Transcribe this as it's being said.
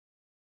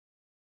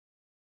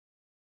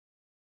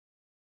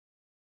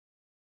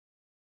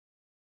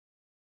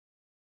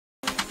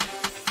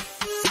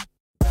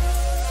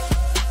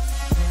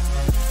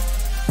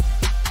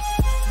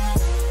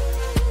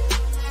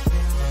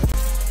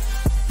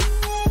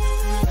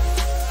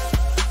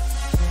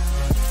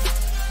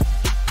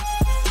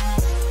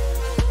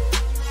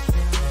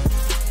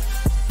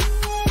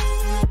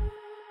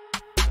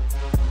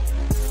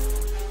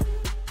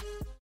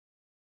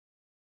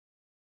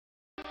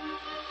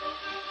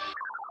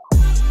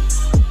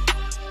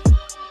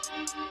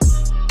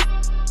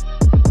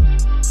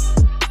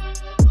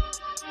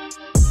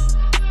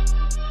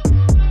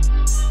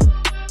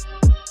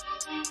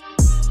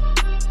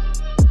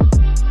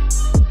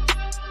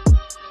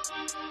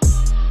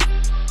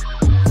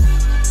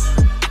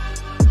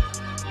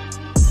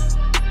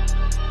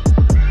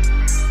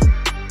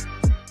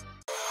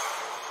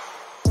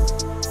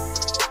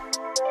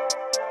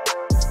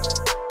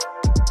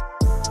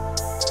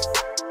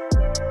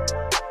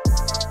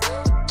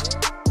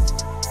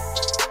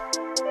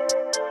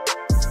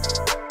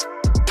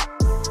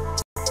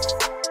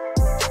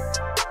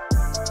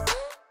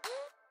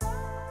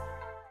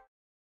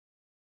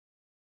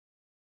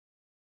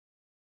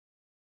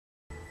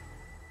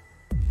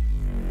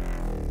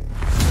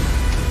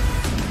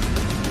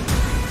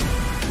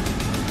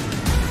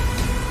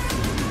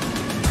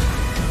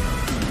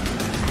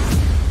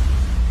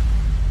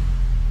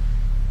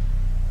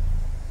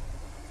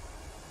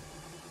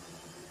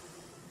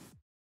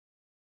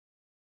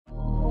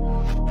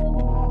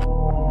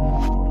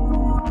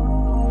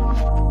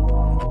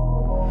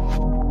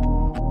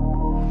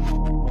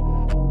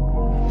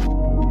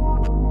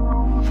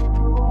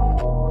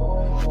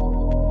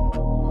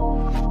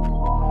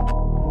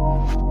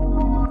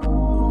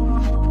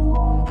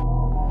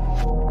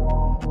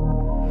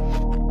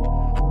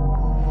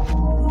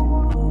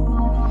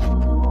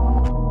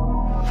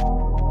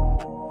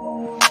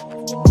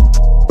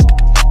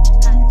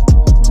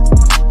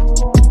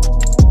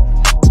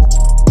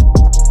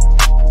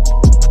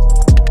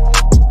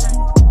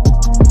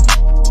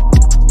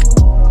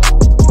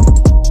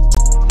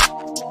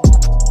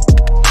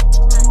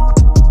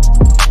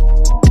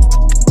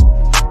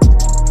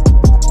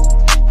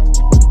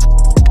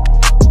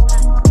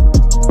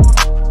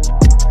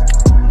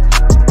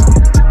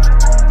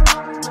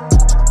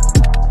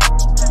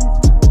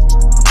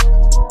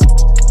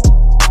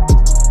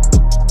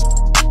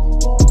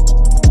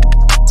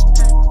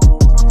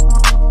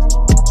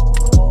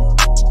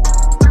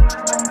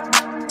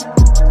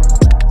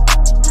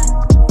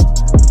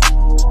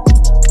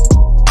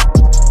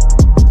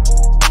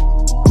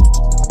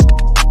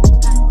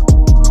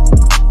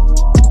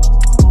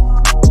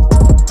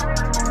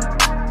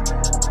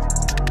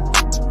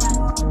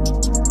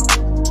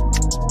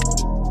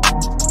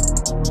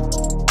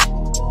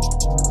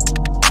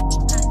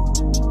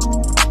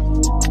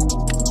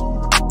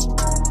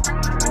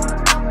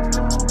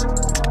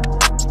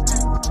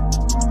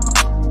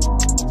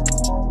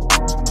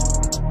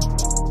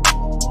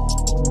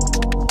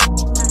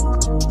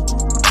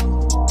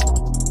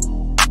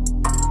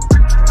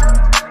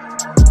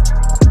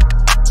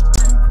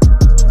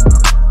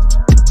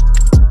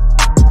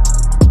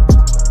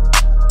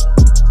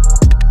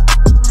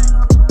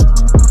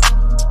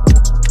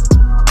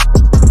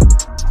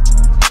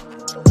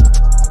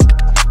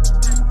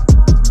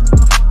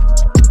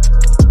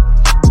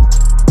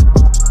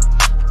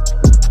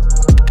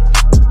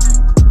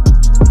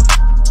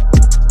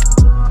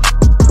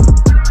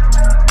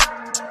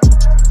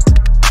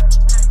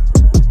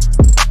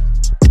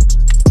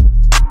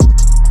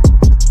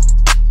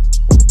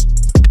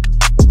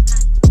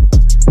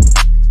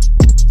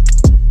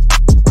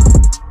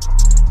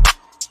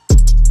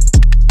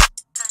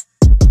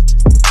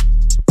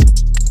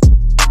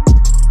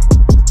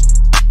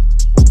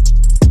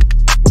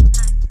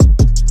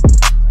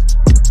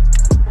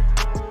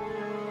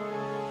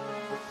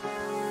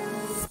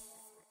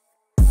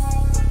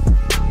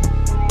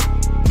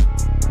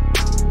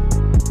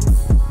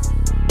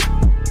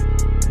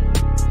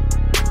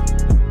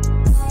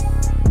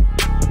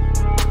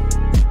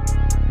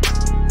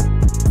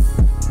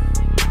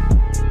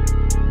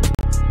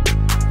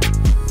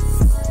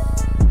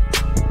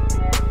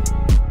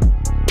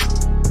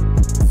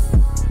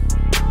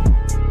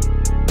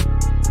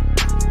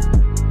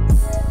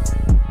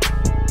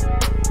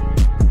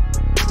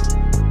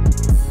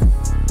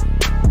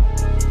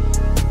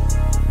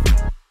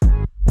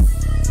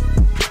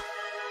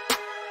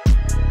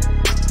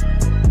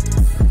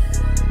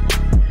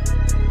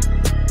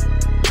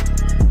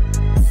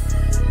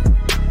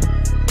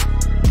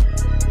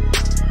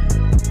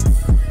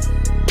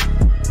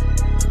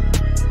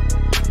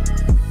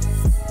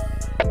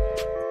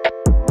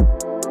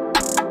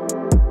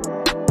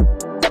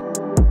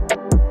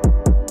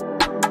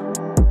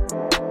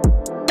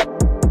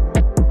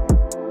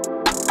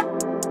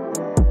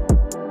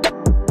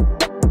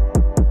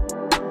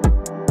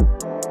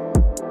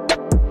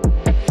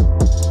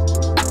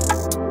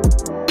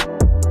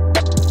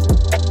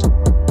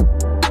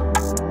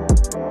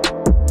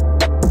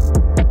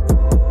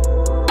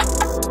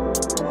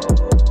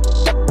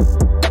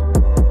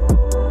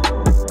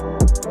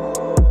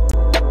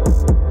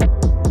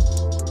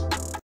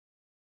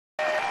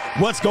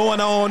What's going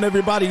on,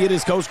 everybody? It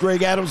is Coach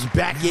Greg Adams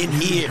back in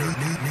here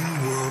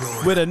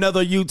with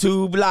another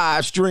YouTube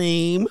live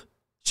stream.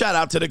 Shout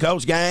out to the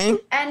Coach Gang.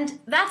 And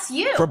that's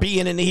you. For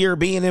being in here,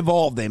 being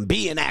involved, and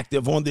being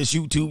active on this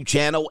YouTube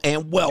channel.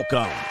 And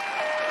welcome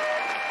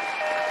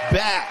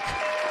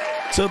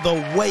back to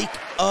the Wake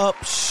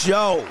Up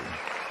Show.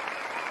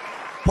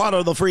 Part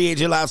of the Free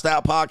Agent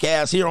Lifestyle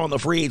podcast here on the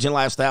Free Agent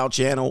Lifestyle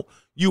channel.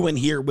 You in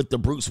here with the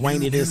Bruce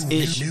Wayne of this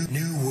ish,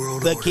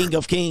 the King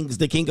of Kings,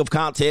 the King of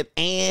Content,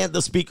 and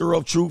the Speaker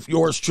of Truth,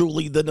 yours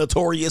truly, the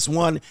Notorious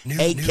One,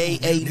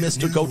 a.k.a.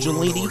 Mr.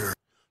 Coachellini,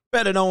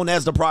 better known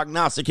as the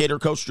Prognosticator,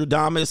 Coach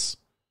Stradamus.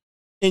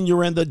 And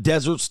you're in the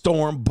Desert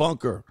Storm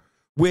bunker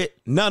with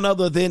none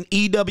other than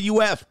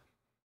EWF.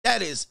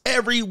 That is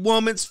every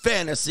woman's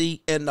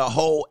fantasy in the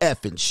whole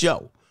effing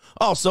show.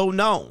 Also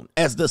known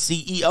as the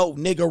CEO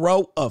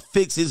Niggero of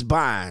Fix His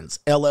Binds,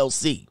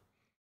 LLC.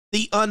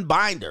 The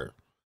Unbinder.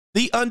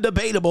 The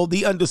undebatable,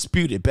 the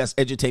undisputed best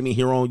edutainment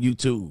here on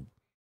YouTube.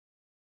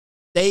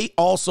 They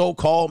also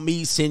call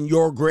me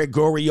Senor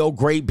Gregorio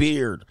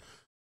Graybeard.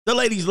 The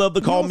ladies love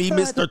to call me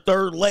Mr.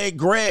 Third Leg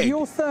Greg.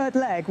 Your third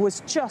leg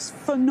was just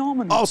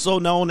phenomenal. Also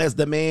known as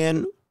the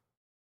man,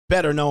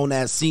 better known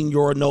as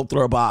Senor No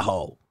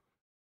Trabajo.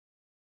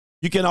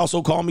 You can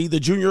also call me the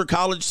Junior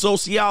College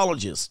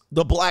Sociologist,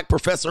 the Black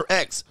Professor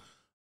X,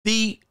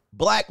 the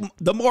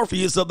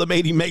Morpheus of the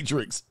Mating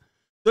Matrix,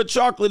 the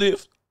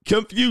Chocolative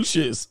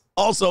Confucius,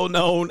 also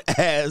known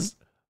as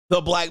the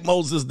Black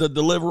Moses, the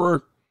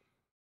Deliverer,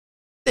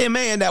 the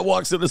man that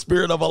walks in the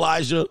spirit of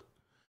Elijah.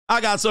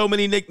 I got so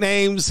many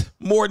nicknames,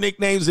 more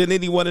nicknames than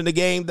anyone in the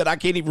game that I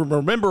can't even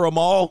remember them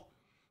all.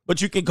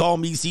 But you can call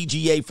me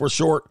CGA for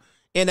short,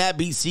 and that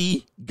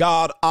BC,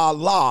 God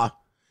Allah,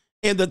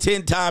 and the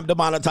 10-time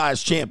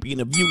demonetized champion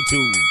of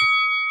YouTube.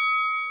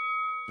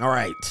 All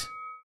right.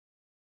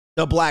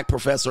 The Black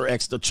Professor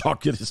X, the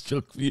Chocolate.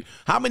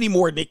 How many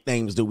more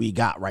nicknames do we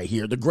got right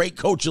here? The Great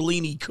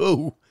Coachellini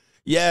Coup.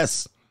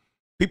 Yes.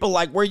 People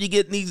like, where you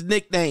getting these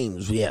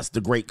nicknames? Yes, the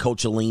Great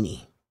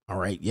Coachellini. All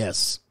right,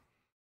 yes.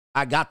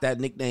 I got that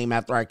nickname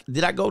after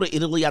did I go to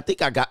Italy? I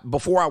think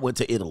before I went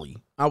to Italy,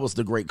 I was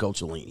the Great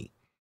Coachellini.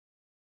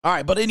 All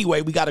right, but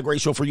anyway, we got a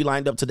great show for you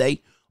lined up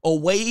today. A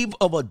wave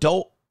of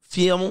adult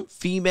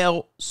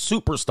female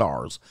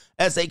superstars,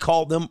 as they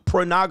call them,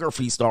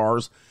 pornography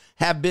stars,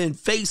 have been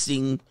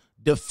facing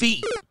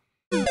defeat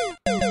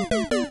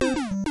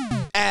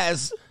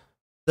as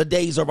the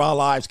days of our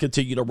lives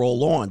continue to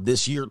roll on.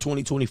 This year,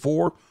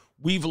 2024,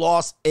 we've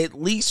lost at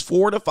least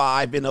 4 to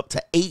 5 and up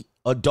to 8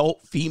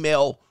 adult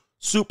female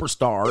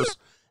superstars,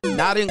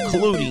 not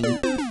including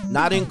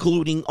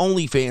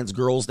OnlyFans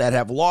girls that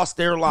have lost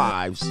their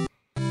lives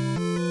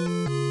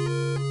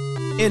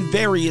in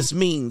various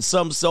means.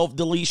 Some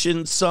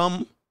self-deletion,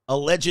 some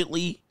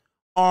allegedly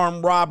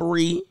armed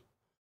robbery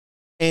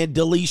and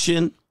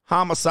deletion,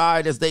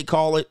 homicide as they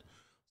call it.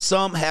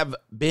 Some have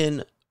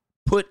been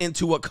put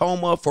into a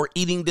coma for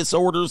eating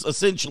disorders,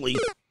 essentially.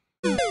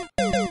 The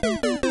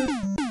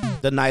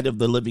Night of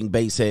the Living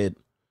Basehead.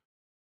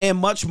 And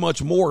much,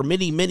 much more.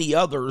 Many, many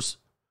others.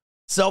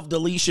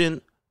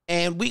 Self-deletion.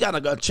 And we got to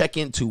go check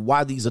into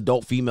why these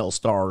adult female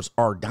stars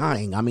are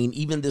dying. I mean,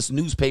 even this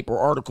newspaper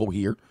article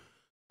here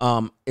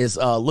is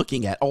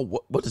looking at,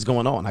 what is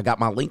going on? I got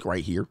my link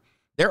right here.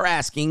 They're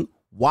asking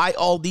why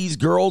all these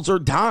girls are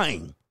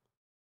dying.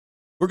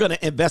 We're going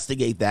to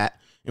investigate that.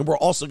 And we're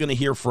also going to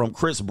hear from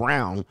Chris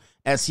Brown,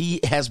 as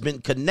he has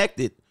been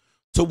connected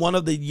to one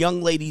of the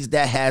young ladies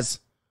that has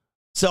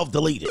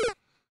self-deleted.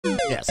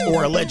 Yes,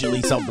 or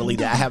allegedly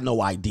self-deleted. I have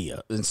no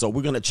idea. And so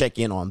we're going to check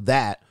in on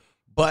that.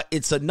 But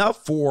it's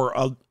enough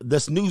for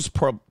this news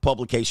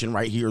publication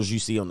right here, as you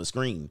see on the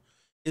screen.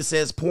 It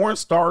says, porn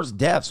stars'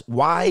 deaths.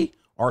 Why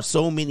are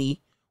so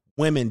many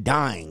women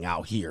dying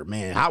out here,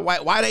 man?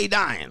 Why they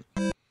dying?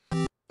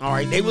 All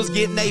right, they was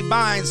getting their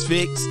binds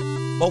fixed,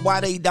 but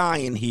why they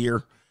dying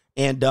here?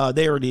 And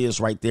there it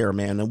is right there,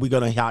 man. And we're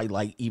going to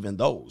highlight even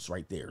those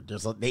right there.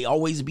 They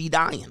always be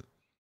dying.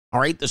 All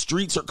right, the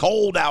streets are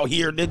cold out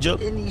here, did you?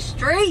 In these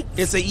streets.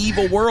 It's an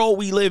evil world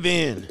we live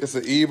in. It's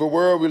an evil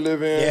world we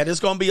live in. Yeah, this is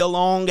going to be a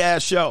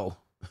long-ass show.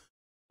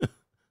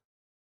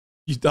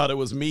 You thought it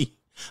was me?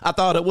 I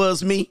thought it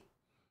was me.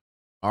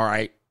 All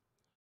right.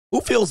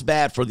 Who feels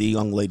bad for the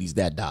young ladies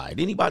that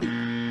died? Anybody?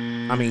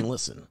 I mean,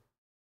 listen.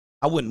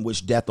 I wouldn't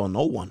wish death on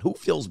no one. Who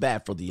feels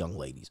bad for the young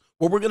ladies?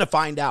 Well, we're going to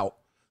find out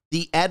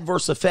the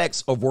adverse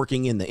effects of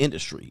working in the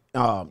industry.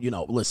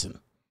 Listen,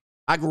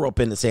 I grew up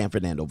in the San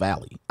Fernando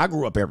Valley. I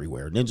grew up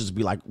everywhere. And then just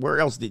be like, where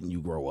else didn't you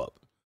grow up?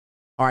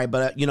 All right,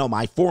 but,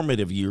 my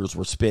formative years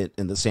were spent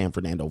in the San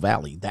Fernando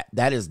Valley.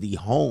 That is the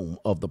home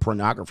of the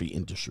pornography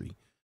industry.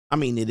 I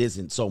mean, it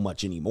isn't so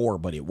much anymore,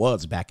 but it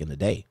was back in the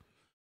day.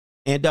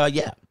 And,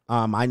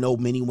 I know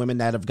many women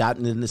that have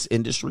gotten in this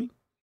industry,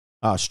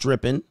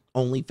 stripping,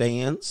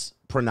 OnlyFans,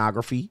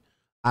 pornography.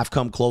 I've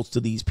come close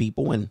to these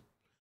people, and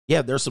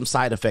yeah, there's some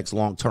side effects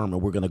long term,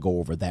 and we're going to go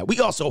over that.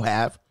 We also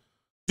have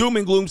Doom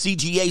and Gloom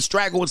CGA,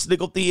 Straggle and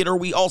Sniggle Theater.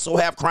 We also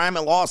have Crime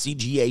and Law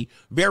CGA,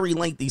 very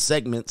lengthy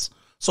segments.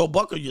 So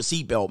buckle your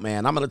seatbelt,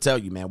 man. I'm going to tell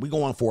you, man, we're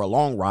going for a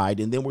long ride,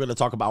 and then we're going to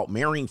talk about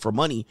marrying for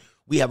money.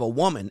 We have a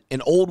woman,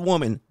 an old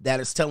woman, that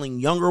is telling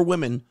younger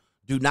women,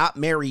 do not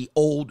marry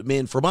old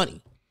men for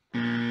money.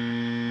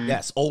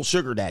 Yes, old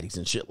sugar daddies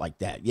and shit like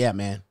that. Yeah,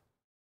 man.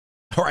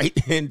 All right,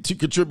 and to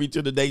contribute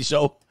to today's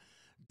show,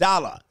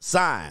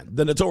 $,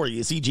 the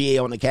Notorious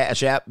CGA on the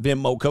Cash App,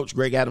 Venmo, Coach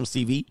Greg Adams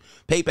TV.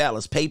 PayPal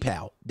is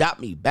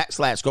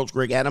paypal.me/Coach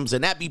Greg Adams,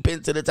 and that be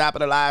pinned to the top of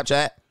the live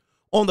chat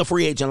on the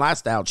Free Agent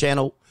Lifestyle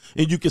channel.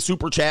 And you can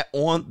super chat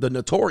on the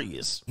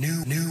Notorious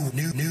New world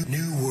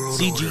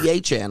CGA order.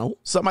 channel.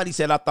 Somebody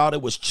said I thought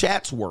it was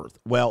Chatsworth.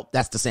 Well,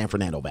 that's the San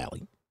Fernando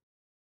Valley.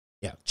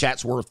 Yeah,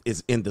 Chatsworth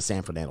is in the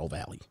San Fernando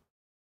Valley.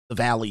 The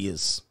valley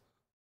is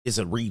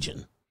a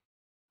region,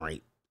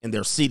 right? And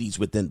there's cities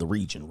within the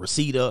region.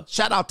 Reseda,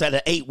 shout out to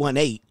the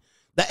 818.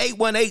 The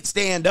 818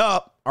 stand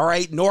up, all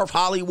right? North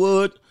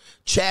Hollywood,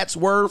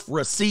 Chatsworth,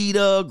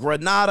 Reseda,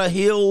 Granada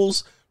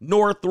Hills,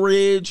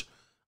 Northridge.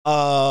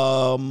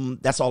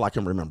 That's all I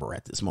can remember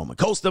at this moment.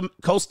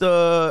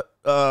 Costa,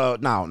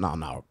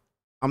 no.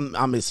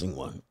 I'm missing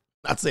one.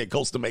 I said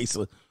Costa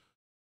Mesa.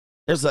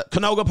 There's a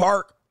Canoga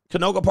Park.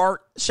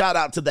 Shout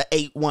out to the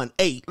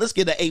 818. Let's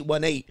give the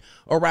 818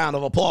 a round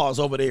of applause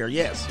over there.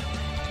 Yes.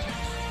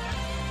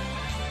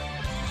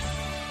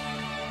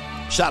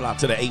 Shout out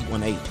to the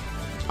 818.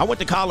 I went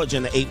to college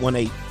in the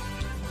 818.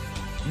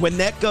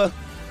 Winnetka,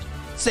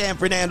 San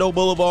Fernando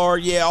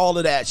Boulevard, yeah, all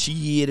of that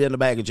shit in the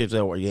bag of chips.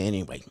 Yeah,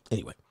 anyway.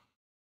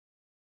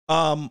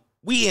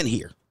 We in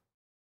here.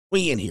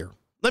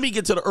 Let me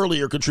get to the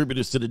earlier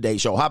contributors to the day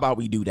show. How about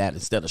we do that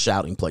instead of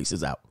shouting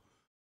places out?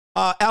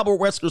 Albert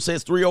Wesker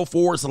says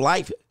 304's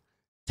life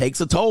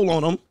takes a toll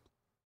on him.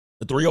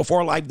 The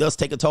 304 life does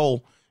take a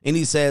toll. And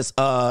he says,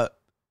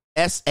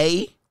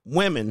 SA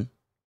women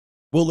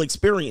will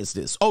experience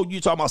this. Oh,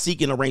 you talking about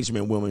seeking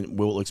arrangement women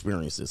will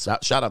experience this.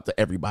 Shout out to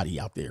everybody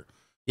out there.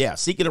 Yeah,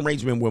 seeking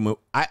arrangement women.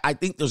 I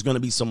think there's going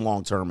to be some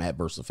long-term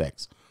adverse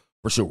effects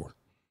for sure.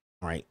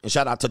 All right. And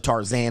shout out to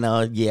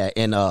Tarzana. Yeah.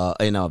 And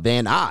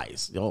Van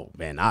Nuys. Oh,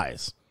 Van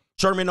Nuys.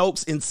 Sherman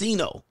Oaks,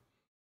 Encino.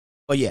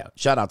 But yeah,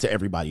 shout out to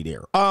everybody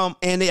there.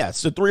 And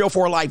yes, the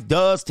 304 life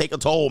does take a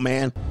toll,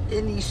 man.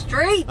 In these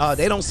streets.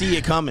 They don't see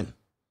it coming.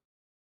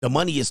 The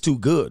money is too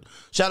good.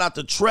 Shout out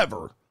to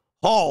Trevor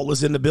Hall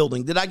is in the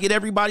building. Did I get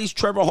everybody's?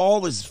 Trevor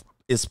Hall is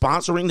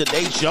sponsoring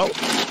today's show.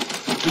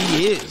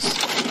 He is.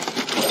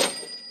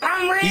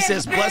 He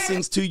says,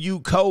 blessings to you,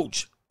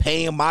 coach,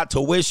 paying my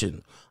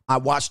tuition. I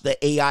watched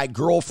the AI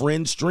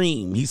girlfriend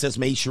stream. He says,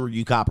 make sure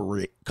you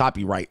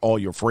copyright all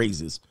your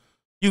phrases.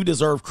 You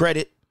deserve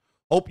credit.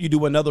 Hope you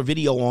do another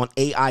video on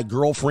AI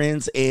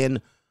girlfriends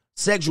and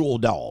sexual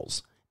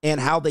dolls and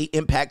how they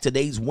impact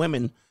today's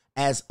women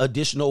as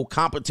additional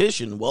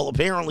competition. Well,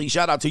 apparently,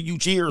 shout out to you,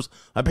 cheers.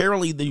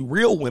 Apparently, the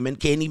real women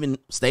can't even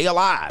stay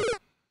alive.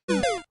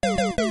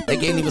 They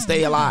can't even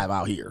stay alive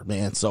out here,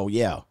 man. So,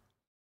 yeah.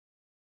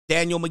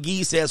 Daniel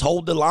McGee says,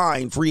 hold the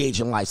line, free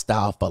agent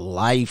lifestyle for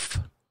life.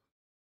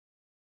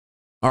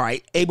 All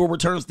right. Abel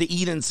returns to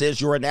Eden says,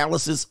 your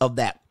analysis of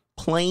that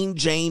plain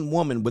Jane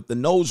woman with the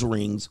nose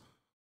rings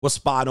was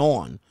spot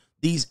on.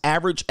 These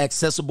average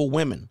accessible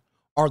women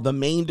are the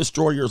main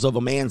destroyers of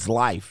a man's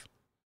life.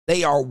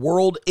 They are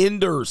world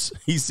enders.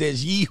 He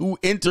says, ye who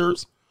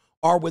enters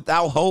are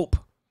without hope.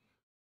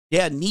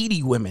 Yeah,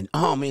 needy women.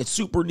 Oh, man,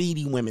 super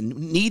needy women.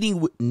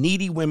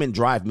 Needy women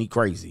drive me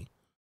crazy.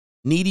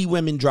 Needy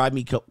women drive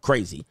me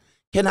crazy.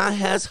 Can I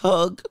has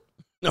hug?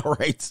 All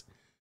right.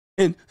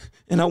 And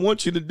I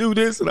want you to do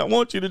this and I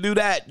want you to do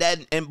that.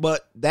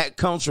 But that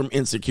comes from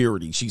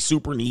insecurity. She's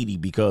super needy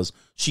because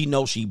she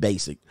knows she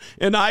basic.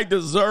 And I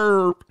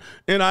deserve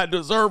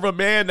a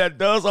man that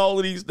does all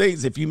of these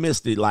things. If you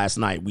missed it last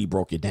night, we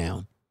broke it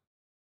down.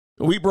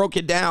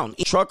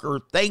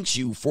 Trucker, thanks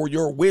you for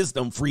your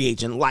wisdom, free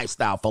agent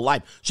lifestyle for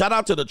life. Shout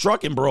out to the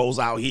trucking bros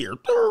out here.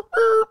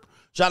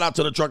 Shout out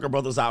to the trucker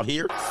brothers out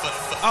here.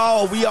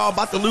 Oh, we all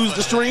about to lose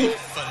the stream?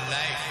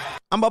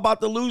 I'm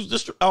about to lose the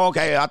stream. Oh,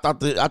 okay, I thought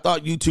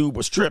YouTube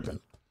was tripping.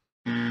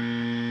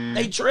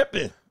 They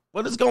tripping.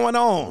 What is going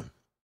on?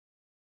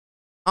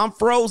 I'm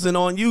frozen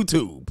on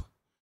YouTube.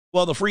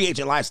 Well, the free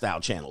agent lifestyle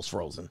channel's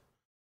frozen.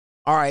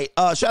 All right,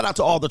 shout out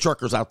to all the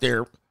truckers out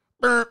there.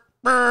 All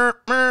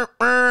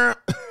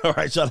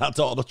right, shout out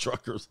to all the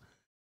truckers.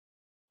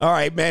 All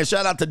right, man,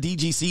 shout out to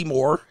DG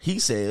Seymour. He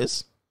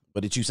says,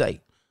 what did you say?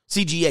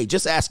 CGA,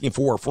 just asking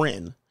for a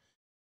friend.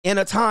 In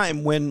a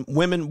time when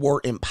women were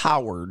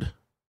empowered,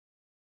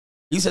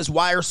 he says,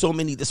 why are so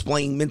many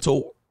displaying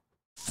mental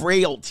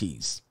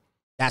frailties?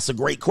 That's a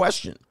great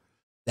question.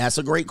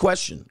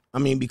 I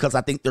mean, because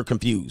I think they're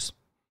confused.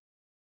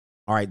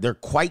 All right, they're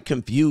quite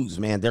confused,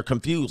 man. They're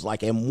confused.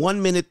 Like in 1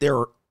 minute,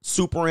 they're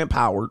super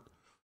empowered.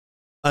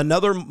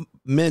 Another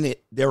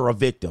minute, they're a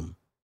victim,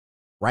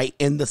 right?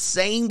 In the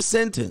same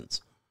sentence.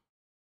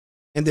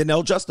 And then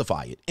they'll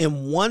justify it.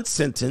 In one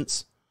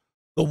sentence,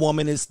 the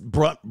woman is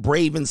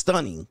brave and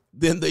stunning.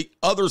 Then the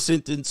other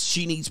sentence,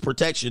 she needs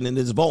protection and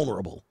is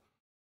vulnerable.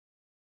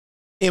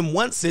 In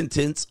one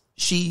sentence,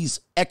 she's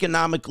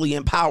economically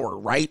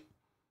empowered, right?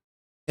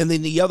 And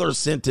then the other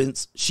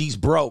sentence, she's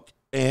broke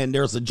and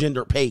there's a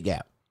gender pay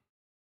gap.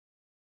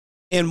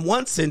 In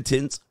one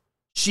sentence,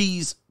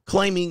 she's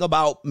claiming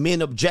about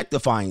men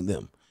objectifying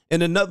them.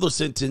 In another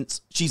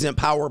sentence, she's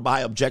empowered by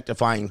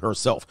objectifying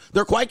herself.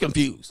 They're quite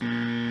confused.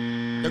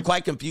 They're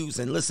quite confused.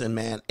 And listen,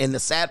 man, and the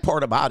sad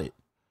part about it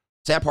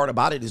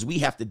is we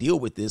have to deal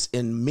with this,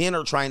 and men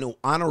are trying to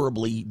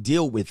honorably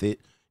deal with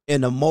it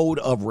in a mode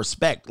of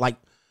respect. Like,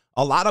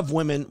 a lot of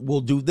women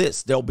will do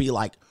this. They'll be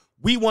like,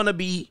 we want to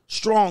be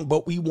strong,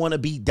 but we want to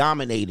be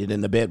dominated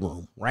in the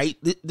bedroom, right?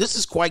 This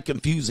is quite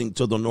confusing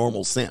to the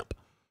normal simp.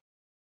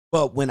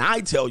 But when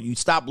I tell you,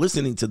 stop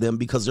listening to them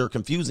because they're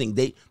confusing.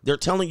 They're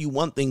telling you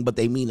one thing, but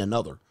they mean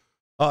another.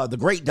 The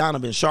great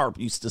Donovan Sharp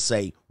used to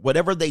say,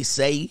 whatever they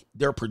say,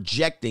 they're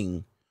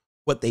projecting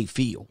what they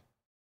feel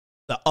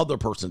the other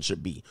person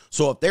should be.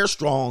 So if they're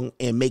strong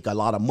and make a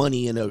lot of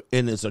money and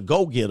is a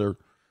go-getter,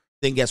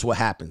 then guess what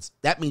happens?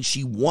 That means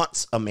she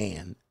wants a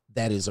man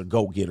that is a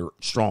go-getter,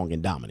 strong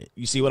and dominant.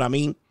 You see what I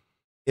mean?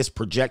 It's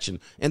projection.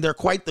 And they're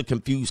quite the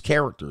confused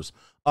characters.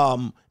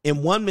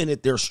 In 1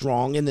 minute, they're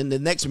strong, and then the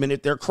next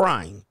minute, they're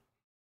crying.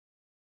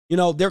 You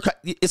know,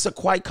 it's a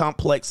quite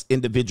complex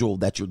individual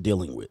that you're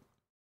dealing with.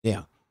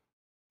 Yeah.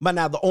 But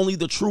now, only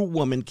the true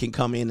woman can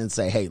come in and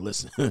say, hey,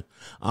 listen,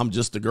 I'm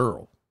just a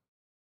girl.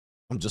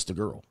 I'm just a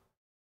girl.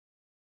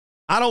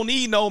 I don't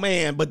need no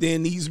man, but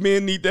then these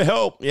men need the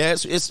help.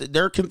 Yes,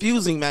 they're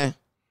confusing, man.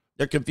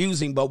 They're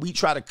confusing, but we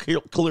try to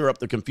clear up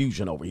the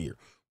confusion over here.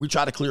 We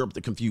try to clear up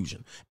the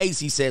confusion.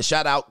 AC says,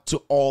 shout out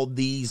to all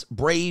these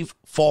brave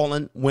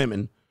fallen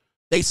women.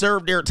 They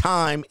served their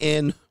time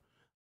in,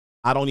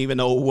 I don't even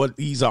know what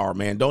these are,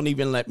 man. Don't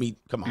even let me,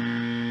 come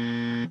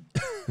on.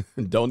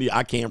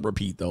 I can't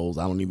repeat those.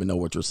 I don't even know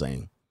what you're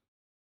saying.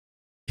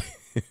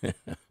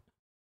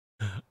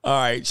 All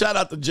right. Shout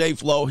out to J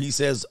Flow. He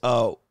says,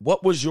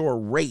 what was your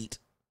rate?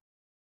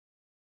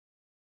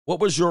 What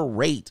was your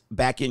rate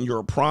back in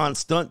your prawn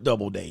stunt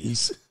double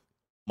days?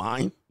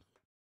 Mine.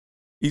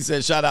 He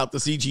says, shout out to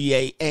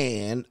CGA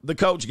and the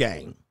Coach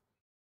Gang.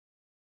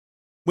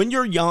 When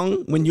you're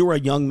young, when you're a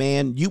young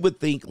man, you would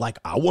think, like,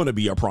 I want to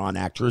be a prawn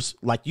actress,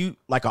 like an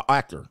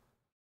actor.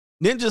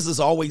 Ninjas is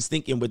always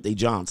thinking with a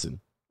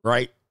Johnson,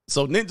 right?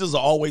 So ninjas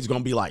are always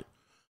going to be like,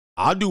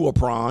 I'll do a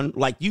prawn.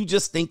 Like, you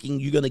just thinking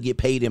you're going to get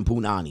paid in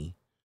punani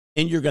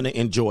and you're going to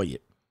enjoy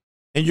it.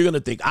 And you're going to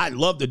think, I'd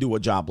love to do a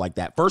job like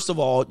that. First of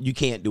all, you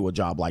can't do a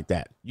job like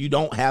that. You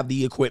don't have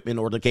the equipment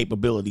or the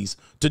capabilities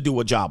to do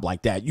a job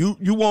like that. You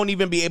won't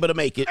even be able to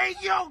make it. Hey,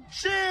 yo,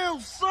 chill,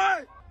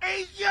 son.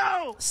 Hey,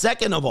 yo.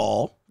 Second of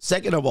all,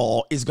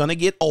 it's going to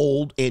get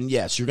old. And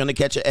yes, you're going to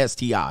catch a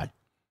STI.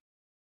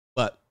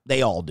 But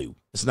they all do.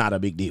 It's not a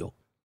big deal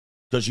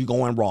because you're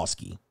going raw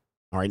ski.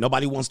 All right.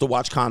 Nobody wants to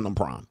watch condom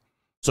prawn.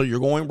 So you're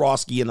going raw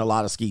ski and a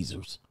lot of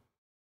skeezers.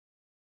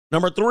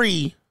 Number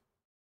 3.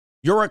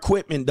 Your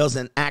equipment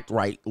doesn't act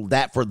right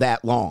for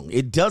that long.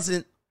 It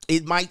doesn't.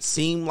 It might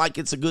seem like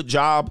it's a good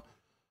job,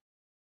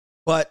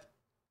 but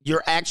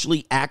you're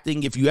actually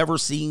acting. If you ever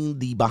seen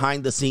the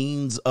behind the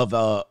scenes of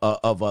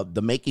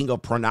the making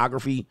of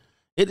pornography,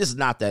 it is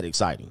not that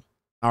exciting.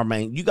 I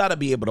mean, you got to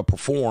be able to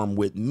perform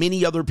with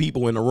many other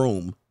people in the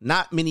room.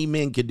 Not many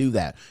men can do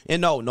that.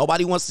 And no,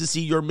 nobody wants to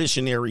see your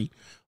missionary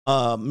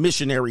prawn.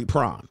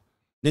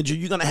 Ninja,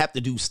 you're going to have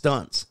to do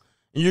stunts.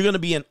 And you're going to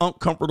be in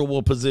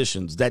uncomfortable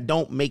positions that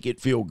don't make it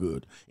feel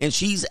good. And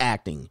she's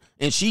acting.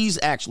 And she's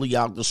actually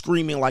out there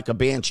screaming like a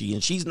banshee.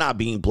 And she's not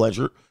being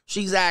pleasured.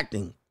 She's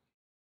acting.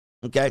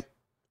 Okay?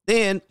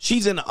 Then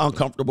she's in an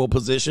uncomfortable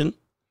position.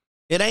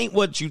 It ain't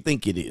what you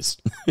think it is.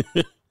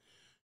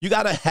 You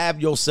got to have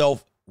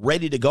yourself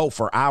ready to go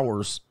for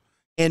hours.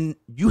 And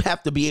you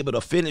have to be able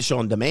to finish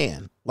on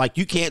demand. Like,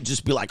 you can't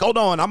just be like, hold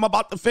on, I'm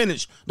about to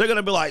finish. They're going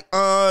to be like,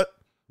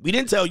 we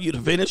didn't tell you to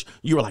finish.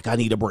 You were like, I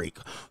need a break.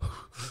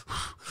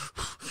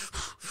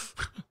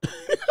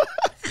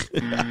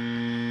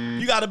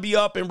 You got to be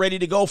up and ready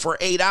to go for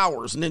 8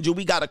 hours. And then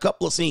we got a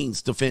couple of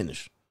scenes to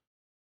finish.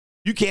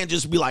 You can't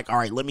just be like, all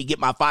right, let me get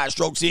my 5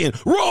 strokes in.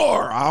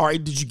 Roar. All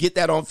right. Did you get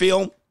that on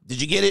film?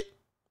 Did you get it?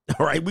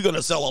 All right. We're going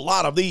to sell a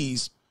lot of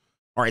these.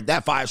 All right.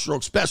 That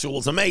 5-stroke special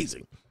was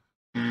amazing.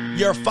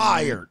 You're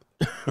fired.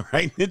 All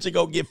right. Did you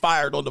go get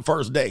fired on the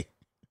first day?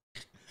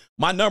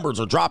 My numbers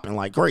are dropping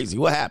like crazy.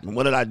 What happened?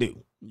 What did I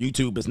do?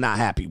 YouTube is not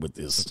happy with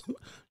this.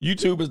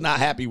 YouTube is not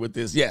happy with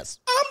this. Yes.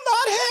 I'm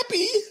not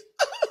happy.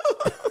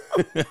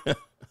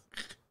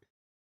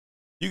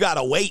 You got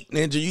to wait,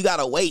 Ninja. You got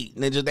to wait,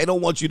 Ninja. They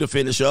don't want you to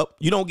finish up.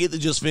 You don't get to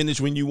just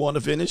finish when you want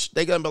to finish.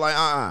 They're going to be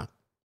like,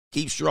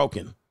 keep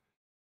stroking.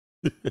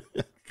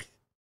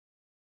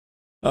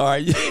 All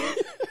right.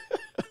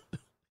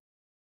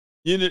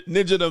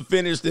 Ninja done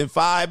finished in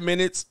 5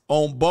 minutes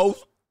on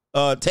both.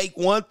 Take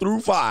 1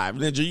 through 5.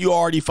 Ninja, you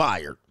already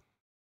fired.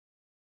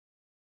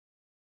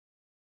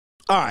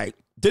 All right.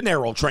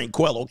 Dinero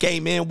Tranquillo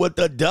came in with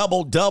the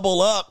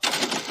double up.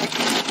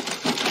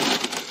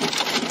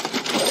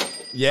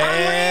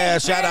 Yeah,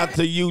 shout out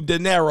to you,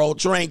 Dinero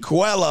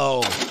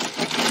Tranquillo.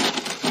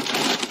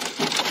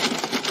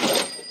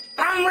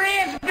 I'm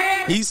rich,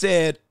 bitch. He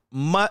said,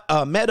 met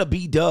a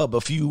B-dub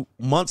a few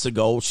months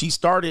ago. She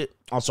stated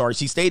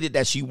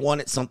that she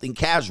wanted something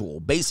casual,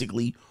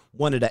 basically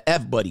wanted a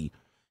F-buddy.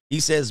 He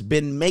says,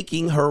 been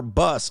making her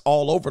bus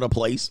all over the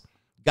place.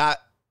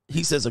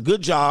 He says, a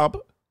good job,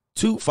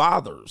 two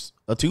fathers.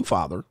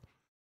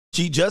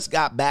 She just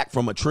got back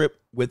from a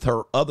trip with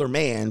her other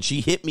man.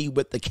 She hit me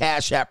with the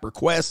Cash App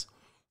request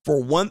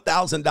for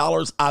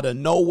 $1,000 out of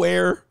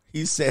nowhere.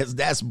 He says,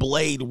 that's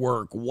blade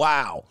work.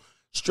 Wow.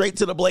 Straight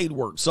to the blade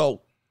work.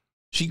 So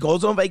she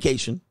goes on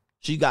vacation.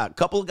 She got a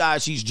couple of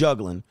guys she's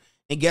juggling.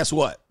 And guess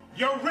what?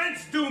 Your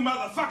rent's due,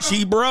 motherfucker.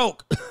 She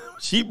broke.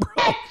 She broke.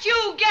 Let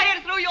you get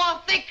it through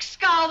your thick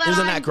skull that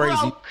Isn't that I'm crazy?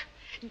 broke.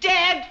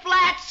 Dead,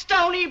 flat,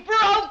 stony,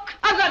 broke.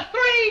 I've got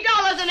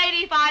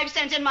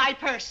 $3.85 in my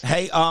purse.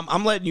 Hey,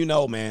 I'm letting you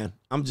know, man.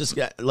 I'm just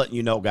letting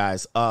you know,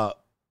 guys.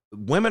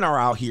 Women are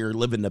out here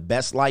living the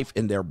best life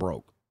and they're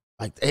broke.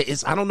 Like,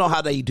 I don't know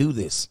how they do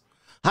this.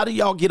 How do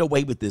y'all get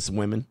away with this,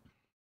 women?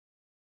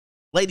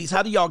 Ladies,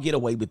 how do y'all get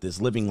away with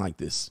this, living like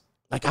this?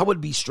 Like, I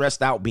would be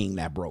stressed out being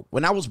that broke.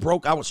 When I was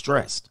broke, I was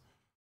stressed.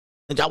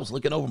 And I was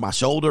looking over my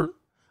shoulder.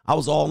 I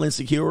was all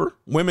insecure.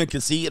 Women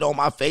could see it on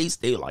my face.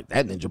 They were like,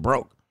 that ninja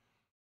broke.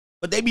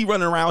 But they be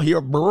running around here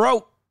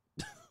broke.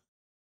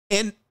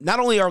 And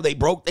not only are they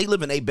broke, they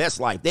living their best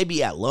life. They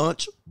be at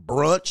lunch,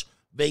 brunch,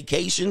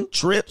 vacation,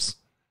 trips,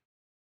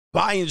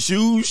 buying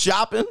shoes,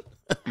 shopping.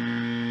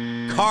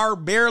 Car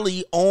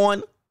barely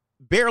on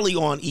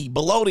E,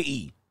 below the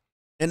E.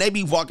 And they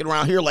be walking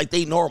around here like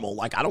they normal.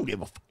 Like, I don't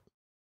give a fuck.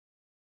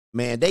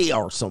 Man, they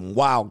are some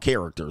wild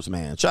characters,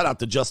 man. Shout out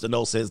to Justin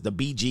O says the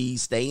BGs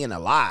staying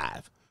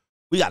alive.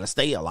 We got to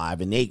stay alive,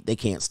 and they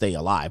can't stay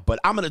alive. But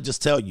I'm going to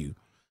just tell you,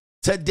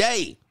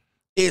 today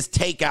is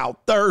Takeout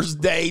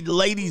Thursday,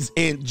 ladies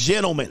and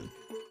gentlemen.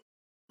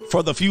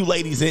 For the few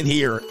ladies in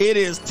here, it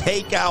is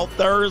Takeout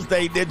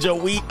Thursday. Ninja,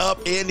 we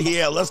up in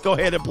here. Let's go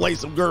ahead and play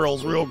some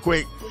girls real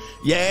quick.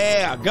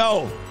 Yeah,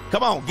 go.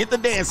 Come on, get the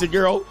dancing,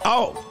 girl.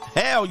 Oh,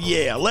 hell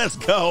yeah, let's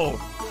go.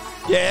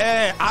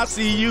 Yeah, I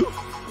see you.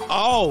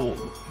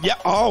 Oh, yeah.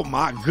 Oh,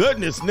 my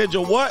goodness,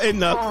 Ninja. What in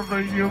the? Oh,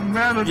 the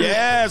humanity.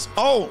 Yes.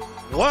 Oh,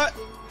 what?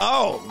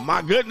 Oh,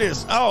 my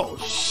goodness. Oh,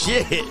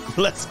 shit.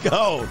 Let's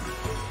go.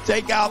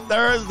 Takeout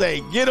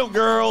Thursday. Get them,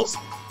 girls.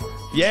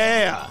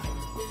 Yeah.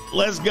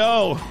 Let's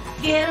go.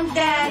 Get him,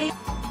 daddy.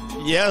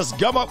 Yes.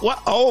 Come up.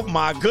 What? Oh,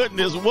 my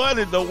goodness. What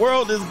in the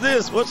world is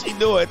this? What's she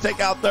doing?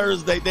 Takeout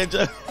Thursday,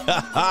 Ninja.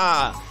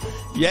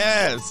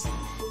 Yes.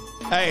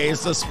 Hey,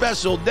 it's a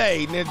special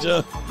day,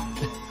 Ninja.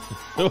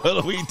 What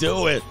are we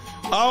doing?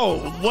 Oh,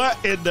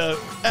 what in the?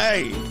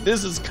 Hey,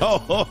 this is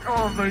cold.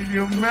 Oh, the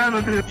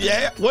humanity.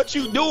 Yeah, what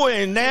you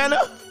doing, Nana?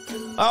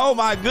 Oh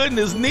my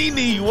goodness,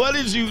 Nene, what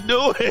is you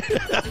doing?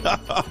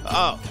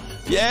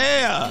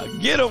 Yeah,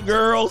 get them,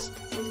 girls.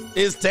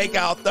 It's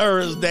Takeout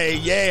Thursday.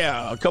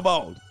 Yeah, come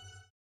on,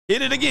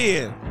 hit it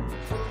again.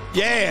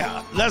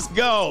 Yeah, let's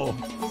go.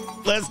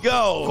 Let's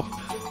go.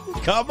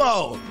 Come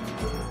on.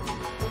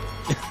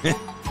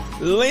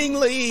 Ling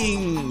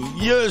Ling,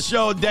 it's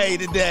your day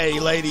today,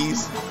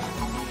 ladies.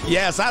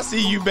 Yes, I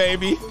see you,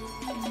 baby.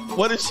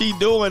 What is she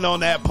doing on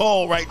that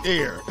pole right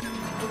there?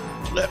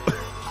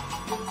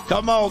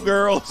 Come on,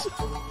 girls.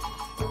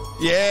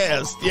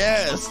 Yes,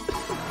 yes.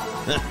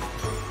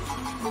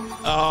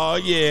 Oh,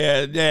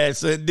 yeah,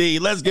 yes,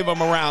 indeed. Let's give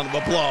them a round of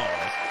applause.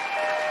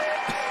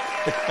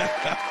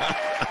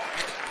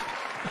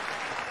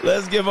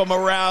 Let's give them a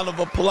round of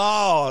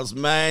applause,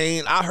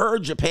 man. I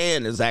heard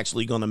Japan is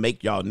actually going to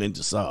make y'all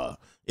ninjas,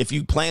 if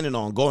you planning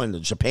on going to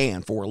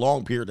Japan for a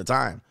long period of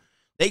time,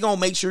 they going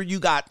to make sure you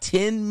got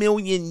 10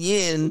 million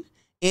yen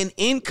in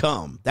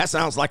income. That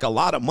sounds like a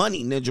lot of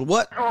money, Ninja.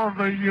 What? Oh,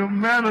 the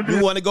humanity.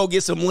 You want to go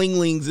get some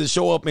Linglings and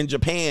show up in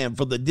Japan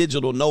for the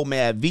digital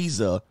nomad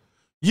visa,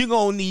 you're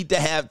going to need to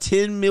have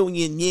 10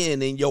 million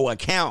yen in your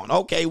account.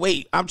 Okay,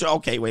 wait.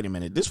 Okay, wait a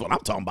minute. This is what I'm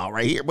talking about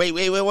right here.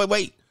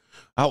 Wait.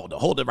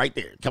 Hold it right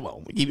there. Come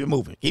on. Keep it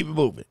moving.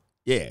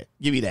 Yeah,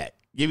 give me that.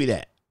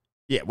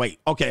 Yeah, wait.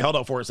 Okay, hold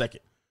on for a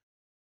second.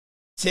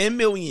 10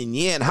 million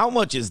yen. How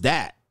much is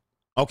that?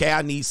 Okay,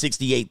 I need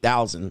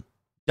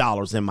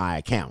 $68,000 in my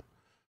account.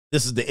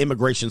 This is the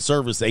Immigration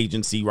Service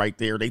Agency right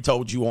there. They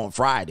told you on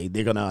Friday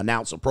they're going to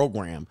announce a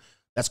program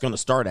that's going to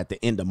start at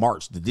the end of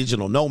March. The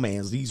digital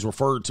nomads, these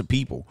referred to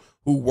people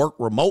who work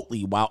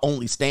remotely while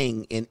only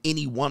staying in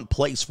any one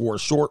place for a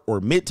short or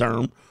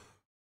midterm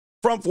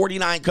from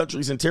 49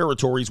 countries and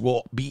territories,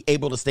 will be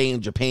able to stay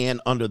in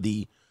Japan under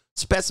the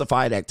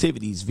specified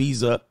activities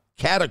visa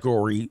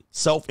category.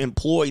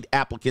 Self-employed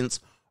applicants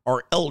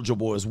are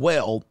eligible as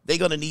well. They're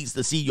going to need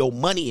to see your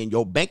money in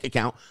your bank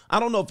account. I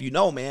don't know if you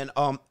know, man.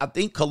 I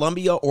think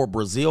Colombia or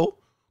Brazil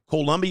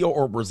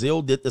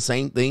did the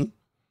same thing.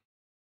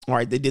 All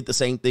right, they did the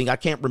same thing. I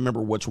can't remember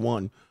which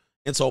one.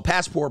 And so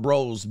passport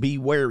bros, be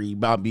wary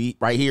about me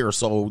right here.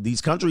 So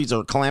these countries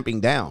are clamping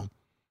down.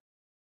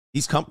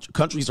 These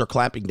countries are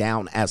clamping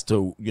down as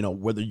to,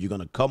 whether you're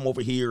going to come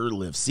over here,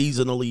 live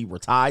seasonally,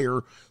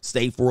 retire,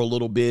 stay for a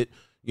little bit.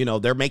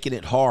 They're making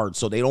it hard.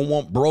 So they don't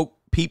want broke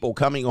people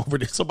coming over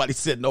there. Somebody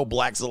said no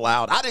blacks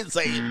allowed. I didn't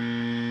say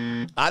it.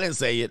 I didn't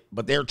say it,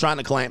 but they're trying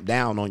to clamp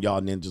down on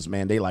y'all ninjas,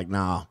 man. They like,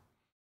 nah.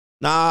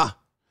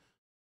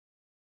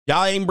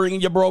 Y'all ain't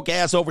bringing your broke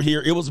ass over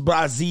here. It was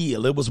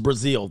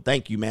Brazil.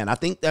 Thank you, man. I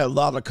think that a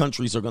lot of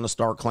countries are going to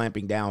start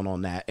clamping down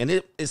on that. And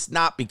it's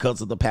not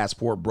because of the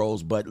passport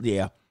bros, but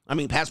yeah. I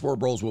mean, passport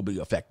bros will be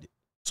affected.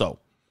 So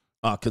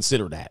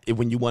consider that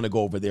when you want to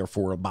go over there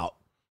for about,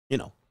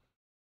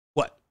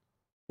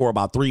 for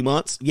about 3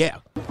 months. Yeah.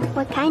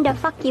 What kind of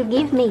fuck you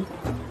give me?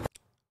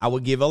 I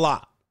would give a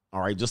lot.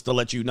 All right, just to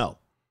let you know.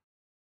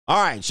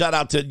 All right, shout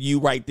out to you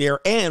right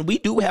there. And we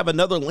do have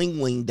another Ling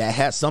Ling that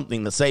has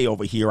something to say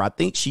over here. I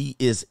think she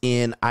is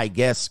in, I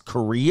guess,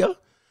 Korea.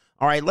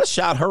 All right, let's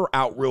shout her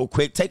out real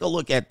quick. Take a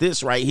look at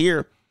this right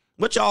here.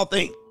 What y'all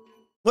think?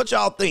 What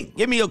y'all think?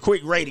 Give me a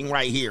quick rating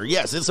right here.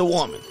 Yes, it's a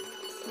woman.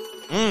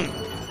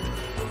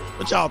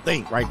 What y'all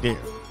think right there?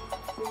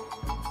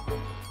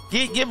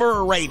 Give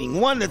her a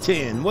rating, 1 to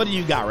 10. What do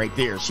you got right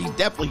there? She's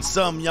definitely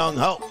some young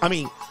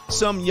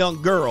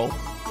girl.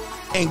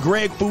 And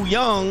Greg Fu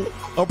Young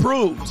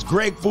approves.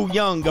 Greg Fu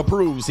Young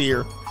approves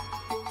here.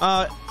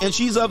 And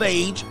she's of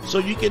age,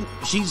 so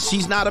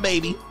she's not a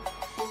baby.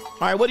 All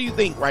right, what do you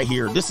think right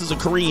here? This is a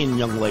Korean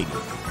young lady.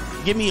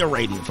 Give me a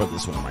rating for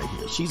this one right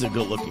here. She's a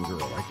good-looking girl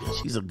right here.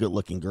 She's a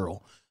good-looking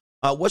girl.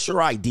 What's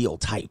your ideal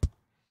type?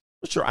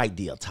 What's your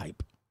ideal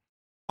type?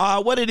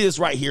 What it is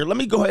right here. Let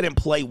me go ahead and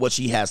play what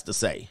she has to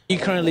say. You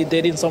currently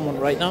dating someone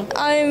right now?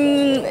 I'm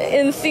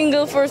in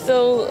single for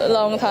so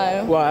long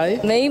time. Why?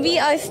 Maybe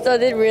I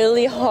studied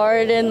really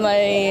hard in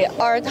my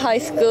art high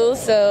school,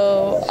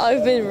 so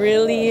I've been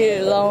really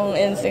long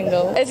in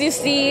single. As you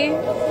see,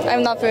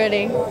 I'm not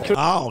pretty.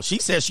 Oh, she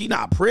says she's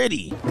not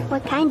pretty.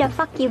 What kind of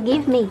fuck you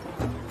give me?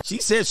 She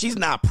says she's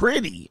not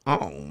pretty.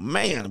 Oh,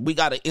 man. We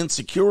got an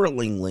insecure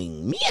Ling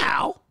Ling.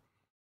 Meow.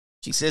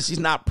 She says she's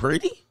not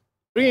pretty.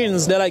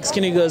 Koreans, they like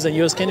skinny girls and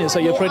you're skinny, so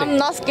you're pretty. I'm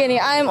not skinny.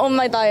 I'm on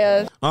my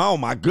diet. Oh,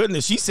 my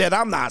goodness. She said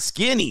I'm not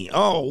skinny.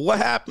 Oh, what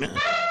happened?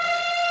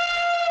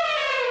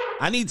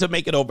 I need to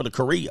make it over to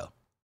Korea.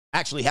 I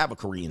actually have a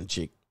Korean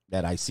chick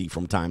that I see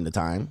from time to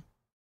time.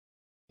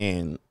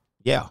 And,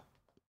 yeah,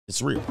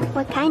 it's real.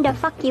 What kind of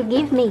fuck you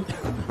give me?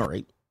 All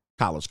right.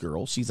 College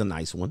girl. She's a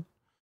nice one.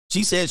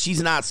 She says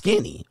she's not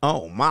skinny.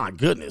 Oh, my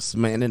goodness,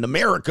 man. In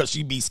America,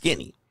 she'd be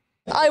skinny.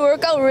 I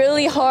work out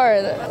really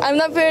hard. I'm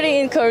not pretty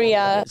in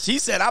Korea. She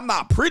said, I'm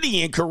not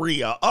pretty in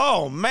Korea.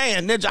 Oh,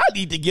 man, Ninja, I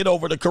need to get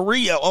over to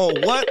Korea. Oh,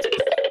 what?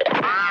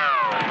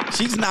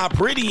 She's not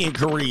pretty in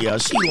Korea.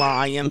 She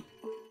lying.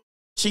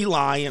 She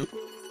lying.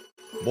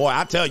 Boy,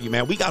 I tell you,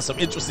 man, we got some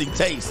interesting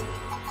taste.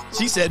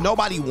 She said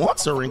nobody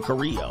wants her in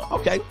Korea.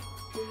 Okay.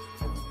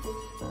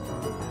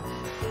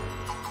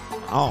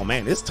 Oh,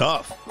 man, it's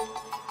tough.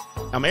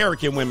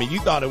 American women, you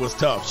thought it was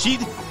tough.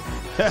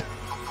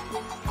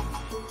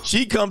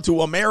 She come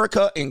to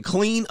America and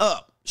clean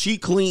up. She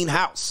clean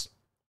house.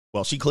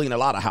 Well, she clean a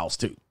lot of house,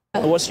 too.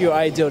 What's your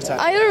ideal type?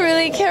 I don't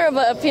really care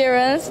about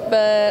appearance,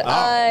 but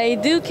I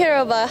do care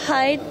about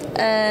height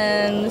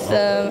and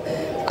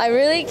I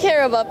really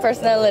care about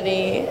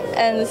personality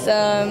and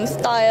some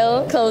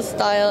style, clothes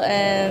style,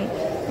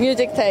 and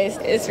music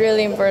taste is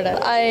really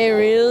important. I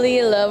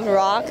really love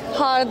rock,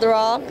 hard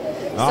rock,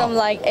 some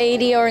like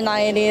 80s or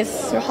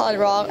 90s hard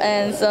rock,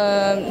 and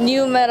some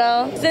new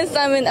metal. Since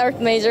I'm an art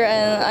major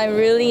and I'm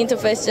really into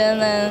fashion,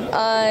 and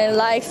I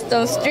like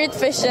some street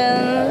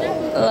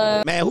fashion.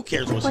 Man, who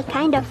cares what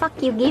kind of fuck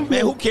you give me?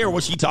 Man, who cares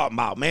what she talking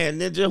about, man?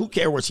 Ninja, who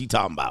cares what she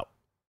talking about?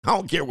 I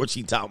don't care what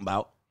she talking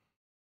about.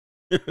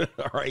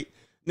 All right.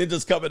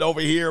 Ninja's coming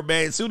over here,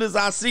 man. As soon as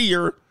I see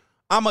her,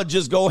 I'm going to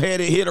just go ahead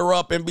and hit her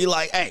up and be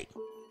like, hey,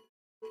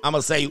 I'm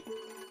going to say,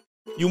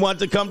 you want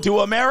to come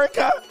to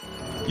America?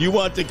 You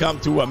want to come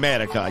to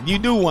America. You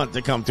do want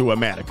to come to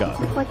America.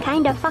 What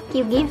kind of fuck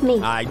you give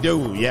me? I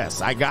do, yes.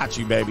 I got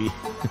you, baby.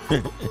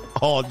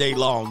 All day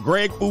long.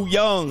 Greg Fu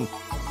Young.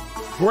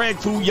 Greg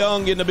Fu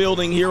Young in the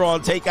building here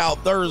on Takeout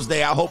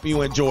Thursday. I hope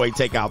you enjoy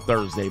Takeout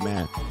Thursday,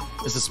 man.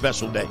 It's a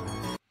special day.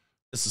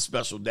 It's a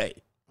special day.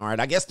 All right,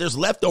 I guess there's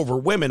leftover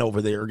women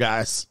over there,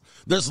 guys.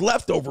 There's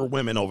leftover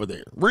women over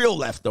there. Real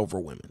leftover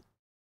women.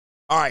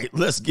 All right,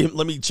 let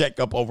me check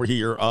up over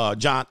here.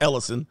 John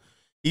Ellison.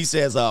 He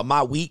says,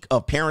 my week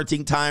of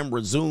parenting time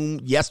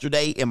resumed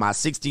yesterday, and my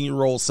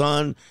 16-year-old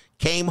son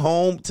came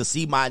home to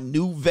see my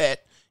new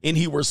vet, and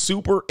he was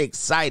super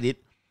excited.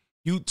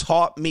 You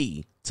taught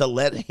me to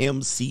let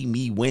him see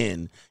me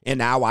win, and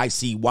now I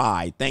see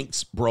why.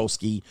 Thanks,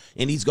 broski.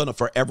 And he's going to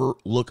forever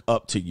look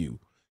up to you.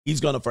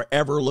 He's going to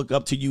forever look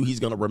up to you. He's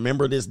going to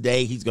remember this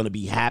day. He's going to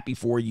be happy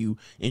for you,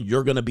 and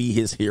you're going to be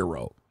his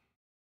hero.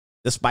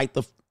 Despite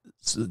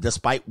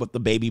what the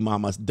baby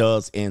mama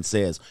does and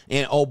says.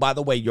 And, oh, by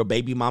the way, your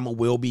baby mama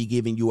will be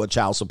giving you a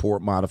child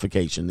support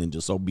modification, and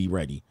just so be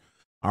ready.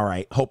 All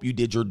right. Hope you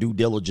did your due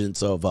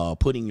diligence of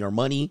putting your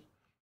money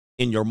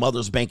in your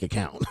mother's bank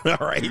account. All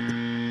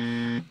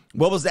right.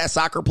 What was that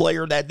soccer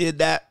player that did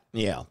that?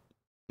 Yeah.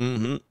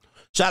 Mm-hmm.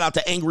 Shout out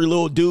to Angry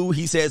Little Dude.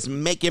 He says,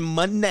 making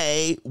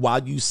money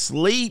while you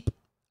sleep.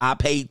 I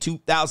paid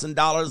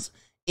 $2,000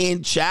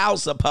 in child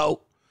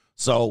support.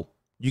 So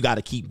you got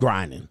to keep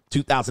grinding.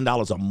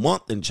 $2,000 a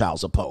month in child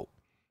support.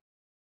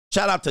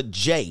 Shout out to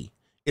Jay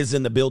is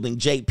in the building.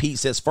 JP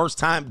says first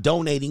time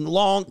donating,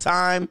 long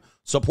time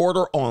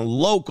supporter on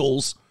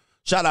Locals.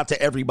 Shout out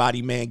to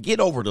everybody, man. Get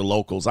over to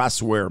Locals. I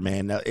swear,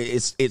 man.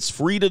 It's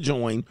free to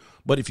join,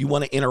 but if you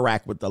want to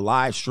interact with the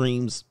live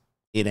streams,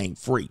 it ain't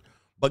free.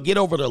 But get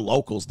over to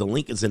Locals. The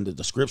link is in the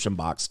description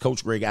box,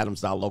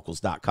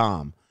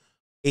 CoachGregAdams.locals.com.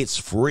 It's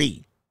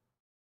free.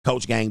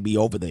 Coach Gang be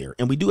over there.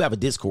 And we do have a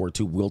Discord,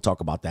 too. We'll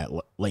talk about that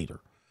later.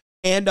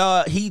 And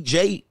we're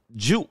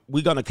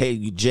going to call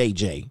you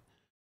JJ.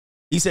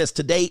 He says,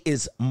 today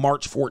is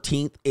March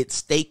 14th. It's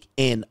Steak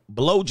and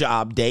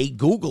Blowjob Day.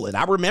 Google it.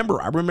 I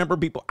remember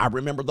people. I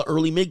remember the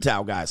early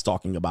MGTOW guys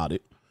talking about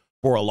it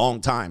for a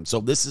long time.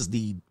 So this is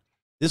the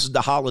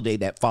holiday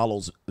that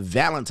follows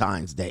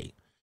Valentine's Day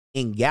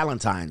and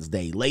Galentine's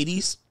Day.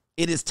 Ladies,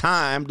 it is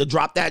time to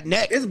drop that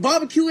neck. It's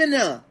barbecue in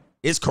there.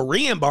 It's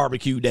Korean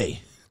barbecue day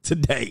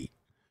today.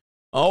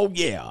 Oh,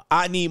 yeah.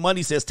 I Need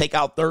Money says, take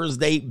out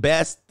Thursday.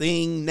 Best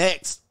thing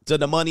next to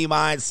the money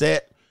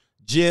mindset.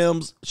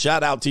 Jims,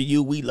 shout out to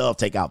you. We love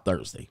Take Out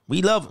Thursday.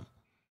 We love them.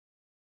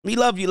 We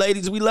love you,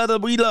 ladies. We love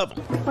them. We love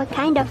them. What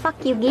kind of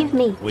fuck you give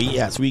me?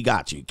 Yes, we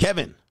got you.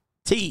 Kevin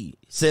T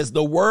says,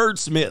 the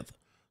Wordsmith.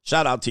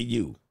 Shout out to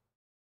you.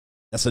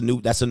 That's a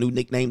new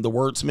nickname, the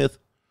Wordsmith.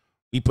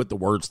 We put the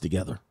words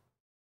together.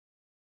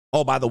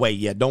 Oh, by the way,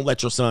 yeah, don't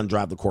let your son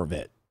drive the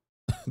Corvette.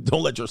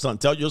 Don't let your son.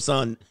 Tell your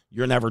son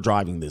you're never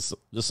driving this,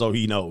 just so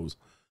he knows.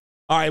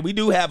 All right, we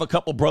do have a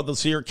couple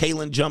brothers here.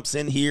 Kaylin jumps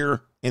in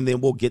here, and then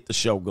we'll get the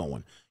show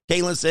going.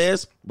 Kaylin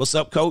says, what's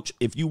up, Coach?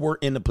 If you were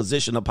in a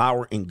position of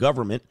power in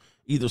government,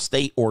 either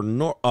state or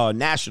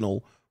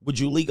national, would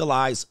you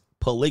legalize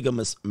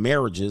polygamous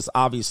marriages?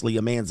 Obviously,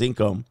 a man's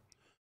income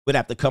would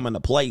have to come into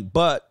play,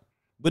 but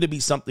would it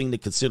be something to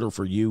consider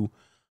for you?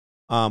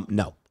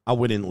 No, I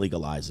wouldn't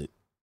legalize it.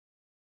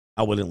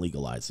 I wouldn't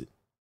legalize it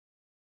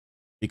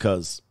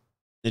because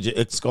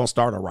it's going to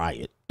start a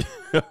riot,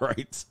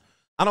 right?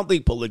 I don't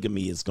think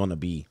polygamy is going to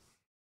be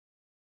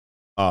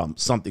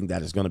something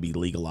that is going to be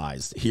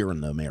legalized here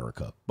in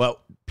America,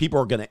 but people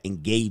are going to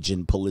engage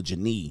in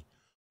polygyny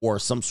or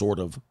some sort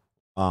of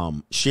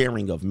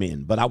sharing of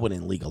men, but I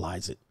wouldn't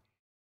legalize it.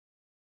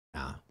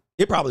 Nah,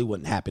 it probably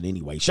wouldn't happen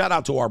anyway. Shout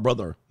out to our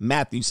brother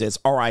Matthew says,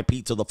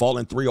 RIP to the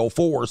fallen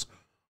 304s.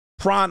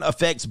 Prawn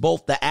affects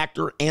both the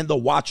actor and the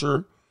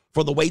watcher,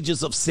 for the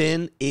wages of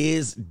sin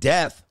is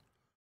death,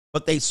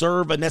 but they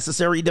serve a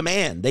necessary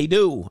demand. They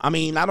do. I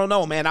mean, I don't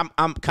know, man.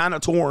 I'm kind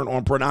of torn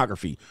on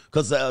pornography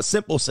because the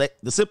simple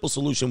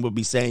solution would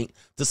be to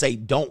say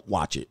don't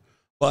watch it.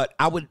 But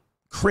I would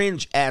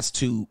cringe as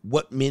to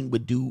what men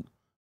would do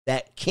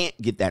that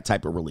can't get that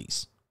type of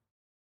release.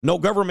 No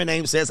Government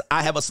Name says,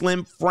 I have a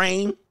slim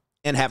frame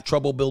and have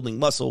trouble building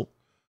muscle.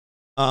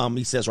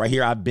 He says right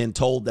here, I've been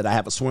told that I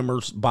have a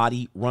swimmer's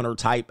body, runner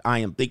type. I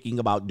am thinking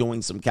about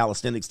doing some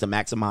calisthenics to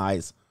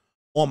maximize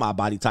on my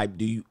body type.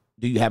 Do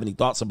you have any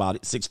thoughts about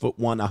it? 6'1",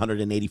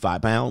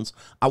 185 pounds.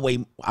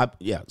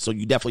 So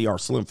you definitely are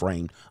slim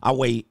framed. I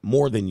weigh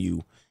more than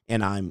you,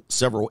 and I'm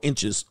several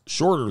inches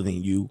shorter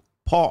than you.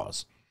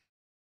 Pause.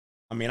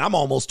 I mean, I'm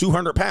almost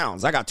 200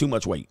 pounds. I got too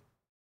much weight.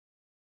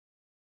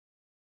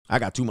 I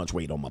got too much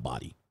weight on my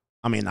body.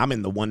 I mean, I'm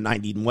in the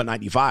 190 and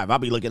 195. I'll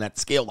be looking at the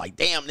scale like,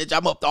 damn, Ninja,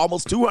 I'm up to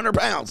almost 200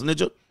 pounds,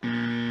 Ninja.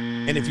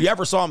 And if you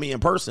ever saw me in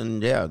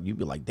person, yeah, you'd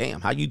be like, damn,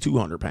 how you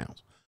 200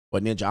 pounds?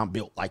 But Ninja, I'm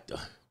built like the...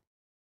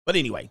 But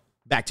anyway,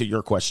 back to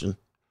your question.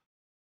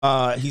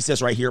 He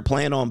says right here,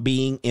 plan on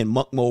being in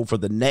monk mode for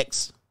the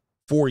next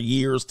 4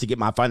 years to get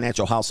my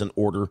financial house in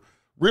order.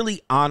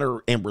 Really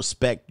honor and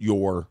respect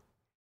your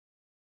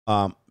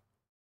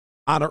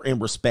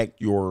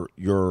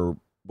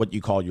what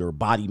you call your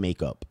body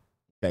makeup.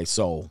 Okay,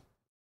 so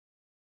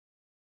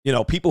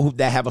people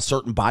that have a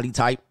certain body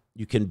type,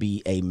 you can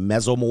be a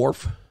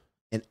mesomorph,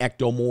 an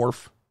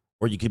ectomorph,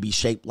 or you can be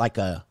shaped like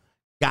a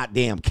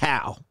goddamn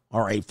cow.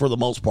 All right, for the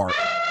most part.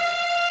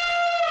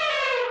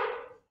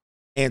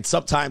 And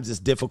sometimes it's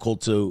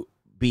difficult to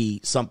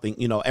be something,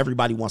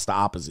 everybody wants the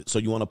opposite. So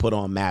you want to put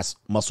on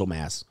muscle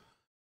mass,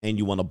 and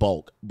you want to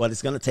bulk. But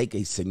it's going to take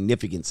a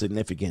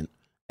significant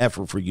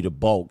effort for you to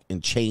bulk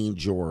and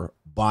change your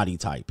body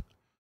type.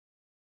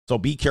 So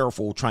be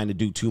careful trying to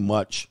do too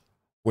much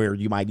where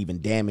you might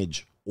even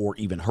damage or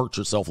even hurt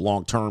yourself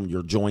long-term,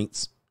 your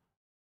joints,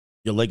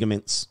 your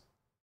ligaments,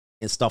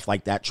 and stuff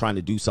like that, trying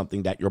to do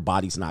something that your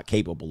body's not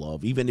capable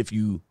of. Even if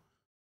you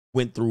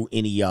went through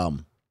any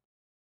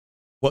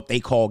what they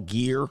call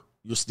gear,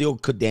 you still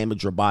could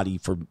damage your body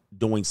for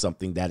doing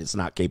something that it's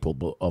not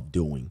capable of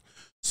doing.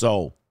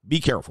 So be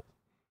careful.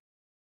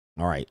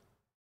 All right.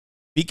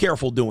 Be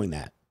careful doing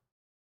that.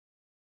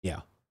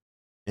 Yeah,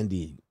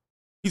 indeed.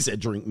 He said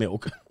drink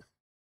milk.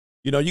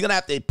 You're going to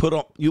have to put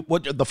on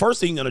the first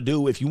thing you're going to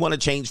do if you want to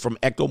change from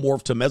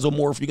ectomorph to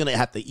mesomorph, you're going to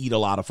have to eat a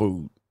lot of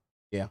food.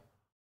 Yeah.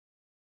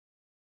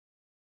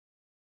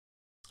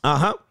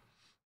 Have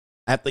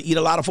to eat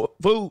a lot of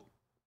food.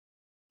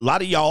 A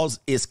lot of y'all's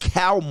is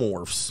cow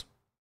morphs.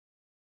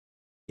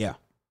 Yeah.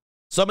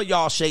 Some of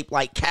y'all shaped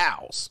like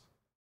cows.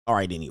 All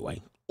right,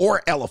 anyway.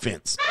 or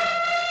elephants.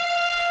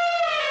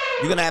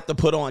 You're going to have to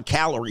put on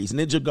calories, and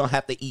then you're going to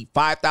have to eat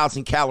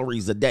 5,000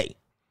 calories a day.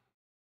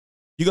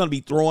 You're going to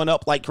be throwing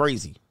up like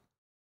crazy.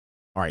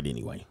 All right,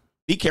 anyway,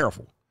 be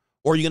careful,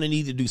 or you're going to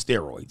need to do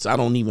steroids.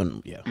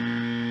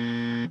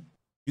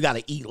 You got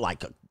to eat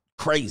like a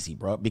crazy,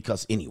 bro,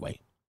 because anyway,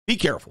 be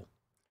careful.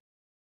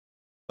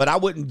 But I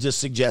wouldn't just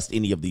suggest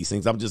any of these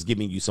things. I'm just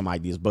giving you some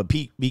ideas, but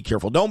be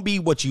careful. Don't be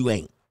what you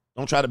ain't.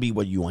 Don't try to be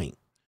what you ain't.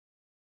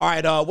 All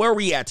right, where are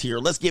we at here?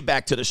 Let's get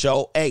back to the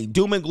show. Hey,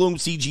 Doom and Gloom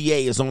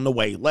CGA is on the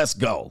way. Let's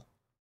go.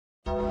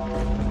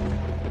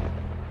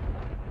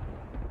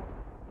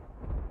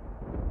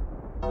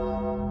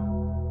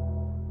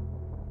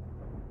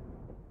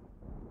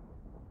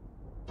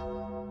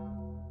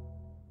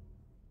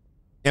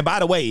 And by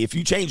the way, if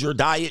you change your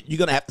diet, you're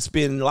going to have to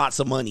spend lots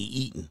of money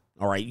eating.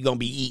 All right, you're going to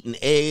be eating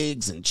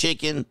eggs and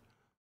chicken,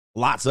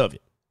 lots of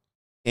it,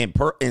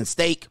 and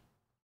steak.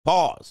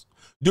 Pause.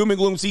 Doom and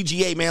Gloom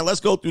CGA, man, let's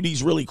go through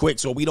these really quick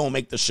so we don't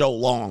make the show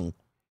long.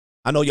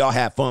 I know y'all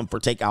have fun for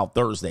Takeout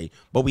Thursday,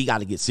 but we got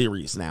to get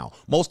serious now.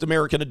 Most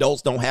American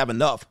adults don't have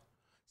enough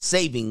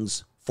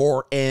savings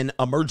for an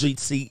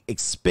emergency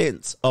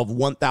expense of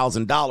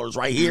 $1,000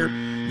 right here.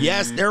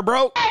 Yes, they're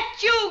broke.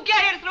 Let you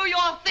get it through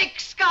your thick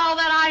skull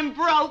that I'm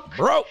broke.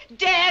 Broke.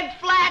 Dead,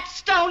 flat,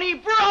 stony,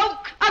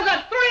 broke. I've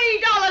got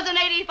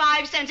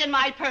 $3.85 in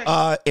my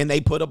purse. And they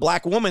put a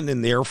black woman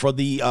in there for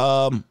the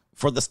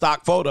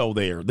stock photo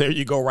there. There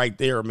you go right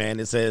there, man.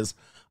 It says,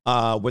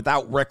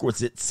 without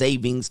requisite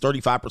savings,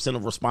 35%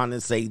 of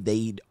respondents say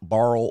they'd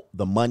borrow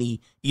the money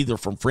either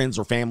from friends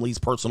or family's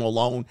personal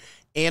loan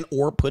and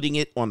or putting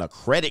it on a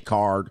credit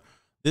card.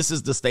 This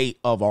is the state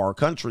of our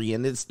country,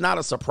 and it's not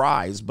a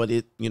surprise, but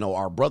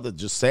our brother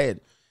just said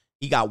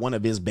he got one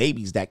of his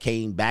babies that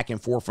came back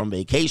and forth from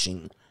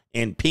vacation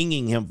and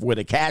pinging him with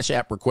a Cash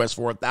App request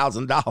for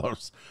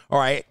 $1,000. All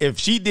right, if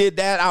she did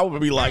that, I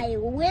would be like, I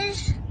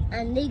wish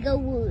a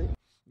nigga would.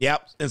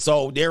 Yep. And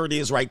so there it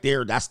is right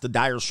there. That's the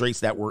dire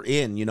straits that we're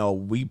in.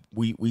 We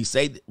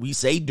say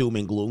doom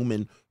and gloom,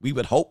 and we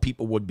would hope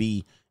people would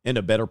be in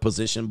a better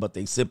position, but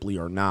they simply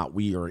are not.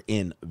 We are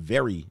in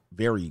very,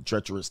 very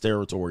treacherous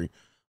territory.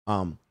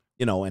 And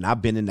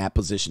I've been in that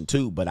position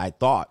too, but I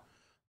thought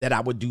that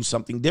I would do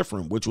something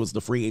different, which was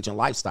the free agent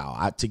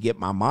lifestyle. To get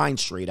my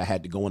mind straight, I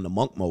had to go into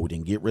monk mode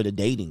and get rid of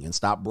dating and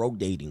stop broke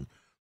dating.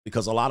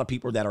 Because a lot of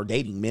people that are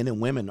dating, men and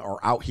women, are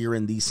out here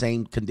in these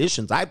same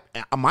conditions.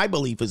 My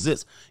belief is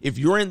this: if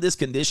you're in this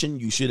condition,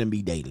 you shouldn't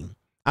be dating.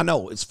 I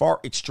know it's far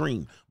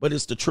extreme, but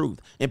it's the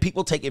truth. And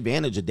people take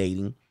advantage of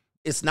dating.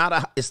 It's not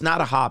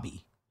a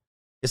hobby.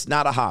 It's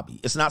not a hobby.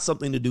 It's not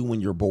something to do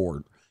when you're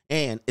bored.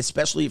 And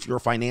especially if your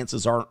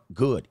finances aren't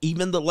good.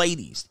 Even the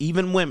ladies,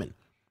 even women,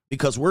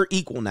 because we're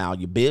equal now,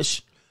 you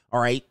bish. All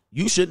right.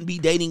 You shouldn't be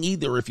dating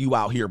either if you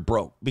out here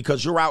broke,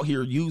 because you're out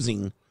here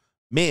using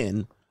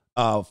men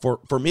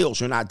for meals.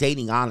 You're not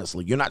dating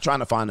honestly. You're not trying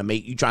to find a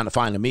mate. You're trying to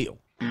find a meal,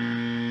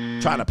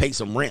 trying to pay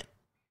some rent.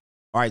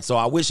 All right. So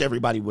I wish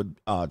everybody would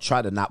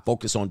try to not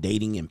focus on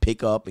dating and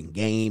pick up and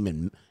game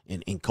and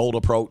cold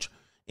approach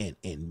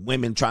and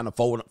women trying to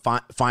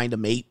find a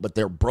mate, but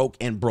they're broke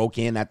and broke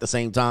in at the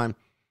same time.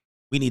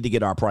 We need to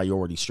get our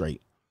priorities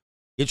straight.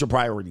 Get your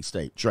priorities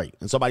straight.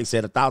 And somebody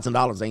said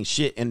 $1,000 ain't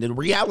shit. And the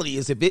reality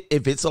is,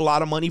 if it's a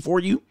lot of money for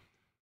you,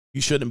 you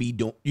shouldn't be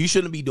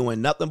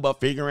doing nothing but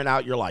figuring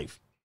out your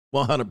life.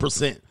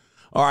 100%.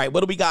 All right,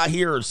 what do we got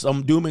here?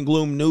 Some doom and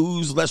gloom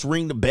news. Let's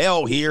ring the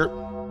bell here.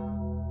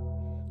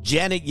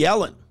 Janet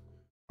Yellen.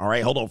 All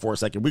right, hold on for a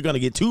second. We're going to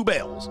get two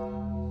bells.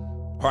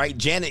 All right,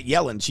 Janet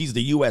Yellen. She's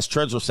the U.S.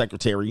 Treasury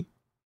Secretary.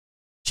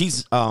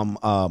 She's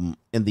in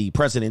the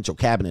presidential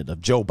cabinet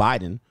of Joe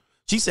Biden.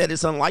 She said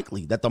it's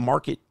unlikely that the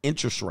market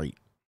interest rate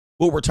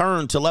will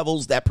return to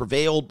levels that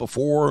prevailed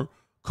before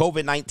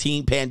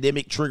COVID-19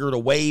 pandemic triggered a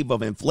wave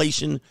of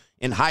inflation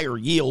and higher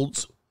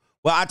yields.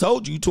 Well, I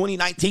told you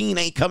 2019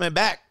 ain't coming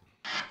back.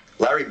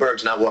 Larry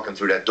Bird's not walking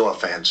through that door,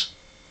 fans.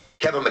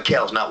 Kevin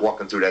McHale's not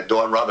walking through that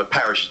door, and Robert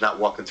Parrish is not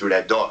walking through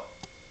that door.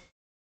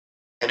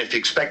 And if you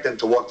expect them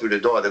to walk through the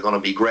door, they're going to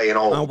be gray and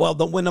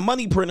old. When the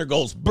money printer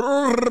goes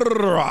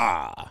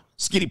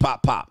skitty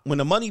pop pop, when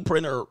the money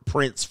printer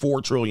prints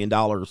 $4 trillion,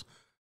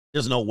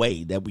 there's no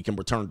way that we can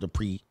return to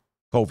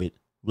pre-COVID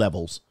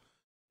levels.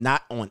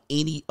 Not on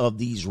any of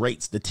these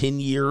rates. The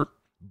 10-year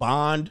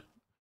bond,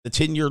 the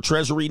 10-year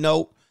treasury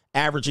note,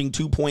 averaging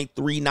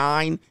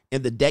 2.39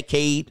 in the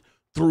decade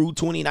through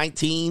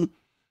 2019,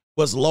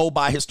 was low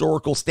by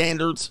historical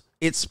standards.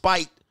 It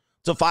spiked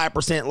to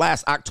 5%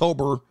 last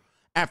October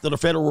after the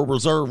Federal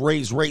Reserve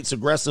raised rates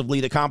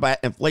aggressively to combat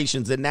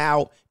inflation, and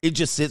now it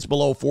just sits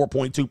below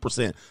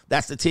 4.2%.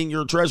 That's the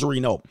 10-year treasury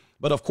note.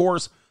 But of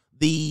course,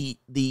 the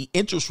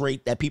interest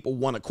rate that people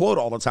want to quote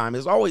all the time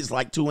is always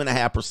like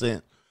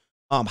 2.5%.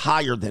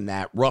 Higher than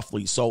that,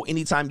 roughly. So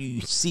anytime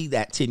you see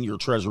that 10-year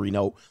treasury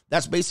note,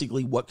 that's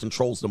basically what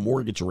controls the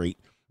mortgage rate.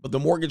 But the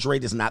mortgage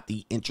rate is not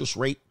the interest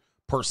rate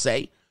per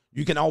se.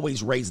 You can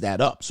always raise that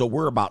up. So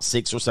we're about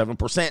 6 or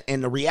 7%.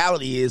 And the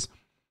reality is,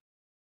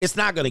 it's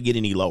not going to get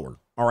any lower.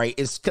 All right.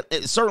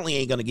 It certainly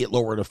ain't going to get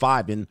lower to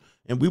 5. And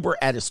we were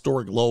at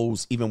historic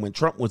lows even when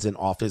Trump was in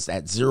office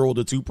at 0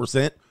 to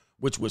 2%,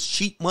 which was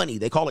cheap money.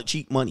 They call it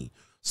cheap money.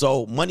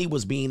 So money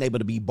was being able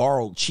to be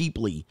borrowed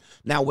cheaply.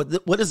 Now,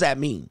 what does that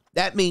mean?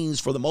 That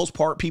means for the most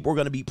part, people are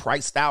going to be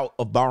priced out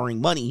of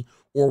borrowing money,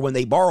 or when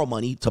they borrow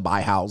money to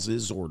buy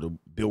houses or to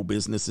build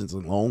businesses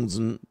and loans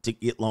and to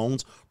get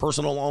loans,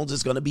 personal loans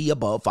is going to be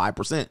above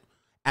 5%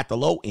 at the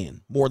low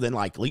end. More than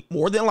likely,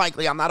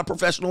 I'm not a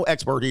professional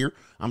expert here.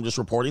 I'm just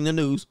reporting the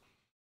news.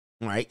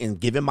 All right. And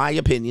giving my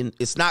opinion,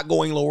 it's not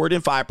going lower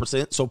than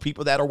 5%. So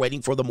people that are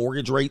waiting for the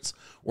mortgage rates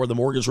or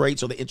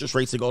the interest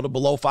rates to go to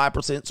below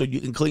 5% so you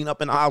can clean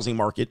up in the housing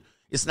market,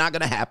 it's not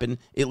going to happen,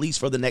 at least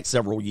for the next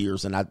several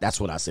years. And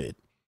that's what I said.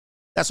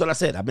 That's what I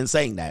said. I've been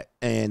saying that.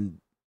 And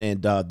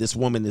this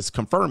woman is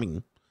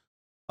confirming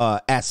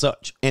as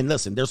such. And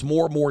listen, there's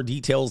more and more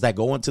details that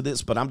go into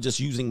this, but I'm just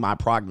using my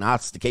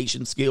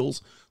prognostication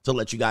skills to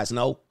let you guys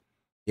know.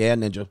 Yeah,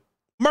 Ninja.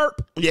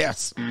 Merp.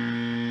 Yes.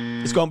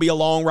 It's going to be a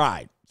long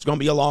ride. It's going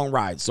to be a long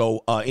ride.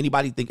 So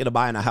anybody thinking of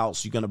buying a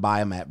house, you're going to buy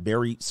them at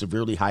very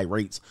severely high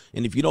rates.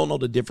 And if you don't know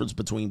the difference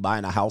between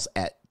buying a house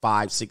at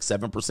 5, 6,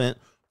 7%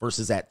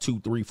 versus at 2,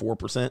 3,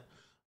 4%,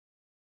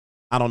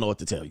 I don't know what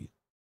to tell you.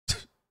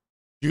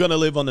 You're going to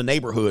live on the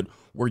neighborhood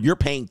where you're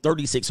paying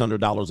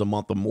 $3,600 a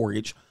month of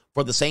mortgage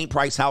for the same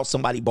price house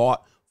somebody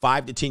bought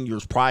 5 to 10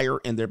 years prior,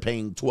 and they're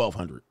paying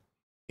 $1,200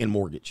 in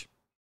mortgage.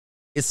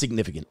 It's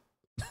significant.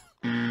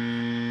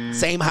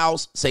 Same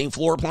house, same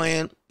floor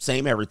plan,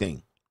 same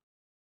everything.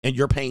 And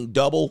you're paying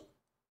double,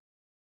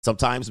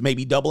 sometimes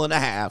maybe double and a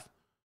half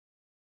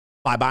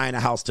by buying a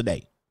house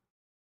today.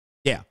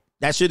 Yeah,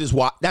 that shit is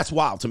wild. That's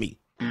wild to me.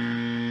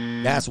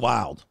 That's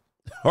wild.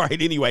 All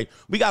right, anyway,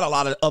 we got a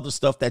lot of other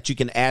stuff that you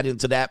can add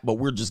into that, but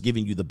we're just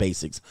giving you the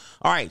basics.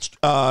 All right,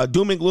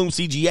 Doom and Gloom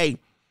CGA.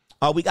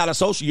 We got a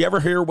social. You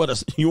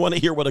want to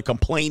hear what a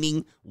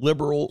complaining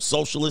liberal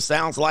socialist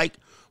sounds like?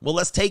 Well,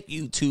 let's take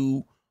you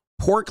to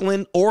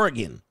Portland,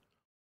 Oregon,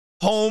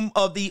 home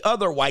of the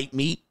other white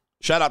meat.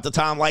 Shout out to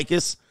Tom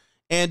Likas.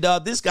 And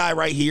this guy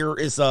right here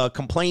is a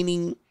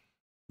complaining,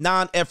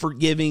 non-effort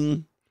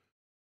giving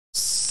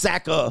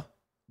sack of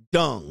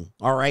dung.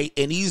 All right.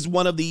 And he's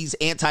one of these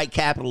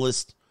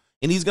anti-capitalists.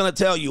 And he's going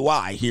to tell you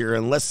why here.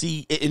 And let's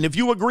see. And if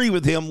you agree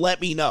with him,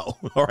 let me know.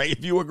 All right.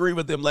 If you agree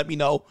with him, let me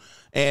know.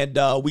 And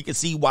we can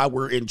see why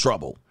we're in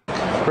trouble.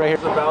 Right here.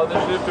 Is it a valid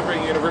initiative to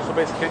bring universal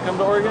basic income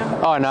to Oregon?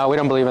 Oh, no, we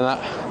don't believe in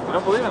that. You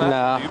don't believe in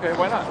that? No. Okay,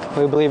 why not?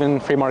 We believe in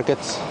free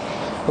markets.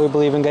 We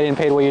believe in getting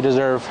paid what you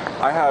deserve.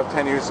 I have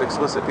 10 years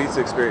explicit pizza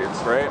experience,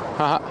 right?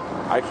 Uh-huh.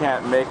 I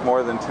can't make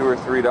more than $2 or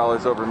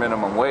 $3 over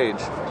minimum wage,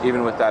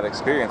 even with that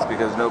experience,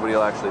 because nobody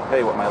will actually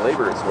pay what my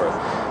labor is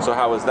worth. So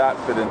how does that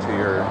fit into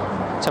your...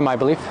 To my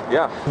belief?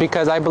 Yeah.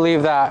 Because I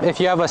believe that if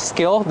you have a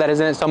skill that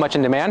isn't so much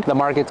in demand, the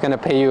market's going to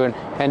pay you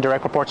in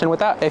direct proportion with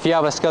that. If you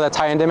have a skill that's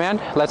high in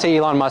demand, let's say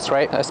Elon Musk,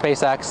 right?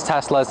 SpaceX,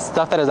 Tesla,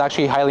 stuff that is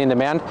actually highly in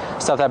demand,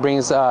 stuff that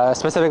brings a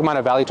specific amount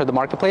of value to the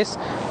marketplace,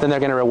 then they're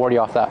going to reward you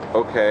off that.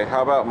 Okay,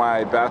 how about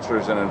my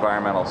bachelor's in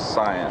environmental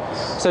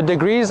science? So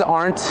degrees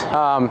aren't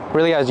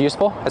really as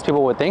useful as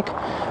people would think.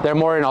 They're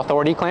more an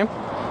authority claim.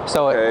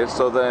 So okay,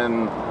 so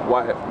then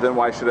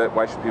why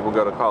should people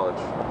go to college?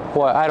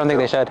 Well, I don't think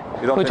they should.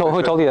 Who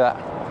told you that?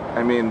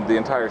 I mean, the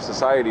entire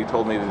society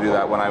told me to do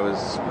that when I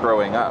was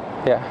growing up.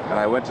 Yeah. And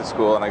I went to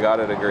school and I got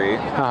a degree.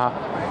 Yeah.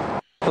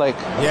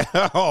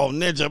 Oh,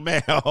 Ninja,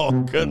 man. Oh,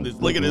 goodness.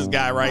 Look at this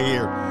guy right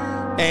here.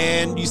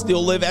 And you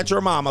still live at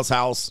your mama's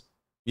house.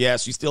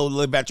 Yes, you still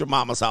live at your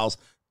mama's house.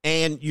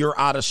 And you're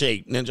out of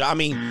shape, Ninja. I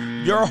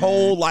mean, your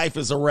whole life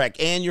is a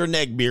wreck, and your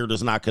neck beard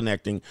is not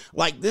connecting.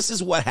 Like, this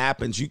is what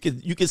happens. You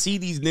can see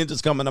these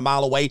ninjas coming a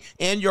mile away,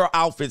 and your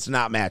outfit's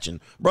not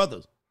matching.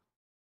 Brothers,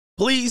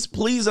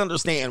 please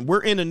understand,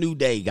 we're in a new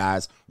day,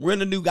 guys. We're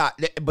in a new guy,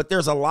 but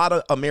there's a lot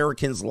of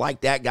Americans like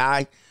that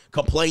guy.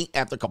 Complaint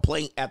after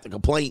complaint after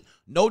complaint.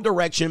 No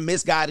direction,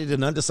 misguided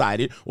and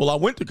undecided. Well, I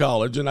went to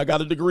college and I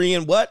got a degree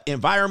in what?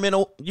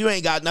 Environmental. You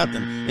ain't got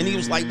nothing. And he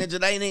was like,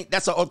 Ninja,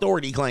 that's an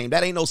authority claim.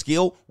 That ain't no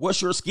skill.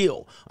 What's your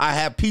skill? I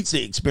have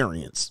pizza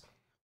experience.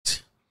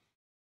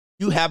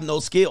 You have no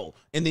skill.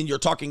 And then you're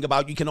talking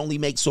about you can only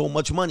make so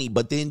much money,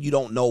 but then you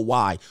don't know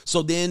why.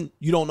 So then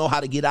you don't know how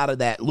to get out of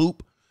that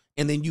loop.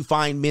 And then you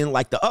find men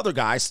like the other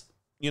guys,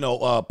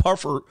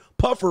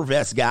 puffer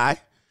vest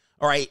guy.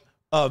 All right.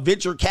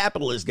 Venture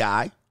capitalist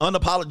guy,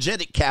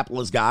 unapologetic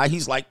capitalist guy.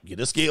 He's like,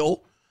 get a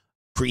skill,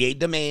 create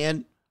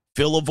demand,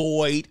 fill a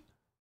void.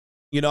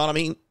 You know what I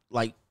mean?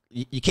 Like,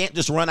 you can't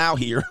just run out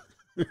here.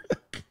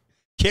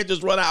 Can't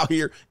just run out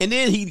here. And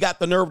then he got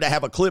the nerve to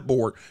have a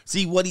clipboard.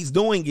 See, what he's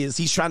doing is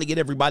he's trying to get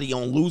everybody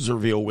on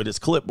Loserville with his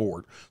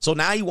clipboard. So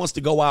now he wants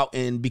to go out,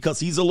 and because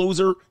he's a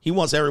loser, he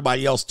wants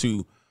everybody else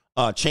to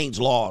change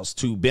laws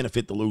to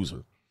benefit the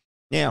loser.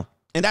 Yeah.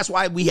 And that's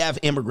why we have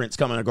immigrants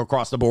coming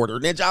across the border.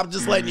 Ninja, I'm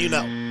just letting you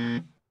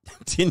know.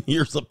 10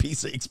 years of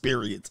pizza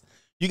experience.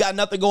 You got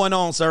nothing going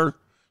on, sir.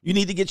 You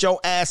need to get your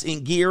ass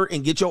in gear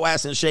and get your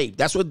ass in shape.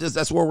 That's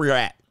where we're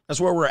at.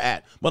 That's where we're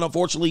at. But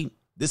unfortunately,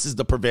 this is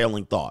the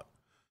prevailing thought.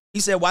 He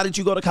said, why did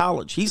you go to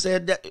college? He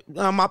said, that,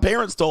 my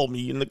parents told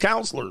me and the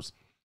counselors.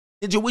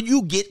 When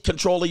you get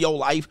control of your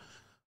life,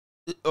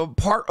 a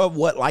part of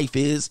what life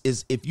is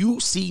if you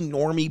see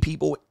normie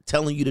people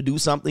telling you to do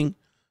something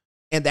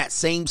and that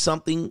same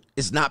something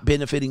is not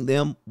benefiting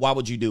them, why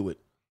would you do it?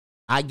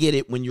 I get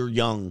it when you're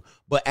young,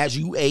 but as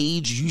you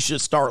age, you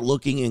should start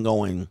looking and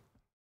going,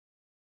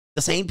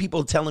 the same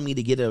people telling me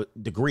to get a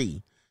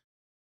degree,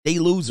 they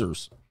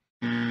losers.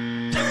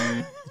 They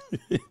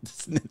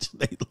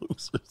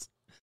losers.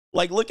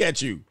 Like, look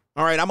at you.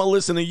 All right, I'm going to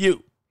listen to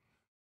you.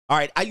 All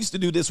right, I used to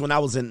do this when I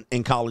was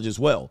in college as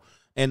well.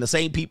 And the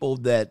same people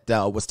that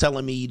was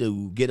telling me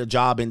to get a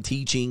job in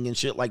teaching and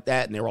shit like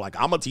that, and they were like,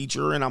 I'm a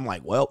teacher. And I'm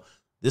like, well,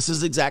 this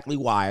is exactly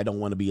why I don't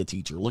want to be a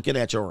teacher. Looking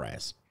at your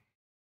ass.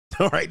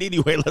 All right,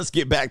 anyway, let's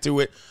get back to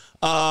it.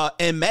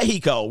 In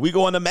Mexico, we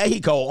going to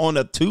Mexico on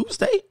a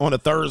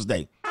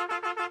Thursday.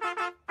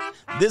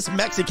 This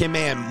Mexican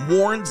man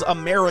warns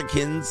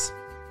Americans,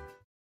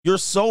 you're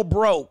so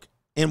broke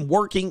and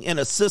working in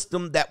a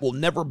system that will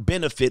never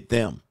benefit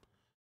them.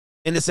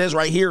 And it says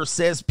right here,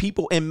 says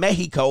people in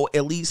Mexico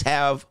at least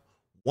have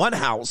one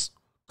house,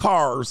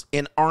 cars,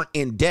 and aren't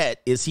in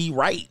debt. Is he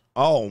right?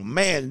 Oh,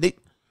 man.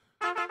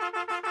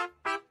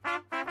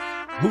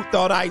 Who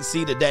thought I'd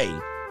see today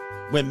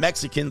when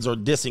Mexicans are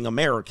dissing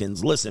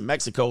Americans? Listen,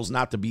 Mexico's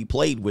not to be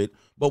played with,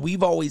 but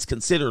we've always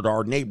considered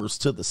our neighbors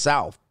to the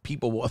south,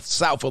 people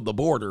south of the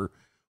border.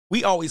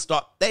 We always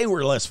thought they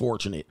were less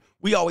fortunate.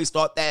 We always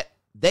thought that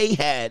they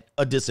had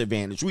a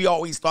disadvantage. We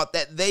always thought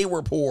that they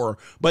were poor,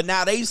 but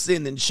now they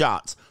sending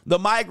shots. The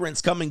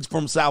migrants coming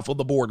from south of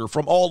the border,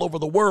 from all over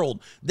the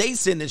world, they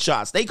sending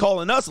shots. They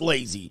calling us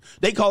lazy.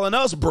 They calling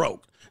us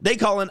broke. They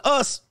calling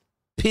us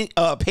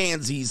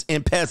pansies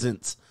and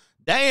peasants.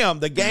 Damn,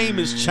 the game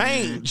has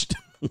changed.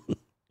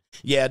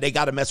 Yeah, they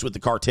got to mess with the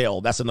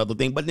cartel. That's another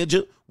thing. But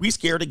Ninja, we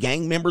scared of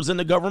gang members in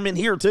the government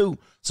here too,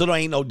 so there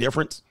ain't no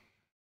difference.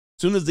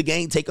 Soon as the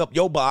gang take up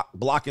your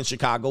block in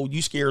Chicago,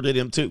 you scared of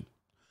them too.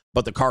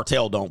 But the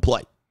cartel don't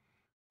play.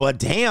 But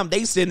damn,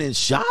 they sending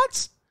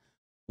shots?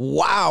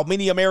 Wow,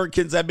 many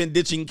Americans have been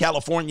ditching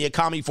California,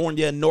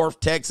 and North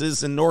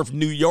Texas, and North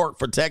New York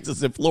for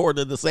Texas and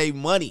Florida to save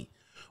money.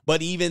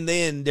 But even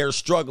then, they're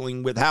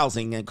struggling with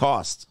housing and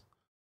costs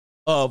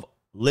of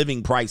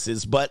living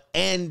prices. But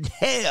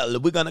Angel,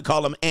 we're going to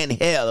call him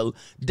Angel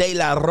de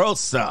la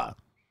Rosa.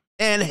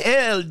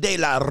 Angel de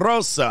la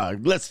Rosa.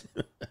 Let's...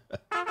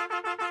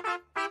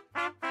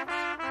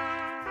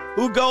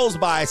 who goes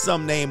by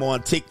some name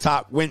on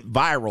TikTok, went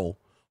viral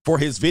for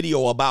his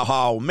video about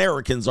how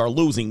Americans are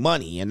losing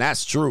money. And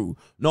that's true,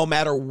 no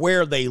matter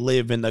where they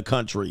live in the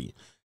country.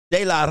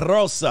 De la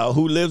Rosa,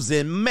 who lives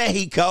in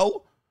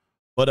Mexico,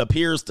 but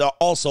appears to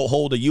also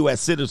hold a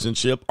U.S.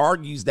 citizenship,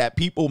 argues that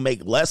people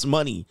make less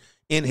money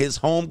in his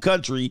home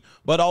country,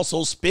 but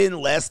also spend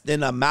less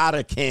than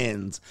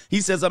Americans.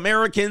 He says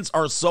Americans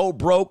are so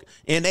broke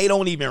and they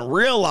don't even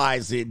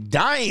realize it.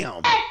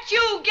 Damn. Let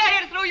you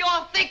get it through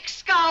your thick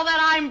skull that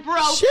I'm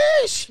broke.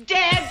 Sheesh.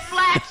 Dead,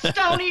 flat,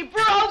 stony,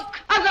 broke.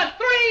 I've got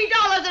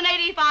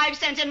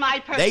 $3.85 in my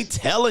purse. They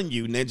telling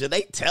you, Ninja.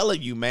 They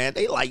telling you, man.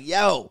 They like,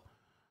 yo.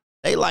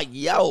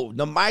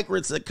 The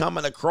migrants are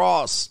coming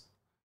across.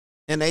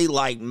 And they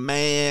like,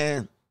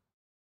 man.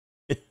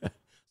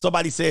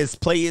 Somebody says,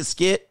 play his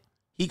skit.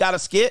 He got a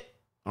skit?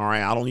 All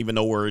right, I don't even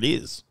know where it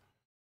is.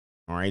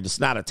 All right, it's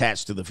not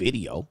attached to the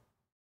video.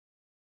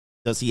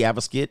 Does he have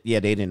a skit? Yeah,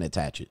 they didn't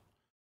attach it.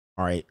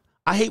 All right.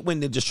 I hate when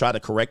they just try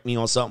to correct me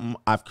on something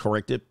I've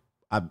corrected.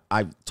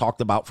 I've talked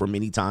about for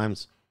many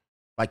times.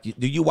 Like,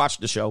 do you watch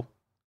the show?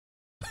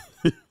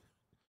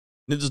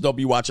 Ninjas don't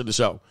be watching the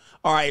show.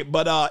 All right,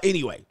 but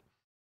anyway,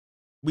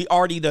 we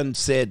already done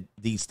said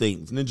these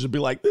things. Ninjas be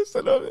like, this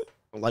and that.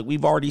 Like,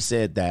 we've already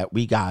said that.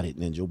 We got it,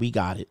 Ninja. We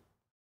got it.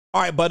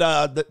 All right,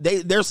 but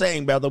they're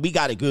saying, brother, we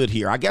got it good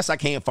here. I guess I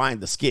can't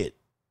find the skit.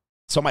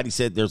 Somebody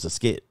said there's a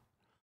skit.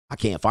 I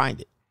can't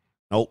find it.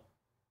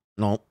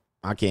 Nope,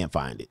 I can't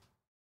find it.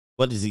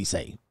 What does he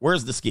say?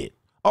 Where's the skit?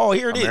 Oh,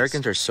 here it is.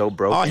 Americans are so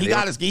broke. Oh, he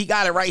got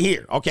it right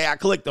here. Okay, I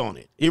clicked on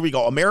it. Here we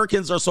go.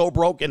 Americans are so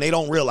broke and they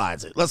don't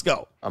realize it. Let's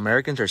go.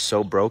 Americans are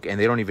so broke and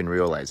they don't even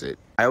realize it.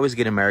 I always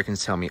get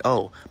Americans tell me,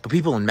 oh, but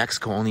people in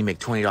Mexico only make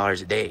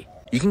 $20 a day.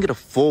 You can get a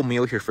full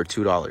meal here for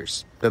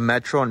 $2. The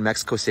metro in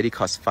Mexico City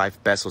costs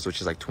 5 pesos,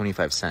 which is like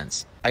 25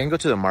 cents. I can go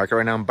to the market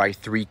right now and buy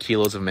 3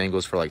 kilos of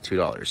mangoes for like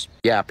 $2.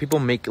 Yeah, people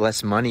make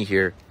less money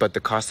here, but the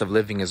cost of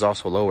living is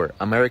also lower.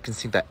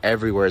 Americans think that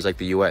everywhere is like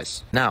the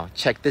US. Now,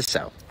 check this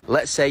out.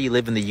 Let's say you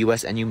live in the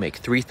US and you make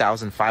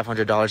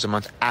 $3,500 a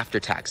month after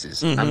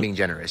taxes. I'm being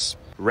generous.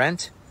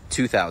 Rent,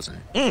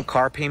 $2,000.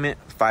 Car payment,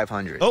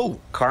 $500. Oh.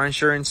 Car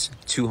insurance,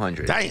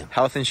 $200. Damn.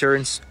 Health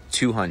insurance,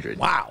 $200.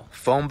 Wow.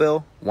 Phone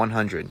bill,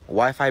 $100.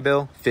 Wi-Fi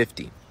bill,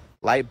 $50.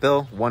 Light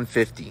bill,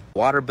 $150.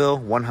 Water bill,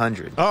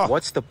 $100. Oh.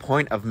 What's the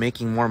point of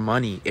making more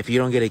money if you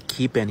don't get to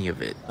keep any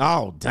of it?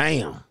 Oh,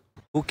 damn.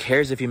 Who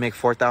cares if you make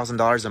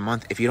 $4,000 a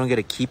month if you don't get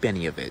to keep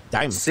any of it?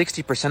 Damn.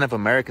 60% of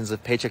Americans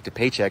live paycheck to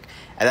paycheck,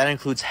 and that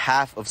includes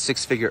half of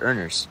six-figure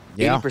earners.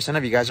 Yeah. 80%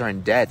 of you guys are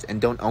in debt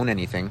and don't own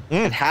anything,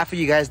 and half of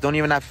you guys don't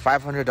even have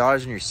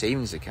 $500 in your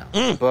savings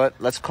account. But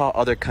let's call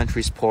other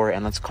countries poor,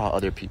 and let's call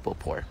other people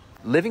poor.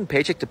 Living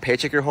paycheck to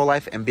paycheck your whole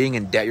life and being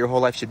in debt your whole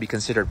life should be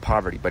considered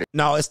poverty, but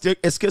No,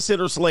 it's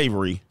considered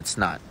slavery. it's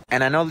not.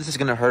 And I know this is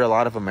going to hurt a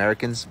lot of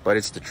Americans, but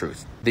it's the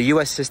truth. The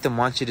U.S. system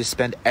wants you to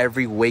spend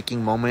every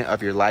waking moment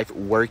of your life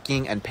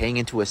working and paying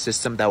into a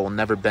system that will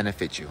never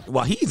benefit you.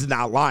 Well, he's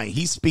not lying.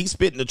 He's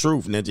spitting the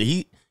truth,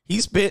 Ninja.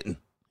 He's spitting.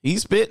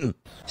 He's spitting.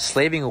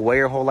 Slaving away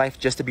your whole life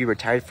just to be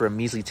retired for a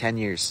measly 10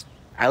 years.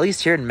 At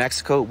least here in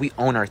Mexico, we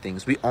own our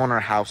things. We own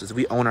our houses.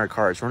 We own our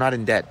cars. We're not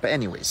in debt. But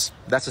anyways,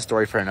 that's a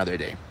story for another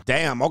day.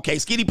 Damn. Okay,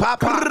 skitty pop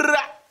pop.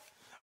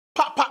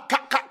 Pop, pop,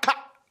 cut, cut, cut.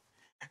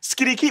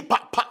 Skitty keep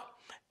pop, pop.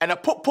 And a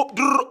pop, pop,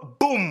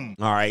 boom.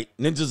 All right.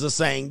 Ninjas are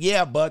saying,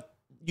 yeah, but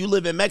you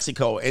live in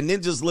Mexico. And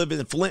Ninjas live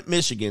in Flint,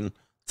 Michigan,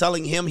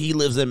 telling him he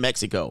lives in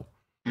Mexico.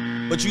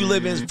 But you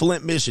live in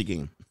Flint,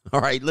 Michigan. All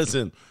right,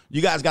 listen,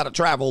 you guys got to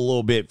travel a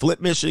little bit. Flint,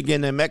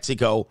 Michigan and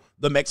Mexico,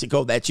 the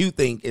Mexico that you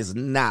think is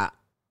not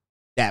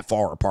that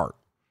far apart.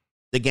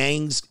 The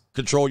gangs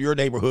control your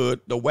neighborhood.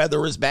 The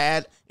weather is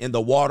bad and the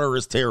water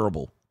is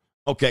terrible.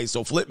 Okay,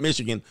 so Flint,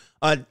 Michigan.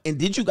 And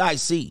did you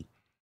guys see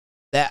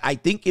that? I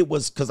think it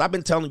was because I've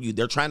been telling you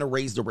they're trying to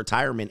raise the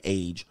retirement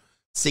age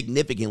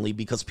significantly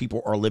because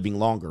people are living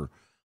longer.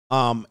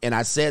 And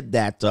I said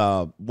that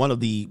one of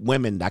the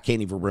women, I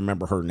can't even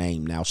remember her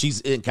name now.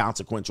 She's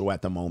inconsequential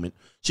at the moment.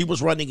 She was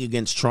running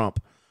against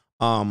Trump.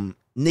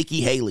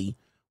 Nikki Haley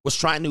was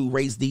trying to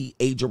raise the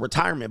age of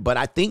retirement. But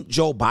I think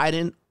Joe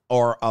Biden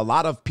or a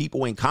lot of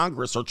people in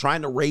Congress are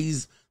trying to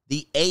raise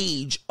the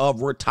age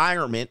of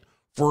retirement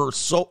for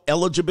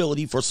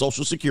eligibility for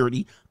Social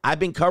Security. I've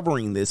been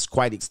covering this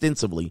quite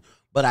extensively,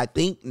 but I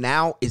think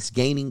now it's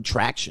gaining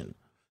traction,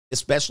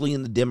 especially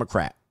in the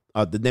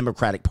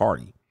Democratic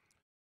Party.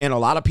 And a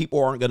lot of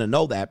people aren't going to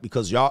know that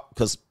because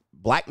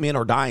black men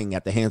are dying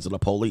at the hands of the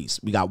police.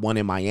 We got one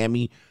in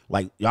Miami.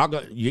 Like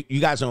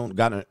you guys don't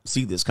got to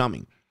see this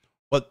coming.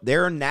 But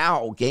they're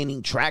now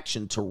gaining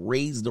traction to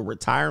raise the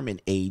retirement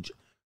age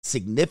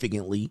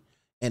significantly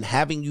and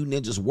having you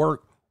ninjas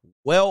work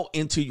well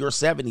into your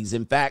 70s.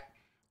 In fact,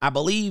 I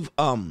believe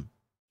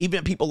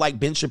even people like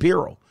Ben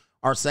Shapiro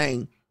are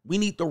saying we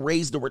need to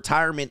raise the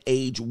retirement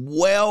age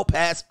well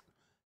past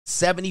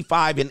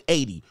 75 and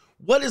 80.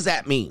 What does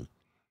that mean?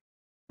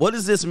 What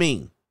does this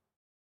mean?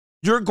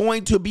 You're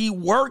going to be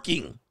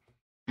working.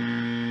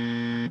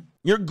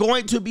 You're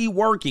going to be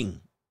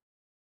working.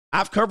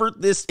 I've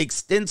covered this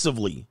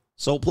extensively,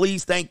 so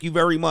please, thank you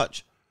very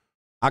much.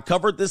 I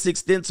covered this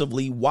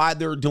extensively, why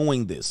they're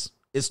doing this.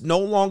 It's no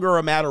longer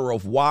a matter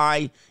of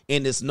why,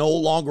 and it's no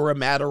longer a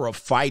matter of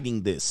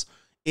fighting this.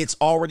 It's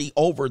already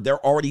over.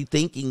 They're already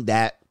thinking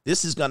that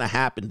this is going to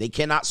happen. They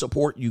cannot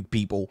support you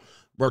people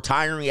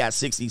retiring at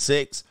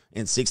 66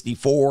 and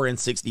 64 and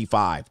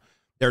 65.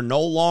 They're no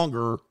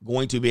longer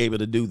going to be able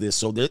to do this.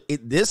 So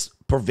this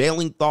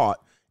prevailing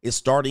thought is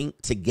starting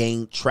to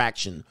gain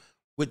traction.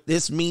 What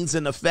this means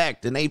in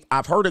effect, and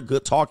I've heard a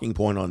good talking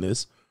point on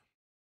this,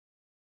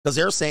 because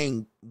they're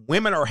saying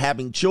women are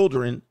having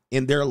children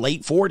in their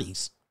late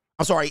 40s.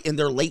 I'm sorry, in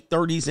their late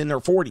 30s and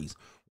their 40s,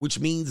 which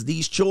means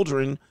these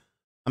children,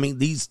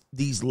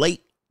 these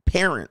late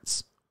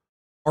parents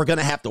are going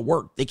to have to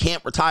work. They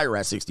can't retire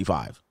at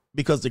 65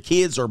 because the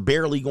kids are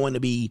barely going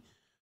to be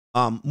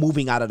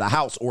moving out of the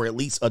house, or at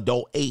least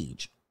adult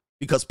age,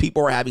 because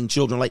people are having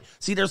children late.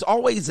 See, there's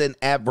always an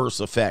adverse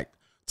effect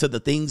to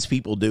the things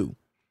people do.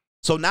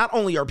 So not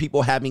only are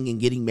people having and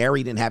getting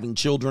married and having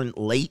children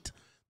late,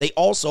 they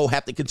also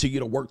have to continue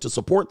to work to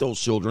support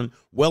those children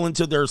well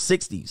into their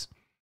 60s,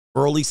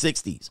 early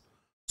 60s.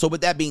 So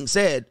with that being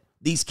said,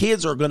 these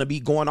kids are going to be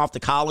going off to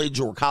college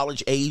or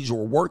college age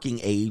or working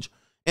age.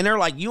 And they're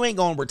like, you ain't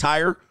going to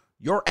retire.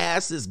 Your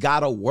ass has got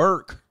to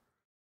work.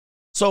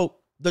 So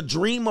the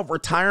dream of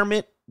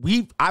retirement,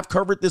 I've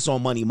covered this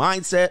on Money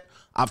Mindset.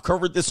 I've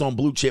covered this on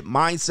Blue Chip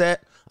Mindset.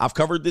 I've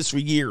covered this for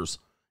years.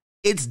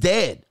 It's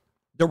dead.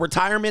 The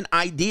retirement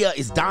idea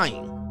is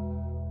dying.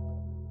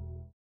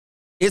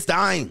 It's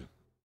dying.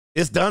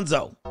 It's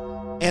donezo.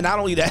 And not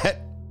only that,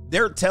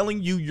 they're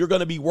telling you you're going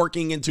to be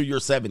working into your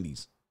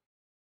 70s.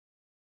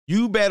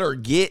 You better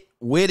get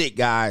with it,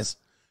 guys.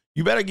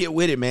 You better get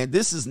with it, man.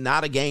 This is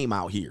not a game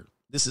out here.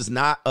 This is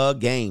not a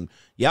game.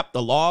 Yep,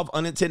 the law of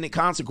unintended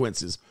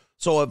consequences.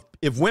 So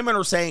if women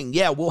are saying,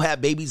 yeah, we'll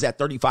have babies at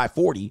 35,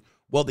 40,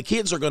 well, the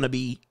kids are going to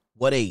be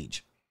what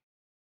age?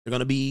 They're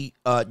going to be,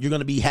 you're going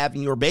to be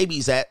having your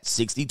babies at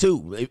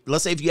 62.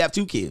 Let's say if you have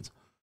two kids,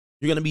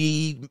 you're going to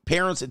be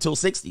parents until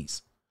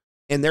 60s.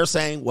 And they're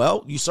saying,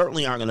 well, you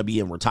certainly aren't going to be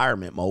in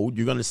retirement mode.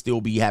 You're going to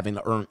still be having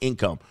to earn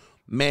income.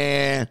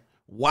 Man,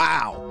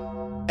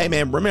 wow. Hey,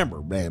 man,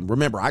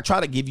 remember, I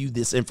try to give you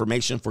this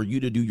information for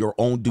you to do your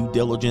own due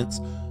diligence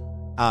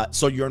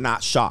so you're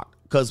not shocked.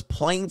 Because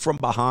playing from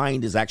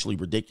behind is actually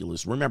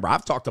ridiculous. Remember,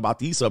 I've talked about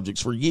these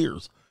subjects for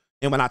years.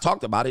 And when I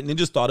talked about it, they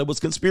just thought it was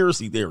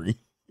conspiracy theory.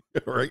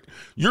 Right?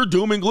 You're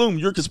doom and gloom.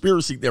 You're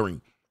conspiracy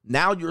theory.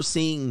 Now you're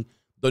seeing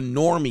the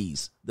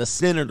normies, the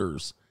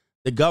senators,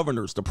 the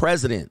governors, the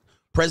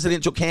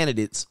presidential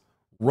candidates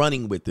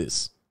running with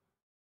this.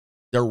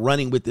 They're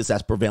running with this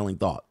as prevailing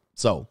thought.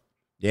 So,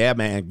 yeah,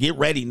 man, get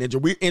ready,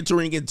 Ninja. We're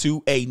entering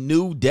into a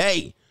new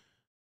day.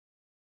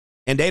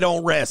 And they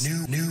don't rest.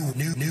 New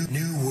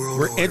world.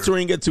 We're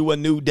entering into a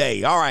new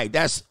day. All right,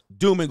 that's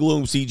Doom and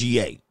Gloom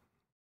CGA.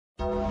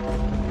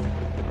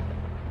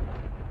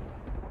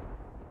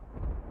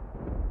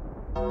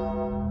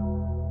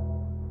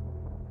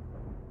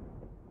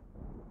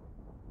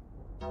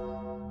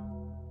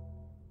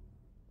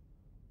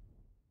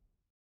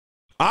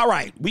 All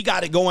right, we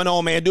got it going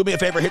on, man. Do me a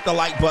favor, hit the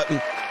like button.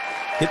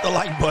 Hit the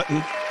like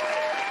button.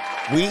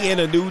 We in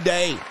a new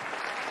day.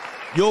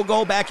 You'll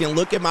go back and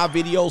look at my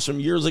videos from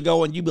years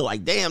ago, and you be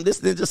like, damn,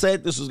 this ninja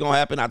said this was going to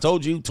happen. I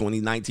told you,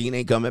 2019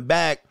 ain't coming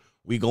back.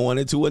 We going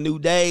into a new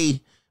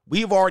day.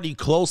 We've already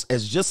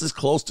just as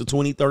close to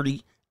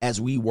 2030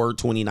 as we were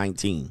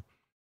 2019.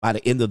 By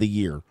the end of the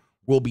year,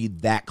 we'll be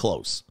that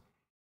close.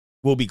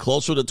 We'll be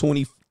closer to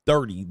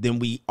 2030 than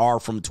we are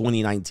from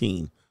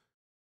 2019.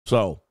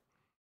 So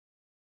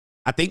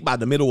I think by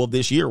the middle of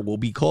this year, we'll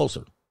be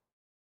closer.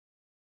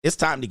 It's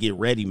time to get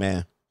ready,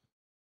 man.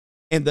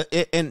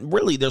 And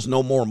really, there's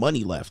no more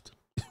money left,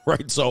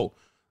 right? So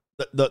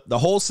the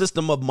whole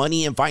system of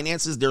money and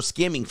finances, they're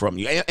skimming from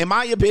you. In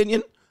my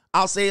opinion,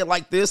 I'll say it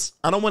like this.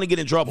 I don't want to get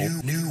in trouble.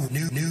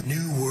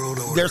 New world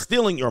order. They're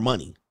stealing your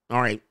money. All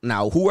right.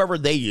 Now, whoever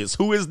they is,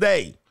 who is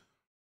they?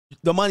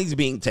 The money's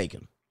being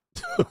taken.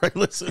 Right?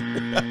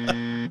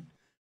 Listen.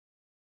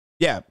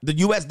 Yeah, the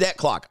U.S. debt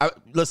clock.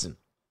 Listen,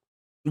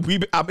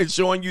 I've been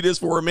showing you this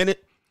for a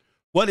minute.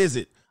 What is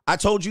it? I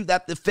told you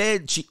that the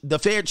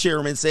Fed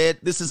chairman said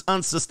this is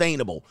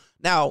unsustainable.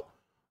 Now,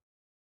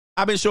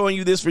 I've been showing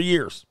you this for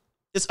years.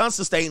 It's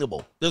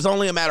unsustainable. There's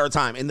only a matter of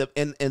time. And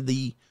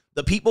the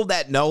people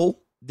that know,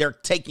 they're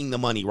taking the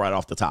money right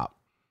off the top.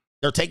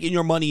 They're taking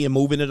your money and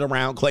moving it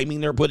around, claiming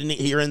they're putting it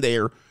here and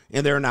there,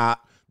 and they're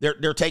not.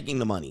 They're taking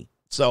the money.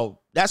 So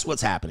that's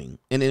what's happening.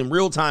 And in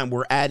real time,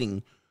 we're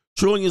adding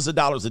trillions of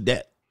dollars of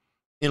debt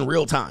in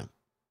real time.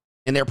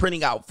 And they're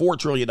printing out $4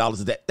 trillion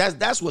of debt.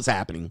 That's what's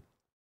happening.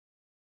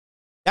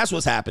 That's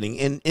what's happening.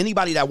 And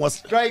anybody that wants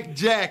straight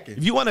jacket,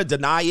 if you want to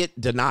deny it,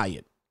 deny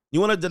it. You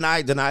want to deny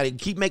it.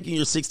 Keep making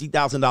your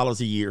 $60,000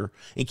 a year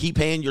and keep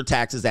paying your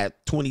taxes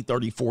at 20,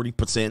 30,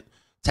 40%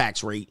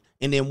 tax rate.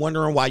 And then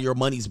wondering why your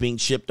money's being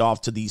shipped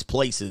off to these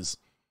places,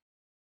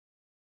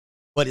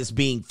 but it's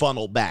being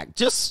funneled back.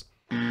 Just,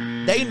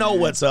 they know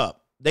what's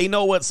up. They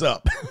know what's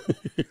up.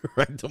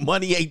 Right? The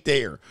money ain't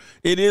there.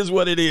 It is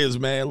what it is,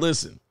 man.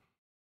 Listen.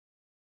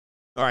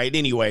 All right.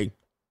 Anyway.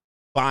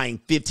 Buying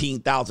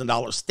 $15,000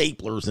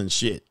 staplers and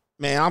shit.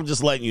 Man, I'm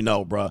just letting you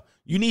know, bro.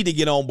 You need to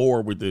get on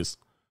board with this.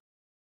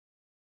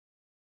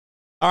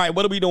 All right,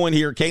 what are we doing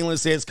here? Kaylin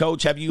says,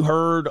 Coach, have you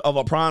heard of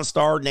a prawn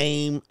star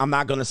name? I'm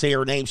not going to say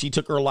her name. She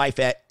took her life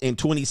in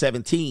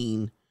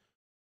 2017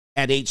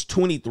 at age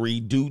 23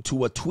 due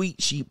to a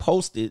tweet she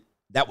posted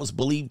that was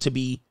believed to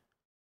be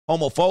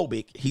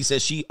homophobic. He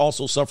says she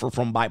also suffered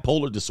from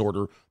bipolar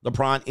disorder. The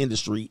prawn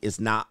industry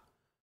is not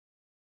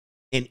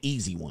an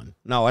easy one.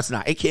 No, it's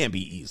not. It can't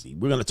be easy.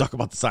 We're going to talk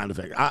about the side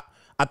effect.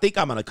 I think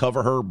I'm going to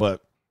cover her,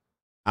 but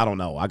I don't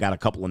know. I got a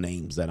couple of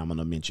names that I'm going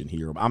to mention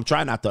here. I'm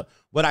trying not to.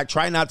 What I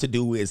try not to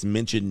do is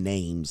mention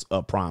names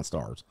of prawn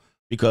stars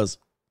because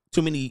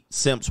too many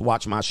simps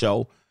watch my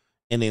show,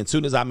 and then as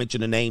soon as I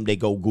mention a name, they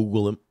go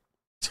Google them.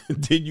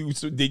 Did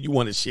you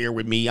want to share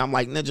with me? I'm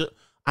like, Ninja,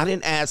 I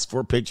didn't ask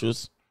for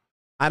pictures.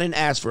 I didn't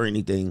ask for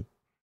anything.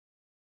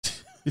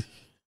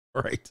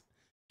 Right.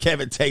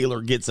 Kevin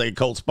Taylor gets a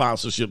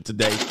co-sponsorship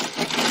today.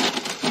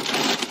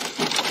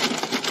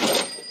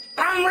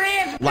 I'm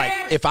red. Like,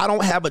 if I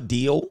don't have a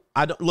deal,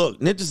 I don't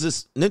look.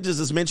 Ninjas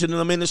is mentioning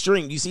them in the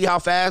stream. You see how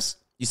fast?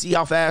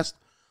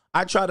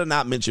 I try to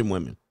not mention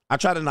women. I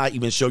try to not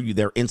even show you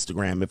their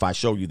Instagram if I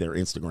show you their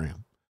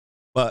Instagram.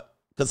 But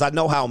because I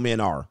know how men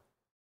are.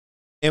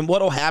 And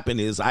what'll happen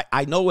is,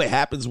 I know what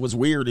happens. What's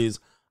weird is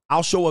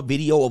I'll show a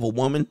video of a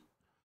woman.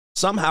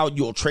 Somehow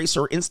you'll trace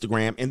her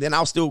Instagram, and then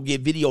I'll still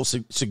get video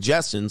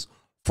suggestions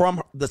from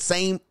the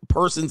same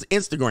person's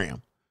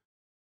Instagram,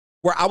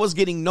 where I was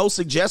getting no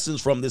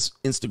suggestions from this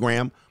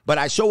Instagram, but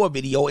I show a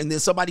video, and then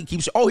somebody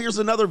keeps, oh, here's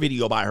another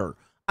video by her.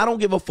 I don't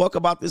give a fuck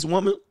about this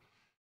woman.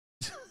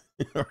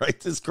 All right,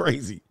 this is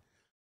crazy.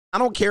 I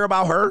don't care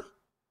about her.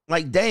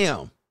 Like,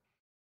 damn.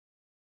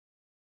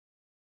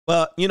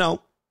 But, you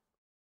know,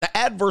 the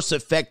adverse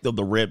effect of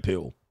the red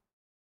pill.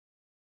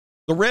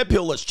 The red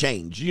pill has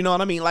changed. You know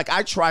what I mean? Like,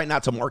 I try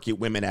not to market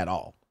women at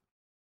all.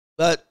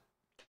 But,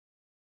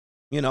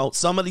 you know,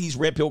 some of these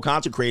red pill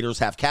content creators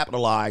have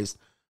capitalized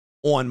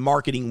on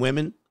marketing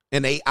women,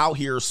 and they out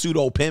here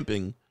pseudo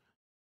pimping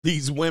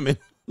these women,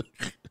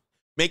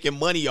 making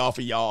money off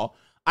of y'all.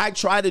 I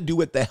try to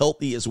do it the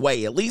healthiest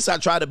way. At least I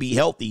try to be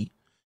healthy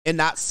and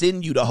not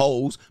send you the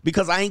hoes,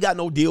 because I ain't got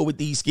no deal with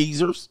these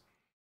skeezers.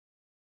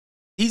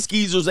 These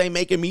skeezers ain't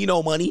making me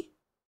no money.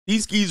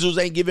 These geezers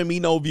ain't giving me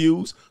no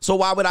views. So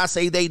why would I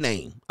say their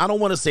name? I don't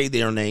want to say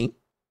their name.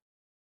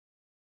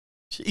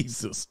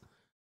 Jesus.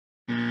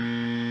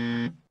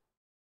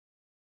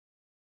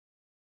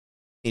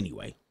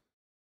 Anyway.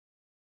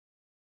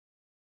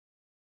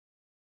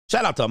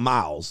 Shout out to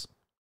Miles.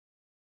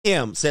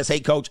 M says, hey,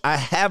 coach, I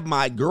have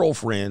my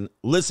girlfriend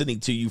listening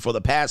to you for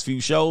the past few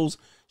shows.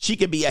 She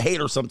can be a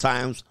hater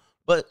sometimes,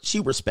 but she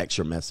respects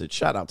your message.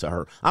 Shout out to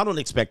her. I don't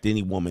expect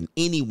any woman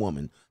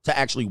to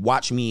actually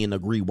watch me and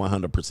agree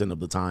 100% of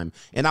the time.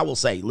 And I will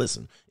say,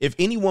 listen, if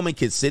any woman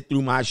can sit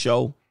through my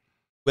show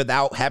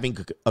without having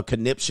a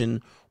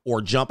conniption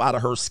or jump out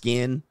of her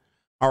skin,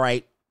 all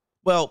right,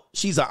 well,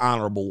 she's an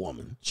honorable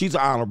woman. She's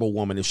an honorable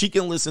woman. If she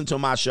can listen to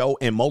my show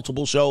and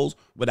multiple shows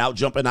without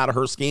jumping out of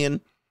her skin,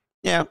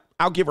 yeah,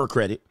 I'll give her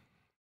credit.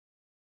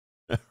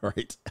 All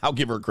right, I'll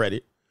give her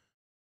credit.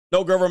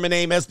 No government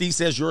name SD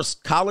says your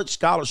college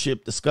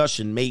scholarship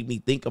discussion made me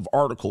think of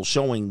articles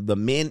showing the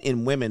men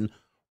and women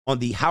on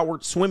the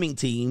Howard swimming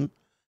team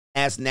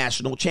as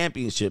national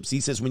championships. He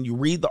says when you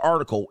read the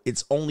article,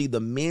 it's only the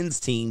men's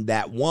team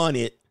that won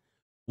it.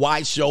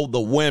 Why show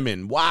the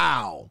women?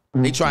 Wow.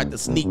 They tried to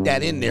sneak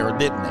that in there,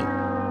 didn't they?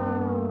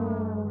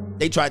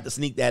 They tried to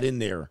sneak that in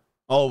there.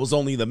 Oh, it was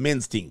only the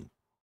men's team.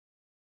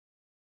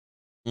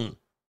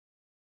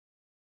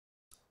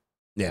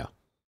 Yeah.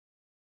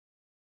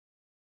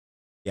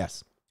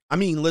 Yes. I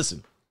mean,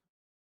 listen,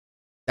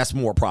 that's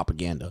more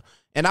propaganda.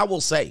 And I will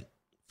say,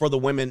 for the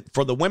women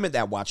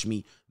that watch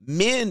me,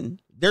 men,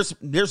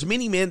 there's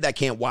many men that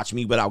can't watch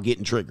me without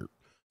getting triggered.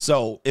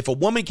 So if a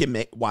woman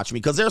can watch me,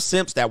 because there's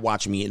simps that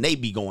watch me and they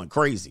be going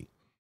crazy.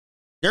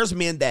 There's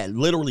men that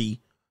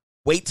literally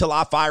wait till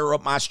I fire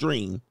up my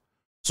stream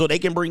so they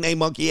can bring their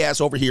monkey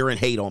ass over here and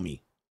hate on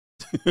me.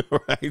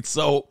 Right?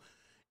 So,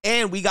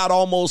 and we got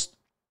almost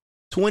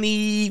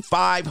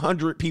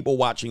 2,500 people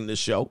watching this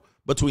show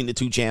between the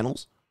two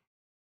channels.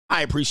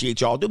 I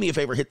appreciate y'all. Do me a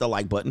favor, hit the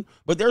like button.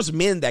 But there's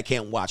men that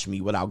can't watch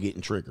me without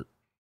getting triggered.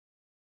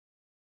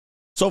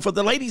 So for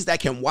the ladies that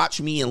can watch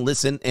me and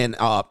listen and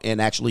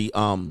actually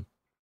the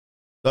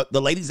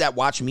ladies that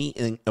watch me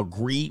and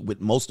agree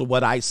with most of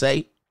what I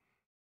say,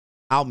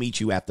 I'll meet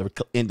you at the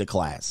end of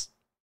class.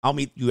 I'll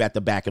meet you at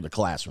the back of the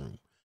classroom.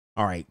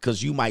 All right,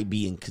 because you might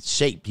be in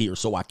shape here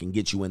so I can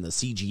get you in the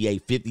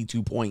CGA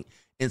 52-point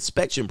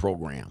inspection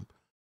program.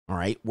 All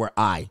right, where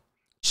I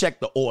check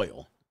the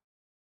oil.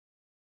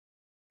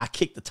 I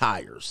kick the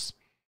tires.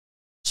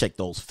 Check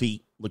those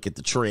feet. Look at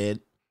the tread.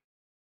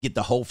 Get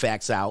the whole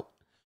facts out.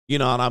 You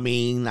know what I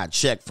mean? I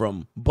check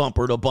from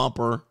bumper to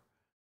bumper.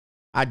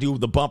 I do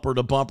the bumper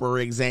to bumper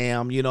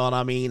exam. You know what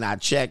I mean? I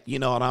check, you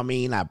know what I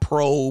mean? I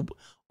probe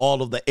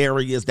all of the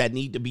areas that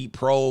need to be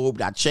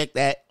probed. I check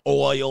that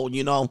oil,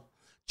 you know.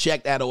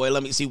 Check that oil.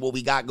 Let me see what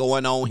we got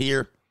going on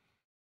here.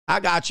 I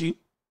got you.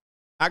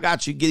 I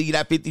got you. Give you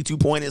that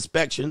 52-point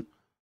inspection.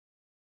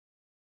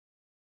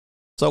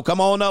 So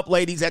come on up,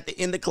 ladies, at the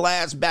end of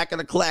class, back in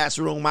the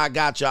classroom. I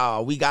got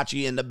y'all. We got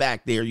you in the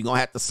back there. You're going to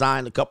have to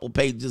sign a couple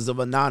pages of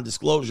a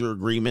non-disclosure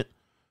agreement.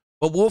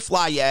 But we'll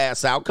fly your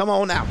ass out. Come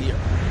on out here.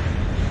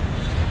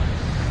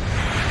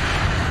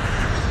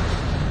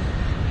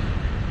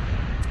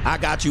 I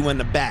got you in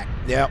the back.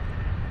 Yep.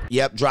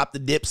 Drop the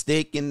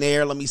dipstick in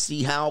there. Let me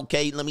see how.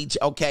 Okay.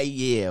 Okay.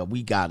 Yeah,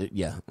 we got it.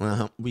 Yeah.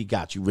 We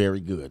got you.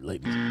 Very good,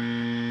 ladies.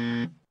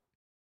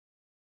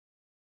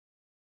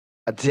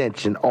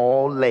 Attention,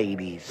 all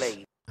ladies.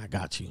 I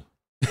got you.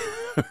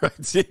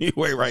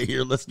 Anyway, right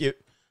here, let's get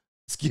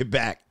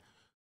back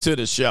to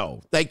the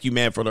show. Thank you,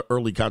 man, for the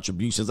early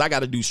contributions. I got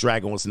to do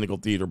Straggle and Sniggle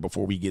Theater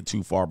before we get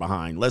too far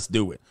behind. Let's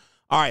do it.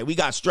 All right, we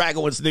got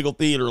Straggle and Sniggle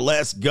Theater.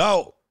 Let's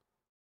go.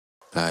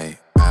 Like,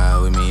 ride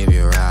with me if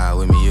you ride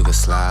with me. You can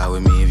slide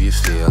with me if you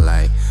feel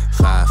like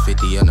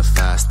 550 on the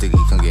 5 sticky.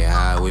 Come get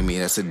high with me.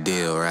 That's a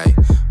deal, right?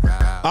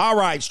 All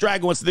right,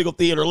 Straggle and Sniggle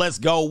Theater, let's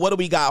go. What do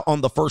we got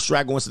on the first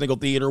Straggle and Sniggle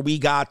Theater? We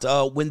got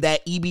when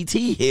that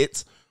EBT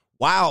hits.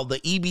 Wow, the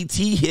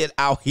EBT hit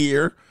out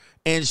here,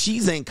 and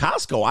she's in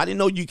Costco. I didn't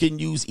know you can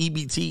use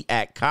EBT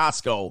at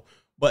Costco,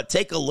 but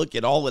take a look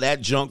at all of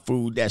that junk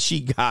food that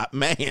she got.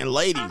 Man,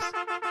 ladies.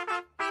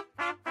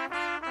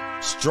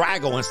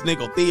 Straggle and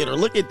Sniggle Theater.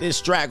 Look at this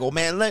Straggle,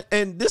 man.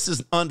 And this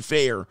is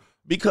unfair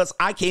because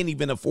I can't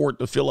even afford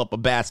to fill up a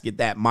basket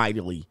that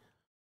mightily.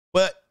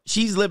 But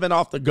she's living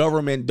off the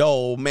government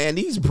dole. Man,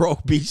 these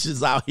broke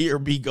bitches out here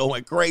be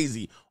going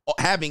crazy.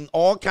 Having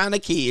all kind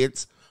of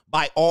kids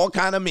by all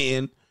kind of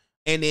men,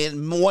 and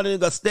then wanting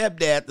a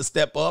stepdad to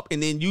step up,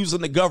 and then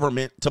using the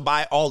government to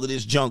buy all of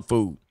this junk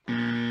food.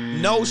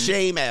 No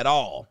shame at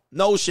all.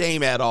 No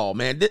shame at all,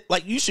 man.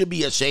 Like, you should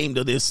be ashamed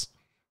of this.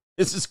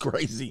 This is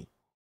crazy.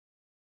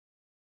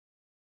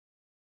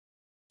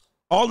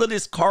 All of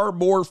this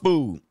cardboard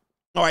food.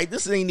 All right,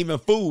 this ain't even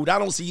food. I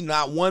don't see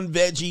not one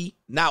veggie,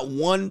 not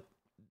one,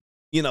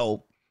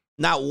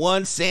 not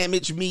one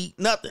sandwich meat,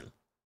 nothing.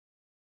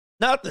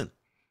 Nothing.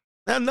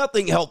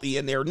 Nothing healthy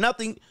in there.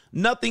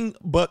 Nothing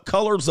but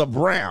colors of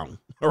brown.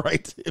 All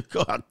right.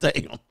 God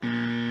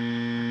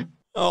damn.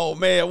 Oh,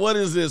 man. What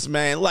is this,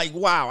 man? Like,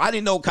 wow. I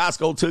didn't know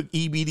Costco took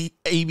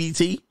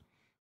EBT.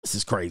 This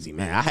is crazy,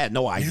 man. I had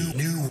no idea.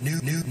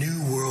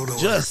 New world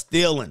order. Just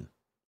stealing.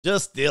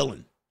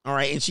 All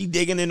right, and she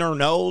digging in her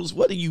nose.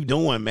 What are you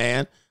doing,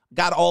 man?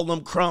 Got all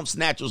them crumb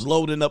snatchers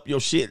loading up your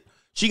shit.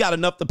 She got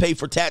enough to pay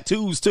for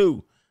tattoos,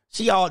 too.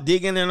 She all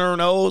digging in her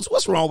nose.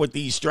 What's wrong with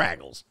these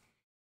straggles?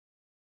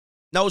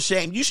 No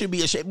shame. You should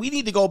be ashamed. We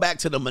need to go back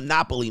to the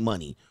Monopoly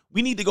money.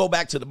 We need to go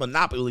back to the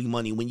Monopoly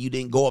money when you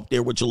didn't go up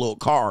there with your little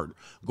card.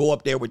 Go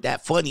up there with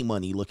that funny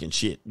money looking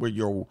shit where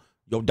your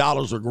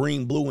dollars are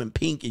green, blue, and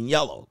pink and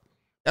yellow.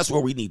 That's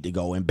where we need to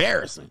go.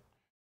 Embarrassing.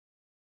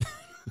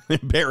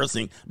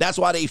 Embarrassing. That's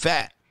why they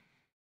fat.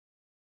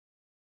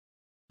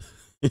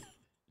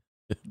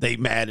 They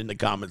mad in the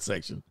comment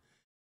section.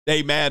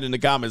 They mad in the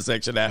comment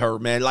section at her,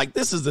 man. Like,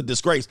 this is a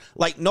disgrace.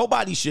 Like,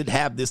 nobody should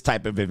have this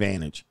type of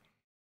advantage.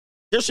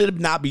 There should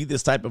not be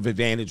this type of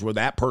advantage where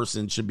that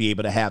person should be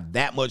able to have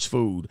that much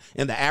food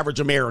and the average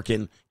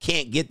American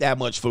can't get that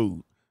much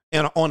food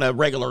on a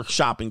regular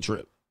shopping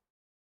trip.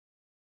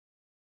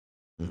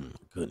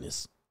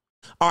 Goodness.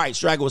 All right,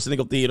 Straggle with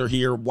Sniggle Theater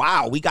here.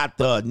 Wow, we got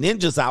the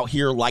ninjas out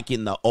here like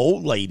in the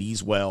old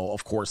ladies. Well,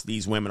 of course,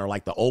 these women are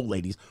like the old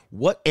ladies.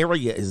 What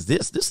area is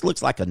this? This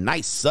looks like a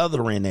nice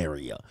southern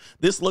area.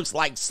 This looks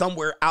like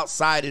somewhere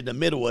outside in the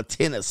middle of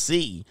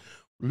Tennessee.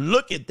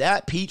 Look at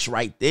that peach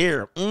right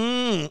there.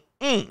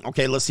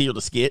 Okay, let's hear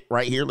the skit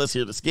right here. Let's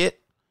hear the skit.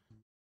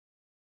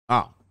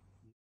 Oh.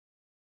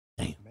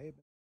 Damn.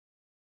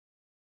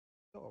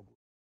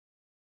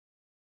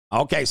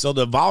 Okay, so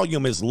the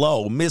volume is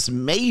low. Miss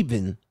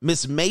Maven.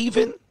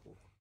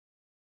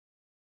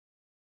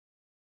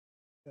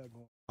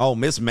 Oh,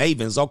 Miss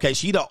Maven's. Okay,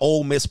 she the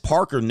old Miss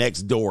Parker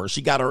next door.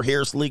 She got her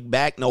hair slicked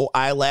back, no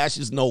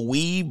eyelashes, no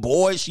weave.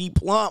 Boy, she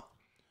plump.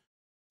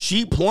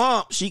 She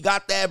plump. She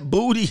got that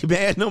booty,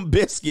 man, them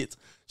biscuits.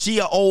 She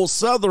an old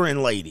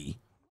Southern lady.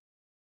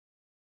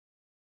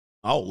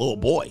 Oh, little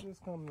boy.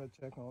 Just coming to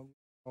check on you.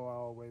 Oh, I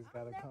always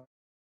gotta come.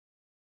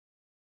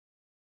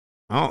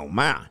 Oh,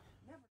 my.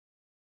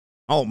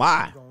 Oh,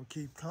 my. I'm gonna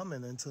keep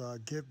coming until I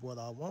get what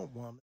I want,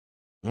 woman.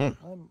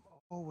 I'm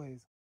always.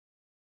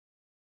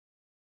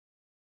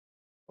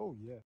 Oh,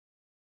 yeah.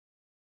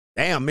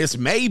 Damn, Miss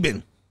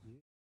Maven.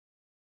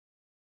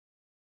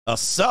 A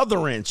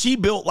Southern. She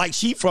built like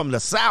she from the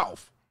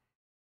South.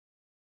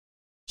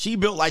 She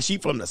built like she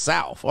from the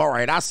South. All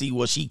right, I see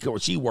what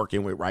she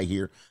working with right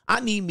here.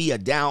 I need me a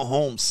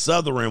down-home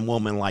Southern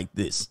woman like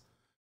this.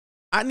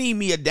 I need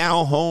me a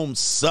down-home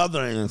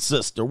Southern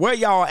sister. Where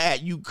y'all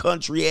at, you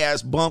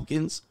country-ass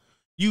bumpkins?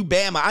 You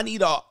Bama. I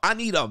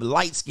need a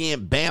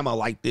light-skinned Bama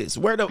like this.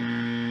 Where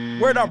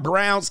the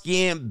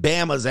brown-skinned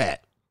Bamas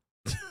at?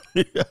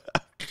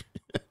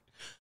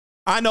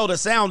 I know the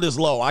sound is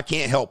low. I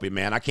can't help it,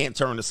 man. I can't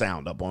turn the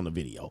sound up on the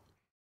video.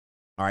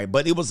 All right,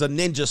 but it was a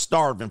ninja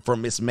starving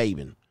from Miss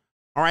Maven.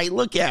 All right,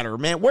 look at her,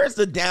 man. Where's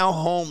the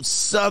down-home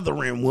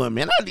Southern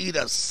woman? I need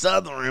a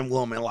Southern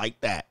woman like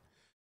that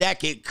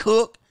can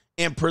cook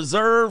and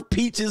preserve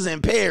peaches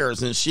and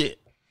pears and shit.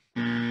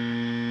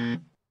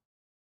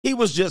 He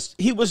was just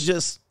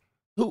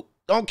who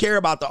don't care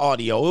about the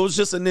audio. It was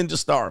just a ninja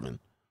starving.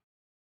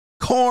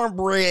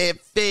 Cornbread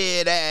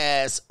fed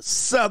ass,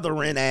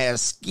 Southern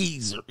ass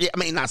skeezer. I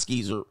mean, not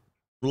skeezer,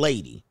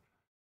 lady.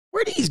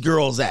 Where these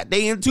girls at?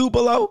 They in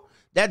Tupelo?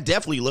 That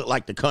definitely looked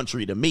like the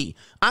country to me.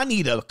 I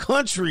need a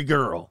country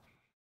girl.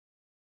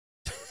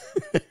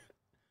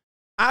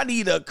 I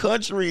need a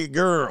country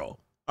girl.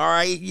 All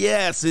right.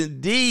 Yes,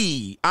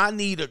 indeed. I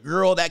need a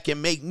girl that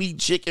can make me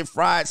chicken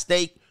fried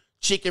steak,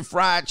 chicken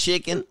fried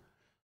chicken,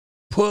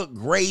 put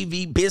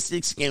gravy,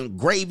 biscuits, and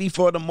gravy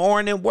for the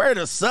morning. Where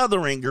the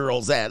Southern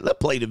girls at? Let's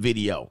play the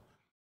video.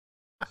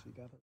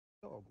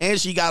 And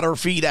she got her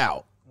feet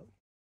out.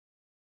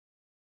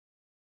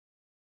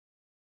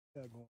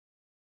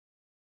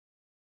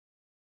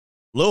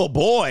 Little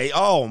boy.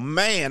 Oh,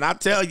 man. I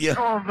tell you.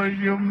 Oh, the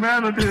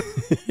humanity.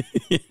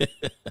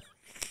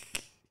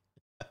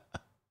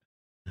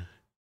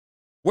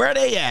 Where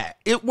they at?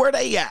 Where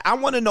they at? I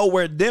want to know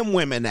where them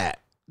women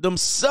at. Them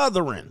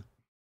Southern.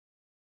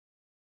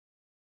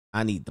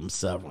 I need them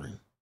Southern.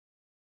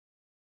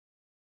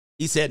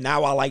 He said,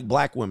 now I like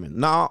black women.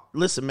 No,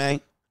 listen, man.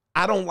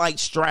 I don't like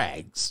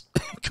strags.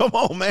 Come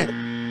on,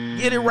 man.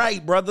 Get it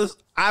right, brothers.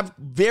 I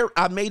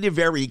made it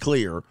very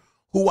clear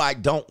who I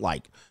don't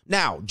like.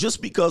 Now,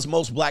 just because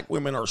most black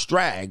women are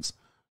strags,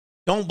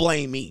 don't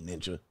blame me,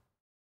 ninja.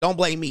 Don't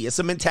blame me. It's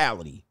a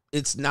mentality.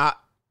 It's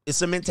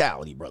a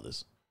mentality,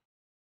 brothers.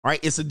 All right,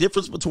 it's a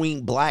difference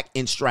between black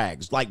and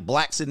strags, like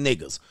blacks and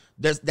niggas.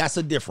 That's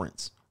a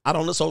difference. I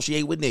don't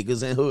associate with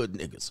niggas and hood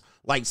niggas.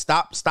 Like,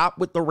 stop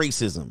with the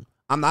racism.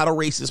 I'm not a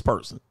racist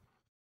person.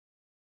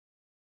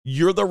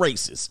 You're the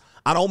racist.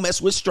 I don't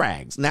mess with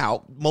strags.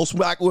 Now, most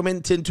black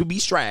women tend to be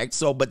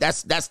strags, but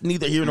that's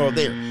neither here nor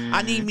there.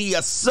 I need me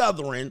a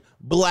Southern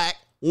black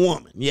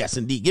woman. Yes,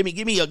 indeed. Give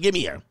me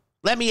her.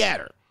 Let me at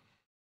her.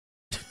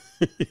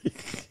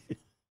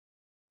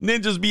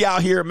 Ninjas be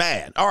out here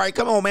mad. All right,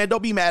 come on, man.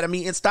 Don't be mad at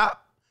me. And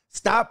stop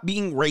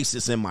being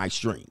racist in my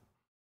stream.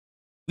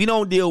 We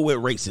don't deal with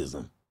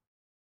racism.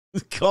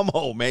 Come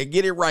on, man.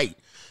 Get it right.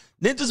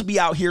 Ninjas be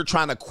out here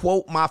trying to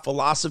quote my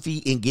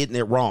philosophy and getting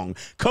it wrong.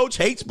 Coach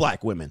hates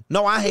black women.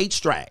 No, I hate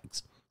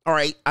strags. All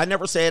right. I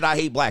never said I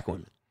hate black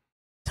women.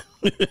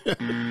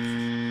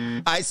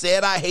 I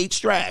said I hate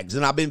strags,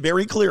 and I've been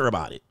very clear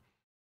about it.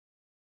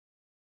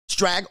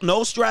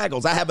 No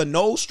straggles. I have a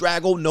no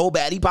straggle, no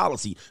baddie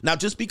policy. Now,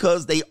 just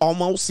because they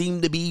almost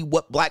seem to be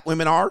what black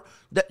women are,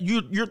 that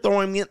you're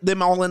throwing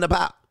them all in the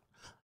pot.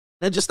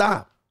 Now, just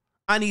stop.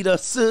 I need a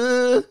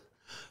sister,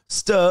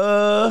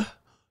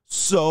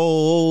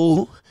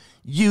 so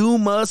you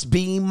must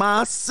be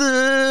my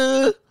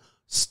sister,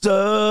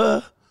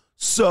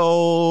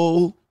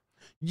 so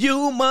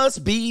you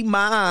must be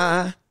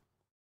my.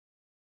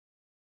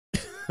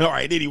 All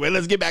right, anyway,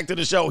 let's get back to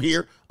the show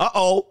here.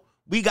 Uh-oh,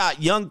 we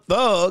got Young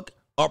Thug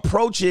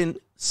approaching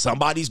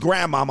somebody's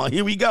grandmama.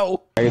 Here we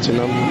go. I get your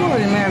number. I'm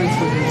already married,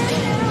 sweetie.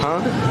 Huh?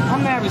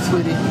 I'm married,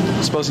 sweetie.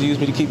 You're supposed to use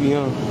me to keep you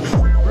young.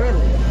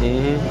 Really?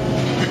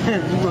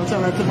 Mm-hmm. You gonna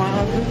tell that to my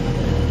husband?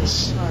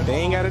 They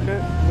ain't gotta do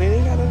it. They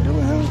ain't gotta do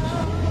it,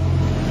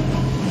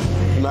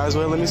 huh? You might as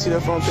well let me see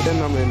that phone, put that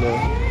number in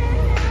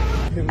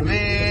there.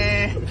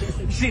 Man,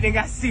 shit, they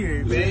got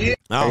serious, man.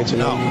 Oh,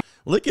 no.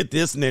 Look at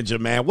this ninja,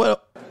 man.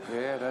 What?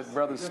 Yeah, that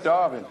brother's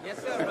starving.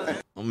 Yes, sir, brother.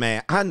 Oh,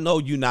 man, I know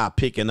you're not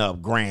picking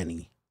up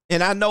Granny.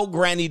 And I know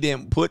Granny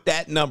didn't put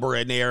that number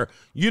in there.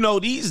 You know,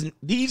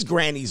 these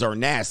grannies are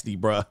nasty,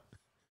 bruh.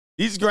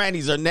 These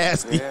grannies are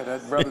nasty. Yeah,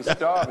 that brother's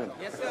starving.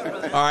 Yes, sir,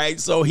 brother. All right,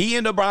 so he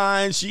in the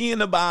bind, she in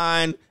the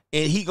bind,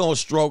 and he gonna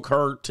stroke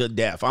her to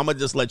death. I'm gonna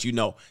just let you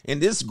know.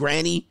 And this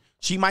granny,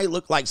 she might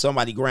look like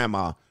somebody's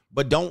grandma,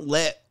 but don't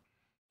let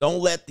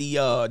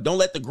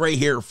the gray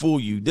hair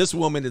fool you. This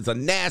woman is a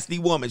nasty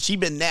woman. She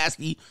been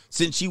nasty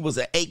since she was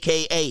an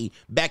AKA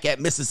back at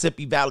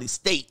Mississippi Valley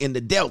State in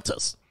the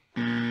Deltas.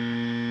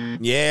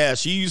 Yeah,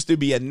 she used to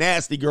be a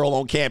nasty girl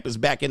on campus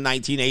back in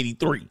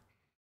 1983.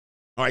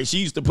 All right, she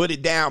used to put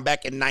it down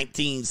back in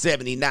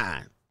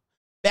 1979.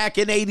 Back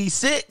in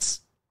 86.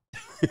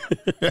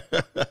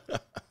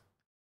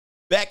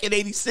 Back in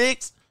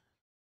 86.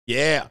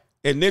 Yeah.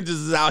 And ninjas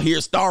is out here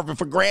starving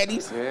for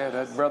grannies. Yeah,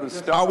 that brother's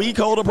starving. Are we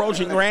cold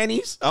approaching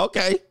grannies?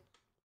 Okay.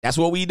 That's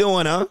what we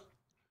doing, huh?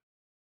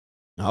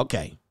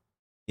 Okay.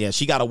 Yeah,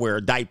 she got to wear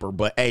a diaper,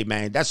 but hey,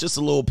 man, that's just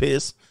a little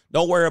piss.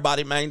 Don't worry about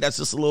it, man. That's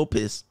just a little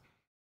piss.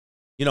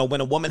 You know,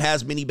 when a woman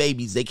has many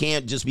babies, they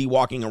can't just be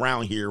walking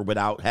around here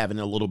without having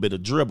a little bit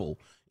of dribble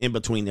in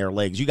between their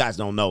legs. You guys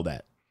don't know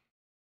that.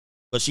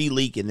 But she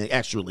leaking and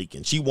extra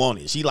leaking. She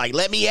wanted. She like,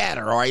 let me at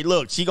her. All right,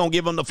 look, she going to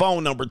give him the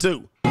phone number,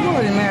 too. I'm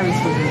already married,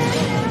 sweetie.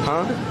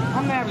 Huh?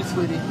 I'm married,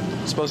 sweetie.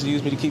 You're supposed to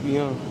use me to keep you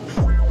young.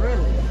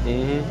 Really?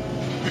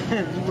 Mm-hmm.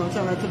 You gonna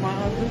tell that to my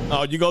husband?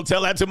 Oh, you gonna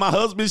tell that to my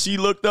husband? She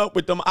looked up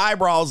with them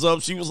eyebrows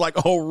up. She was like,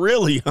 oh,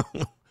 really?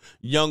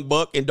 Young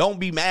buck. And don't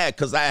be mad,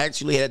 because I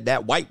actually had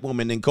that white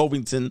woman in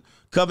Covington,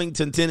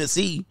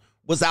 Tennessee,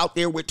 was out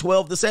there with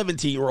 12 to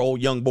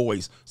 17-year-old young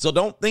boys. So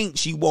don't think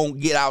she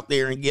won't get out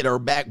there and get her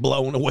back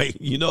blown away.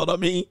 You know what I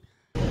mean?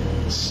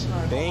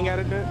 They ain't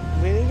gotta do it.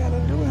 They ain't gotta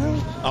do it,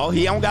 huh? Oh,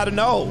 he don't gotta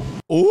know.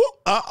 Ooh,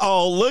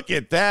 uh-oh, look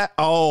at that.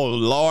 Oh,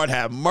 Lord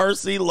have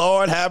mercy.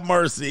 Lord have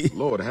mercy.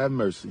 Lord have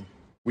mercy.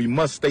 We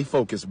must stay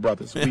focused,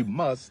 brothers. We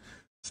must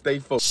stay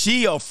focused.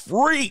 She a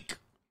freak.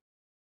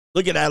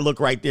 Look at that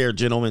look right there,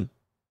 gentlemen.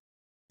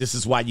 This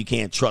is why you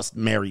can't trust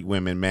married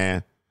women,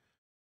 man.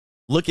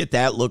 Look at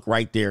that look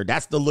right there.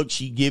 That's the look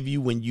she give you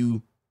when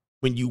you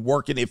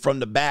working it from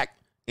the back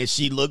and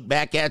she look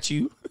back at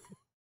you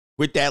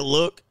with that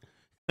look.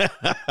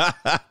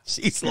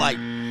 She's like,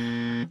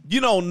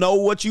 you don't know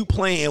what you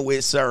playing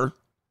with, sir.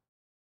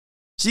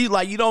 She's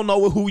like, you don't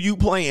know who you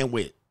playing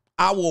with.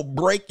 I will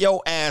break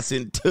your ass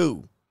in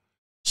two.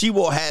 She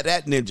will have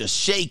that ninja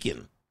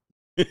shaking.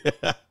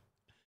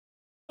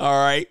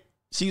 All right.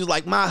 She was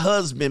like, my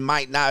husband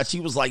might not. She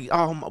was like,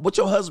 what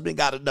your husband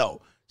got to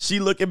know? She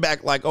looking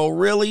back like, oh,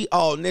 really?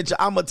 Oh, ninja,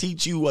 I'm going to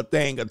teach you a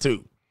thing or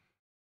two.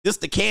 This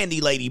the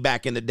candy lady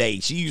back in the day.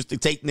 She used to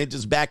take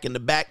ninjas back in the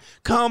back.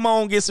 Come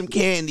on, get some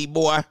candy,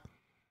 boy.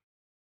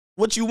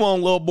 What you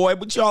want, little boy?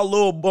 What y'all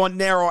little boy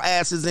narrow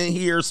asses in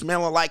here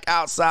smelling like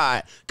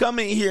outside? Come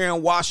in here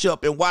and wash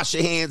up and wash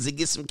your hands and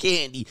get some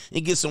candy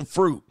and get some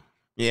fruit.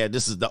 Yeah,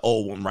 this is the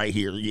old one right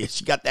here. Yeah,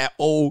 she got that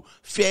old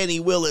Fannie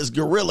Willis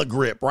gorilla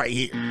grip right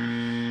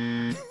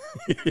here.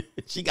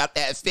 She got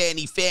that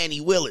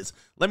Fannie Willis.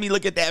 Let me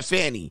look at that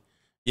Fannie.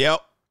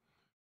 Yep.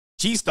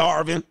 She's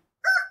starving.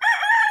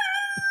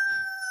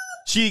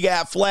 She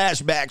got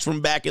flashbacks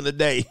from back in the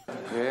day.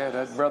 Yeah,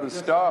 that brother's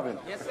starving.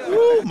 Yes, sir.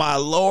 Oh, my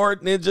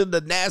Lord, ninja,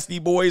 the nasty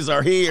boys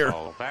are here.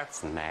 Oh,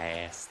 that's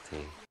nasty.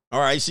 All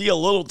right, she a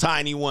little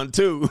tiny one,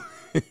 too.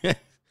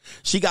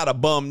 She got a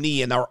bum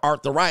knee and her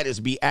arthritis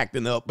be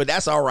acting up, but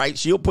that's all right.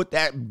 She'll put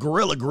that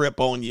gorilla grip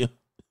on you.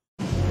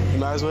 You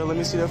might as well let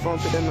me see that phone,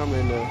 put that number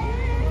in there.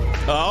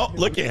 Oh,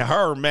 look at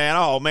her, man.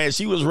 Oh, man,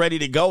 she was ready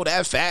to go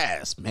that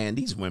fast. Man,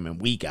 these women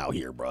weak out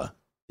here, bro.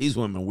 These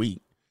women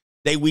weak.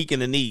 They weak in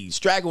the knees.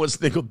 Straggle and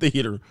Sniggle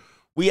Theater.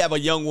 We have a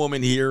young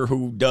woman here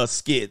who does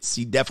skits.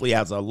 She definitely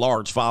has a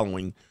large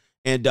following.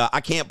 And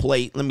I can't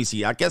play. Let me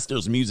see. I guess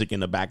there's music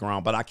in the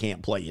background, but I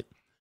can't play it.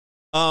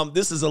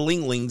 This is a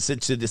Ling Ling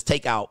since it is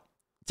takeout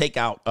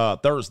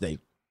Thursday.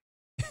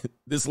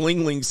 This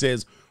Ling Ling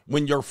says,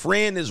 when your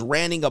friend is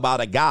ranting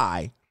about a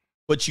guy,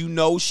 but you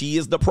know she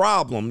is the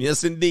problem.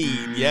 Yes,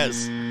 indeed.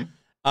 Yes.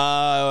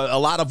 A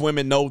lot of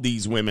women know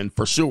these women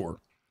for sure.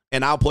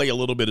 And I'll play a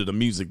little bit of the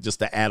music just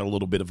to add a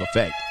little bit of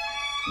effect.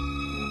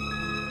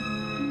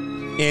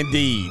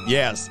 Indeed.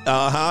 Yes.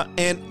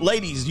 And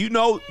ladies, you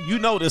know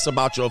this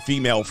about your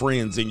female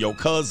friends and your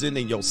cousin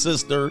and your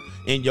sister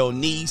and your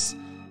niece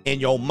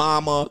and your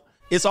mama.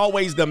 It's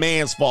always the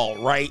man's fault,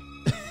 right?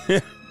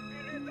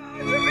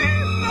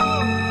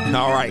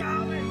 All right.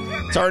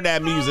 Turn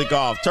that music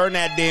off. Turn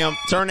that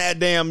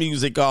damn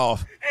music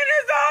off. And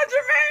it's all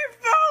Jermaine's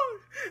fault.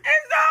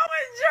 It's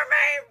always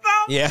Jermaine's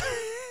fault. Yeah.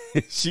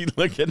 She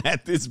looking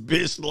at this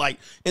bitch like,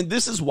 and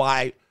this is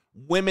why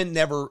women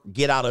never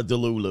get out of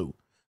Delulu.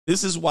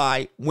 This is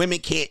why women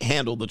can't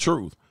handle the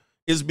truth.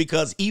 Is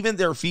because even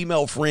their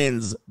female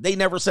friends, they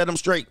never set them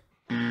straight.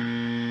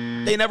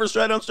 They never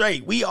set them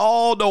straight. We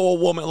all know a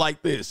woman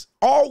like this.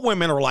 All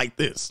women are like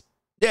this.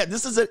 Yeah,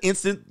 this is an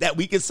instant that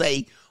we can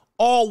say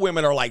all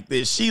women are like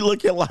this. She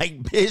looking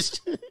like, bitch,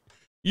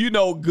 you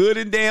know good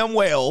and damn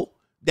well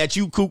that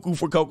you cuckoo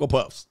for Cocoa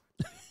Puffs.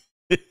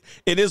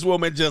 And this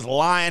woman just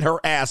lying her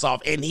ass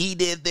off. And he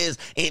did this,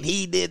 and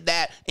he did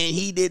that, and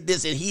he did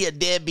this, and he a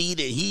deadbeat,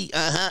 and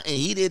and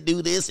he didn't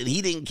do this, and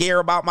he didn't care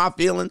about my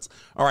feelings.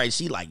 All right,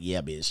 she like, yeah,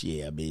 bitch,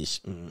 yeah,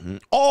 bitch. Mm-hmm.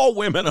 All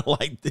women are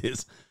like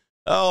this.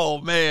 Oh,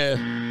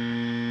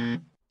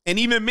 man. And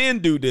even men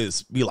do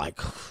this. Be like,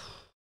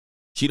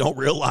 she don't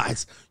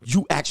realize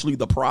you actually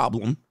the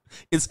problem.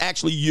 It's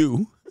actually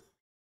you.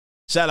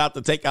 Shout out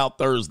to Takeout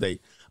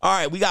Thursday. All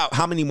right, we got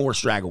how many more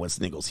Straggle and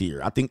Sniggles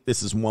here? I think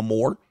this is one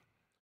more.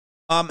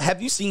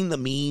 Have you seen the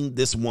meme,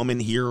 this woman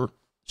here?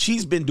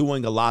 She's been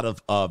doing a lot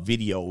of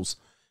videos,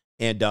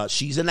 and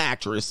she's an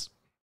actress.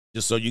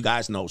 Just so you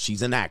guys know,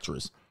 she's an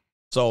actress.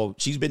 So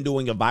she's been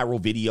doing a viral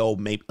video,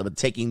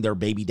 taking their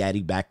baby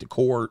daddy back to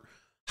court,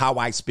 how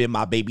I spend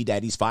my baby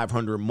daddy's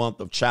 $500 a month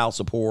of child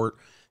support,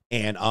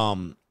 and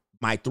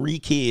my 3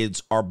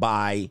 kids are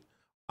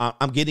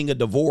I'm getting a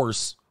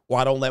divorce, or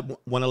I don't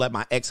want to let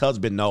my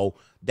ex-husband know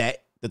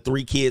that the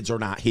 3 kids are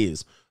not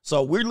his.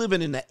 So we're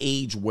living in an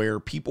age where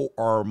people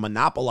are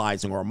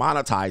monopolizing or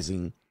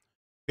monetizing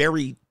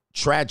very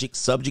tragic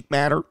subject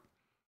matter,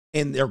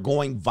 and they're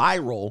going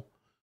viral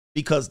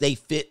because they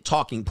fit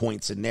talking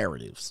points and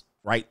narratives,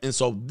 right? And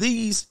so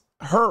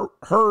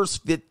hers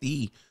fit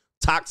the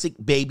toxic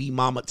baby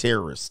mama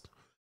terrorist.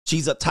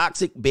 She's a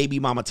toxic baby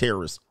mama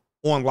terrorist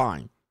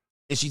online,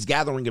 and she's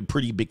gathering a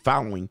pretty big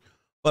following.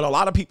 But a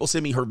lot of people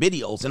send me her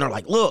videos, and they're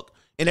like, look,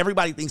 and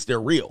everybody thinks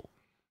they're real.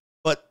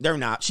 But they're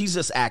not. She's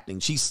just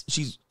acting.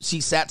 She's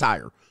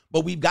satire.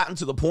 But we've gotten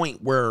to the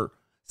point where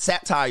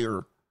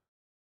satire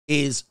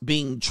is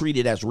being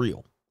treated as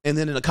real. And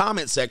then in the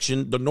comment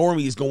section, the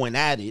normies going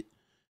at it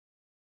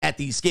at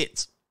these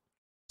skits.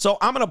 So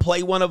I'm going to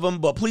play one of them,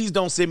 but please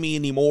don't send me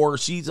any more.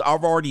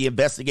 I've already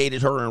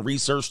investigated her and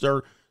researched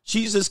her.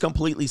 She's just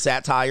completely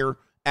satire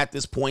at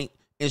this point,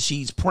 and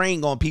she's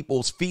preying on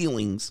people's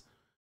feelings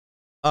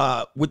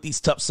with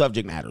these tough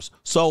subject matters.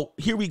 So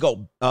here we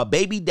go.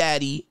 Baby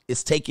daddy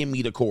is taking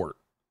me to court.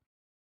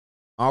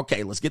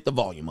 Okay, let's get the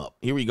volume up.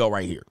 Here we go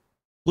right here.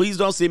 Please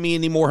don't send me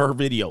any more of her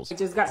videos. I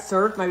just got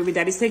served. My baby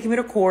daddy's taking me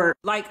to court.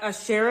 Like a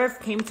sheriff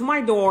came to my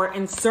door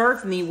and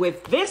served me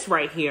with this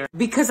right here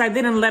because I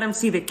didn't let him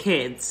see the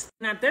kids.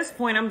 And at this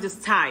point, I'm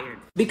just tired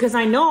because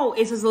I know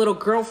it's his little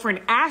girlfriend,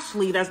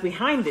 Ashley, that's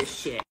behind this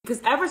shit. Because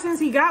ever since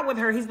he got with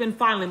her, he's been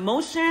filing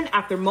motion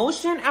after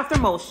motion after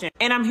motion.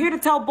 And I'm here to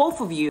tell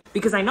both of you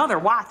because I know they're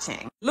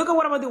watching. Look at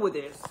what I'm gonna do with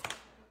this.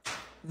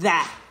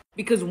 That.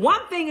 Because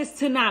one thing is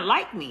to not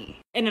like me,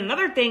 and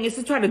another thing is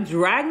to try to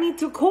drag me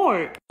to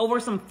court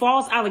over some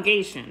false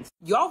allegations.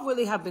 Y'all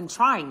really have been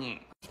trying it.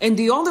 And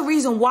the only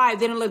reason why I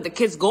didn't let the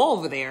kids go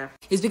over there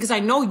is because I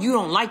know you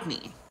don't like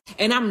me.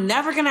 And I'm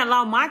never gonna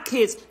allow my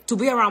kids to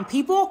be around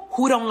people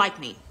who don't like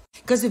me.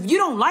 Because if you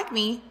don't like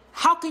me,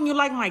 how can you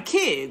like my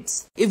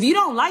kids? If you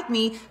don't like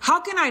me,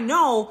 how can I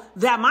know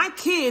that my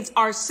kids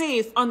are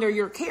safe under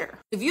your care?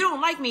 If you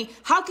don't like me,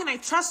 how can I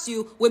trust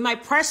you with my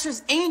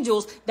precious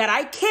angels that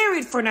I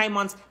carried for 9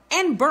 months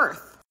and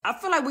birth? I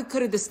feel like we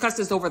could have discussed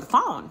this over the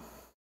phone.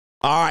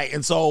 All right,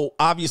 and so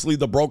obviously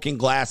the broken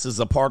glass is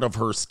a part of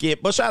her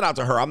skit, but shout out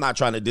to her. I'm not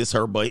trying to diss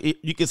her, but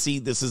you can see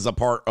this is a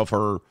part of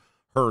her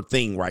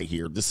thing right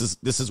here. This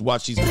is why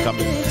she's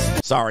becoming.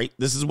 Sorry,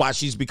 this is why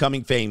she's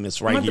becoming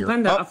famous right here.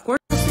 Of course.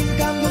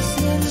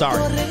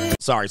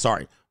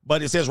 Sorry.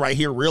 But it says right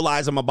here,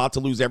 realize I'm about to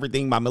lose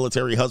everything. My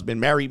military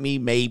husband married me,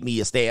 made me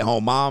a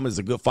stay-at-home mom, is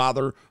a good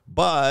father.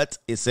 But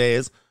it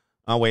says,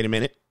 oh, wait a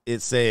minute.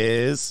 It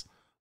says,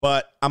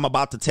 but I'm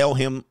about to tell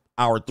him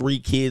our 3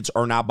 kids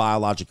are not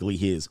biologically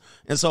his.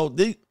 And so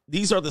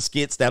these are the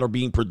skits that are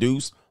being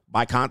produced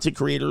by content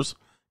creators.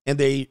 And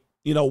they,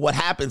 you know, what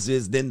happens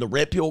is then the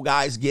red pill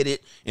guys get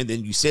it, and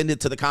then you send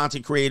it to the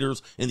content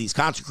creators, and these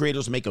content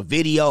creators make a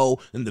video,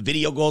 and the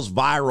video goes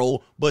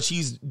viral, but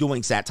she's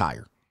doing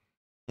satire.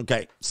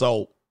 Okay,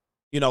 so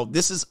You know,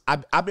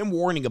 I've been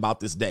warning about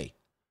this day.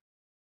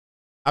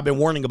 I've been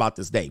warning about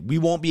this day. We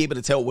won't be able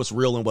to tell what's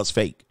real and what's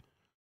fake.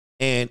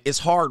 And it's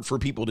hard for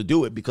people to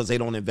do it because they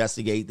don't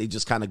investigate. They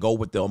just kind of go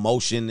with the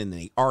emotion and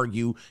they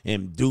argue,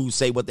 and dudes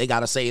say what they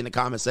got to say in the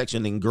comment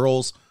section, and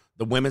girls,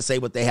 the women, say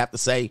what they have to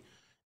say.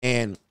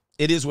 And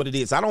it is what it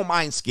is. I don't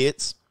mind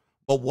skits,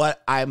 but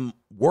what I'm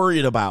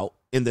worried about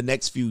in the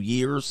next few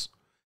years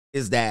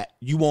is that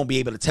you won't be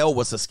able to tell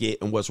what's a skit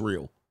and what's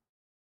real.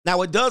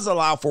 Now, it does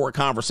allow for a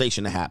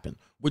conversation to happen,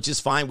 which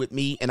is fine with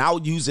me, and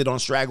I'll use it on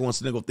Straggle and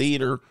Sniggle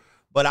Theater,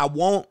 but I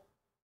won't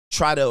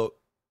try to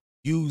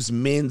use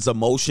men's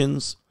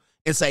emotions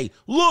and say,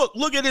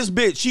 look at this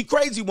bitch, she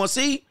crazy one.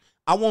 See,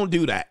 I won't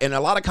do that. And a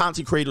lot of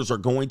content creators are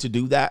going to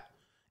do that,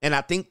 and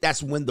I think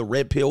that's when the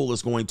red pill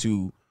is going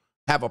to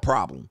have a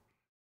problem,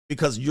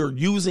 because you're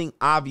using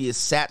obvious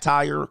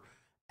satire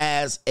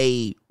as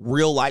a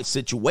real life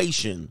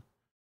situation,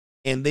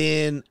 and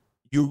then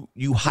you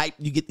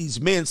get these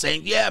men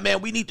saying, yeah,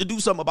 man, we need to do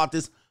something about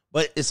this,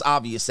 but it's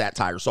obvious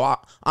satire. So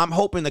I'm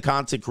hoping the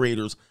content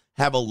creators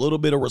have a little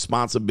bit of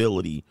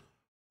responsibility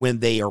when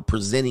they are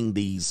presenting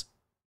these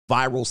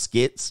viral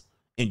skits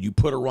and you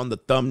put her on the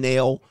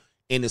thumbnail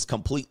and it's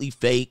completely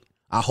fake.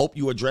 I hope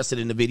you address it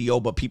in the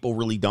video, but people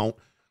really don't.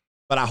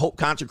 But I hope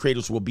content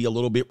creators will be a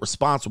little bit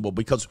responsible,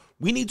 because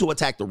we need to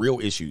attack the real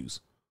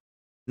issues,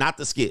 not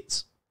the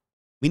skits.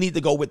 We need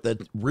to go with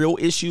the real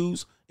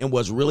issues and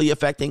what's really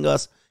affecting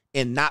us,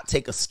 and not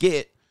take a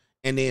skit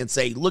and then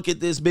say, look at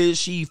this bitch,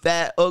 she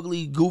fat,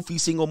 ugly, goofy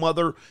single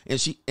mother,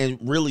 and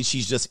really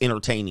she's just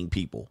entertaining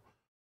people.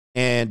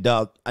 And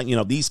you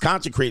know, these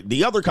content creators,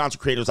 the other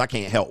content creators, I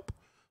can't help.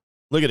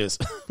 Look at this.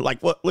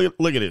 Like, what?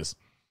 Look at this.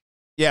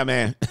 Yeah,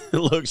 man.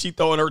 Look, she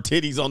throwing her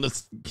titties on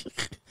this.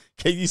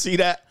 Can you see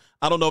that?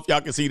 I don't know if y'all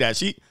can see that.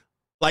 She,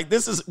 like,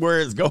 this is where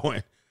it's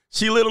going.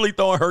 She literally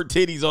throwing her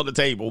titties on the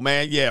table,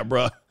 man. Yeah,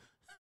 bro.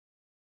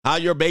 How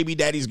your baby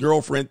daddy's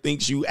girlfriend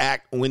thinks you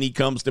act when he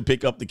comes to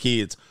pick up the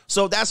kids.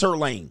 So that's her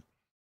lane.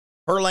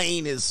 Her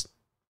lane is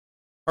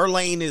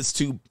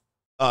to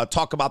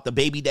talk about the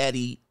baby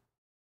daddy,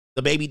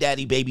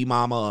 baby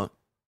mama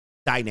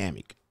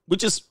dynamic,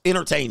 which is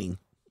entertaining.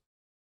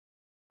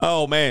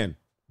 Oh, man.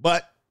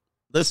 But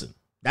listen,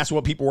 that's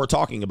what people were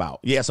talking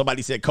about. Yeah,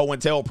 somebody said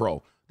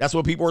COINTELPRO. That's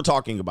what people were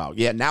talking about.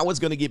 Yeah, now it's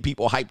going to get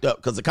people hyped up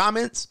because the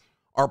comments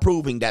are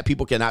proving that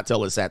people cannot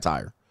tell it's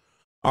satire.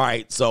 All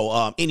right,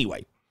 so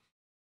anyway.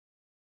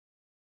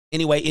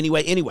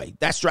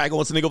 That's Straggle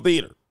and Sniggle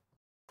Theater.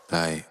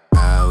 Like,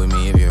 ride with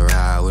me if you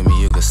ride with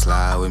me, you can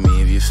slide with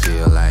me if you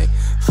feel like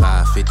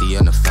 550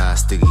 on the 5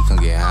 sticky,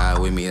 come get high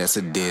with me, that's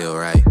a deal,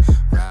 right?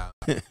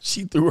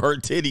 She threw her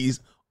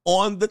titties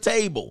on the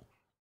table.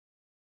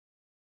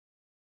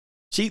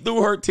 She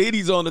threw her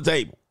titties on the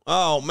table.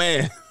 Oh,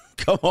 man.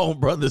 Come on,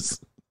 brothers.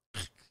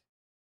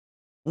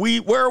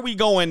 Where are we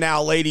going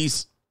now,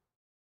 ladies?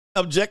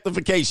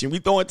 Objectification. We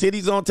throwing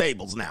titties on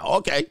tables now.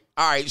 Okay.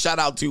 All right. Shout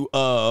out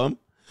to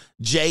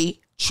J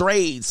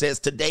Trade says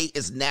today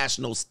is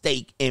National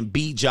Steak and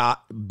B Job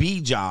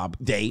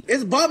Day.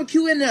 It's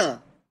barbecue in there.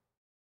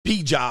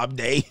 B Job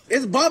Day.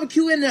 It's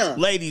barbecue in there.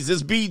 Ladies,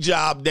 it's B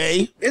Job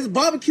Day. It's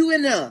barbecue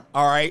in there.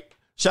 All right.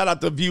 Shout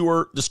out to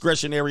viewer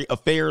Discretionary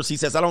Affairs. He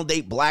says, I don't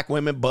date black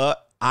women,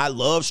 but I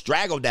love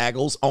straggle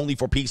daggles, only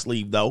for peace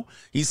leave, though.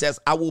 He says,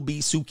 I will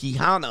be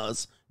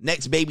Sukihana's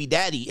next baby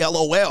daddy.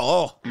 LOL.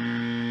 Oh.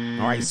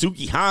 All right,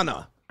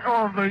 Sukihana.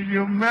 Oh, the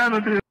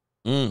humanity.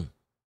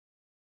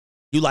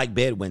 You like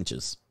bed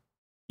wenches.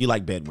 You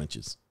like bed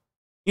wenches.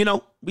 You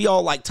know, we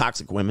all like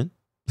toxic women.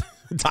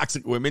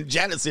 Toxic women.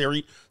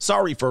 Janissary.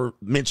 Sorry for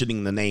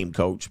mentioning the name,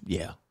 coach.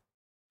 Yeah.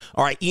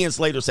 All right, Ian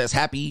Slater says,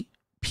 happy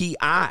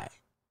P.I.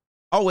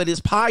 Oh, it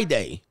is Pi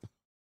Day.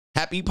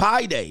 Happy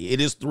Pi Day.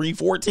 It is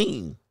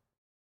 3/14.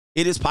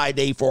 It is Pi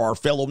Day for our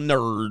fellow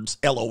nerds.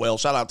 LOL.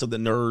 Shout out to the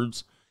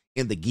nerds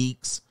and the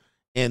geeks.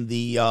 And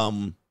the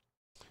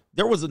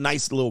there was a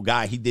nice little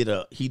guy. He did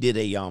a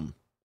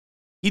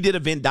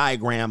Venn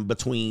diagram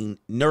between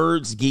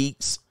nerds,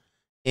 geeks,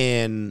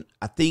 and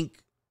I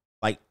think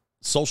like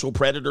social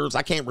predators.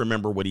 I can't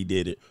remember what he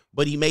did it,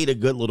 but he made a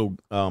good little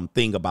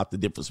thing about the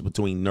difference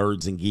between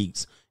nerds and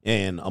geeks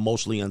and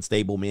emotionally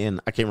unstable men.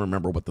 I can't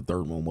remember what the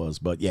third one was,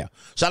 but yeah.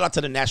 Shout out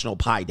to the National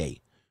Pi Day,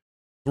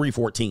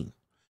 3/14.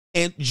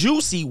 And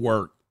Juicy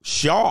Work,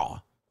 Shaw.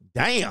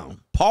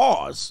 Damn,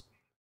 pause.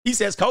 He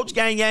says, Coach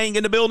Gang Yang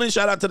in the building.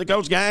 Shout out to the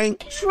Coach Gang.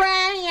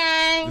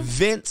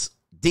 Vince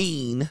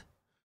Dean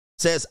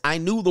says, I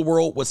knew the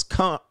world was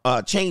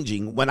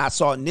changing when I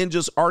saw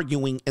ninjas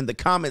arguing in the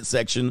comment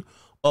section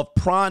of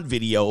prawn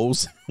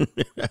videos.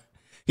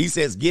 He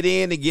says, get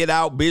in and get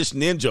out, bitch,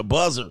 ninja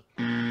buzzer.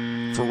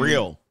 For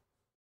real.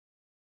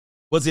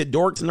 Was it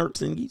Dorks,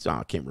 Nerds, and Geeks? Oh,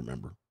 I can't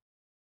remember.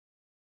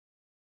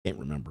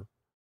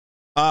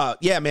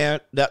 Yeah,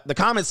 man, the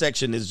comment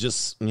section is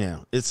just, yeah,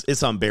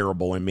 it's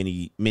unbearable in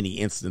many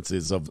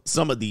instances of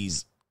some of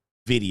these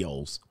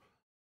videos.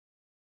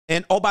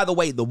 And oh, by the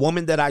way, the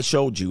woman that I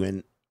showed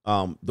you,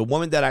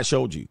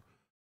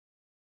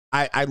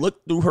 I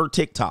looked through her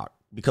TikTok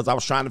because I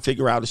was trying to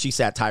figure out if she's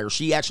satire.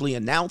 She actually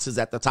announces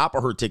at the top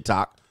of her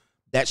TikTok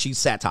that she's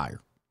satire.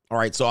 All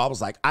right, so I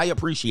was like, I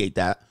appreciate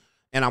that,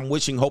 and I'm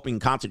hoping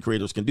content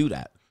creators can do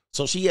that.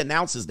 So she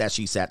announces that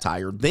she's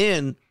satire.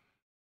 Then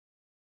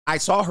I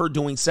saw her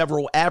doing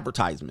several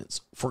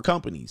advertisements for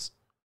companies.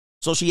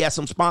 So she has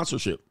some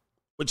sponsorship,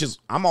 which is,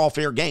 I'm all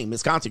fair game.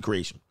 It's content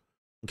creation,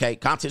 okay,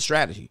 content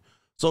strategy.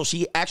 So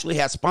she actually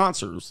has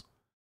sponsors,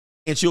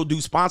 and she'll do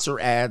sponsor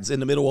ads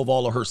in the middle of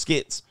all of her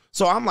skits.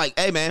 So I'm like,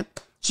 hey, man,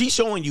 she's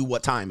showing you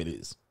what time it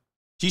is.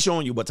 She's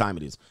showing you what time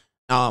it is.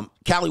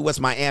 Cali, West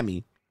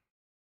Miami,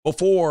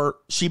 before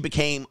she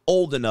became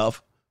old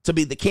enough to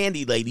be the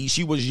candy lady,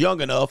 she was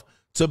young enough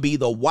to be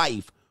the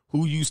wife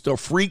who used to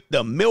freak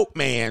the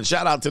milkman.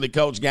 Shout out to the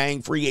Coach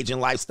Gang, free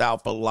agent lifestyle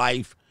for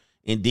life.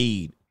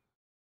 Indeed.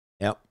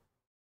 Yep.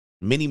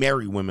 Many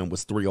married women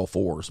was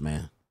 304s,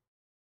 man.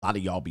 A lot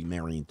of y'all be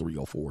marrying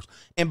 304s.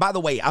 And by the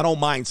way, I don't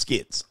mind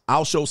skits.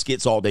 I'll show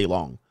skits all day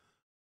long.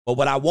 But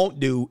what I won't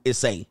do is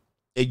say,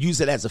 and use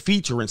it as a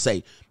feature and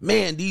say,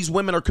 man, these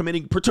women are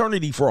committing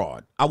paternity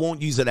fraud. I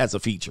won't use it as a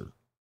feature.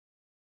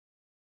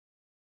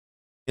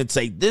 And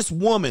say, this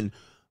woman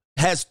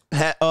has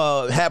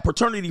had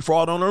paternity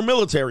fraud on her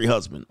military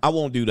husband. I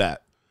won't do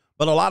that.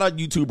 But a lot of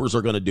YouTubers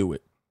are going to do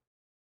it.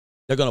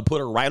 They're going to put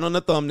her right on the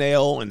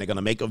thumbnail, and they're going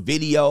to make a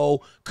video,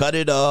 cut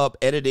it up,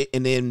 edit it,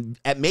 and then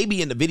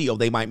maybe in the video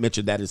they might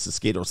mention that it's a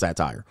skit or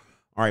satire.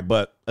 All right,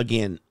 but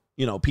again,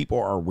 you know, people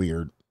are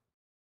weird.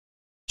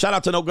 Shout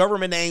out to No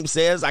Government Name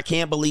says, I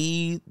can't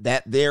believe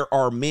that there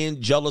are men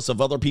jealous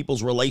of other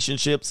people's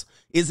relationships.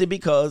 Is it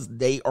because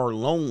they are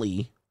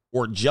lonely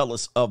or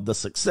jealous of the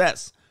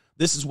success?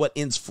 This is what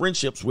ends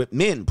friendships with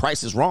men.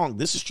 Price is wrong.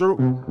 This is true.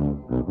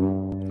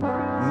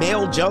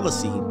 Male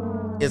jealousy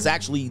is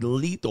actually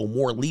lethal,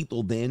 more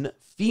lethal than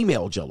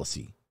female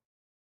jealousy.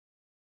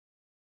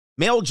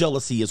 Male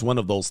jealousy is one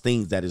of those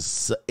things that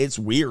it's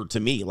weird to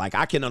me. Like,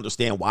 I can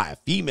understand why a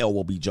female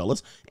will be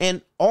jealous,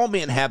 and all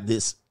men have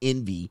this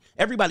envy.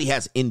 Everybody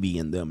has envy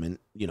in them, and,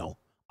 you know,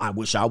 I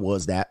wish I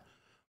was that.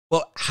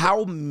 But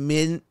how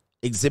men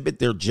exhibit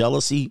their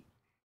jealousy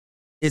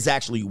is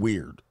actually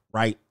weird,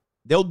 right?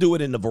 They'll do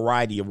it in a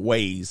variety of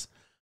ways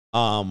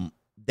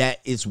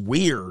that is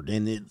weird,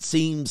 and it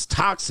seems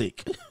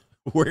toxic.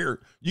 Where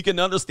you can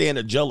understand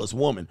a jealous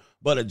woman,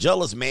 but a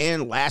jealous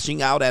man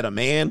lashing out at a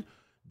man,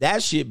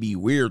 that should be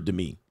weird to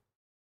me.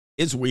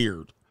 It's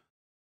weird.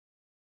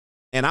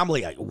 And I'm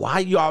like, why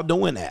y'all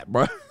doing that,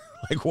 bro?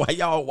 Like, why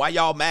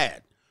y'all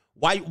mad?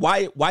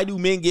 Why do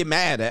men get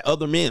mad at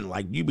other men?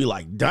 Like, you be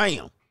like,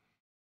 damn.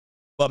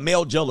 But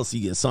male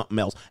jealousy is something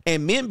else.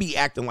 And men be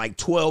acting like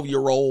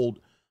 12-year-old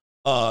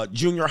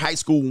junior high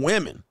school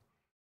women.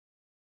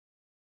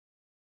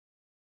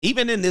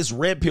 Even in this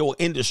red pill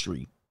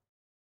industry,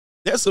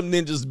 there's some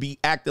ninjas be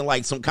acting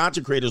like, some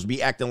content creators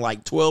be acting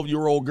like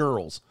 12-year-old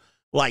girls.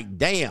 Like,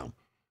 damn.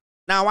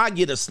 Now, I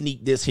get a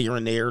sneak this here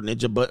and there,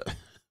 ninja, but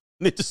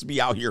ninjas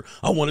be out here,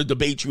 I want to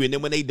debate you. And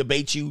then when they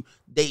debate you,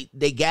 they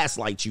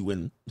gaslight you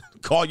and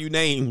call you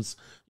names.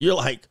 You're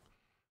like,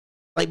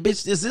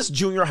 bitch, is this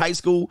junior high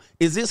school?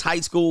 Is this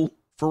high school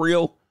for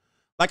real?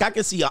 Like, I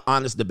can see an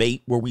honest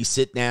debate where we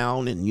sit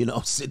down and, you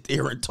know, sit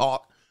there and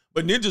talk.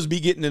 But ninjas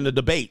be getting in the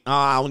debate. Oh,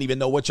 I don't even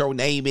know what your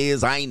name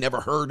is. I ain't never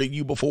heard of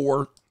you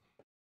before.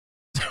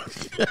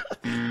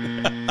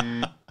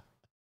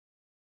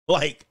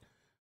 Like,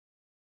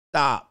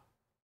 stop.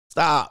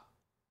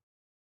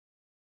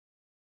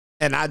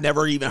 And I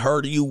never even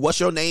heard of you. What's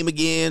your name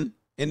again?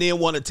 And then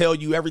want to tell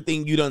you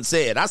everything you done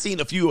said. I seen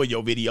a few of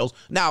your videos.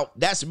 Now,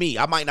 that's me.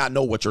 I might not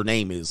know what your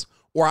name is,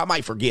 or I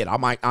might forget. I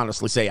might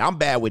honestly say I'm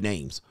bad with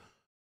names.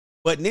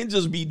 But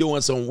ninjas be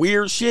doing some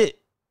weird shit.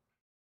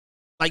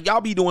 Like,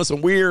 y'all be doing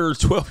some weird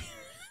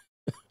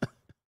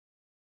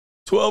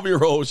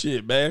 12-year-old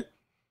shit, man.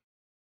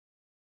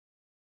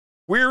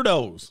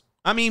 Weirdos.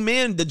 I mean,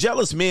 men, the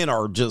jealous men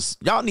are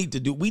just, we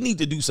need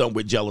to do something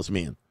with jealous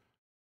men.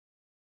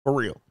 For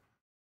real.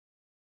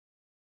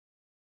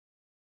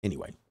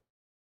 Anyway.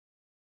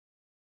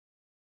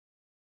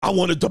 I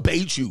want to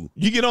debate you.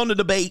 You get on the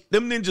debate,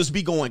 them ninjas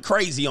be going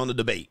crazy on the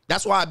debate.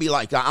 That's why I be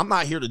like, I'm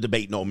not here to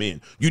debate no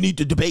men. You need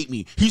to debate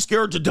me. He's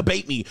scared to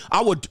debate me.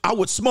 I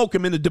would smoke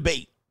him in the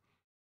debate.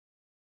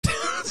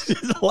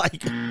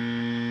 Like,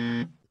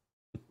 and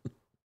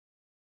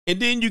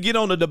then you get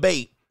on the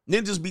debate.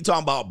 Ninjas be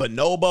talking about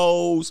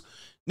bonobos.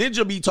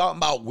 Ninja be talking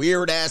about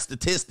weird-ass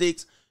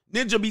statistics.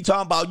 Ninja be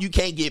talking about you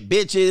can't get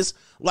bitches.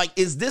 Like,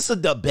 is this a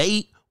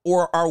debate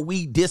or are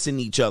we dissing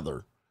each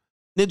other?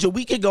 Ninja,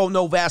 we could go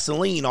no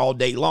Vaseline all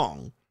day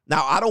long.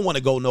 Now, I don't want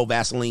to go no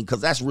Vaseline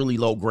because that's really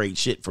low-grade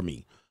shit for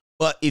me.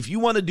 But if you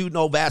want to do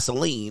no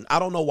Vaseline, I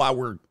don't know why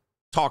we're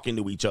talking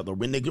to each other.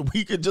 When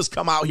we could just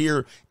come out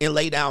here and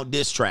lay down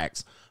diss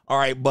tracks. All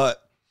right,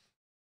 but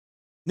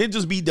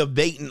ninjas be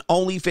debating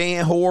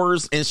OnlyFans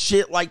whores and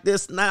shit like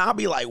this. Now, I'll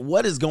be like,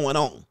 what is going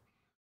on?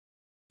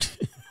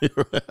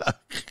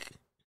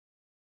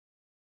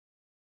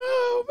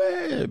 Oh,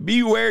 man.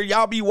 Beware.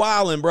 Y'all be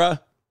wilding, bruh.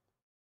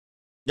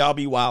 Y'all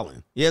be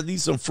wilding. Yeah,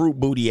 these some fruit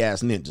booty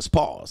ass ninjas.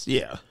 Pause.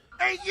 Yeah.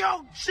 Hey,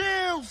 yo,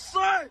 chill,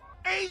 son.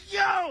 Hey,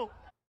 yo!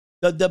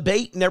 The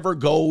debate never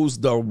goes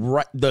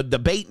the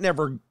debate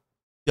never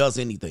does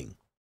anything.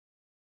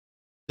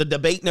 The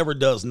debate never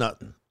does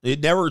nothing.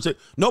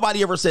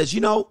 Nobody ever says,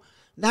 you know,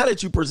 now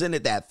that you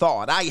presented that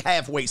thought, I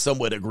halfway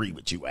somewhat agree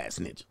with you, ass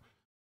ninja.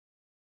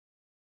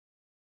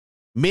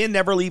 Men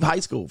never leave high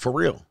school, for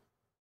real.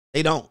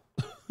 They don't.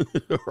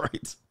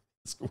 Right?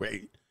 It's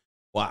great.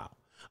 Wow.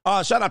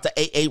 Shout out to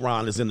AA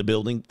Ron is in the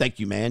building. Thank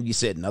you, man. You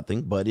said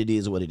nothing, but it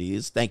is what it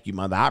is. Thank you,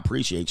 mother. I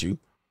appreciate you.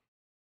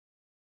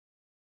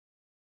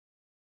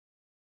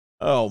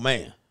 Oh,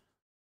 man.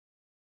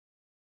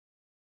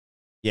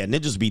 Yeah,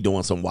 ninjas be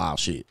doing some wild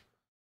shit.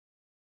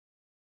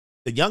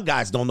 The young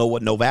guys don't know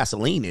what no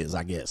Vaseline is,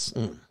 I guess.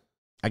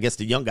 I guess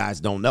the young guys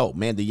don't know.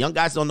 Man, the young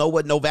guys don't know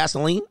what no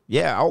Vaseline?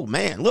 Yeah, oh,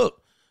 man,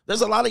 look.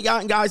 There's a lot of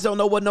young guys don't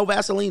know what no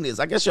Vaseline is.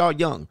 I guess y'all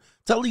young.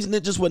 Tell these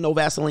ninjas what no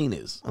Vaseline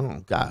is.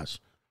 Oh, gosh.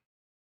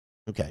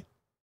 Okay.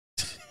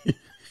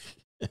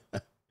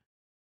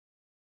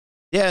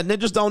 Yeah,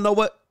 ninjas don't know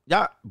what.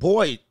 Yeah,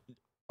 boy.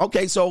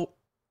 Okay, so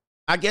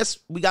I guess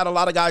we got a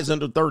lot of guys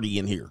under 30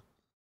 in here.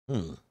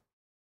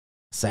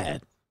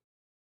 Sad.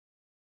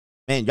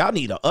 Man, y'all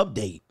need an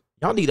update.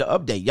 Y'all need an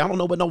update. Y'all don't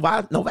know what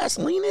no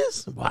Vaseline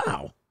is?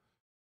 Wow.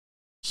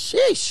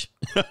 Sheesh.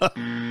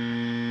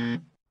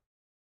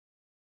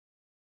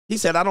 He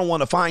said, I don't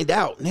want to find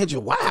out.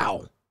 Ninja,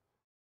 wow.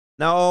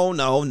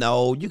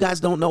 No. You guys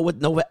don't know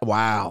what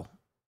wow.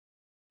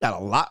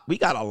 We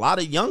got a lot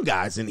of young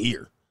guys in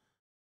here.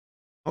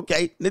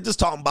 Okay, Ninja's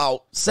talking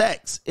about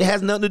sex. It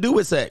has nothing to do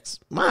with sex.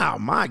 Wow,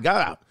 my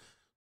God.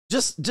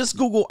 Just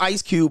Google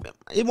Ice Cube.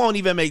 It won't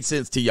even make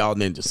sense to y'all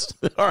ninjas.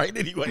 All right,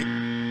 anyway.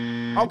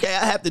 Okay,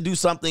 I have to do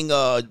something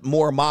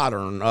more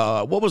modern.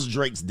 What was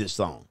Drake's diss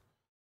song?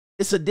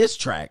 It's a diss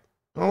track.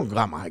 Oh,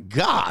 God, my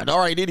God. All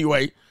right,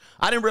 anyway.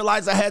 I didn't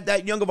realize I had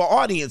that young of an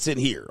audience in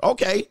here.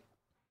 Okay.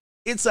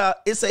 It's a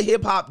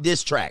hip-hop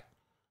diss track.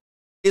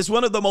 It's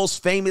one of the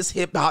most famous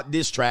hip-hop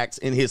diss tracks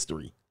in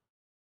history.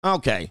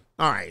 Okay.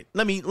 All right.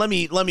 Let me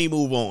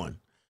move on.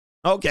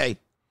 Okay.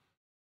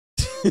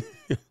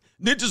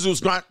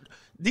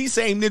 These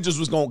same ninjas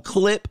was going to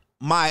clip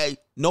my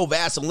no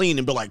Vaseline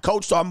and be like,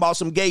 Coach talking about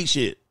some gay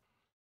shit.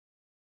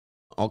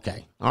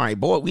 Okay. All right,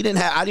 boy.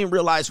 I didn't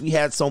realize we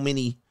had so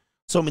many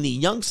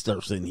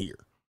youngsters in here.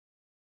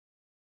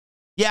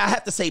 Yeah, I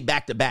have to say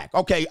back to back.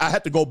 Okay, I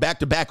have to go back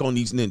to back on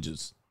these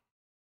ninjas.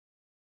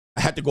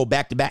 I have to go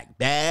back to back,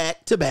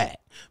 back to back,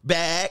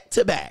 back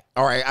to back.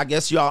 All right, I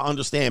guess y'all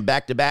understand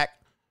back to back.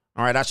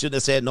 All right, I should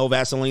have said no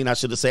Vaseline. I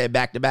should have said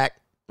back to back.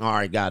 All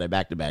right, got it,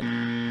 back to back.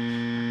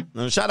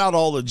 Now, shout out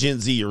all the Gen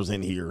Zers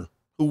in here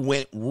who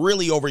went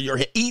really over your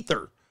head.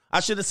 Ether. I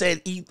should have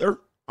said ether.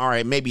 All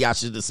right, maybe I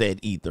should have said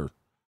ether.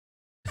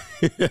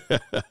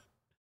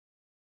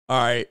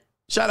 All right,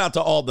 shout out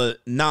to all the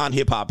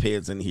non-hip-hop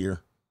heads in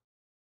here.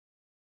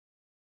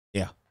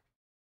 Yeah.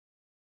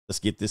 Let's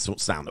get this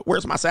sound.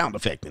 Where's my sound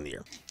effect in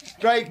here?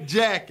 Straight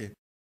jacket.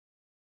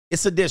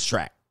 It's a diss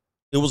track.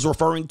 It was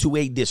referring to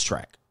a diss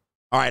track.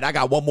 All right, I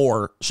got one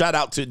more. Shout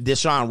out to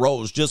Deshaun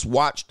Rose. Just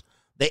watched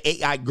the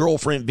AI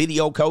girlfriend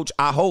video, Coach.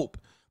 I hope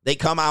they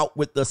come out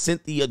with the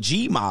Cynthia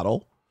G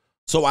model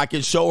so I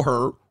can show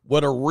her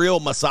what a real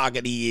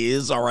misogyny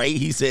is. All right.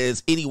 He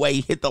says,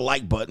 anyway, hit the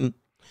like button.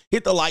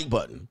 Hit the like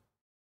button.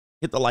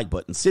 Hit the like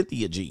button.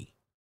 Cynthia G.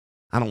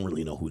 I don't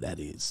really know who that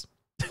is.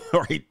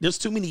 All right. There's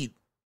too many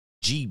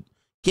G.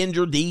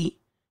 Kendra D.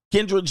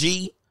 Kendra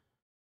G.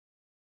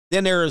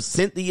 Then there's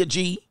Cynthia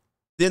G.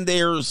 Then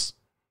there's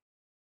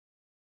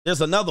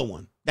another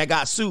one that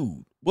got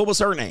sued. What was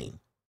her name?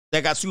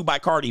 That got sued by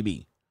Cardi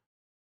B.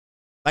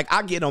 Like,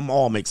 I get them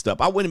all mixed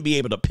up. I wouldn't be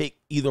able to pick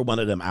either one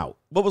of them out.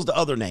 What was the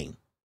other name?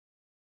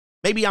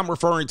 Maybe I'm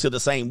referring to the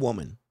same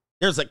woman.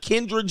 There's a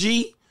Kendra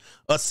G,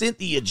 a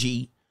Cynthia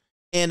G,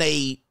 and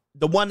the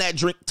one that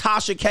drink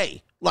Tasha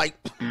K. Like,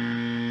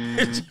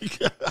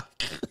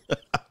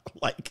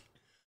 like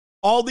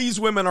all these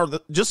women are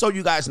just so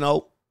you guys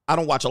know, I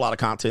don't watch a lot of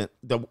content.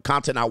 The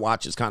content I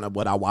watch is kind of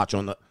what I watch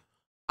on the.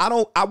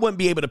 I wouldn't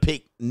be able to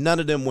pick none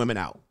of them women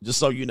out, just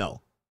so you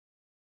know.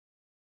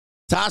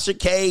 Tasha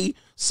K,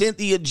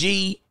 Cynthia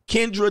G,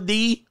 Kendra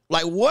D.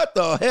 Like, what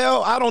the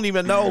hell? I don't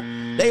even know.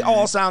 They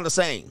all sound the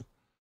same.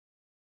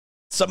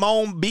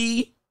 Simone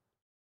B.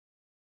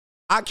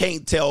 I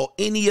can't tell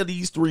any of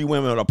these three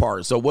women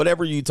apart. So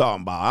whatever you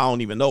talking about, I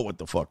don't even know what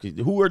the fuck.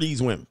 Who are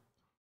these women?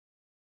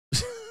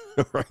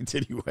 Right,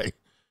 anyway.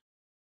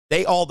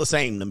 They all the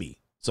same to me.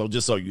 So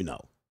just so you know.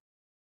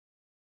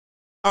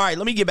 All right,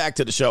 let me get back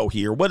to the show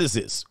here. What is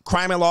this?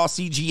 Crime and Law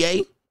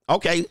CGA?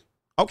 Okay,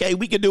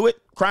 we can do it.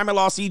 Crime and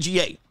Law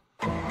CGA.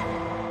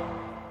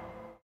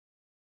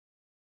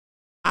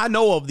 I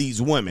know of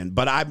these women,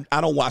 but I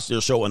don't watch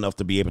their show enough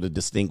to be able to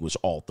distinguish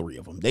all three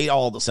of them. They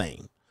all the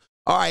same.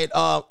 All right,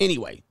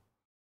 anyway.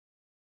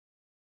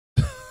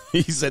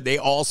 He said they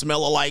all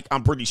smell alike,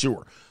 I'm pretty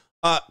sure.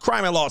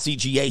 Crime and Law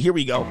CGA, here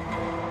we go.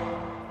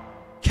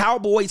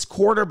 Cowboys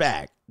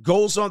quarterback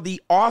goes on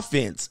the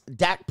offense.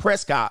 Dak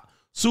Prescott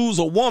sues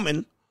a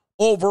woman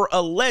over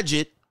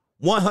alleged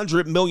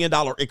 $100 million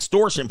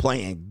extortion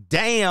plan.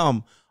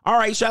 Damn, All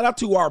right, shout out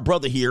to our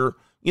brother here.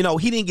 You know,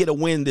 he didn't get a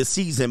win this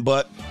season,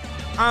 but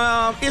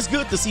it's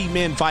good to see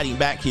men fighting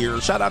back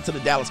here. Shout out to the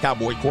Dallas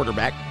Cowboy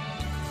quarterback.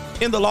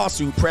 In the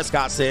lawsuit,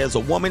 Prescott says a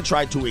woman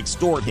tried to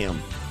extort him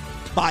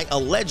by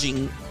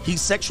alleging he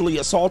sexually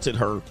assaulted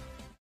her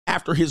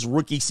after his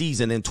rookie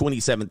season in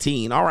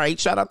 2017. All right,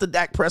 shout out to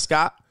Dak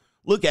Prescott.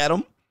 Look at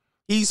him.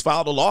 He's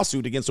filed a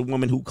lawsuit against a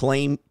woman who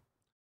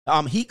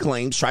he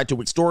claims tried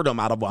to extort him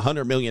out of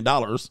 $100 million.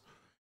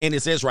 And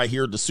it says right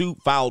here, the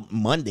suit filed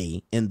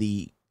Monday in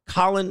the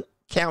Collin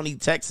County,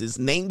 Texas,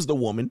 names the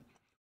woman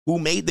who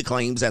made the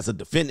claims as a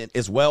defendant,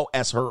 as well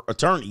as her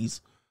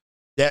attorneys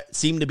that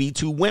seem to be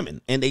two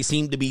women. And they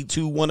seem to be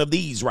one of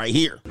these right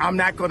here. I'm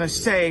not going to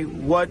say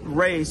what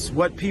race,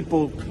 what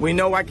people. We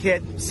know I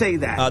can't say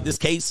that. This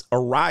case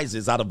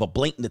arises out of a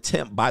blatant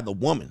attempt by the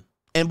woman.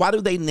 And why do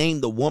they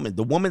name the woman?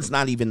 The woman's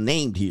not even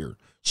named here.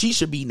 She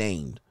should be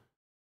named.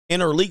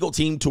 And her legal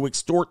team to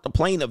extort the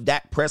plaintiff,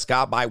 Dak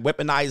Prescott, by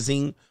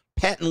weaponizing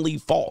patently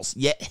false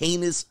yet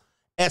heinous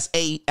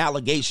SA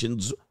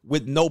allegations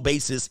with no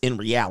basis in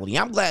reality.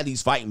 I'm glad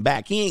he's fighting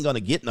back. He ain't going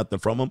to get nothing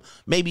from him.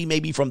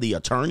 Maybe from the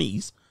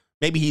attorneys.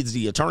 Maybe he's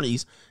the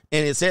attorneys.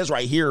 And it says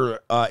right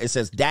here, it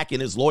says Dak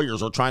and his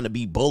lawyers are trying to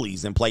be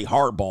bullies and play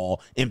hardball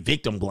and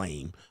victim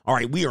blame. All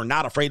right, we are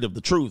not afraid of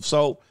the truth.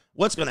 So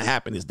what's going to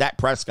happen is Dak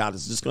Prescott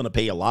is just going to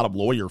pay a lot of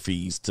lawyer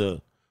fees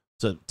to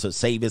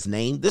save his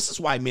name. This is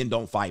why men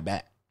don't fight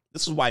back.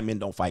 This is why men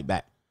don't fight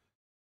back.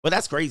 But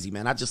that's crazy,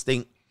 man. I just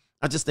think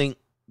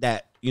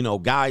that, you know,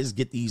 guys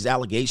get these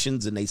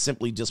allegations and they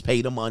simply just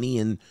pay the money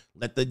and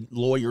let the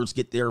lawyers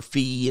get their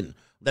fee and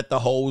let the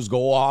hoes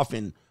go off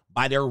and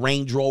buy their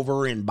Range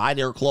Rover and buy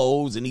their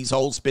clothes, and these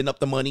hoes spend up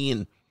the money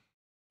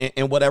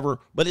and whatever.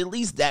 But at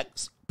least Dak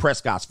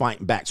Prescott's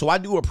fighting back. So I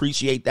do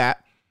appreciate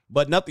that,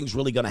 but nothing's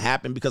really going to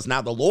happen because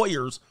now the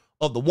lawyers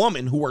of the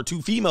woman, who are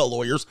two female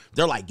lawyers,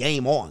 they're like,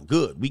 game on,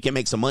 good, we can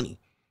make some money.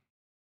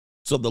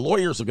 So the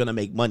lawyers are going to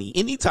make money.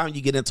 Anytime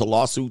you get into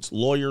lawsuits,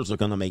 lawyers are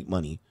going to make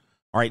money.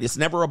 All right, it's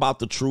never about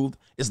the truth.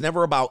 It's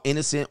never about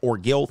innocent or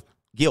guilt.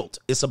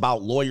 It's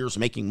about lawyers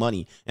making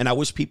money. And I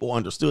wish people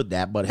understood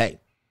that, but hey,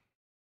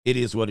 it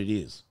is what it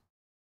is.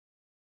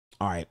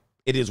 All right,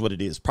 it is what it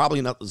is.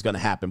 Probably nothing's going to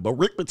happen. But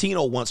Rick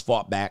Pitino once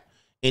fought back,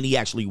 and he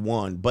actually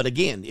won. But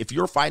again, if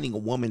you're fighting a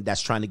woman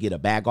that's trying to get a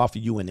bag off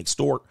of you and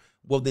extort,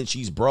 well, then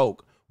she's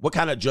broke. What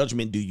kind of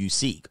judgment do you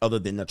seek other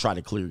than to try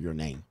to clear your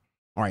name?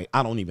 All right,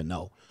 I don't even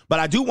know. But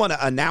I do want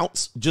to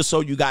announce, just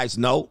so you guys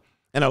know,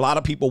 and a lot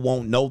of people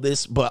won't know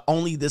this, but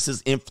only this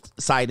is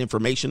inside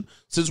information.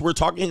 Since we're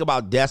talking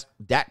about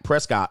Dak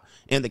Prescott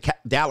and the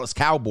Dallas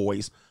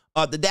Cowboys,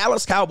 the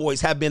Dallas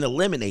Cowboys have been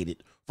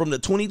eliminated from the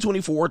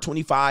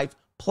 2024-25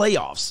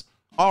 playoffs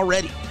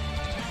already.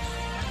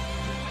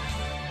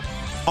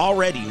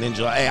 Already,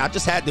 Ninja. Hey, I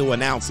just had to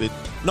announce it.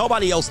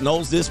 Nobody else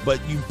knows this, but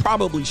you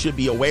probably should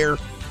be aware.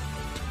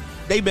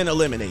 They've been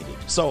eliminated.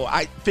 So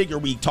I figure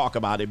we talk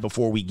about it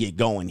before we get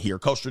going here.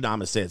 Coach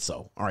Stradamus said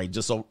so. All right,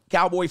 just so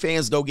Cowboy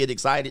fans don't get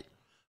excited.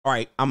 All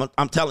right,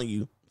 I'm telling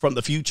you, from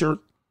the future,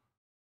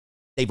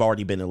 they've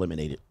already been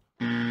eliminated.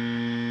 All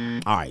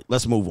right,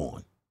 let's move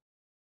on.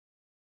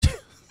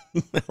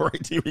 All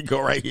right, here we go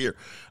right here.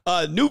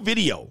 New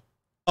video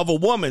of a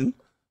woman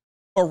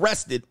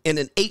arrested in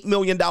an $8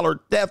 million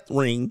theft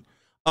ring.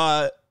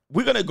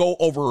 We're going to go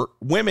over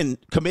women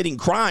committing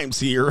crimes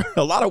here.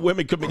 A lot of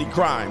women committing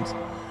crimes.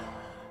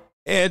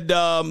 And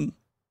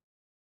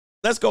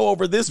let's go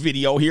over this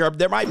video here.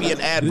 There might be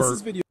an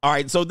advert. All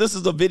right, so this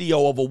is a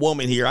video of a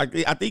woman here. I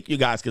think you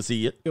guys can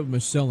see it. Of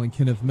Michelle and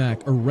Kenneth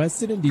Mack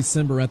arrested in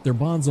December at their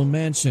Bonzo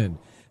mansion.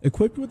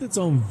 Equipped with its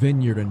own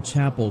vineyard and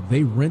chapel,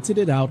 they rented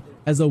it out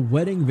as a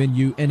wedding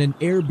venue and an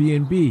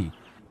Airbnb.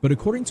 But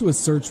according to a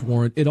search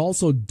warrant, it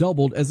also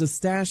doubled as a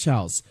stash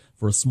house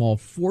for a small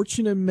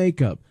fortune in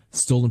makeup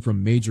stolen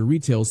from major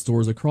retail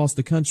stores across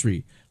the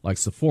country, like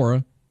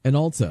Sephora and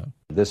Ulta.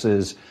 This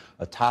is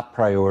a top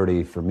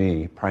priority for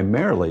me,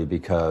 primarily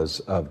because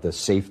of the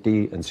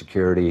safety and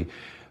security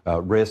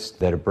risk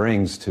that it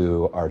brings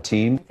to our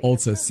team.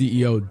 Ulta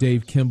CEO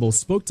Dave Kimball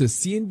spoke to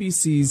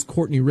CNBC's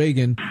Courtney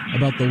Reagan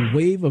about the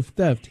wave of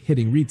theft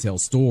hitting retail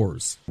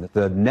stores.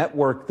 The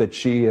network that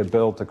she had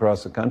built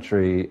across the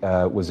country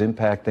was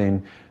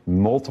impacting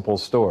multiple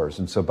stores,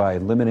 and so by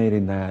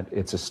eliminating that,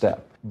 it's a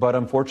step. But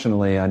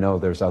unfortunately, I know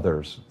there's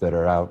others that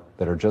are out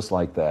that are just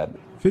like that.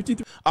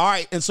 53. All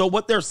right, and so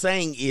what they're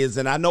saying is,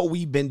 and I know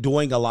we've been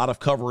doing a lot of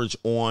coverage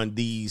on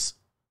these,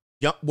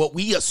 what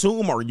we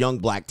assume are young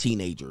black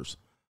teenagers.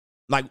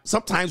 Like,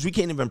 sometimes we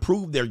can't even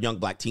prove they're young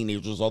black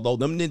teenagers, although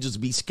them ninjas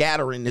be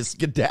scattering and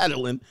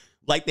skedaddling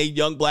like they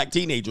young black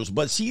teenagers.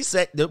 But she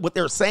said that what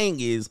they're saying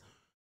is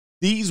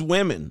these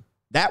women,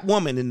 that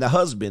woman and the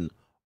husband,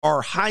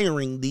 are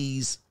hiring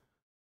these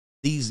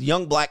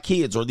young black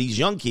kids or these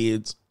young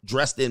kids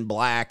dressed in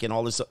black and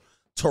all this stuff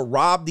to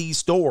rob these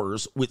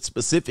stores with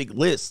specific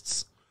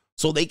lists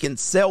so they can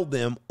sell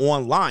them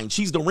online.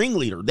 She's the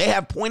ringleader. They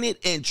have pointed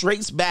and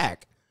traced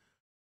back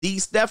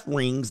these theft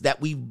rings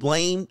that we've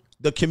blamed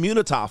the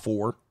community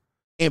for,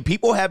 and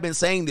people have been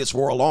saying this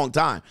for a long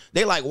time.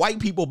 They like, white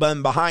people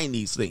been behind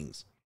these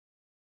things.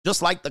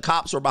 Just like the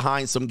cops are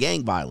behind some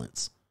gang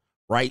violence,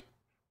 right?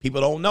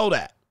 People don't know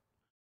that.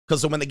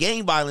 Because when the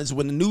gang violence,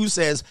 when the news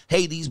says,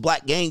 hey, these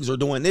black gangs are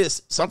doing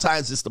this,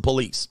 sometimes it's the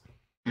police.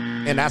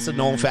 And that's a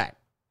known fact.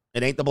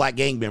 It ain't the black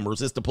gang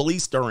members. It's the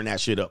police stirring that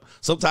shit up.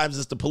 Sometimes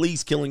it's the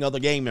police killing other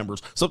gang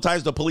members.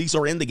 Sometimes the police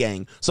are in the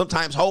gang.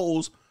 Sometimes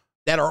hoes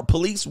that are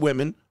police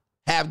women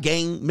have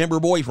gang member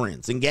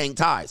boyfriends and gang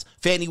ties.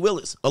 Fannie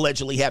Willis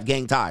allegedly have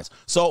gang ties.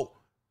 So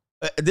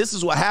this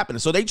is what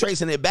happened. So they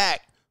tracing it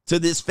back to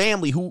this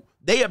family who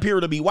they appear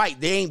to be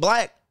white. They ain't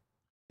black.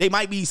 They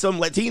might be some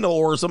Latino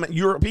or some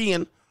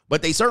European,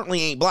 but they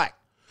certainly ain't black.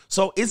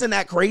 So isn't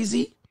that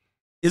crazy?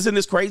 Isn't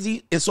this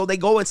crazy? And so they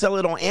go and sell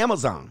it on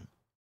Amazon.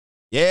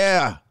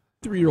 Yeah.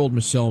 3-year-old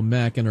Michelle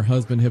Mack and her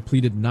husband have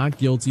pleaded not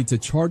guilty to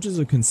charges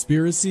of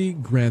conspiracy,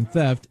 grand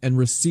theft, and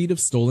receipt of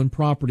stolen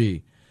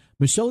property.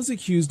 Michelle is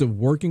accused of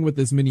working with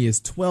as many as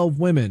 12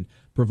 women,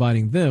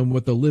 providing them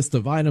with a list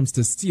of items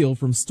to steal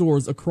from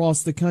stores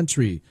across the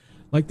country,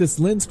 like this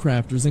Lens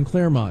Crafters in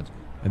Claremont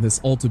and this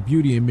Ulta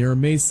Beauty in Mira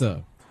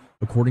Mesa.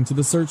 According to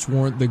the search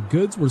warrant, the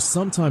goods were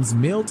sometimes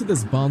mailed to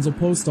this Bonzo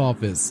post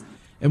office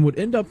and would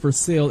end up for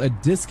sale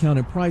at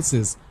discounted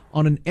prices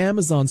on an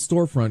Amazon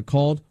storefront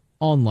called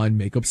Online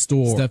Makeup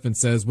Store. Stefan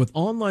says with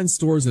online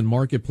stores and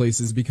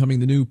marketplaces becoming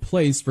the new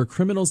place for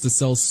criminals to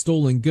sell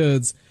stolen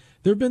goods,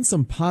 there have been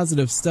some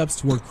positive steps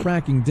toward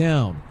cracking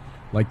down,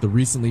 like the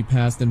recently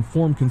passed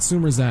Informed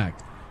Consumers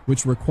Act,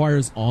 which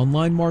requires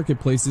online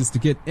marketplaces to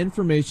get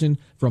information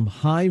from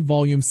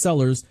high-volume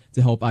sellers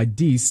to help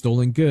ID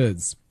stolen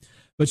goods.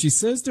 But she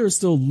says there are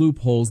still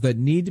loopholes that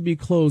need to be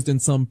closed in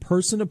some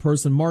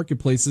person-to-person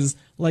marketplaces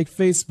like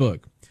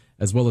Facebook,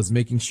 as well as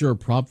making sure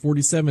Prop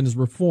 47 is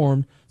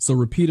reformed so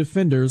repeat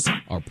offenders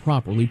are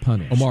properly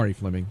punished. Omari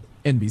Fleming,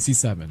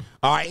 NBC7.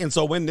 All right, and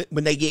so when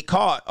they get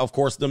caught, of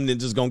course, them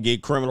ninjas going to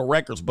get criminal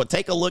records. But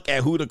take a look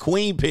at who the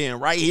queen pin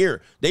right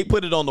here. They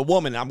put it on the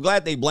woman. I'm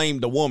glad they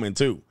blamed the woman,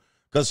 too,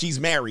 because she's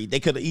married. They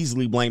could have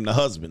easily blamed the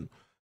husband.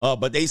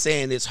 But they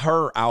saying it's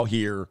her out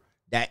here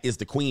that is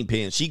the queen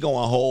pin. She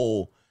going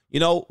whole,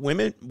 you know,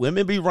 women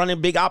be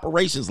running big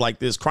operations like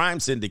this, crime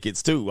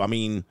syndicates, too. I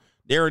mean,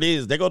 there it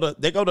is. They go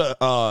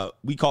to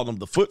we call them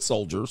the foot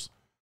soldiers.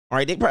 All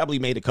right, they probably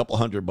made a couple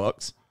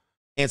 $100.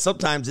 And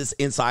sometimes it's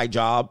inside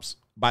jobs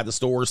by the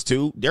stores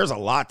too. There's a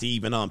lot to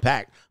even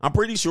unpack. I'm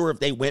pretty sure if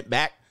they went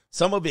back,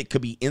 some of it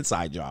could be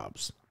inside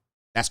jobs.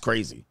 That's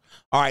crazy.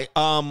 All right,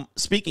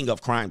 speaking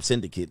of crime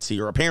syndicates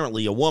here,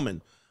 apparently a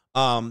woman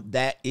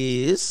that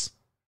is,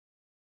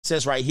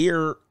 says right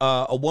here,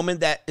 a woman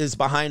that is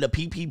behind a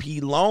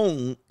PPP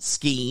loan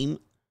scheme,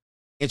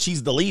 and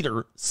she's the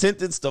leader,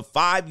 sentenced to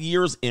 5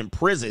 years in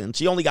prison.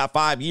 She only got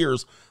 5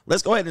 years.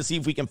 Let's go ahead and see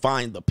if we can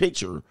find the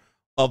picture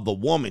of the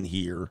woman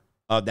here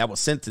that was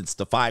sentenced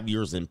to 5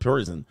 years in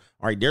prison.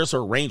 All right, there's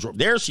her Range Rover.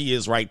 There she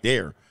is right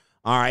there.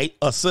 All right,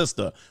 a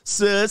sister.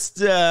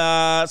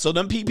 Sista. So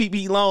them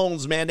PPP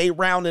loans, man, they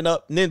rounding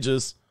up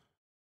ninjas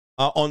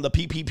on the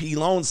PPP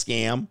loan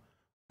scam.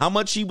 How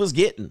much she was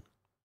getting?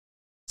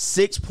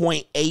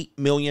 $6.8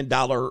 million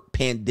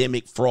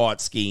pandemic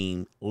fraud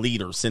scheme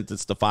leader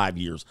sentenced to 5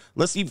 years.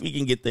 Let's see if we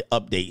can get the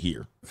update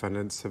here.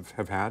 Defendants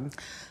have had?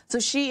 So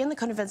she and the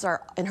co-defendants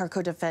her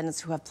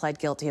co-defendants who have pled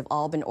guilty have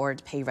all been ordered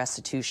to pay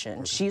restitution.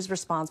 Okay. She's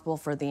responsible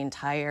for the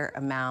entire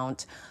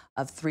amount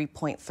of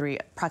approximately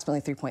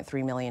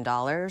 $3.3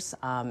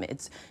 million.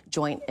 It's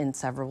joint in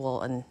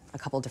a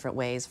couple different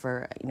ways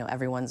for,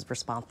 everyone's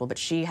responsible, but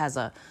she has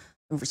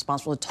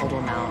responsible for the total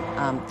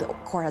amount. The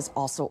court has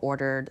also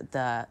ordered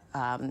the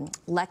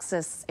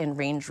Lexus and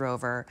Range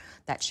Rover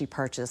that she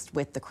purchased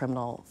with the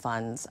criminal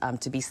funds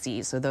to be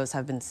seized. So those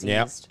have been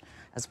seized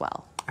as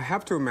well. I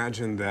have to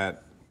imagine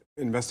that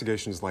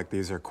investigations like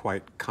these are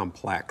quite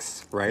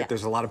complex, right? Yeah.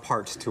 There's a lot of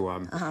parts to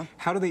them.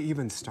 How do they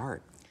even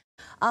start?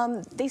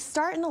 They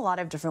start in a lot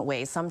of different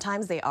ways.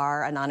 Sometimes they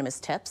are anonymous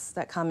tips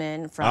that come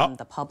in from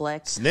the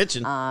public.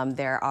 Snitching.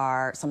 There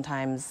are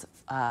sometimes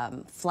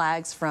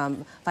flags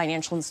from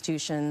financial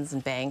institutions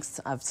and banks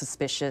of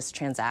suspicious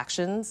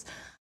transactions.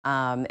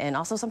 And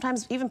also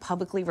sometimes even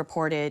publicly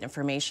reported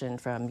information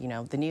from,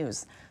 the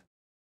news.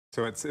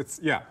 So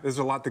there's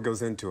a lot that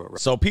goes into it. Right?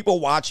 So people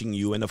watching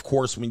you, and of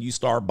course, when you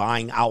start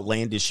buying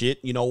outlandish shit,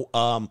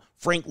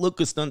 Frank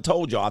Lucas done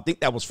told y'all. I think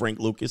that was Frank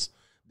Lucas.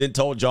 Then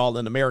told y'all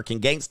an American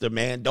Gangster,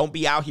 man, don't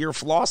be out here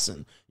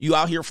flossing. You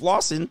out here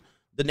flossing,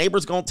 the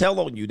neighbor's gonna tell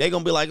on you. They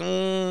gonna be like,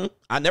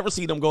 I never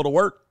see them go to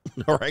work.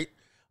 All right.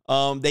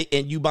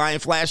 And you buying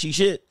flashy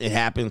shit, it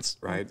happens.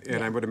 Right.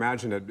 And I would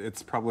imagine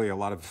it's probably a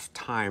lot of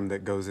time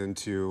that goes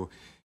into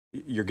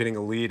you're getting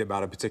a lead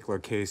about a particular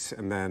case,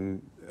 and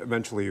then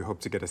eventually you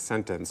hope to get a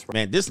sentence. Right?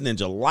 Man, this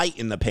ninja light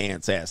in the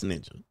pants ass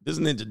ninja. This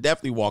ninja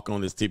definitely walk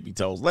on his tippy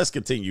toes. Let's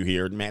continue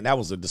here. Man, that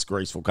was a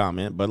disgraceful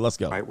comment, but let's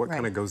go. Right. What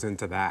kind of goes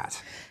into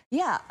that?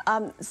 Yeah.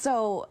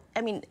 So,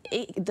 I mean,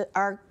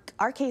 our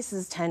our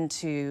cases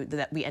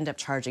that we end up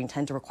charging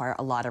tend to require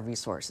a lot of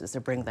resources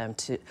to bring them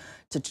to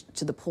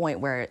the point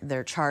where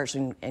they're charged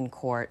in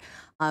court.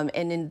 And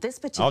in this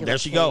particular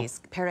case,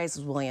 Paradise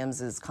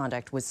Williams'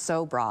 conduct was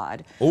so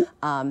broad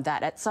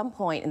that at some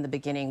point in the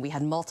beginning, we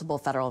had multiple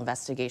federal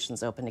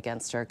investigations open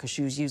against her because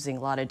she was using a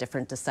lot of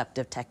different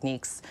deceptive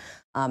techniques.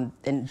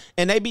 And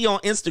they be on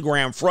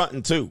Instagram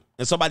fronting too.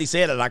 And somebody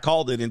said it. I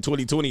called it in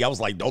 2020. I was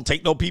like, don't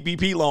take no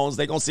PPP loans.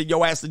 They're going to send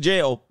your ass to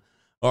jail.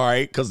 All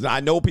right. Because I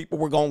know people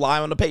were going to lie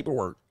on the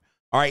paperwork.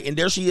 All right. And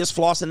there she is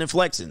flossing and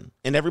flexing.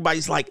 And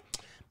everybody's like,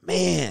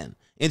 man.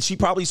 And she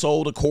probably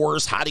sold a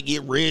course, how to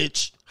get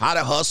rich, how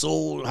to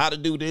hustle, how to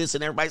do this.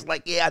 And everybody's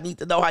like, yeah, I need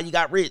to know how you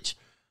got rich.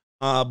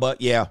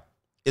 But yeah,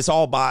 it's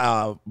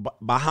all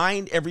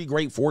behind every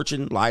great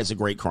fortune lies a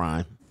great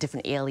crime.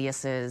 Different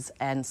aliases.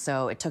 And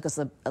so it took us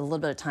a little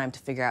bit of time to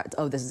figure out,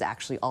 oh, this is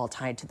actually all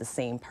tied to the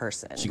same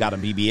person. She got a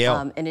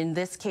BBL. And in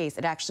this case,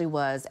 it actually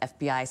was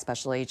FBI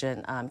Special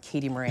Agent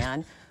Katie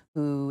Moran,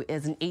 who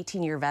is an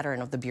 18-year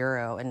veteran of the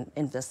Bureau and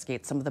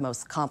investigates some of the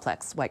most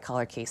complex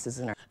white-collar cases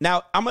in our...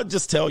 Now, I'm going to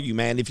just tell you,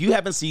 man, if you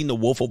haven't seen The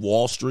Wolf of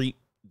Wall Street,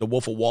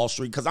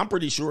 because I'm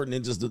pretty sure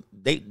ninjas,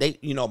 they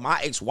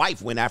my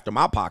ex-wife went after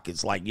my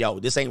pockets like, yo,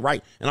 this ain't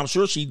right. And I'm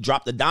sure she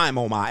dropped a dime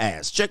on my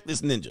ass. Check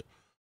this ninja,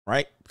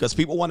 right? Because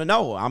people want to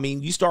know. I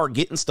mean, you start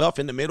getting stuff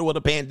in the middle of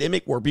the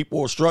pandemic where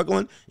people are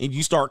struggling and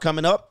you start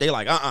coming up, they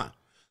like,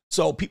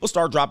 So people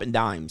start dropping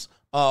dimes.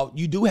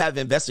 You do have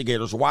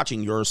investigators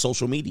watching your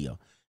social media.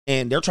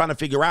 And they're trying to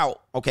figure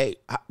out, okay,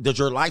 does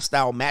your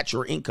lifestyle match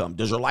your income?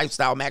 Does your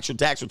lifestyle match your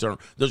tax return?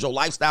 Does your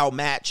lifestyle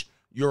match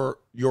your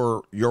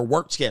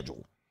work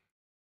schedule?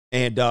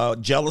 And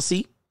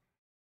jealousy,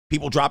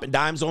 people dropping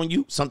dimes on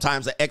you,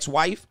 sometimes an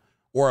ex-wife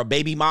or a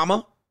baby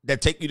mama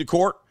that take you to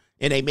court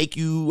and they make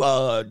you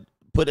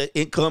put an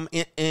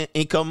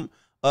income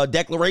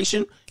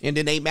declaration and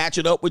then they match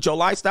it up with your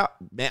lifestyle.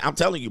 Man, I'm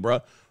telling you,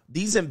 bro,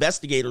 these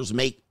investigators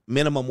make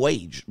minimum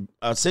wage.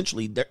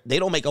 Essentially, they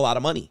don't make a lot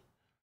of money.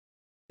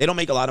 They don't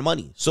make a lot of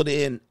money. So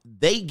then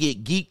they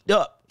get geeked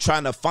up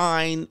trying to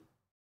find,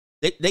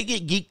 they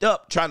get geeked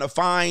up trying to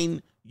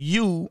find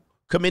you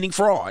committing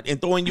fraud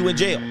and throwing you in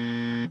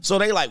jail. So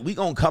they like, we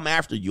gonna come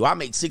after you. I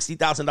make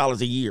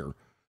 $60,000 a year.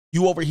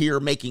 You over here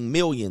making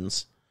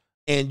millions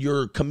and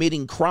you're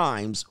committing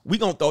crimes. We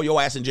gonna throw your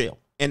ass in jail.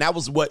 And that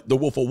was what the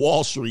Wolf of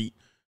Wall Street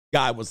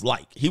guy was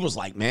like. He was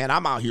like, man,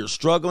 I'm out here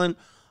struggling.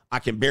 I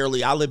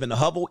live in the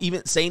hovel.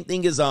 Even same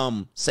thing as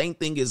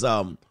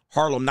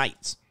Harlem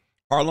Nights.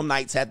 Harlem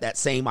Nights had that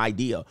same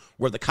idea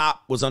where the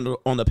cop was on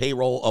the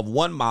payroll of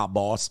one mob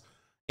boss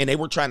and they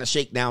were trying to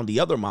shake down the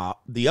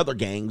other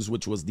gangs,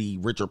 which was the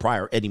Richard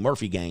Pryor, Eddie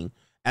Murphy gang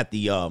at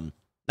the,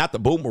 not the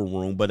Boomer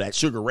Room, but at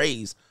Sugar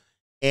Ray's.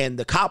 And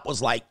the cop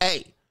was like,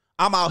 hey,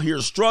 I'm out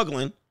here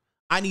struggling.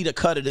 I need a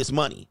cut of this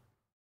money.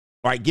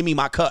 All right, give me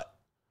my cut.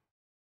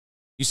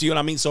 You see what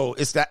I mean? So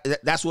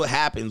that's what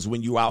happens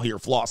when you out here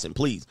flossing.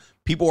 Please,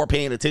 people are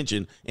paying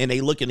attention and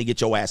they looking to get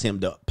your ass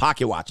hemmed up.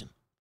 Pocket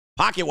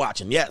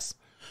watching, yes.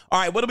 All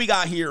right, what do we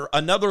got here?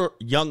 Another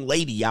young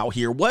lady out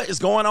here. What is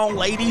going on,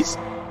 ladies?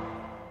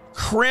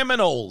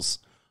 Criminals.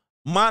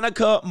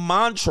 Monica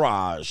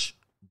Montrage,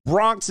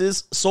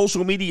 Bronx's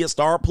social media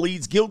star,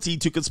 pleads guilty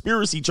to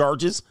conspiracy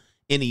charges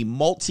in a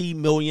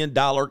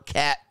multi-million-dollar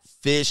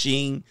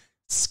catfishing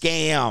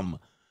scam.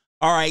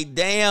 All right,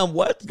 damn,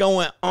 what's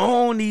going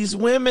on, these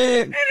women?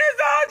 And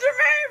it's all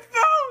Jermaine's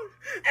fault.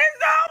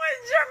 It's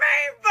always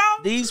Jermaine's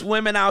fault. These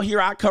women out here,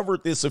 I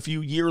covered this a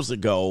few years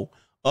ago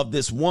of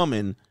this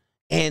woman.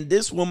 And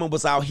this woman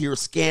was out here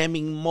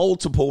scamming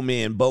multiple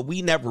men, but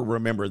we never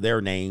remember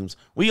their names.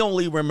 We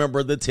only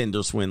remember the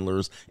Tinder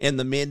swindlers and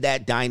the men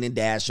that dine and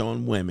dash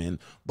on women.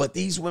 But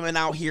these women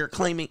out here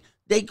claiming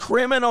they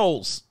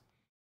criminals.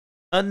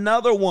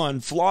 Another one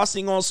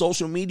flossing on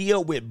social media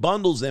with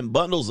bundles and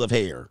bundles of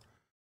hair.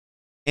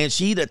 And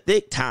she the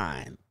thick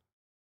time.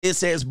 It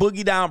says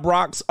Boogie Down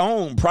Brock's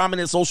own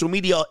prominent social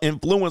media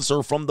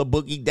influencer from the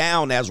Boogie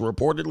Down has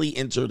reportedly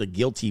entered a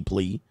guilty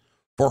plea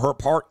for her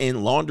part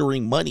in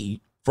laundering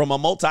money from a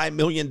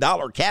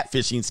multi-million-dollar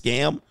catfishing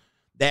scam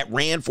that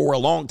ran for a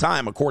long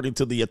time, according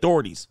to the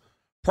authorities.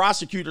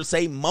 Prosecutors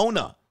say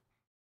Mona,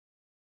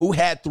 who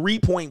had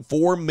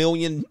 3.4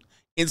 million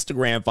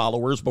Instagram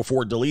followers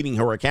before deleting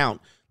her account,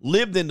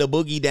 lived in the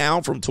Boogie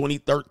Down from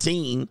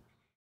 2013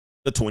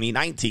 to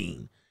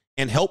 2019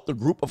 and helped a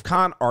group of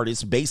con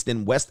artists based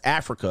in West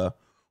Africa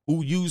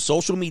who used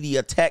social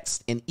media,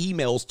 texts, and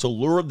emails to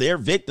lure their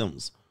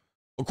victims.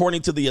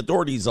 According to the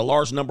authorities, a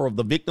large number of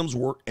the victims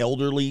were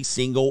elderly,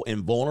 single,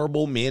 and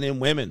vulnerable men and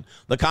women.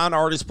 The con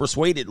artists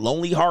persuaded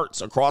lonely hearts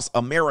across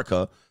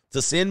America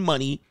to send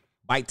money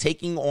by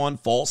taking on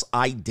false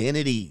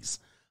identities.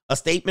 A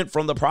statement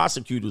from the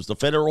prosecutors, the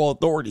federal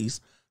authorities,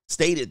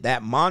 stated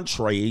that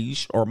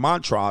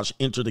Montrage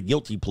entered a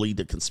guilty plea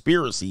to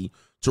conspiracy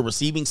to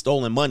receiving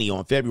stolen money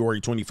on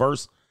February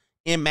 21st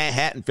in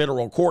Manhattan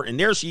federal court. And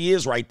there she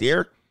is right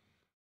there,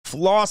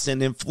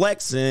 flossing and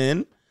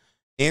flexing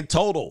in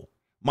total.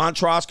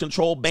 Montrage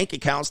controlled bank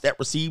accounts that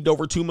received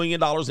over $2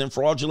 million in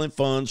fraudulent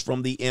funds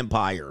from the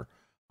empire.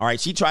 All right,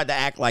 she tried to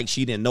act like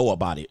she didn't know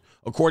about it.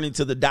 According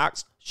to the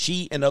docs,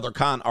 she and other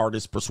con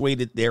artists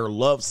persuaded their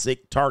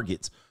lovesick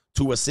targets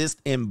to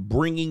assist in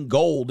bringing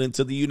gold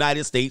into the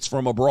United States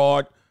from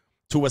abroad,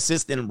 to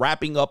assist in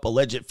wrapping up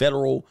alleged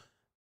federal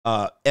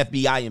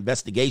FBI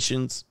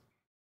investigations,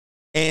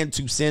 and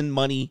to send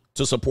money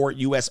to support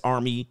U.S.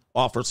 Army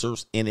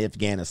officers in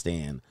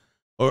Afghanistan.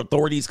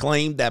 Authorities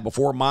claimed that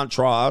before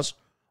Montrage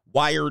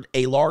wired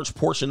a large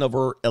portion of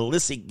her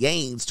illicit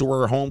gains to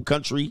her home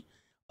country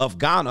of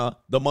Ghana,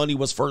 the money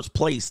was first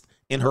placed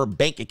in her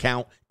bank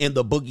account in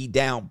the Boogie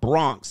Down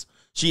Bronx.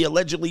 She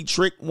allegedly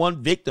tricked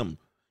one victim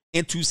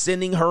into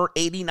sending her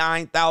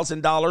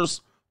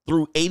 $89,000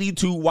 through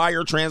 82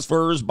 wire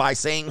transfers by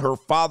saying her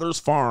father's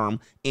farm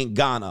in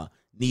Ghana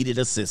needed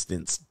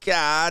assistance.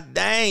 God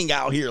dang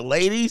out here,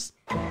 ladies.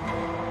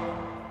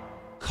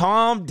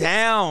 Calm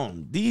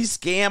down. These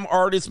scam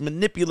artists,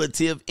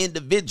 manipulative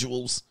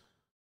individuals,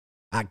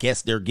 I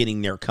guess they're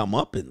getting their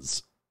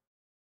comeuppance.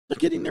 They're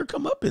getting their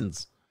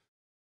comeuppance.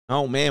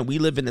 Oh, man, we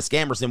live in the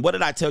scammers. And what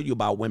did I tell you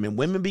about women?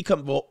 Women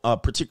become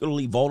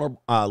particularly vulnerable,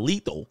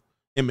 lethal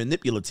and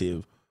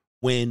manipulative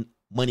when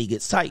money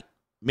gets tight.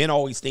 Men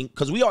always think,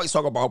 because we always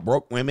talk about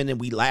broke women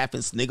and we laugh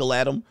and sniggle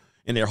at them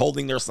and they're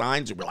holding their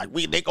signs and we're like,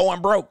 they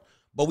going broke.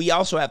 But we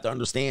also have to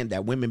understand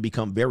that women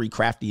become very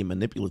crafty and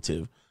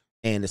manipulative,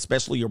 and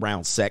especially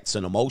around sex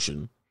and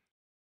emotion.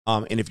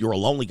 And if you're a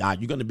lonely guy,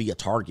 you're going to be a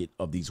target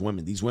of these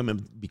women. These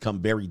women become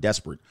very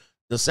desperate.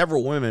 There's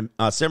several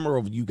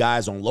of you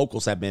guys on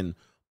Locals have been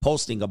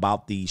posting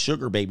about the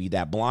sugar baby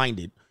that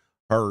blinded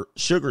her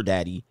sugar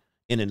daddy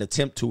in an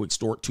attempt to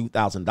extort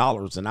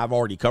 $2,000. And I've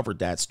already covered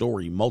that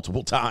story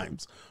multiple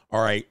times.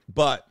 All right.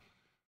 But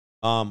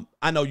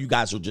I know you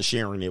guys are just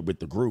sharing it with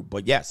the group.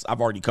 But yes, I've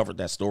already covered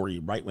that story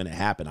right when it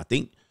happened. I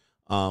think,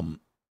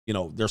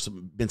 there's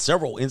been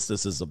several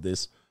instances of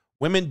this.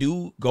 Women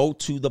do go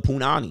to the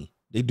punani.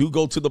 They do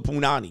go to the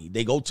punani.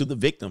 They go to the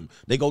victim.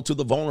 They go to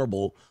the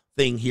vulnerable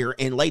thing here.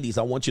 And ladies,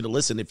 I want you to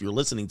listen. If you're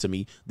listening to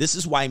me, this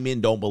is why men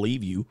don't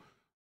believe you.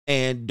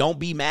 And don't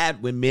be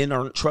mad when men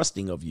aren't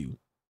trusting of you.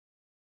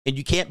 And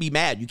you can't be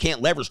mad. You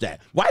can't leverage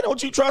that. Why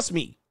don't you trust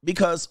me?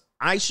 Because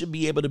I should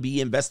be able to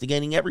be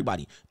investigating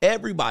everybody.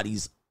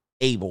 Everybody's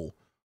able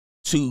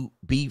to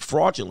be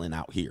fraudulent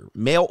out here,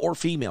 male or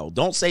female.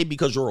 Don't say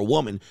because you're a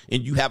woman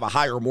and you have a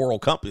higher moral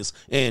compass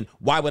and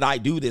why would I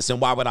do this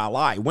and why would I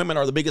lie? Women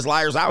are the biggest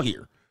liars out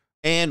here.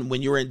 And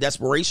when you're in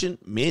desperation,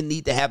 men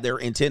need to have their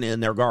antenna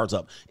and their guards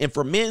up. And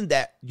for men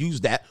that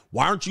use that,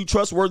 why aren't you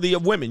trustworthy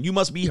of women? You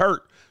must be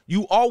hurt.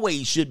 You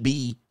always should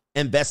be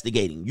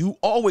investigating. You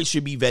always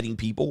should be vetting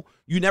people.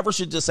 You never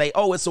should just say,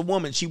 oh, it's a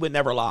woman, she would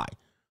never lie.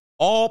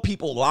 All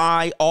people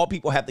lie. All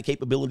people have the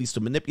capabilities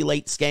to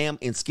manipulate, scam,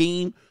 and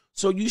scheme.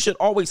 So you should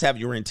always have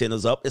your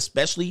antennas up,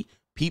 especially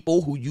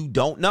people who you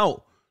don't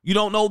know. You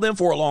don't know them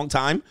for a long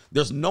time.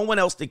 There's no one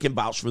else that can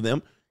vouch for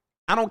them.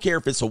 I don't care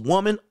if it's a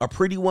woman, a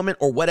pretty woman,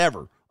 or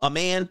whatever. A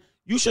man,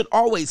 you should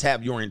always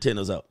have your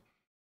antennas up,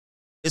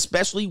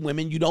 especially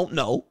women you don't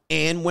know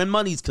and when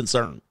money's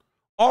concerned.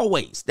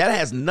 Always. That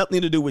has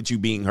nothing to do with you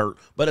being hurt,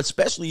 but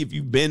especially if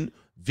you've been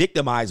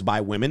victimized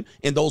by women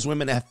and those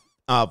women have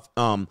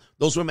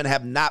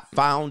not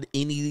found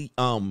any,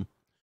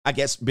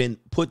 been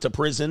put to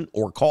prison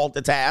or called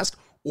to task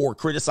or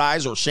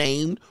criticized or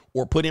shamed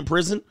or put in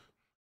prison,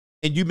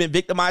 and you've been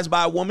victimized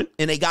by a woman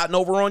and they gotten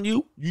over on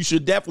you, you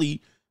should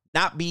definitely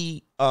not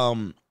be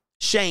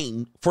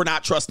shamed for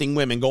not trusting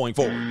women going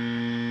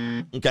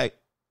forward. Okay.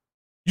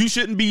 You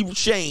shouldn't be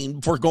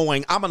shamed for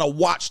going, I'm going to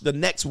watch the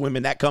next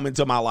women that come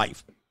into my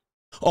life.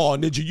 Oh,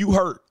 Ninja, you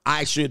hurt.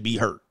 I should be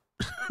hurt.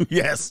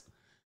 Yes.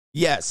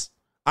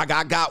 I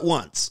got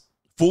once.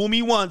 Fool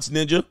me once,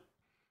 Ninja.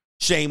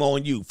 Shame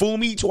on you. Fool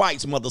me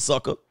twice, mother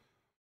sucker.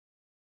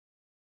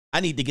 I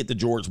need to get the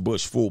George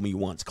Bush fool me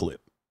once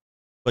clip.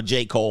 But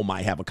J. Cole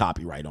might have a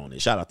copyright on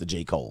it. Shout out to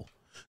J. Cole.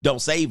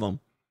 Don't save him.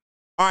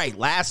 All right,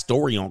 last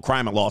story on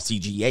Crime and Law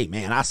CGA.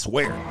 Man, I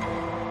swear.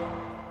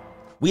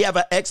 We have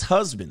an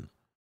ex-husband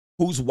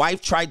whose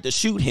wife tried to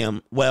shoot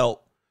him.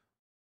 Well,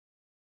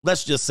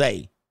 let's just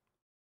say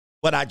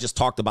what I just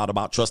talked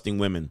about trusting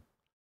women.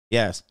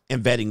 Yes,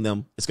 and vetting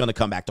them. It's going to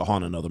come back to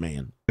haunt another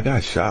man. I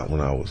got shot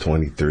when I was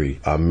 23.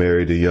 I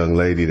married a young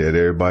lady that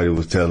everybody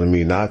was telling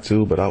me not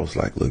to, but I was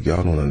like, look,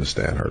 y'all don't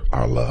understand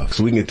our love.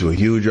 So we get into a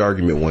huge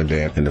argument one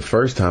day, and the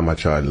first time I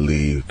tried to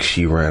leave,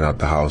 she ran out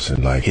the house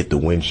and hit the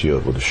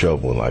windshield with a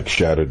shovel and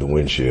shattered the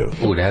windshield.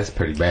 Oh, that's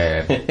pretty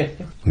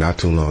bad. Not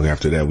too long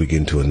after that, we get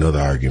into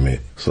another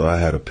argument. So I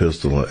had a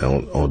pistol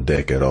on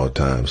deck at all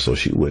times, so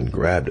she wouldn't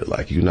grab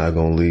it. You're not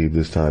going to leave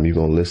this time. You're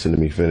going to listen to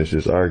me finish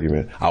this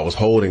argument. I was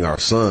holding our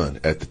son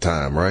at the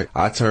time, right?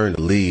 I turned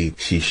to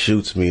leave. She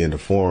shoots me in the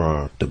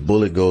forearm. The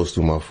bullet goes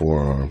through my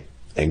forearm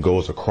and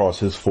goes across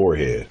his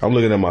forehead. I'm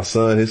looking at my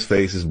son. His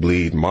face is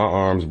bleeding. My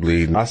arm's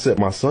bleeding. I set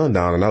my son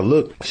down and I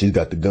look. She's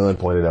got the gun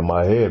pointed at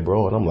my head,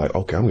 bro. And I'm like,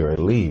 okay, I'm getting ready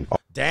to leave.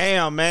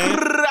 Damn, man.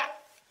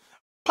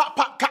 Pop,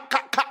 pop,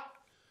 cut.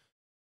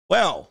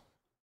 Well,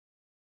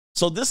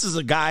 so this is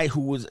a guy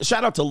who was,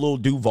 shout out to Lil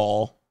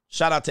Duval.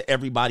 Shout out to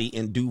everybody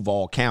in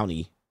Duval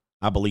County.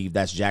 I believe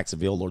that's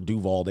Jacksonville or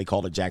Duval. They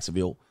called it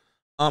Jacksonville.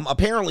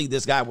 Apparently,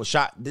 this guy was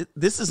shot.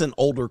 This is an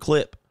older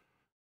clip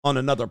on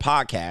another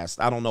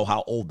podcast. I don't know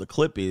how old the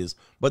clip is,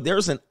 but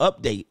there's an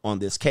update on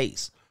this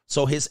case.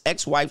 So his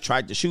ex-wife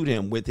tried to shoot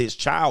him with his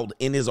child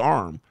in his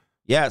arm.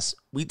 Yes,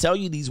 we tell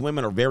you these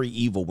women are very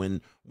evil.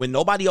 When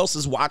nobody else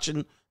is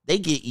watching, they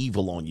get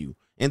evil on you.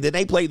 And then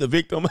they play the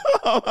victim.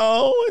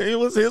 Oh, it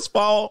was his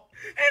fault.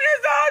 And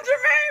it's all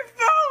Jermaine's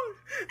fault.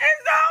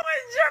 It's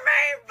always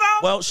Jermaine's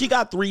fault. Well, she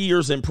got 3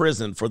 years in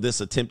prison for this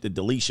attempted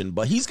deletion,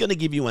 but he's going to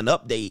give you an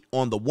update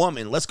on the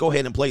woman. Let's go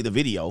ahead and play the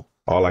video.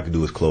 All I could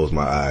do was close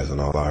my eyes, and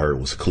all I heard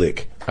was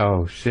click.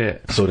 Oh,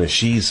 shit. So then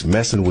she's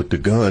messing with the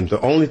gun. The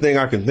only thing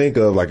I can think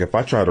of, like if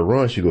I try to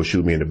run, she go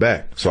shoot me in the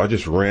back. So I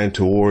just ran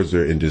towards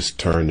her and just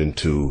turned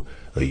into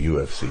a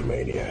UFC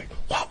maniac.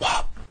 Wop,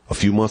 wop. A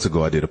few months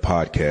ago, I did a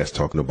podcast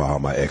talking about how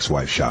my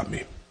ex-wife shot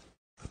me.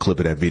 A clip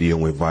of that video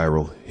went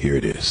viral. Here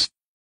it is.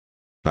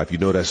 Now, if you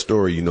know that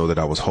story, you know that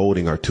I was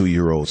holding our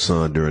 2-year-old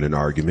son during an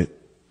argument.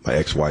 My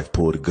ex-wife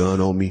pulled a gun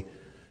on me,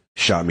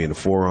 shot me in the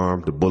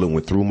forearm. The bullet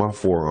went through my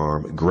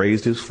forearm,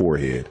 grazed his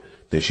forehead.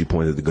 Then she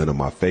pointed the gun at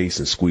my face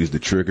and squeezed the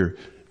trigger,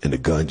 and the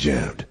gun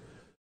jammed.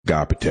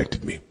 God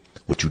protected me.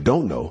 What you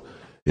don't know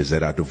is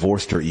that I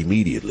divorced her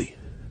immediately.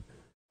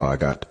 I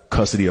got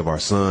custody of our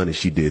son, and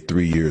she did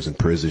 3 years in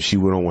prison. She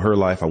went on with her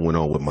life. I went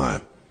on with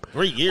mine.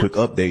 3 years. Quick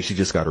update. She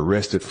just got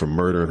arrested for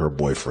murdering her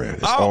boyfriend.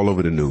 It's all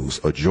over the news.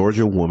 A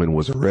Georgia woman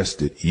was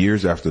arrested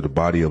years after the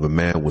body of a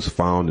man was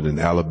found in an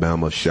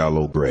Alabama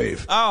shallow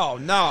grave. Oh,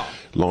 no.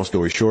 Long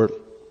story short,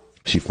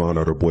 she found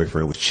out her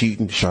boyfriend was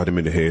cheating, shot him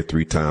in the head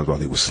 3 times while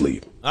he was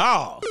asleep.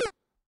 Oh.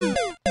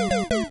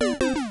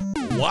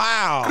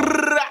 Wow.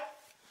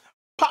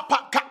 Pop,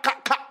 pop, ka,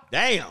 ka, ka.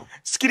 Damn.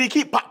 Skitty,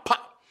 keep, pop, pop.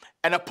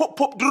 And a pop,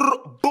 pop,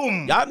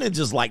 boom. Y'all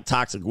ninjas like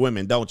toxic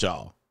women, don't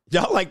y'all?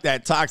 Y'all like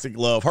that toxic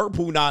love. Her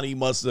punani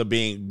must have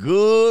been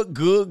good,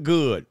 good,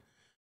 good.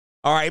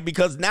 All right,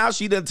 because now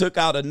she done took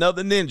out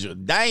another ninja.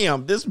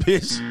 Damn, this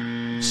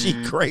bitch,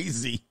 she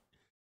crazy.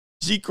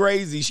 She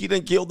crazy. She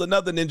done killed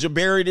another ninja,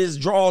 buried his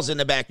drawers in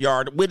the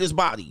backyard with his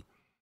body.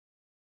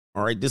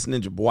 All right, this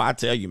ninja, boy, I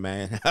tell you,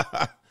 man.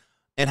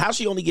 And how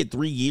she only get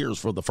 3 years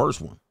for the first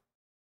one?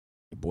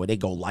 Boy, they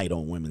go light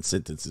on women's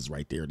sentences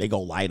right there. They go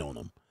light on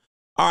them.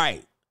 All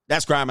right,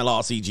 that's Crime and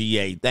Law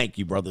CGA. Thank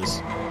you, brothers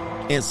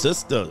and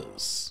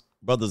sisters.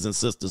 Brothers and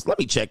sisters, let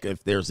me check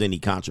if there's any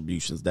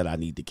contributions that I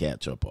need to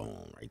catch up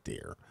on right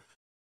there.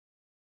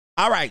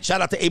 All right,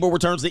 shout out to Abel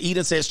Returns to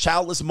Eden, says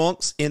childless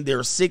monks in their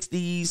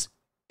 60s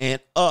and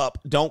up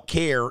don't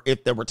care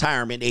if the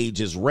retirement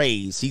age is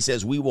raised. He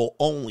says we will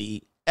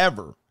only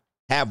ever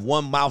have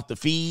one mouth to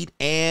feed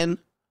and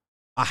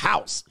a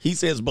house. He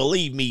says,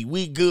 believe me,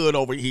 we good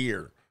over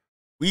here.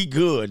 We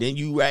good, and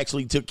you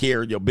actually took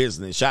care of your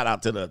business. Shout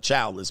out to the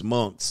childless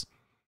monks.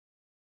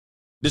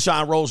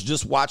 Deshaun Rose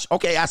just watched.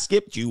 Okay, I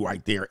skipped you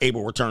right there.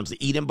 Abel Returns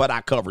to Eden, but I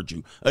covered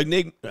you.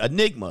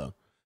 Enigma.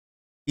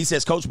 He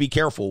says, Coach, be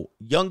careful.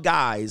 Young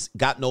guys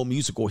got no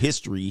musical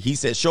history. He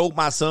says, showed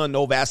my son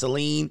No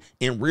Vaseline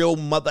in real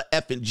mother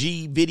effing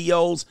G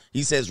videos.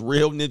 He says,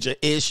 real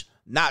ninja-ish,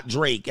 not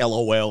Drake,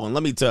 LOL. And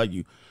let me tell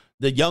you,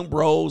 the young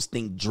bros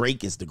think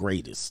Drake is the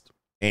greatest.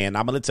 And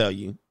I'm going to tell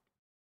you,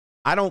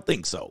 I don't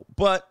think so,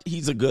 but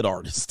he's a good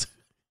artist.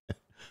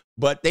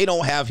 But they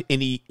don't have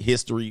any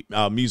history,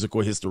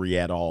 musical history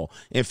at all.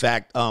 In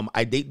fact,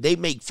 they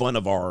make fun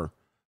of our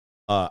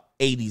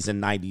 80s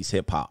and 90s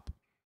hip hop,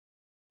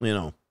 you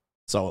know.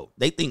 So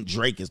they think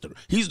Drake is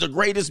he's the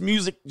greatest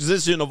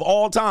musician of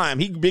all time.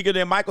 He bigger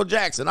than Michael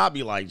Jackson. I'll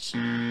be like,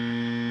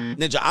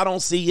 ninja, I don't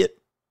see it.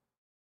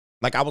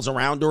 Like I was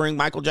around during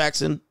Michael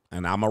Jackson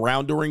and I'm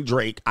around during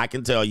Drake. I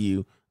can tell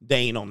you they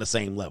ain't on the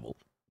same level.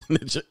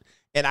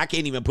 And I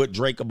can't even put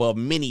Drake above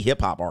many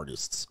hip hop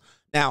artists.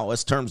 Now,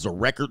 as terms of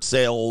record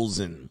sales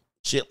and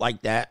shit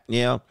like that,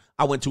 yeah,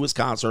 I went to his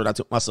concert. I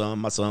took my son.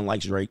 My son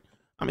likes Drake.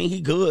 I mean,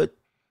 he good.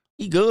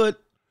 He good.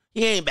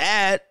 He ain't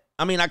bad.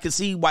 I mean, I can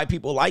see why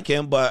people like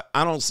him, but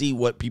I don't see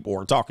what people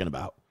are talking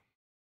about,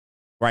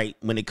 right,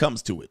 when it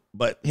comes to it.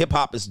 But hip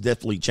hop has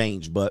definitely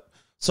changed, but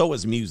so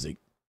is music.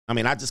 I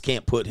mean, I just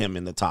can't put him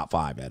in the top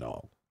 5 at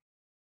all.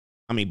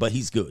 I mean, but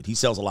he's good. He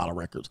sells a lot of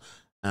records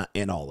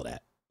and all of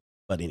that.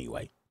 But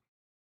anyway.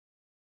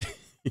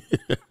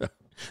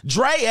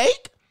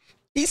 Drake,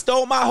 he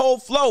stole my whole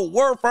flow,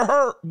 word for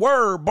her,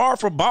 word, bar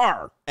for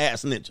bar,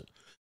 ass ninja.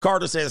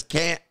 Carter says,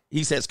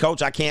 he says,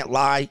 Coach, I can't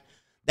lie.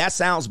 That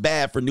sounds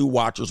bad for new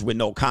watchers with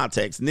no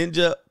context.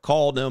 Ninja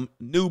called them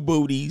new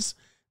booties,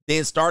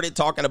 then started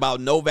talking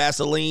about no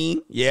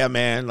Vaseline. Yeah,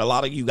 man, a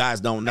lot of you guys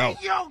don't know.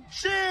 Hey, yo,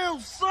 chill,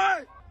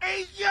 son.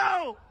 Hey,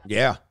 yo.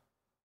 Yeah.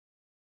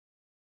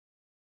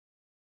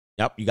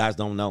 Yep, you guys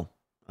don't know.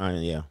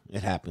 Yeah,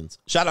 it happens.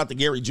 Shout out to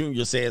Gary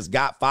Jr. says,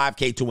 got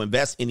 $5K to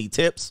invest. Any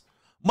tips?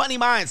 Money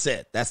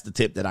mindset. That's the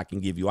tip that I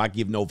can give you. I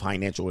give no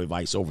financial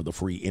advice over the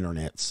free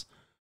internets.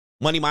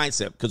 Money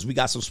mindset, because we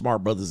got some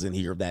smart brothers in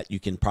here that you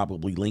can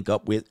probably link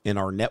up with in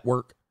our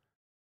network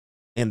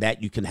and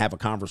that you can have a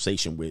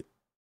conversation with.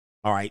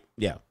 All right.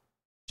 Yeah.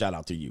 Shout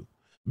out to you.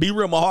 Be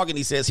Real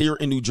Mahogany says here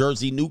in New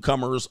Jersey,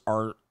 newcomers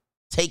are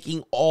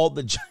taking all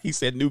the, he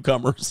said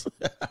newcomers.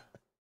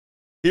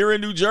 Here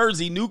in New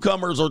Jersey,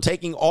 newcomers are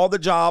taking all the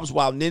jobs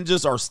while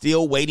ninjas are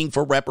still waiting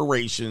for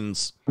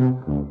reparations.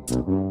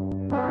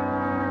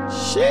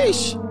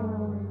 Sheesh.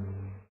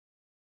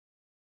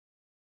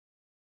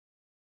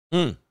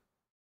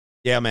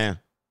 Yeah, man.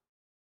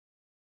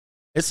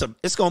 It's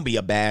going to be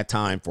a bad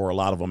time for a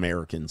lot of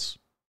Americans.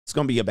 It's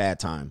going to be a bad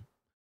time.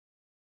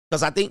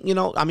 Because I think,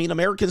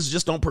 Americans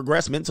just don't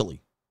progress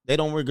mentally. They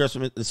don't progress.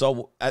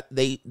 So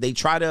they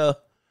try to,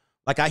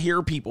 like, I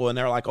hear people and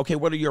they're like, okay,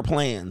 what are your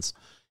plans?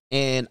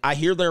 And I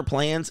hear their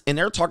plans and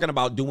they're talking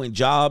about doing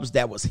jobs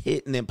that was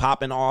hitting and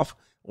popping off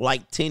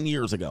like 10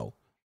 years ago.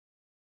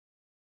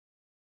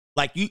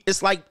 Like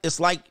it's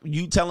like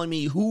you telling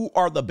me who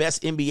are the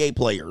best NBA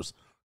players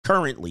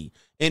currently,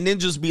 and then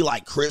just be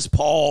like Chris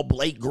Paul,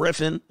 Blake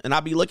Griffin, and I'll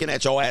be looking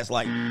at your ass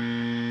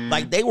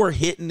like they were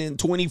hitting in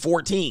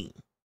 2014.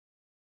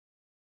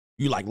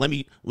 You like, let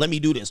me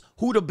do this.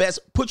 Who the best?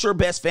 Put your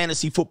best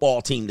fantasy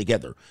football team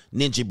together.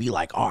 Ninja be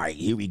like, all right,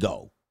 here we go.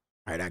 All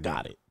right, I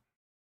got it.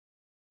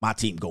 My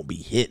team gonna be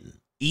hitting.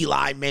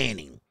 Eli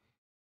Manning.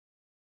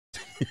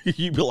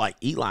 You be like,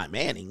 Eli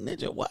Manning,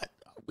 Ninja, what?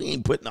 We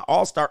ain't putting the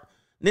all-star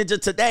Ninja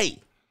today.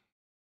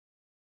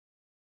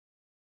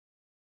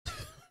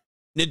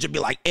 Ninja be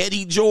like,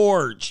 Eddie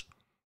George.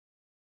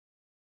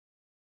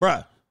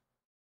 Bruh.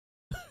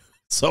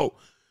 So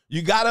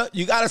you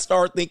gotta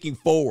start thinking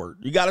forward.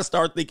 You gotta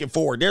start thinking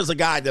forward. There's a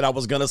guy that I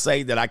was gonna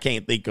say that I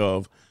can't think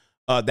of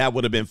that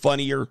would have been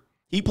funnier.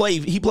 He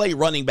played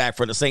running back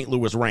for the St.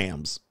 Louis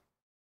Rams.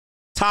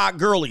 Todd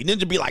Gurley.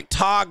 Ninja be like,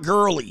 Todd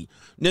Gurley.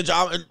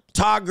 Ninja,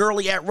 Todd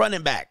Gurley at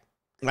running back.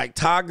 Like,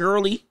 Todd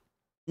Gurley,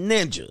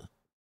 Ninja.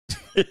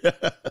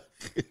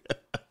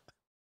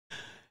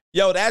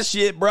 Yo, that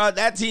shit, bro,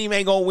 that team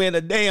ain't gonna win a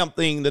damn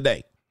thing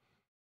today.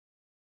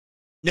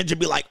 Ninja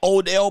be like,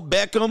 Odell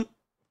Beckham.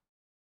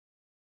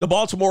 The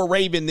Baltimore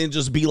Ravens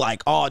Ninjas be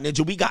like, oh,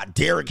 Ninja, we got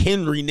Derrick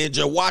Henry,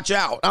 Ninja, watch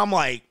out. I'm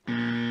like,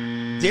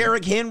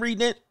 Derrick Henry,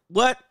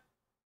 what?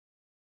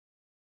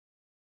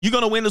 You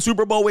gonna win the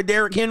Super Bowl with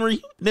Derrick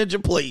Henry?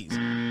 Ninja, please.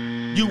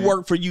 You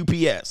work for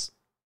UPS.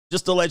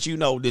 Just to let you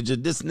know,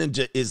 Ninja, this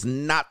Ninja is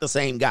not the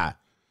same guy.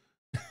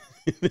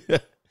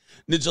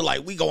 Ninja,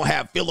 like, we gonna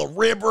have Phillip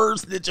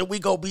Rivers. Ninja, we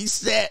gonna be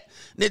set.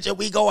 Ninja,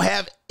 we gonna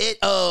have it,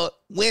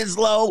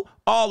 Winslow,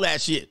 all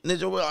that shit.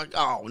 Ninja, we're like,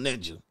 oh,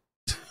 Ninja.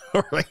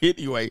 All right,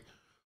 anyway.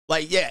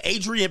 Like, yeah,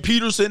 Adrian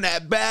Peterson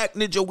at back.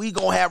 Ninja, we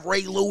gonna have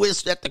Ray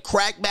Lewis at the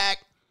crackback.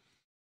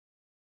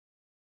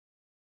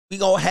 We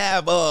gonna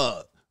have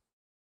that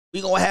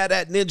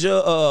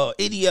Ninja,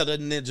 any other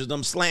Ninja,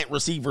 them slant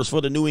receivers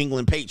for the New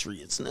England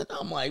Patriots. And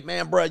I'm like,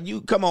 man, bro,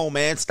 you come on,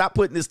 man. Stop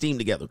putting this team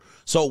together.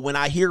 So when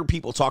I hear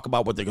people talk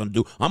about what they're going to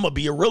do, I'm going to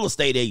be a real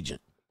estate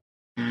agent.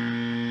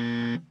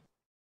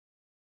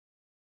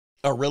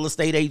 A real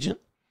estate agent?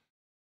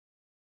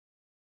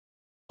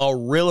 A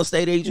real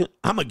estate agent?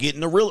 I'm going to get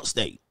into real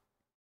estate.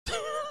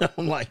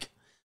 I'm like,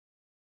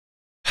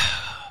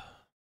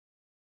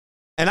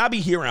 and I be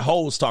hearing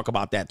hoes talk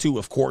about that too.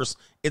 Of course,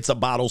 it's a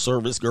bottle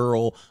service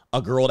girl,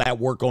 a girl that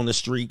work on the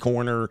street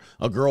corner,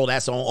 a girl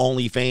that's on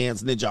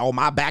OnlyFans. Ninja, oh,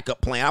 my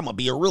backup plan, I'm going to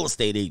be a real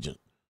estate agent.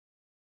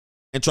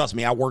 And trust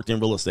me, I worked in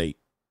real estate.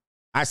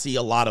 I see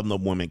a lot of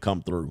them women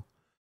come through.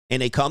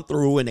 And they come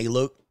through and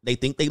they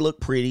think they look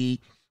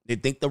pretty. They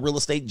think the real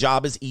estate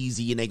job is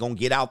easy and they going to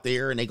get out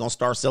there and they going to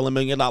start selling $1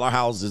 million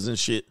houses and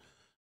shit.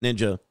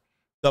 Ninja,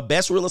 the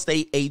best real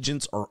estate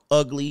agents are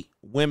ugly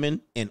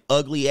women and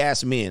ugly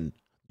ass men.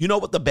 You know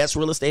what the best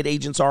real estate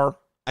agents are?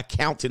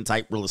 Accountant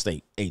type real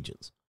estate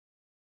agents.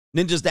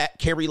 Ninjas that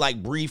carry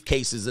like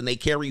briefcases and they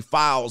carry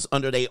files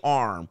under their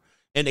arm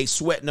and they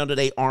sweating under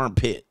their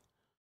armpit.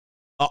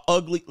 A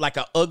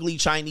ugly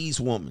Chinese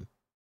woman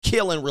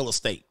killing real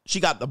estate. She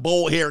got the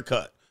bowl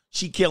haircut.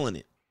 She killing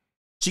it.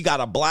 She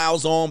got a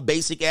blouse on,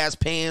 basic ass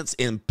pants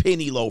and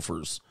penny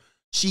loafers.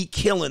 She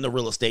killing the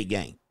real estate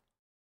game.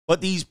 But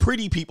these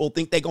pretty people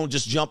think they're going to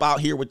just jump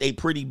out here with a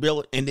pretty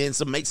bill and then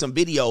make some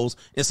videos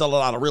and sell a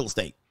lot of real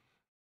estate.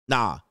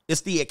 Nah,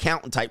 it's the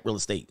accountant type real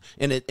estate.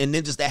 And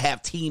then just that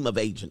have team of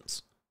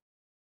agents,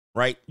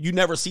 right? You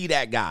never see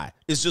that guy.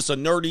 It's just a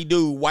nerdy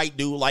dude, white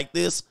dude like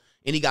this.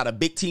 And he got a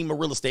big team of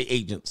real estate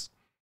agents.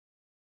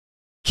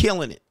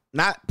 Killing it.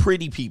 Not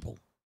pretty people.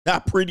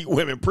 Not pretty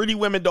women. Pretty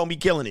women don't be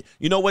killing it.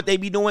 You know what they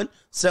be doing?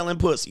 Selling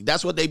pussy.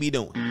 That's what they be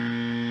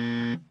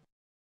doing.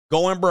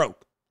 Going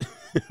broke.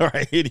 All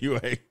right,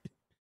 anyway.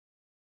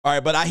 All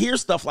right, but I hear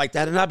stuff like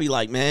that and I be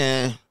like,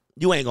 man,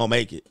 you ain't gonna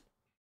make it.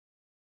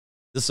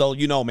 So,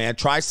 you know, man,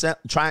 try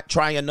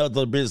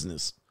another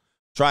business.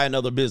 Try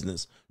another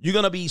business. You're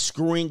going to be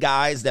screwing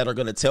guys that are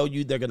going to tell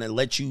you they're going to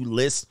let you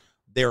list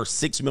their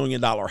 $6 million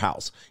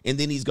house. And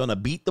then he's going to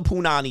beat the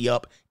punani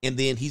up. And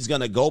then he's going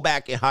to go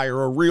back and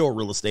hire a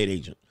real estate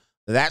agent.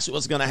 That's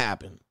what's going to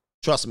happen.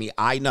 Trust me,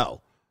 I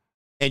know.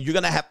 And you're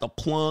going to have to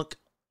plunk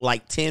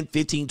like $10,000,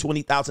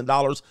 $15,000,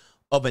 $20,000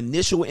 of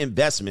initial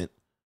investment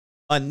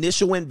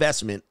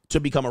to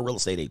become a real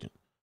estate agent.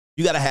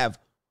 You got to have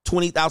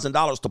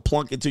 $20,000 to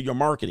plunk into your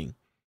marketing.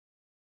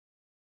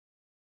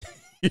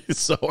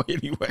 So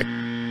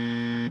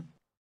anyway,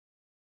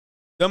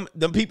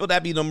 them people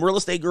that be them real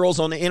estate girls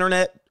on the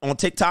internet, on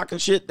TikTok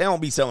and shit, they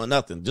don't be selling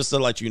nothing, just to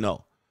let you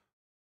know.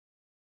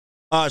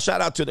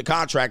 Shout out to the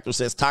contractor,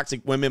 says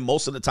toxic women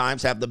most of the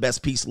times have the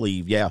best peace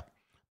leave. Yeah.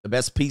 The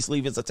best peace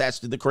leave is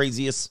attached to the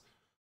craziest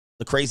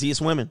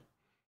women.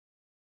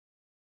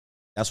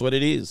 That's what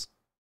it is.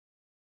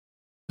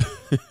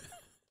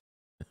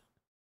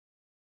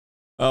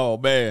 Oh,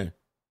 man.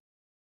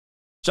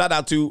 Shout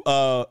out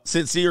to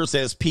Sincere,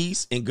 says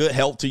peace and good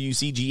health to you,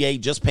 CGA.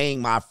 Just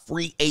paying my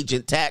free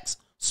agent tax.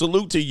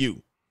 Salute to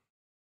you.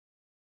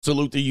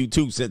 Salute to you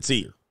too,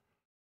 Sincere.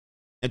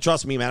 And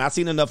trust me, man, I've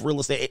seen enough real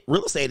estate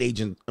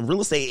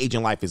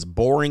agent life is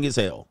boring as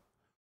hell.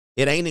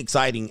 It ain't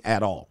exciting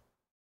at all.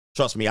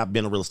 Trust me, I've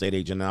been a real estate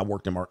agent and I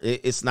worked in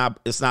market. It's not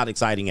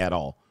exciting at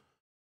all.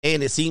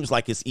 And it seems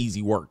like it's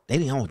easy work. They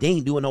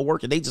ain't doing no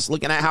work and they just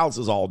looking at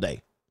houses all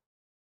day.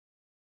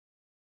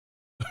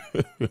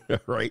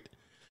 Right.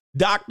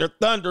 Dr.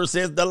 Thunder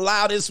says the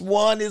loudest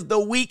one is the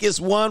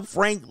weakest one.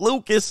 Frank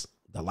Lucas.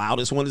 The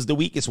loudest one is the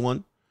weakest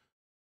one.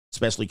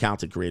 Especially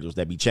content creators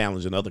that be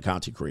challenging other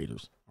content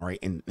creators. All right.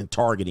 And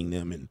targeting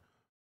them. And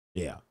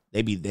yeah,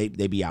 they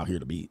be out here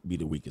to be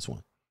the weakest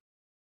one.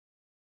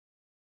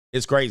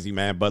 It's crazy,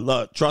 man. But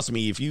look, trust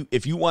me, if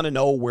you want to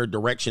know where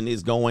direction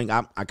is going,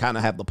 I kind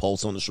of have the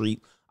pulse on the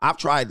street. I've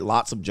tried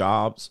lots of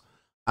jobs.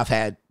 I've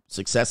had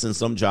success in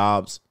some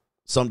jobs,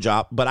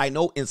 but I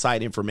know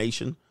inside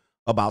information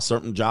about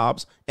certain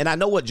jobs, and I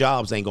know what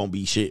jobs ain't going to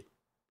be shit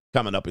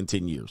coming up in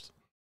 10 years.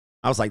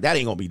 I was like, that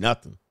ain't going to be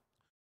nothing.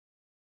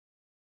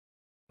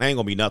 That ain't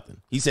going to be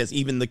nothing. He says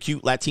even the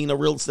cute Latina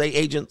real estate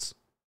agents,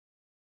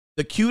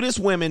 the cutest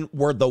women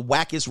were the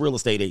wackest real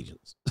estate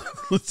agents.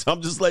 So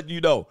I'm just letting you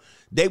know.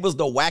 They was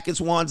the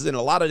wackest ones, and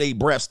a lot of they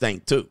breath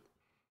stank too.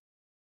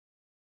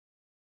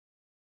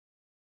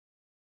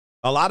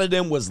 A lot of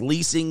them was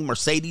leasing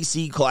Mercedes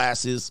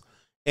C-classes,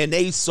 and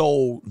they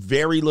sold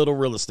very little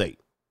real estate.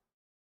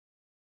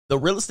 The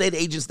real estate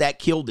agents that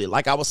killed it,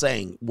 like I was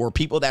saying, were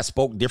people that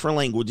spoke different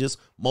languages,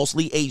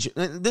 mostly Asian.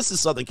 And this is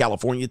Southern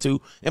California too.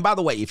 And by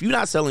the way, if you're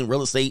not selling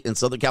real estate in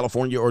Southern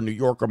California or New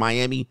York or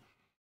Miami,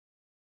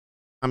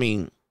 I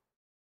mean,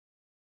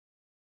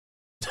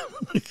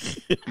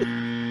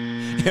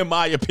 in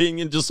my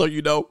opinion, just so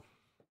you know,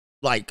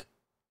 like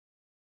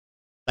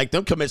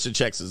them commission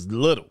checks is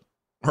little,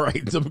 all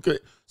right?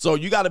 So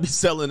you got to be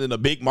selling in a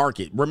big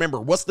market. Remember,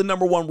 what's the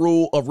number one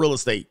rule of real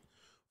estate?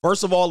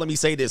 First of all, let me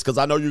say this, because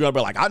I know you're going to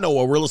be like, I know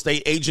a real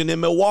estate agent in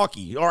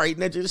Milwaukee. All right,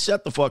 Ninja, just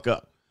shut the fuck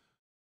up.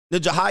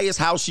 Ninja, highest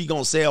house she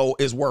going to sell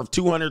is worth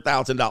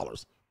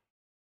 $200,000.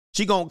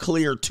 She going to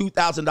clear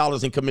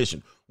 $2,000 in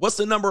commission. What's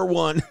the number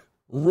one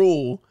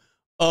rule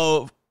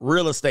of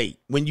real estate?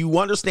 When you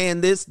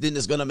understand this, then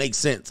it's going to make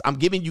sense. I'm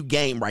giving you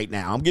game right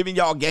now. I'm giving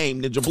y'all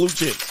game, Ninja Blue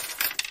Chips.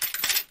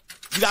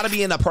 You got to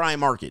be in the prime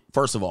market,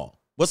 first of all.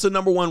 What's the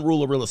number one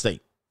rule of real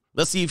estate?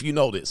 Let's see if you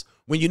know this.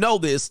 When you know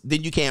this,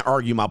 then you can't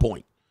argue my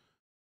point.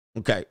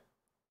 Okay.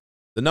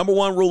 The number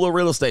one rule of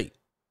real estate.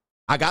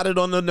 I got it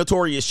on the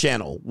Notorious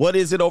channel. What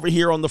is it over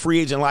here on the Free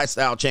Agent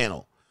Lifestyle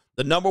channel?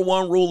 The number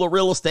one rule of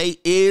real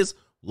estate is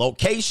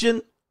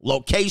location,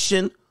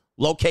 location,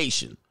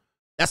 location.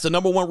 That's the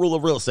number one rule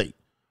of real estate.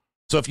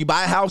 So if you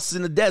buy a house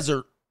in the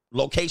desert,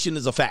 location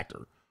is a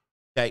factor.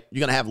 Okay.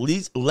 You're going to have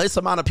less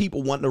amount of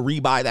people wanting to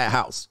rebuy that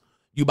house.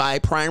 You buy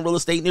prime real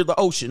estate near the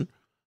ocean,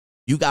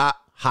 you got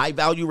high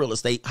value real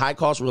estate, high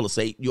cost real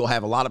estate. You'll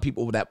have a lot of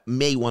people that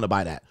may want to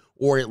buy that,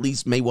 or at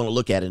least may want to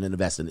look at it and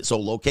invest in it. So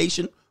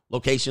location,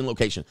 location,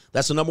 location.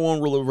 That's the number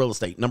one rule of real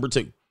estate. Number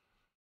two,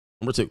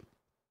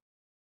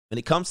 when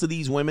it comes to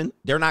these women,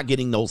 they're not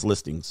getting those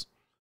listings.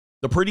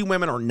 The pretty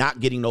women are not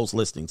getting those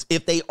listings.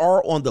 If they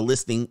are on the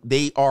listing,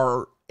 they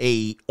are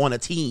on a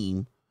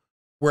team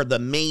where the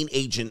main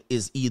agent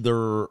is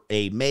either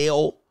a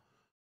male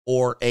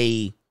or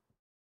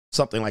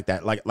something like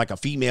that, like a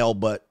female,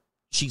 but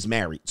she's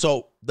married.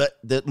 So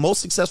the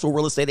most successful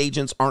real estate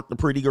agents aren't the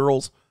pretty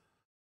girls.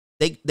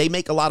 They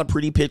make a lot of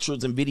pretty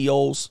pictures and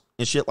videos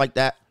and shit like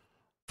that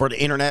for the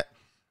internet,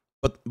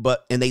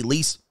 but they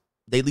lease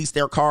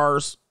their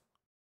cars.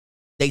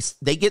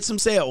 They get some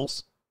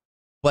sales,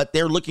 but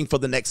they're looking for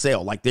the next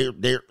sale. Like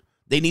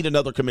they need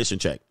another commission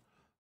check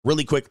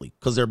really quickly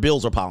because their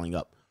bills are piling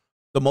up.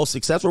 The most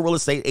successful real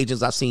estate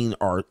agents I've seen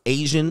are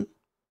Asian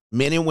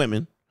men and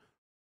women,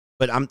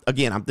 but I'm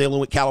dealing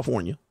with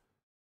California,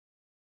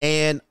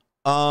 and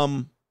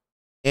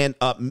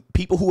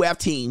people who have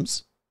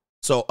teams.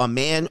 So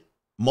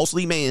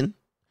mostly men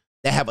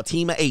that have a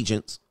team of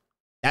agents,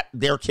 that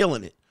they're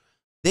killing it.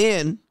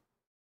 Then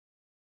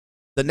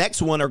the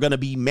next one are going to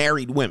be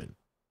married women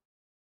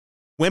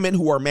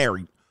who are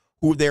married,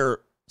 who their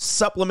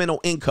supplemental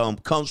income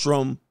comes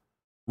from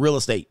real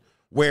estate,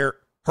 where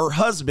her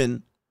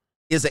husband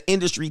is an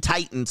industry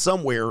titan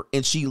somewhere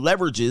and she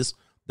leverages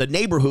the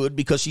neighborhood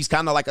because she's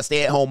kind of like a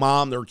stay-at-home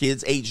mom. Their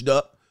kids aged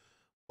up,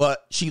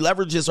 but she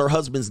leverages her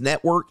husband's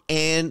network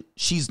and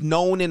she's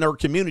known in her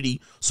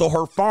community. So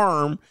her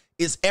farm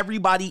is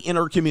everybody in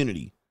her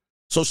community.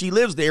 So she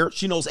lives there.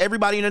 She knows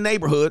everybody in the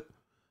neighborhood.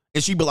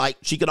 And she be like,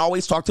 she can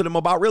always talk to them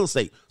about real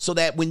estate. So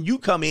that when you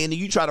come in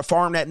and you try to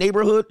farm that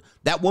neighborhood,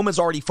 that woman's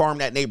already farmed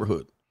that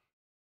neighborhood.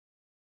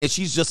 And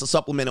she's just a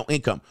supplemental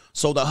income.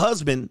 So the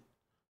husband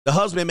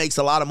makes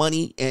a lot of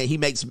money, and he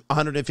makes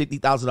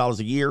 $150,000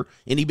 a year.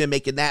 And he's been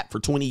making that for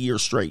 20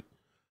 years straight.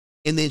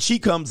 And then she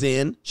comes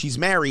in, she's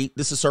married.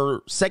 This is her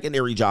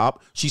secondary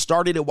job. She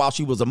started it while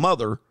she was a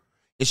mother,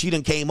 and she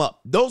done came up.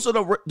 Those are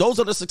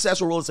the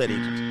successful real estate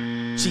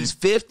agents. She's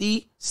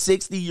 50,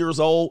 60 years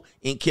old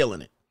and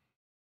killing it.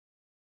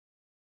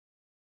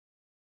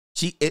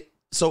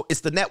 So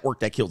it's the network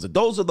that kills it.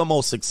 Those are the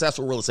most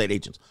successful real estate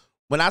agents.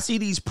 When I see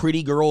these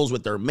pretty girls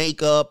with their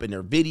makeup and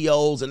their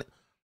videos, and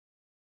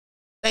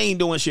they ain't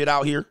doing shit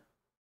out here.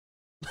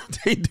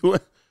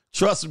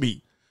 Trust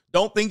me.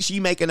 Don't think she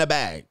making a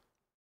bag.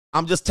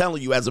 I'm just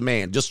telling you as a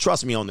man, just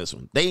trust me on this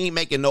one. They ain't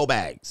making no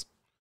bags.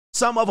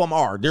 Some of them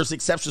are. There's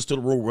exceptions to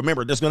the rule.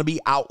 Remember, there's going to be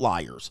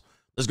outliers.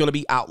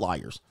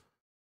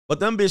 But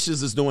them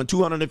bitches is doing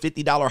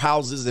 $250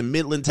 houses in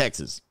Midland,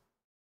 Texas.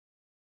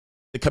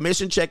 The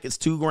commission check is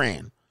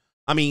 $2,000.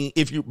 I mean,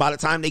 by the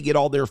time they get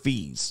all their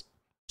fees,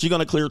 she's going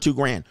to clear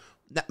 $2,000.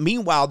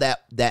 Meanwhile, that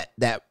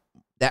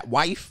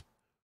wife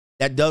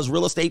that does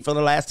real estate for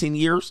the last 10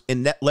 years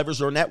and leverages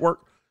her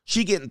network,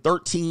 she getting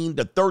 $13,000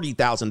 to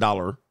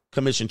 $30,000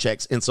 commission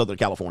checks in Southern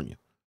California.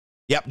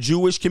 Yep,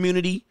 Jewish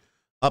community,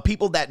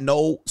 people that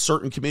know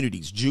certain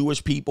communities.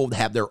 Jewish people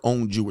have their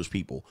own Jewish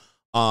people.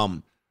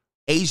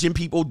 Asian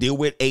people deal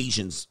with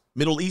Asians.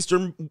 Middle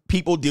Eastern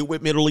people deal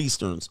with Middle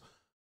Easterns.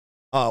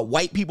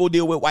 White people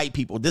deal with white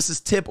people. This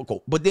is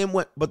typical. But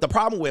the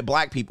problem with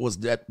black people is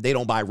that they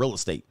don't buy real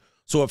estate.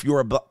 So if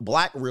you're a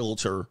black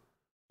realtor,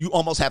 you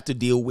almost have to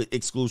deal with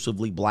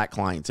exclusively black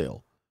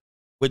clientele,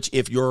 which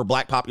if your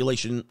black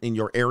population in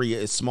your area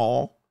is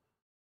small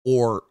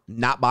or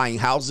not buying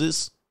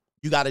houses,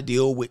 you got to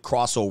deal with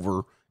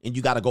crossover, and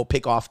you got to go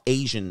pick off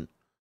Asian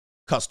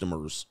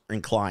customers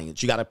and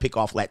clients. You got to pick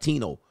off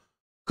Latino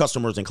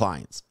customers and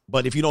clients.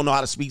 But if you don't know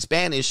how to speak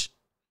Spanish,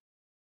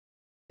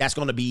 that's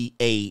going to be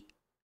a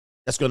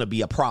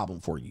problem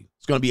for you.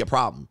 It's going to be a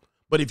problem.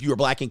 But if you're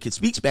black and can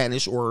speak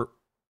Spanish or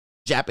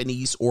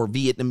Japanese or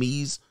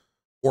Vietnamese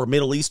or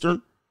Middle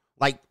Eastern,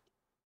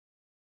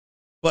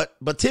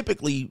 but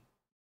typically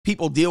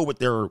people deal with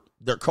their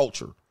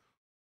culture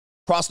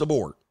across the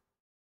board.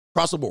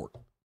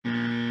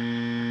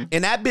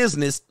 In that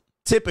business,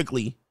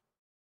 typically,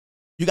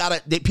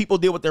 people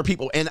deal with their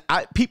people. And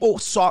people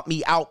sought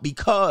me out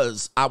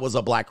because I was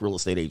a black real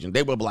estate agent.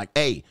 They were like,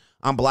 hey,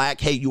 I'm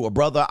black. Hey, you a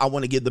brother. I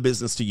want to give the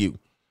business to you.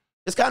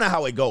 It's kind of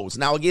how it goes.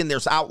 Now, again,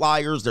 there's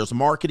outliers. There's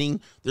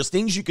marketing. There's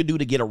things you can do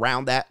to get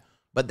around that.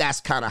 But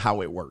that's kind of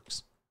how it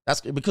works.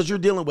 That's because you're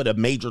dealing with a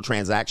major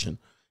transaction.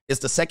 It's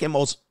the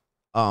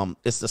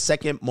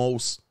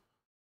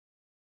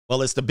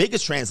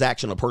biggest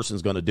transaction a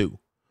person's going to do.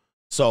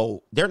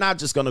 So they're not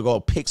just going to go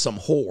pick some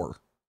whore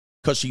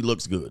because she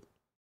looks good.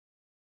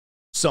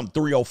 Some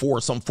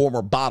 304, some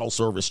former bottle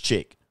service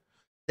chick.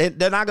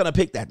 They're not going to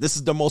pick that. This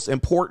is the most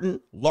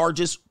important,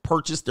 largest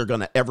purchase they're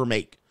going to ever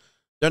make.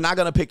 They're not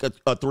going to pick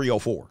a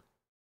 304.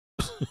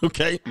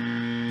 Okay?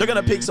 They're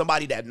going to pick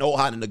somebody that knows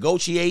how to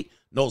negotiate,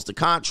 knows the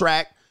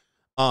contract,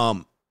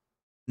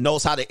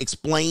 knows how to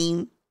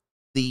explain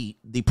the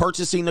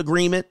purchasing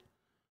agreement,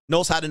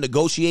 knows how to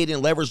negotiate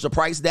and leverage the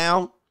price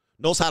down,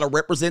 knows how to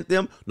represent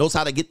them, knows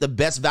how to get the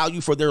best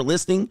value for their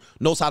listing,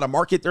 knows how to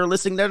market their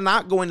listing. They're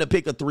not going to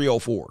pick a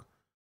 304.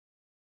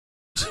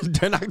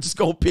 They're not just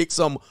going to pick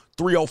some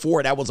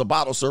 304 that was a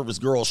bottle service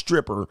girl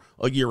stripper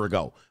a year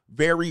ago.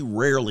 Very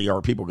rarely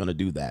are people going to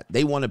do that.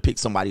 They want to pick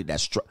somebody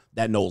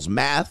that knows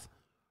math,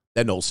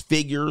 that knows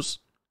figures,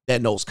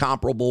 that knows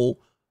comparable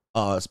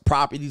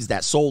properties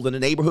that sold in the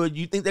neighborhood.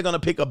 You think they're going to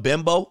pick a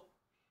bimbo?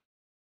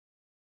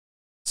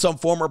 Some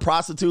former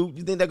prostitute?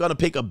 You think they're going to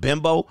pick a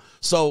bimbo?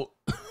 So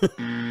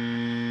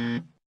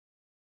they're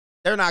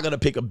not going to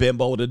pick a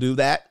bimbo to do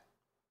that.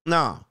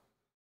 No.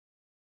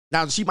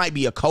 Now, she might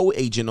be a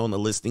co-agent on the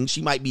listing.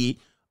 She might be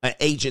an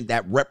agent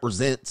that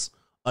represents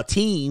a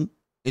team,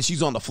 and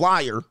she's on the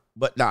flyer.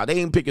 But nah, they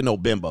ain't picking no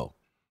bimbo.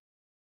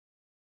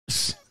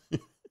 So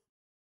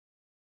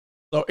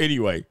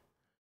anyway,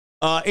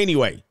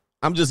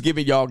 I'm just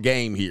giving y'all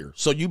game here.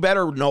 So you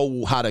better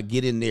know how to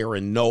get in there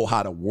and know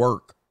how to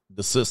work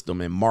the system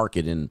and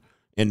market and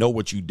know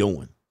what you're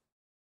doing.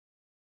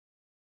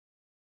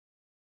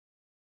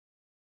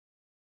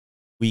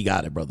 We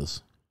got it,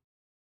 brothers.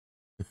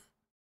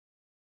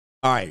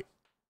 All right.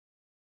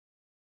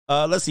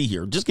 Let's see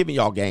here. Just giving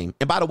y'all game.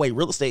 And by the way,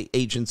 real estate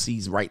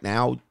agencies right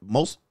now,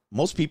 most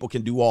people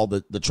can do all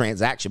the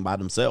transaction by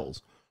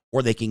themselves,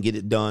 or they can get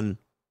it done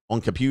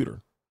on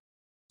computer.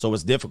 So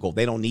it's difficult.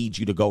 They don't need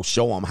you to go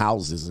show them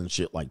houses and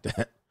shit like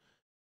that.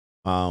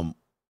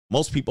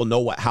 Most people know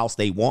what house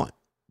they want.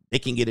 They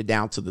can get it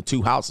down to the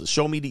 2 houses.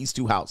 Show me these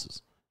 2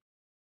 houses.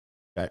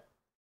 Okay.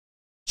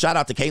 Shout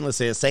out to Caitlin,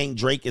 says saying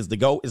Drake is the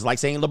GOAT is like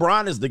saying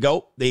LeBron is the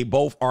GOAT. They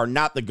both are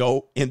not the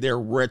GOAT in their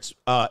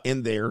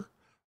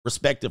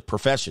respective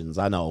professions.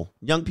 I know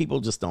young people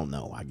just don't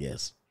know, I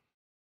guess.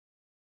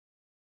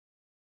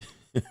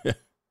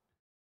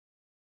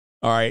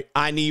 All right.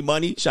 I need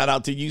money. Shout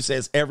out to you.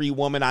 Says every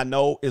woman I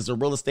know is a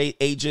real estate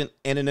agent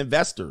and an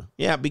investor.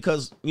 Yeah,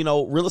 because, you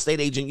know, real estate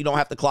agent, you don't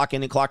have to clock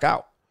in and clock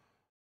out.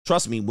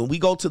 Trust me, when we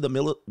go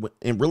to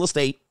in real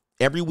estate,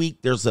 every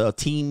week there's a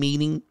team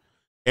meeting.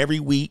 Every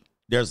week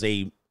there's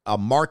a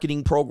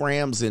marketing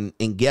programs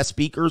and guest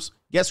speakers.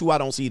 Guess who I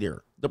don't see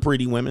there? The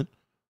pretty women.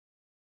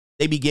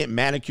 They be getting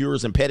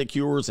manicures and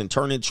pedicures and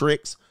turning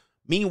tricks.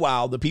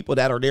 Meanwhile, the people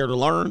that are there to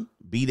learn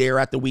be there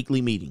at the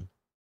weekly meeting.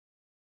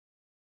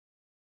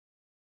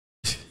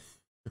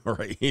 All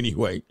right.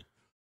 Anyway,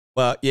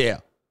 but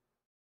yeah,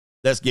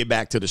 let's get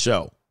back to the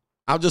show.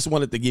 I just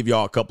wanted to give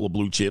y'all a couple of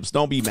blue chips.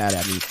 Don't be mad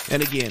at me.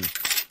 And again,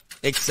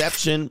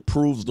 exception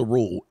proves the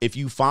rule. If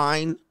you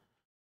find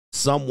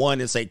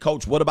someone and say,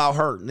 Coach, what about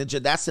her?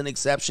 Ninja, that's an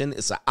exception.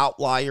 It's an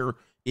outlier.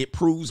 It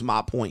proves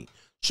my point.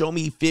 Show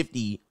me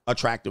 50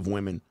 attractive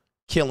women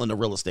killing the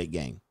real estate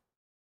game.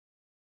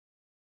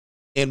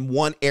 In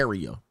one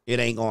area, it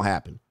ain't going to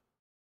happen.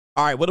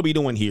 All right, what are we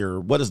doing here?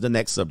 What is the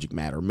next subject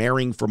matter?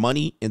 Marrying for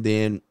money, and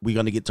then we're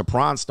going to get to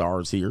Prawn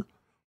Stars here.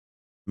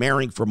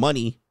 Marrying for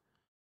money.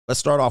 Let's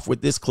start off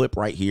with this clip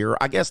right here.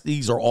 I guess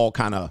these are all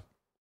kind of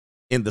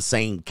in the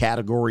same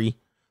category.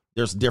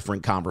 There's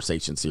different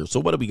conversations here.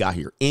 So what do we got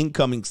here?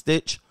 Incoming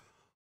Stitch.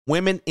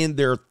 Women in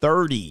their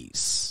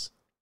 30s.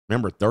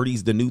 Remember,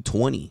 30's the new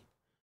 20.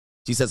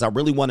 She says, I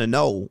really want to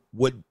know,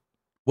 what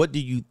do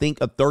you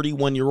think a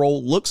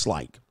 31-year-old looks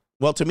like?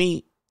 Well, to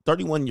me,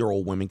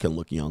 31-year-old women can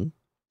look young.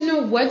 You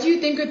know, what do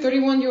you think a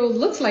 31-year-old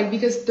looks like?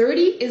 Because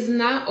 30 is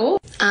not old.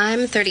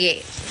 I'm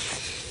 38.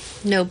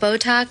 No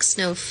Botox,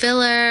 no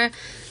filler.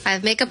 I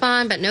have makeup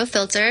on, but no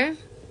filter.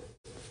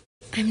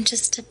 I'm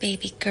just a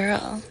baby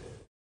girl.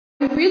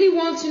 I really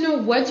want to know,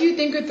 what do you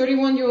think a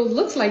 31-year-old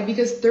looks like?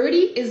 Because 30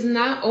 is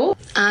not old.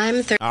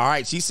 I'm All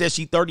right, she says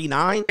she's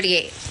 39?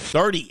 38.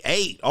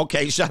 38.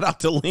 Okay, shout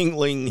out to Ling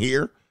Ling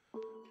here.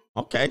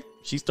 Okay,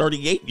 she's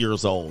 38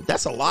 years old.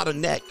 That's a lot of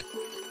neck.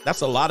 That's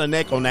a lot of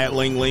neck on that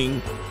Ling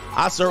Ling.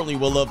 I certainly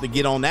would love to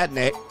get on that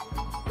neck.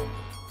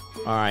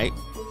 All right.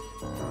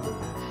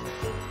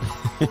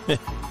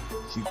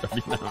 She's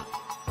 39.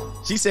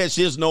 She says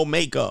she has no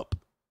makeup.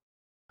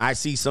 I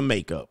see some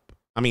makeup.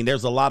 I mean,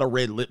 there's a lot of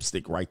red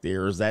lipstick right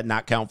there. Does that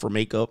not count for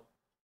makeup?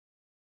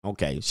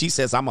 Okay. She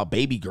says I'm a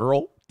baby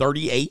girl,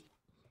 38.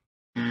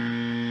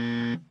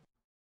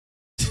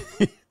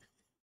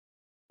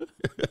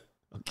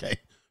 Okay.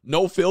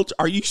 No filter.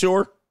 Are you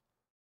sure?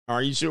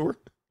 Are you sure?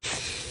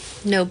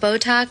 No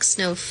Botox,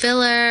 no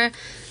filler.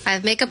 I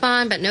have makeup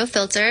on, but no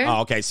filter.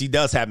 Oh, okay. She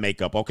does have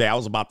makeup. Okay. I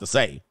was about to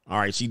say. All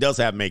right. She does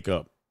have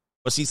makeup.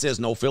 But she says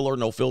no filler,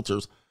 no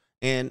filters.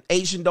 And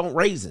Asian don't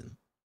raisin.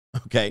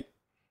 Okay.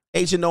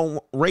 Asian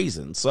don't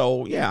raisin.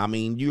 So, yeah, I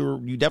mean,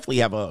 you definitely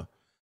have a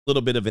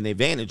little bit of an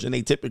advantage. And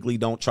they typically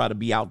don't try to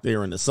be out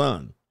there in the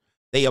sun.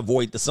 They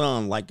avoid the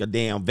sun like a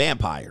damn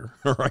vampire.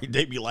 All right.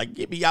 They be like,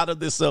 get me out of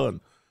this sun.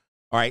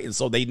 All right. And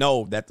so they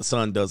know that the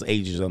sun does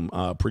age them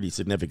pretty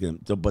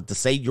significant. But to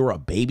say you're a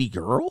baby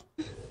girl?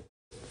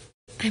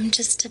 I'm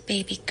just a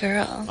baby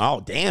girl.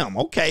 Oh, damn.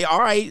 Okay. All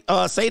right.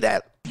 Say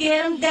that.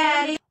 Get him,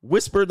 daddy.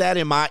 Whisper that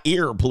in my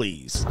ear,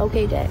 please.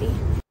 Okay, daddy.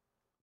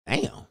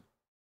 Damn.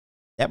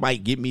 That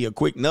might give me a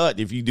quick nut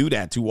if you do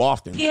that too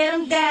often. Get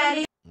him,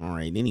 daddy. All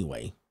right.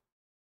 Anyway,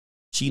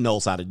 she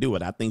knows how to do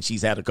it. I think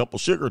she's had a couple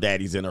sugar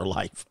daddies in her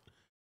life.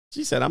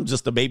 She said, I'm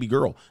just a baby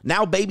girl.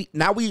 Now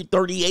we're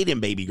 38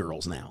 and baby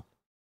girls now.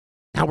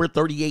 Now we're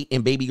 38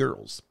 and baby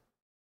girls.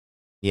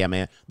 Yeah,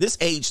 man. This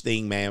age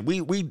thing, man,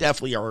 we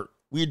definitely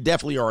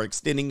are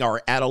extending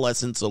our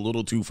adolescence a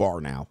little too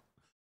far now.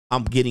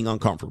 I'm getting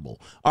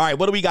uncomfortable. All right,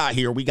 what do we got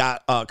here? We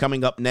got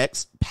coming up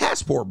next,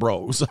 Passport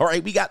Bros. All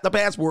right, we got the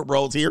Passport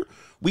Bros here.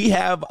 We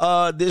have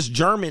this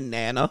German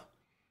Nana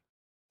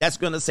that's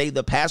going to say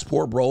the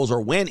Passport Bros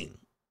are winning.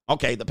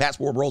 Okay, the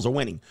Passport Bros are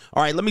winning.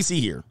 All right, let me see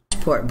here.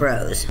 Passport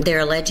Bros. They're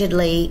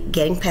allegedly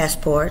getting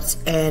passports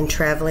and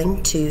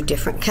traveling to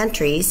different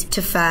countries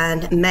to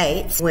find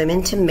mates,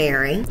 women to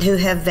marry, who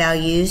have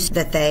values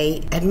that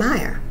they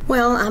admire.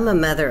 Well, I'm a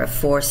mother of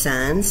 4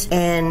 sons,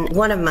 and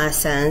one of my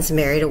sons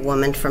married a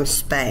woman from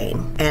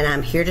Spain. And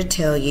I'm here to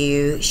tell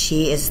you,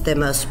 she is the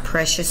most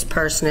precious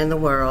person in the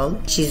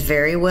world. She's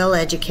very well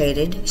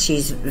educated.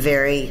 She's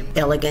very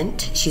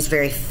elegant. She's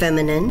very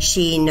feminine.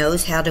 She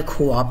knows how to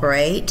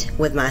cooperate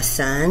with my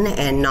son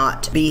and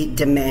not be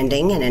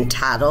demanding and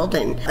entitled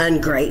and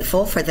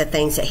ungrateful for the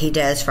things that he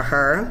does for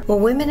her. Well,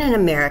 women in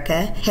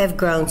America have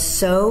grown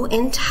so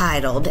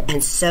entitled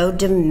and so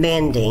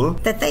demanding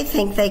that they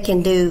think they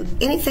can do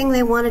anything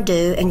they want to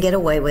do and get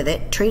away with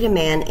it, treat a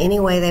man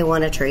any way they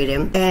want to treat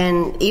him,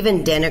 and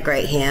even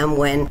denigrate him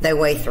when they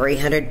weigh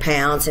 300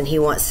 pounds and he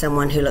wants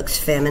someone who looks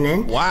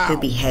feminine, who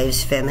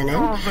behaves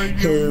feminine,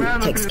 who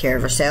takes care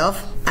of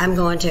herself. I'm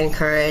going to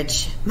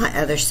encourage my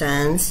other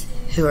sons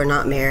who are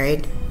not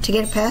married to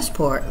get a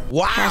passport.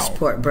 Wow.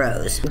 Passport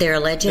Bros. They're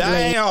allegedly...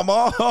 Damn,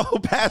 oh,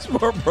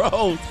 Passport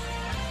Bros.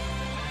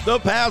 The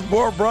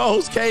Passport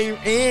Bros came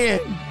in.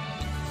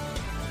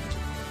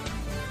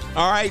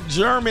 All right,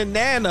 German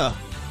Nana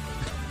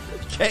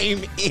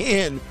came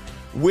in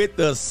with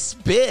the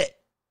spit.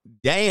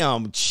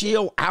 Damn,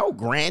 chill out,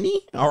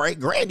 Granny. All right,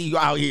 Granny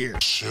out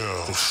here. She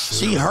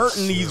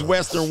hurting these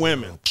Western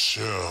women.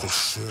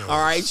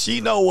 All right, she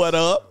know what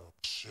up.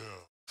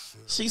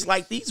 She's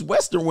like, these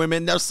Western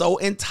women, they're so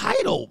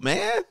entitled,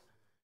 man.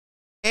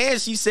 And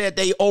she said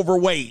they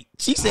overweight.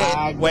 She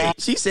said,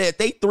 she said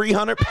they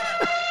 300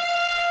 pounds.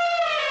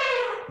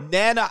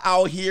 Nana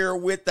out here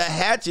with the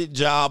hatchet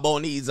job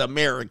on these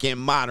American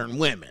modern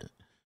women.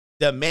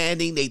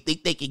 Demanding they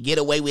think they can get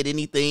away with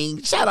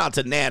anything. Shout out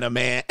to Nana,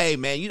 man. Hey,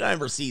 man, you don't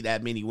ever see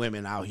that many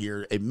women out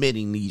here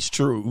admitting these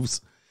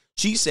truths.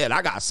 She said,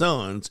 I got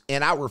sons,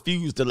 and I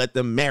refuse to let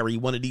them marry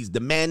one of these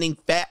demanding,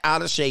 fat,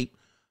 out of shape,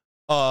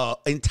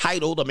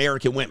 entitled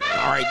American women.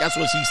 All right, that's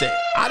what she said.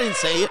 I didn't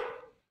say it.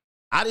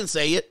 I didn't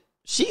say it.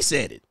 She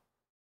said it.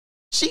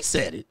 She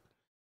said it.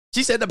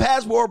 She said the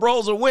Passport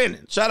Bros are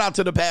winning. Shout out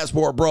to the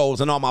Passport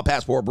Bros and all my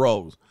Passport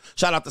Bros.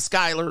 Shout out to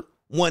Skylar,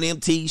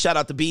 1MT. Shout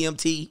out to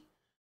BMT.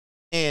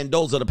 And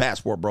those are the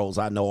Passport Bros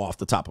I know off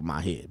the top of my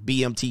head.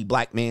 BMT,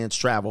 Black Man's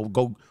Travel.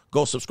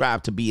 Go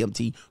subscribe to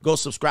BMT. Go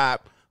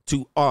subscribe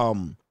to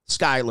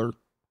Skylar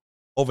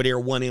over there,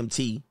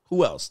 1MT.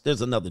 Who else?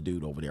 There's another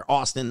dude over there.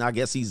 Austin, I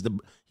guess he's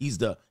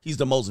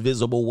the most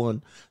visible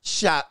one.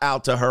 Shout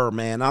out to her,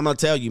 man. I'm gonna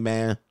tell you,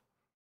 man.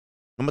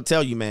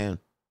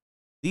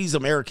 These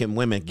American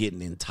women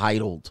getting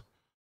entitled.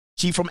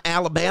 She from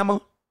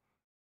Alabama.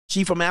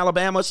 She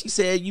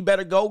said, you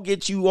better go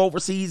get you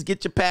overseas,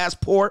 get your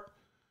passport.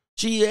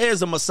 She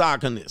is a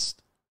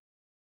misogynist.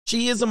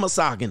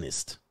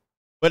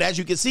 But as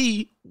you can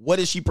see, what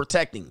is she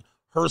protecting?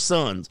 Her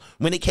sons.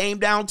 When it came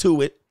down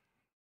to it,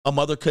 a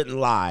mother couldn't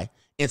lie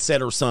and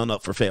set her son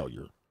up for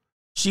failure.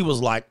 She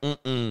was like,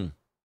 I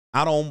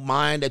don't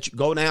mind that you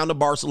go down to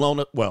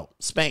Barcelona. Well,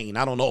 Spain.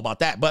 I don't know about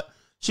that. But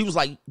she was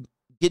like,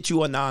 get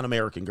you a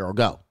non-American girl.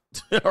 Go.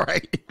 All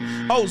right.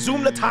 Oh,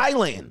 Zoom to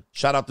Thailand.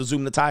 Shout out to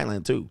Zoom to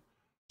Thailand, too.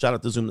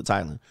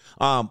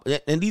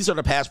 And these are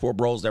the Passport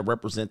Bros that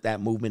represent that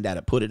movement that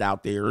have put it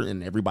out there,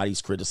 and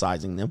everybody's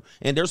criticizing them.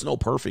 And there's no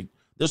perfect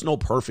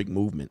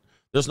movement.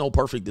 There's no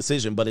perfect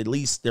decision, but at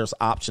least there's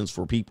options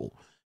for people.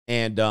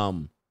 And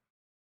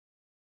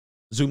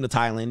Zoom to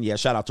Thailand. Yeah,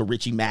 shout out to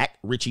Richie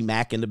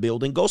Mack in the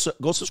building. Go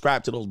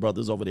subscribe to those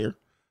brothers over there.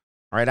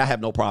 All right, I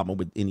have no problem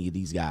with any of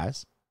these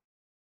guys.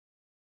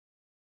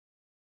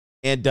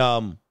 And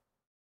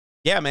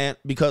yeah, man,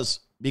 because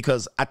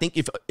I think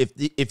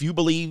if you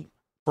believe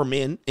for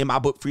men in my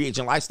book, Free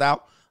Agent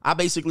Lifestyle, I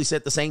basically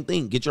said the same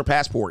thing. Get your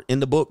passport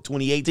in the book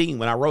 2018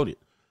 when I wrote it.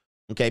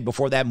 Okay,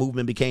 before that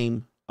movement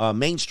became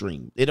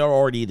mainstream. It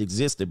already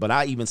existed, but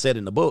I even said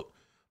in the book,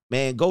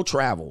 man, go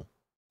travel.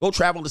 Go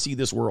travel to see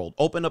this world.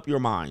 Open up your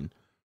mind.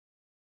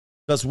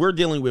 Because we're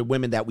dealing with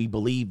women that we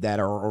believe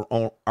that are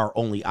our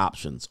only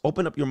options.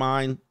 Open up your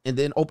mind, and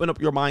then open up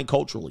your mind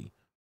culturally.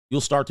 You'll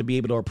start to be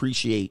able to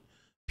appreciate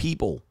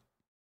people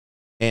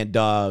and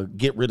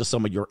get rid of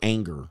some of your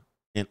anger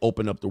and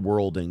open up the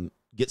world and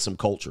get some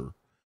culture.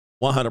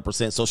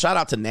 100%. So shout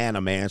out to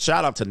Nana, man.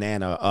 Shout out to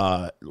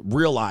Nana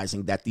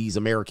realizing that these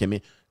American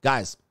men,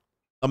 guys,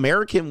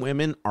 American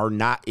women are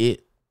not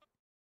it.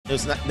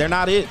 They're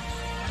not it.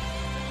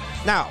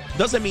 Now,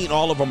 doesn't mean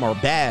all of them are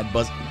bad,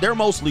 but they're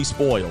mostly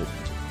spoiled.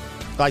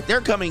 Like,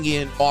 they're coming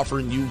in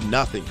offering you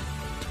nothing.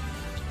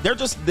 They're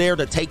just there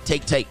to take.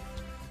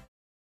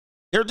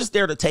 They're just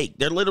there to take.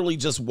 They're literally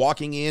just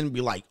walking in and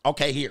be like,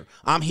 okay, here.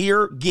 I'm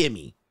here.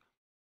 Gimme.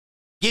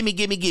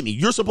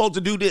 You're supposed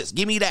to do this.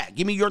 Give me that.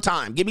 Give me your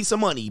time. Give me some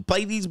money.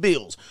 Pay these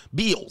bills.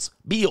 Bills,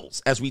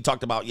 as we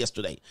talked about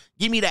yesterday.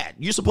 Give me that.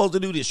 You're supposed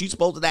to do this. You're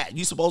supposed to that.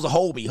 You're supposed to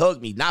hold me,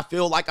 hug me, not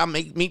feel like I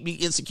make me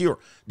insecure.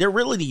 They're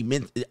really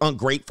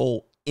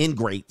ungrateful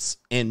ingrates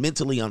and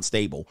mentally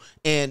unstable.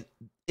 And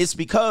it's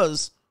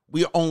because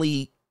we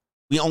only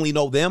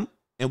know them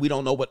and we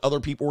don't know what other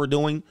people are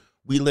doing.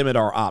 We limit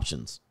our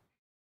options.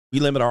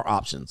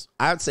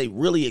 I'd say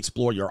really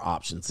explore your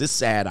options. It's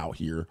sad out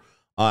here.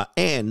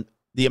 And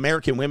the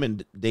American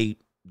women, they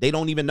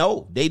don't even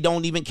know. They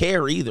don't even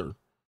care either.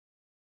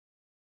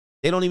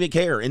 They don't even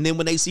care. And then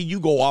when they see you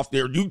go off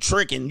there, you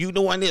tricking, you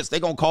doing this, they're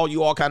going to call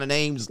you all kind of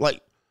names.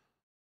 Like,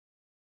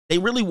 they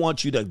really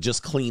want you to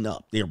just clean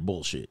up their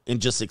bullshit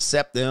and just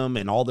accept them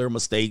and all their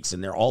mistakes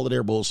and all of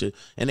their bullshit.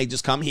 And they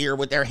just come here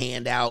with their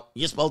hand out.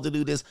 You're supposed to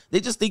do this. They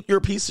just think you're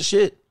a piece of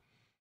shit.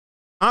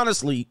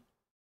 Honestly,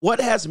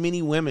 if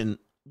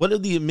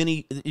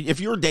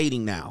you're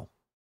dating now,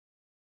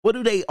 what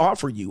do they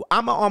offer you?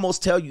 I'm going to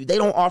almost tell you they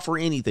don't offer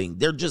anything.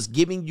 They're just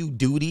giving you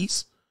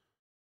duties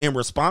and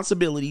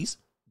responsibilities,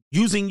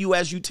 using you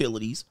as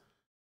utilities,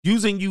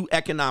 using you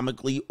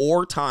economically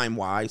or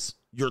time-wise.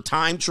 You're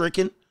time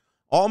tricking.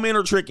 All men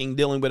are tricking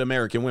dealing with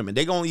American women.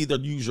 They're going to either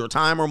use your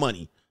time or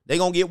money. They're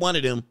going to get one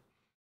of them.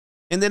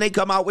 And then they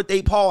come out with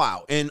their paw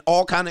out and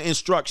all kind of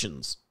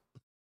instructions.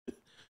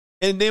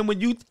 And then when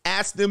you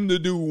ask them to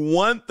do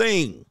one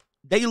thing,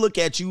 they look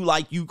at you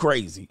like you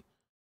crazy.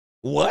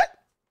 What?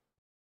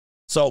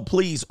 So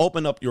please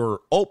open up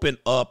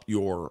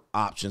your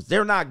options.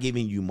 They're not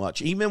giving you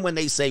much. Even when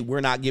they say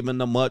we're not giving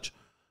them much,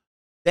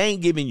 they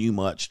ain't giving you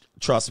much.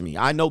 Trust me.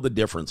 I know the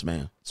difference,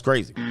 man. It's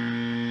crazy.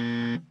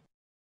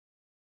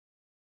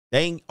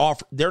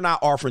 They're not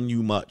offering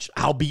you much.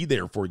 I'll be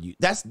there for you.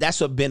 That's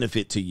a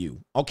benefit to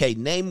you. Okay,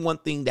 name one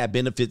thing that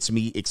benefits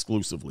me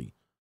exclusively.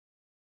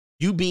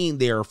 You being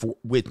there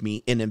with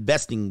me and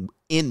investing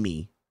in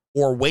me,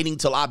 or waiting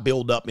till I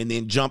build up and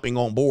then jumping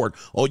on board.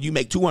 Oh, you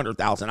make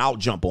 200,000, I'll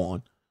jump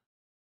on.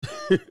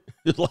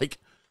 Like,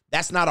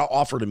 that's not an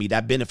offer to me.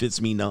 That benefits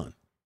me none.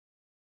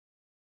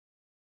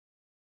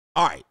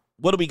 All right,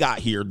 what do we got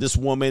here? This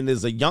woman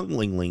is a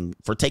youngling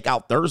for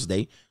Takeout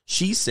Thursday.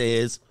 She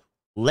says,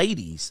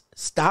 ladies,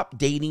 stop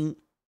dating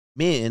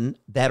men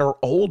that are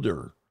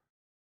older.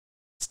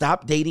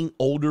 Stop dating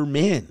older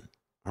men.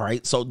 All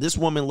right, so this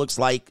woman looks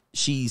like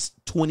she's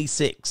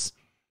 26.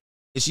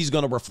 And she's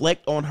going to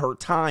reflect on her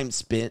time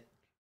spent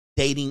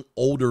dating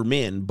older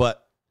men.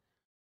 But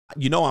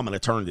you know I'm going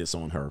to turn this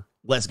on her.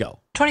 Let's go.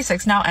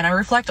 26 now, and I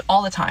reflect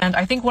all the time. And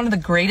I think one of the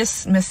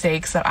greatest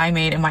mistakes that I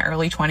made in my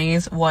early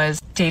 20s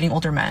was dating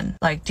older men.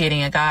 Like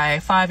dating a guy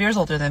 5 years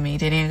older than me,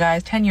 dating a guy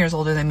 10 years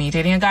older than me,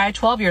 dating a guy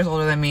 12 years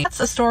older than me. That's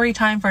a story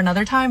time for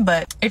another time.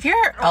 But if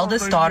your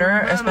eldest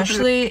daughter,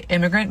 especially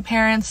immigrant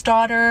parents'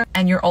 daughter,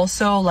 and you're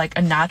also like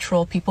a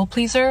natural people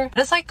pleaser,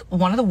 that's like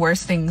one of the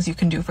worst things you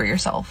can do for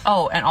yourself.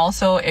 Oh, and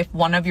also if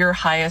one of your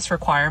highest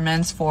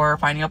requirements for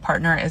finding a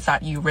partner is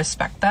that you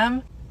respect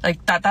them,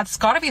 like that's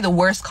got to be the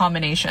worst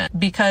combination,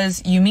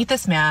 because you meet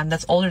this man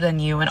that's older than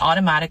you and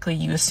automatically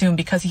you assume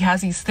because he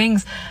has these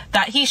things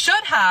that he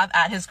should have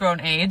at his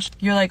grown age,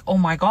 you're like, oh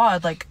my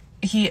God, like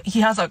he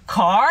has a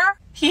car,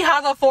 he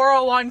has a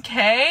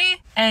 401k,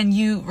 and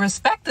you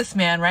respect this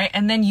man, right?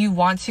 And then you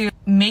want to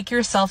make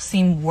yourself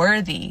seem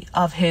worthy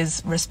of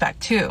his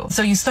respect too.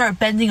 So you start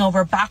bending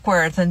over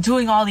backwards and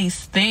doing all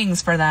these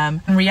things for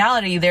them. In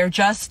reality, they're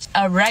just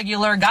a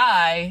regular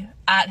guy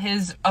at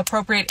his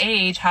appropriate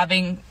age,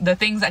 having the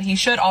things that he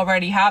should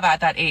already have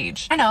at that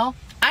age. I know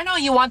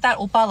you want that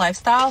oppa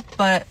lifestyle,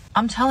 but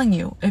I'm telling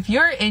you, if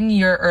you're in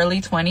your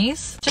early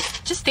 20s,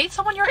 just date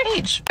someone your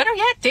age. Better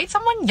yet, date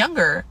someone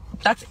younger.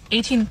 That's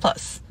 18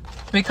 plus.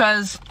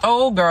 Because,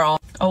 oh girl,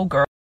 I'm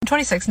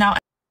 26 now.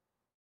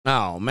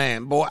 Oh,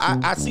 man, boy,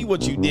 I see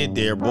what you did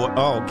there, boy.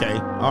 Oh, okay.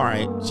 All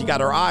right. She got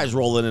her eyes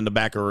rolling in the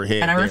back of her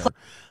head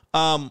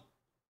there.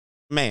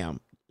 Ma'am,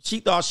 she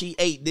thought she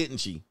ate, didn't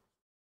she?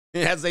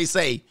 As they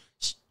say,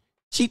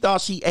 she thought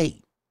she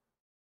ate.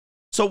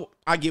 So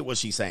I get what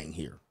she's saying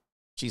here.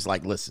 She's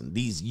like, listen,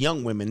 these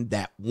young women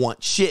that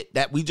want shit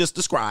that we just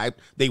described,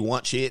 they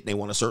want shit, and they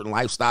want a certain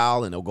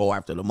lifestyle, and they'll go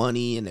after the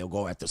money, and they'll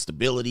go after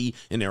stability,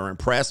 and they're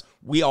impressed.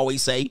 We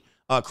always say,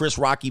 Chris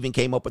Rock even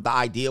came up with the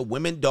idea,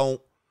 women,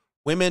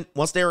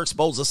 once they're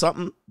exposed to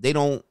something,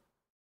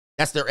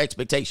 that's their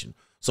expectation.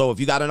 So if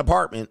you got an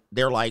apartment,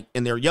 they're like,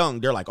 and they're young,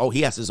 they're like, oh,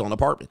 he has his own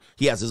apartment.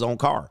 He has his own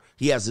car.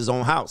 He has his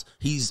own house.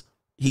 He's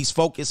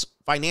focused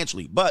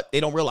financially, but they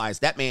don't realize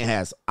that man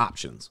has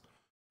options,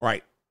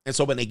 right? And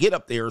so when they get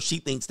up there, she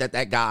thinks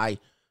that guy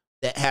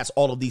that has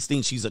all of these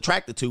things she's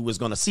attracted to is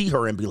going to see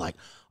her and be like,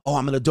 oh,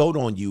 I'm going to dote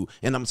on you,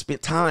 and I'm going to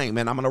spend time,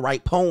 and I'm going to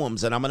write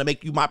poems, and I'm going to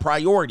make you my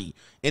priority.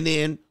 And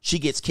then she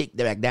gets kicked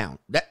back down.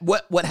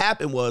 What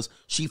happened was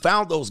she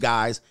found those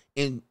guys,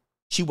 and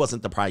she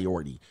wasn't the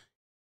priority.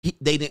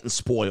 They didn't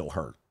spoil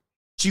her.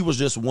 She was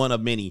just one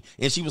of many.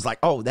 And she was like,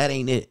 oh, that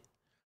ain't it.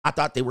 I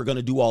thought they were going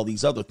to do all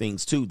these other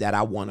things, too, that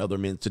I want other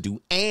men to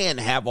do and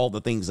have all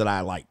the things that I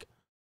like.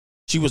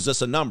 She was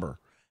just a number.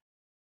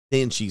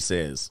 Then she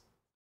says,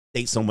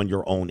 date someone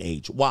your own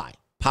age. Why?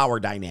 Power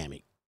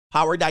dynamic.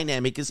 Power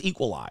dynamic is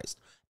equalized.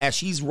 As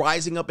she's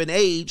rising up in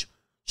age,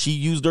 she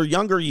used her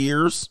younger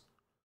years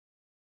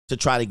to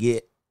try to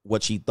get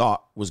what she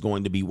thought was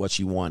going to be what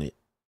she wanted.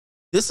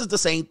 This is the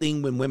same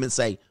thing when women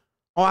say,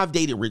 oh, I've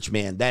dated rich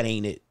men. That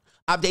ain't it.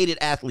 I've dated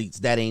athletes.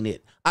 That ain't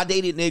it. I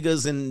dated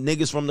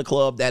niggas from the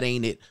club. That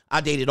ain't it.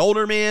 I dated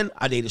older men.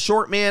 I dated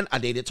short men. I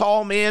dated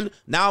tall men.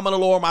 Now I'm going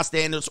to lower my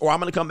standards, or I'm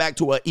going to come back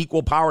to an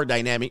equal power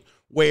dynamic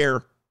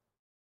where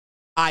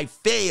I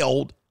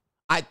failed.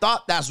 I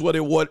thought that's what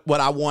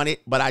I wanted,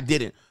 but I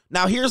didn't.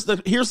 Now here's the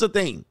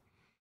thing.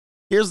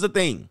 Here's the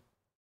thing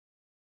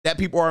that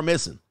people are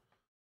missing.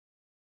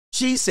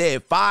 She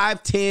said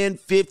 5, 10,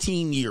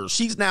 15 years.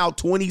 She's now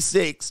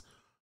 26.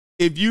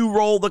 If you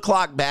roll the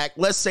clock back,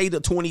 let's say to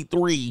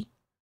 23,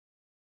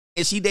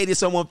 and she dated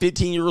someone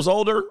 15 years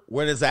older,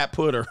 where does that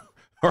put her?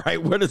 All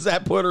right, where does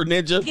that put her,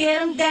 Ninja? Get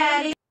him,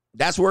 daddy.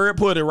 That's where it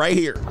put her, right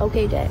here.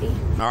 Okay, daddy.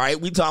 All right,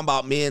 we talking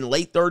about men,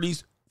 late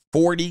 30s,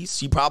 40s.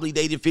 She probably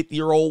dated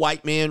 50-year-old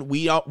white men.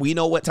 We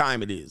know what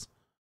time it is.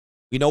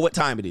 We know what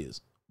time it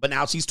is. But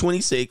now she's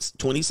 26,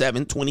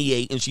 27,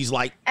 28, and she's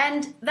like,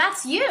 and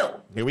that's you.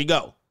 Here we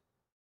go.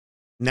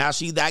 Now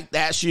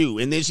that's you.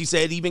 And then she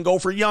said, even go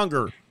for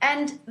younger.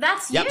 And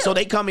that's you. So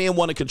they come in,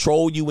 want to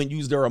control you and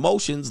use their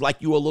emotions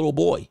like you a little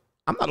boy.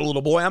 I'm not a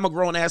little boy. I'm a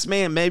grown-ass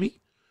man, baby.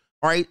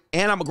 All right?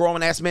 And I'm a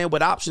grown-ass man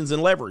with options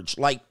and leverage.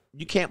 Like,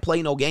 You can't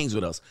play no games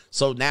with us.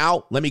 So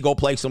now let me go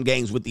play some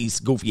games with these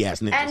goofy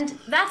ass niggas. And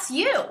that's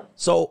you.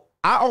 So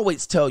I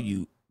always tell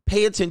you,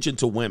 pay attention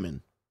to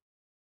women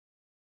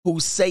who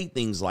say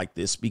things like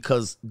this,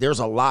 because there's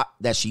a lot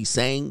that she's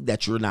saying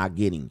that you're not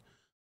getting.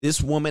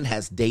 This woman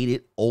has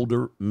dated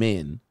older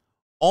men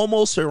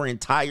almost her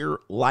entire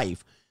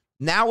life.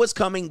 Now it's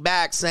coming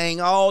back saying,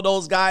 oh,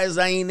 those guys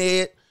ain't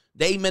it.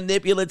 They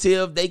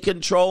manipulative. They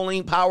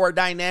controlling. Power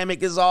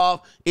dynamic is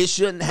off. It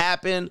shouldn't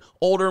happen.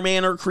 Older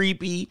men are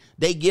creepy.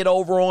 They get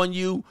over on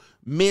you.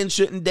 Men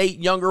shouldn't date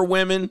younger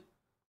women.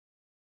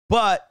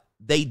 But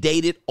they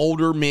dated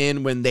older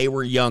men when they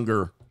were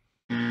younger.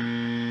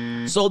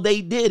 So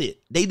they did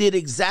it. They did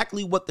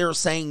exactly what they're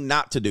saying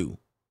not to do,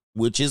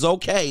 which is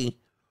okay.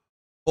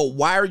 But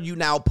why are you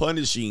now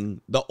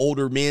punishing the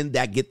older men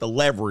that get the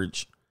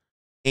leverage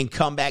and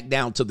come back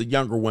down to the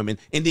younger women,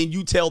 and then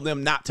you tell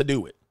them not to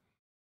do it?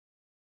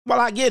 Well,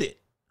 I get it,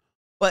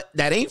 but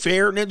that ain't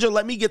fair, Ninja.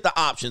 Let me get the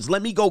options.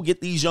 Let me go get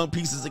these young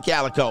pieces of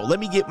calico. Let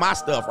me get my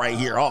stuff right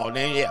here. Oh,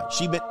 man, yeah.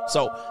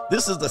 So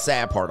this is the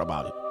sad part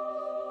about it.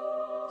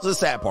 This is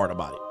the sad part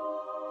about it.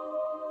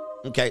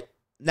 Okay.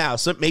 Now,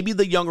 so maybe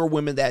the younger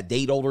women that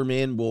date older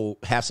men will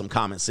have some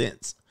common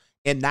sense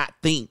and not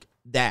think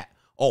that,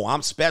 oh,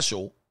 I'm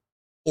special,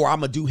 or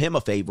I'm going to do him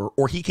a favor,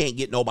 or he can't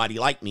get nobody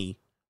like me,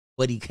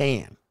 but he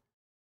can.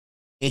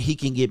 And he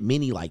can get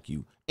many like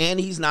you. And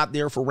he's not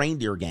there for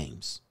reindeer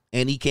games.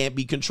 And he can't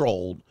be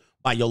controlled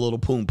by your little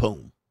poon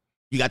poon.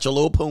 You got your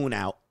little poon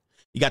out.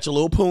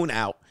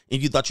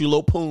 And you thought your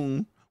little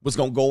poon was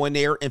going to go in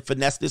there and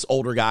finesse this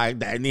older guy.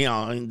 That, you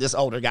know, this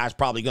older guy's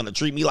probably going to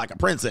treat me like a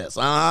princess.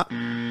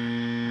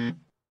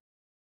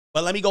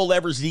 But let me go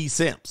leverage these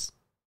simps.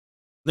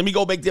 Let me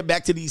go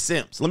back to these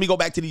simps. Let me go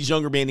back to these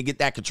younger men and get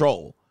that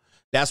control.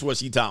 That's what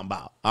she's talking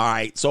about. All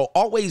right. So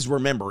always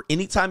remember,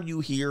 anytime you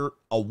hear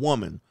a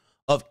woman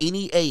of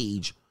any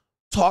age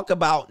talk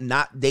about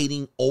not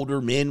dating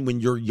older men when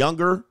you're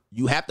younger,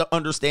 you have to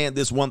understand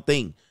this one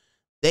thing.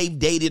 They've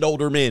dated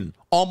older men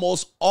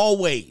almost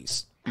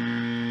always.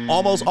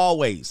 Almost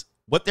always.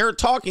 What they're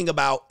talking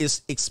about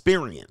is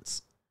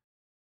experience.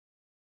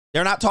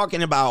 They're not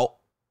talking about,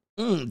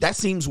 that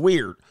seems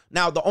weird.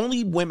 Now, the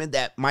only women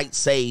that might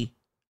say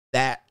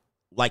that,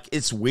 like,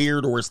 it's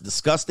weird or it's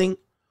disgusting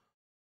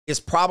is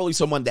probably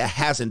someone that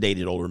hasn't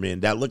dated older men,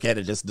 that look at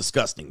it as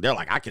disgusting. They're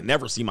like, I can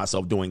never see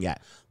myself doing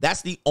that.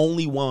 That's the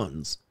only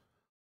ones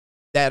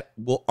that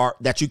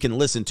that you can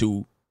listen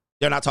to.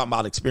 They're not talking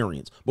about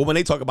experience. But when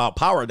they talk about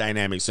power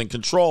dynamics and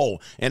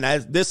control and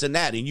this and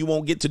that, and you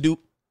won't get to do,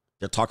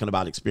 they're talking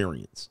about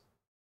experience.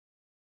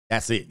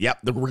 That's it. Yep,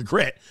 the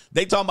regret.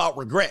 They talking about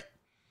regret.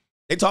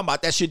 They talking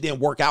about that shit didn't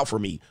work out for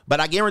me.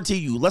 But I guarantee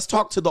you, let's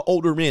talk to the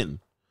older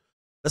men.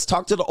 Let's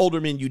talk to the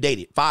older men you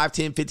dated, 5,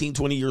 10, 15,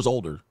 20 years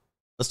older.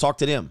 Let's talk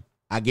to them.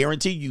 I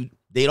guarantee you,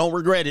 they don't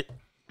regret it.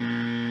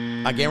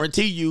 I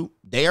guarantee you,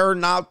 they're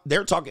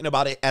talking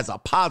about it as a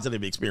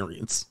positive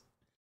experience.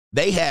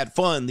 They had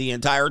fun the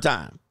entire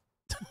time.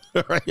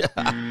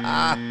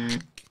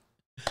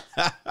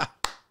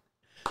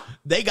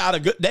 They got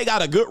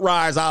a good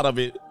rise out of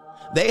it.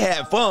 They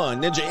had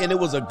fun, Ninja, and it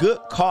was a good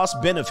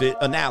cost benefit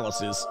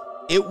analysis.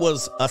 It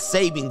was a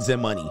savings in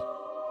money.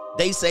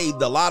 They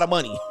saved a lot of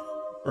money,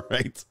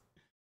 right?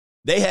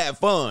 They had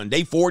fun.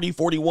 They 40,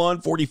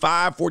 41,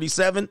 45,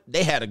 47.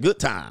 They had a good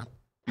time.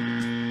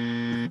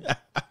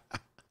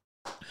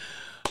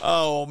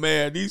 Oh,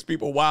 man, these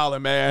people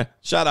wilding, man.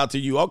 Shout out to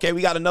you. Okay,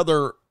 we got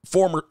another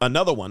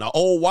one, an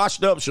old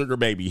washed up sugar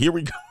baby. Here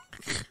we go.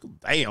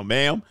 Damn,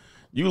 ma'am.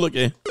 You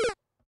looking.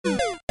 All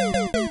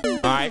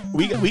right,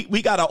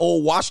 we got an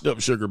old washed up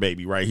sugar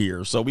baby right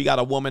here. So we got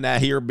a woman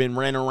out here been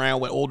running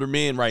around with older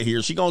men right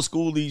here. She gonna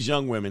school these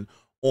young women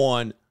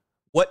on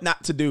what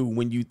not to do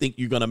when you think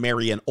you're gonna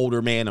marry an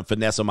older man and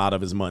finesse him out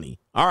of his money.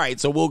 All right,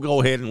 so we'll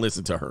go ahead and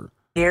listen to her.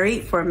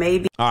 Married for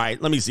maybe. All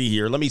right, let me see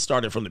here. Let me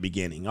start it from the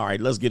beginning. All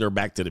right, let's get her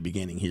back to the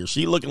beginning here.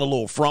 She looking a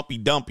little frumpy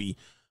dumpy.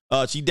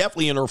 She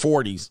definitely in her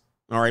 40s.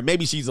 All right,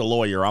 maybe she's a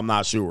lawyer. I'm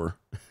not sure.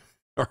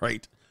 All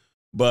right.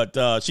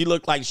 But she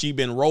looked like she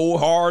been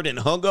rolled hard and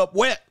hung up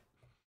wet.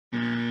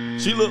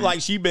 She looked like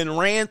she been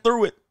ran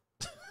through it.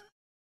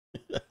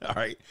 All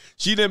right.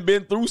 She done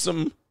been through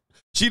some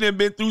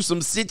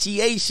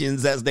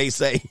situations, as they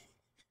say.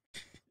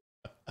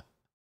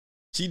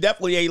 She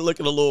definitely ain't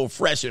looking a little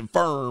fresh and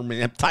firm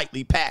and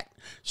tightly packed.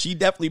 She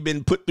definitely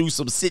been put through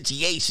some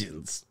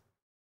situations.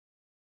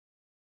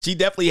 She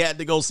definitely had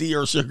to go see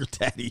her sugar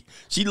daddy.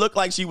 She looked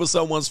like she was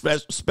someone's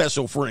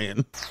special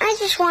friend. I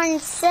just wanted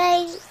to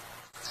say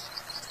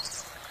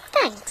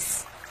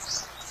thanks.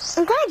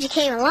 I'm glad you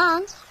came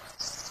along,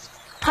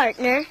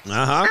 partner.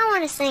 I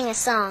want to sing a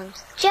song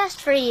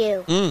just for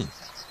you.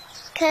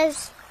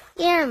 'Cause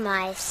you're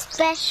my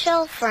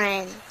special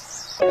friend.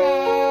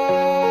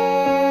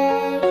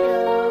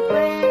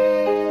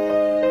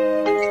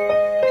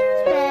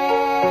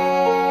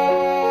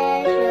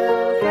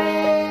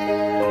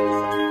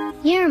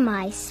 You're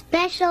my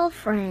special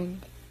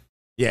friend.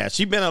 Yeah,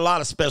 she's been a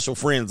lot of special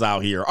friends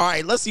out here. All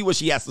right, let's see what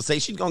she has to say.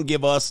 She's going to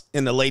give us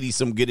and the ladies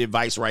some good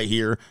advice right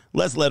here.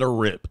 Let's let her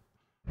rip.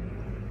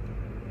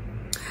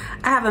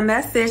 I have a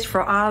message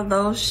for all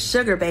those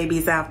sugar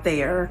babies out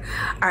there.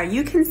 Are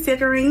you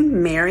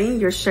considering marrying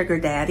your sugar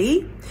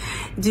daddy?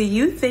 Do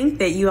you think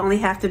that you only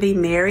have to be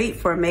married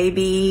for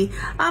maybe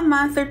a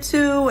month or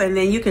two and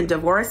then you can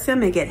divorce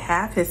him and get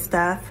half his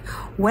stuff?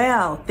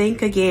 Well,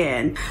 think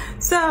again.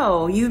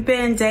 So you've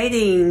been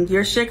dating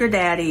your sugar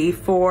daddy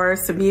for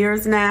some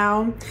years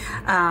now.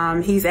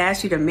 He's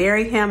asked you to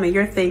marry him and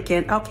you're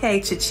thinking, okay,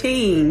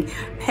 cha-ching,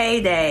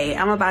 payday.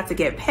 I'm about to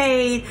get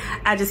paid.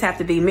 I just have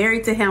to be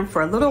married to him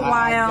for a little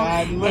while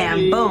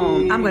and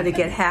boom, I'm going to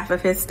get half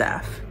of his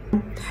stuff.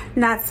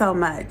 Not so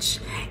much.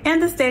 In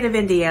the state of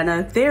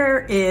Indiana, there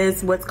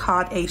is what's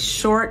called a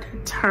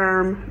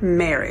short-term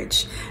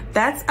marriage.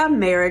 That's a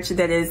marriage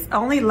that is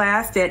only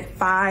lasted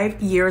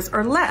 5 years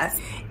or less.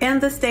 In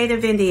the state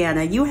of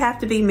Indiana, you have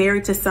to be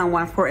married to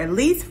someone for at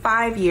least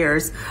 5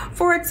 years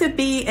for it to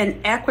be an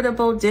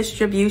equitable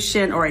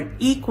distribution or an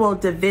equal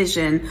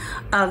division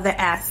of the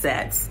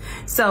assets.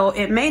 So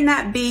it may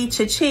not be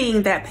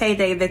cha-ching, that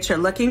payday that you're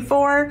looking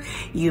for.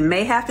 You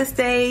may have to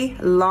stay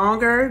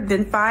longer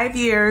than 5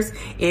 years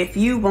if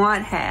you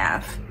want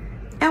half.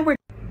 And we're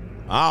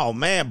Oh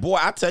man, boy,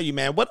 I tell you,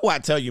 man, what do I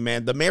tell you,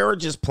 man? The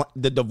marriage is,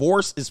 the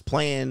divorce is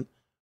planned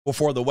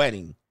before the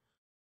wedding.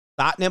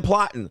 Thoughting and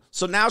plotting.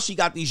 So now she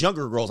got these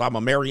younger girls. I'm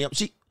gonna marry him.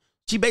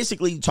 She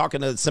basically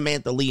talking to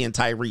Samantha Lee and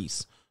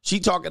Tyrese. She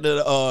talking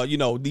to, you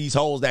know, these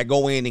hoes that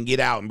go in and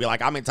get out and be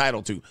like, I'm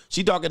entitled to.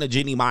 She talking to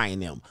Jenny Mai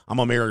and them. I'm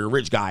gonna marry a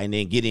rich guy and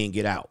then get in,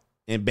 get out,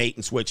 and bait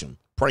and switch him,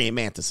 praying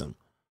mantis him.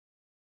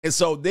 And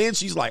so then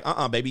she's like,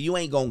 baby, you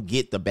ain't gonna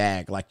get the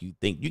bag like you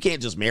think. You can't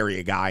just marry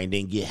a guy and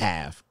then get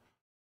half.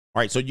 All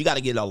right, so you got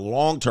to get a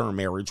long-term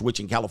marriage, which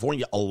in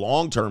California, a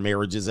long-term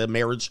marriage is a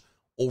marriage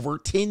over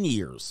 10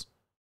 years.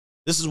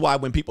 This is why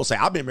when people say,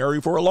 I've been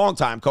married for a long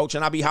time, coach,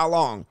 and I be how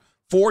long?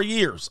 4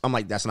 years. I'm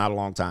like, that's not a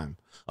long time.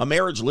 A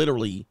marriage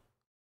literally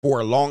for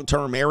a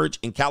long-term marriage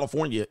in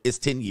California is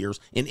 10 years.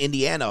 In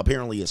Indiana,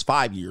 apparently, is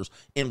 5 years.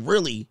 And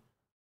really,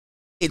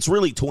 it's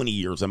really 20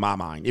 years in my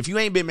mind. If you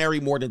ain't been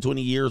married more than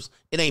 20 years,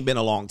 it ain't been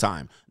a long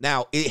time.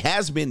 Now, it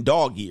has been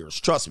dog years.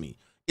 Trust me.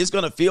 It's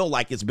going to feel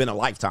like it's been a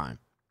lifetime.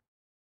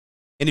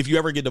 And if you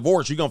ever get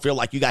divorced, you're going to feel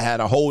like you had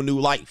a whole new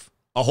life,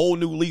 a whole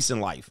new lease in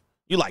life.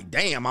 You're like,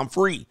 damn, I'm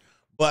free.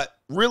 But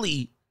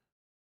really,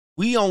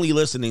 we only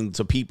listening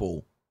to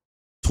people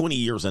 20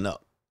 years and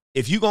up.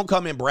 If you're going to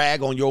come and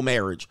brag on your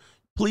marriage,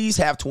 please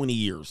have 20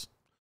 years.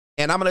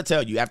 And I'm going to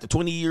tell you, after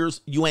 20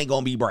 years, you ain't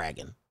going to be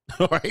bragging.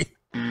 All right?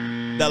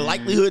 The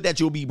likelihood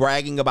that you'll be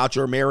bragging about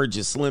your marriage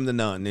is slim to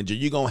none. Ninja,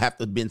 you're going to have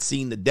to have been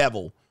seeing the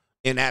devil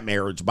in that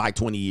marriage by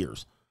 20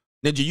 years.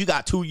 Ninja, you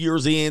got 2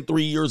 years in,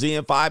 3 years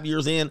in, 5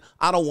 years in.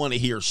 I don't want to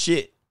hear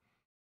shit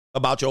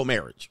about your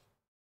marriage.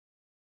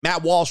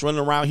 Matt Walsh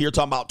running around here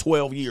talking about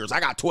 12 years. I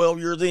got 12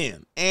 years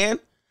in. And,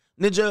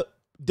 Ninja,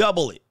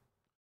 double it.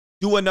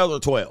 Do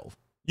another 12.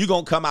 You're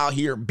going to come out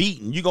here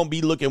beaten. You're going to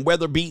be looking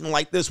weather beaten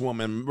like this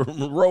woman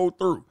rode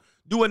through.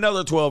 Do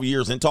another 12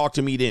 years and talk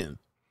to me then.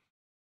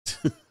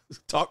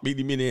 Talk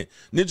to me then.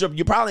 Ninja,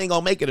 you probably ain't going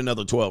to make it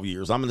another 12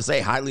 years. I'm going to say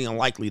highly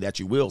unlikely that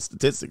you will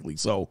statistically.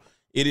 So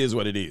it is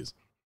what it is.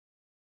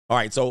 All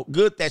right, so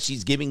good that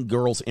she's giving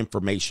girls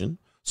information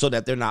so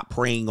that they're not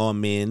preying on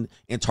men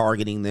and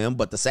targeting them.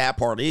 But the sad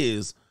part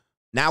is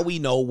now we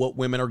know what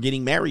women are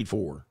getting married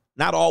for.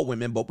 Not all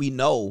women, but we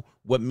know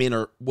what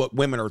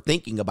women are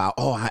thinking about.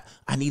 Oh,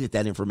 I needed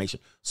that information.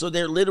 So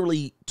they're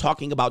literally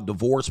talking about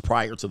divorce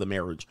prior to the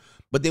marriage.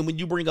 But then when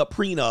you bring up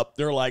prenup,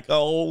 they're like,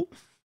 oh,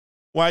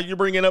 why are you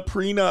bringing up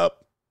prenup?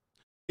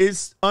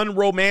 It's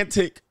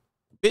unromantic.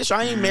 Bitch,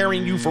 I ain't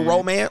marrying you for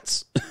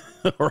romance.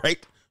 All right.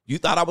 You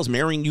thought I was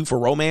marrying you for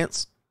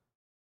romance?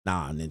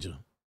 Nah, Ninja.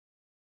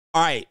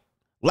 All right.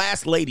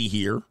 Last lady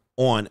here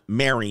on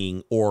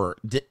marrying or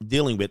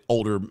dealing with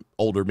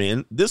older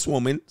men. This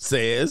woman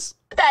says,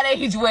 that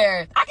age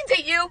where I can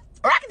date you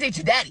or I can date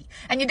your daddy.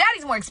 And your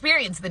daddy's more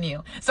experienced than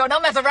you. So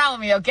don't mess around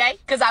with me, okay?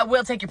 Because I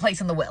will take your place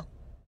in the will.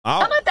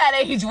 Oh. I'm at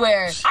that age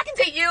where I can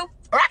date you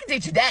or I can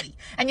date your daddy.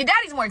 And your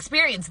daddy's more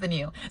experienced than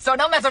you. So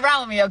don't mess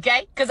around with me,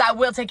 okay? Because I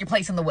will take your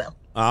place in the will.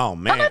 Oh,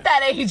 man. I'm at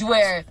that age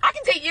where I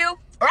can date you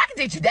or I can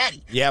date your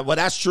daddy. Yeah, well,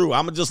 that's true.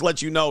 I'm going to just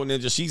let you know,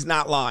 Ninja, she's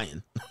not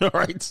lying. All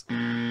right?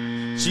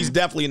 She's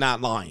definitely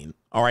not lying.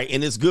 All right?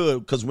 And it's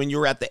good because when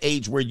you're at the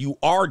age where you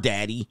are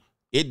daddy,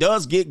 it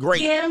does get great.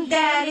 Get him,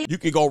 daddy. You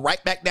can go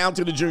right back down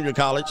to the junior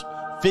college,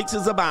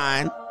 fixes a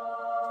bind,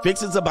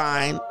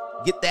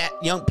 get that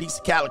young piece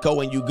of calico,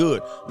 and you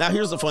good. Now,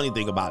 here's the funny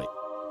thing about it.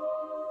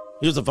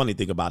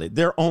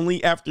 They're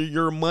only after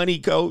your money,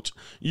 coach.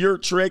 You're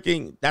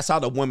tricking. That's how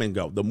the women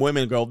go. The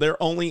women go,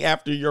 they're only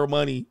after your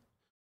money.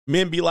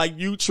 Men be like,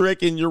 you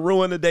tricking, you're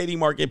ruining the dating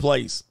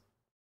marketplace.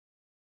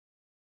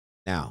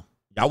 Now,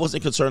 y'all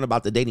wasn't concerned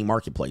about the dating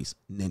marketplace,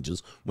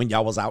 ninjas, when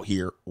y'all was out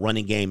here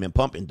running game and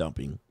pumping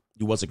dumping.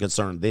 You wasn't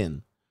concerned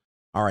then.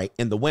 All right.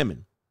 And the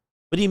women,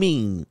 what do you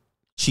mean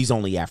she's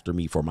only after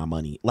me for my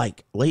money?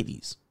 Like,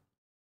 ladies,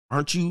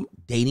 aren't you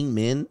dating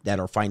men that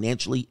are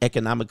financially,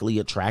 economically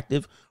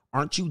attractive?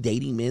 Aren't you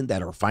dating men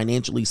that are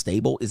financially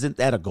stable? Isn't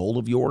that a goal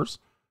of yours?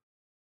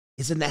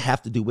 Isn't that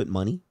have to do with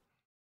money?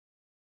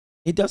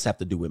 It does have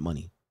to do with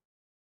money.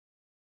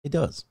 It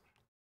does.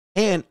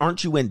 And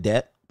aren't you in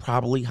debt?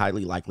 Probably,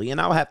 highly likely.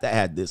 And I'll have to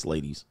add this,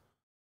 ladies.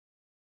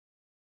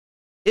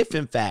 If,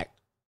 in fact,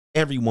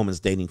 every woman's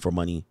dating for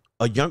money,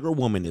 a younger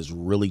woman is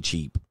really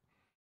cheap.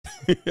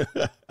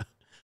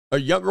 A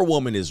younger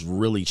woman is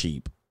really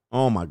cheap.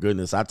 Oh, my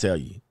goodness, I tell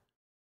you.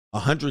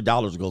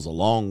 $100 goes a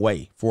long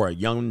way for a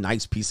young,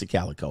 nice piece of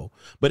calico.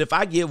 But if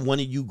I give one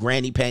of you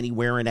granny panty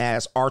wearing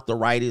ass,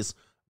 arthritis,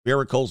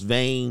 varicose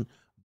vein,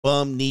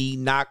 bum knee,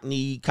 knock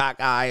knee,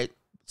 cockeyed,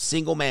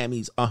 single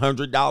mammies,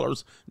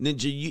 $100,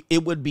 Ninja,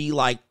 it would be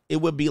like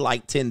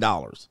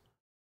 $10.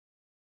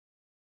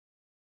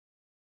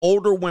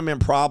 Older women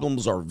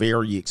problems are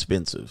very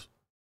expensive.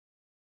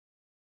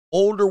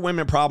 Older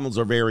women problems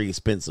are very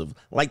expensive.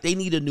 Like they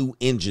need a new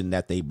engine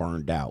that they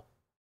burned out.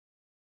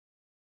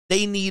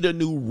 They need a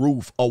new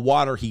roof, a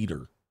water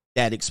heater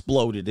that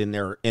exploded in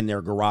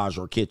their garage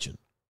or kitchen.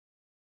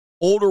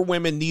 Older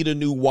women need a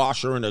new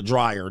washer and a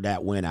dryer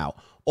that went out.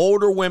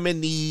 Older women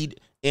need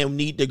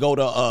to go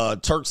to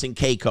Turks and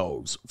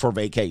Caicos for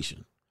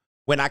vacation.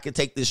 When I could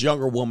take this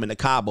younger woman to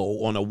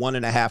Cabo on a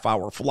 1.5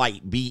 hour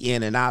flight, be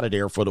in and out of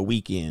there for the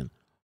weekend.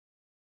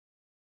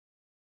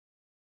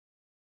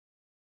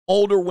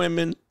 Older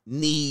women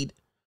need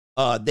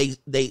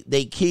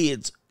they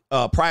kids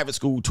private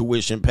school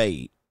tuition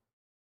paid.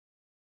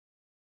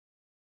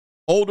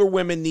 Older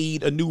women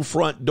need a new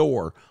front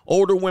door.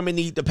 Older women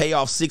need to pay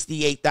off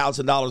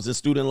 $68,000 in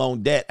student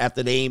loan debt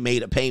after they ain't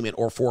made a payment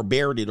or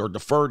forbeared it or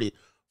deferred it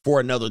for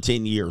another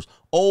 10 years.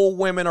 Old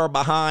women are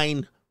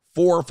behind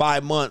 4 or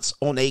 5 months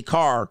on a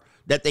car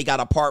that they got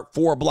to park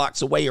 4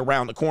 blocks away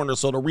around the corner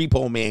so the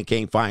repo man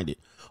can't find it.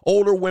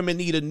 Older women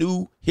need a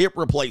new hip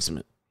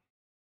replacement.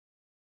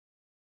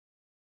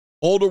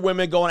 Older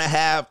women going to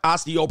have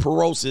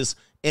osteoporosis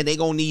and they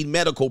going to need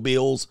medical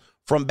bills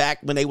from back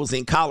when they was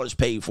in college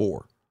paid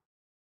for.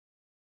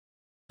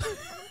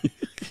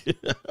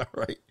 All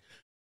right.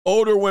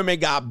 Older women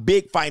got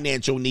big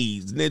financial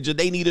needs. Ninja,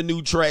 they need a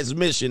new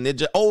transmission.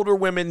 Ninja, older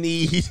women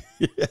need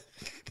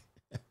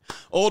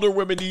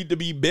to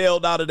be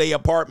bailed out of their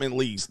apartment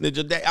lease.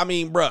 Ninja,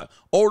 bruh,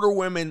 older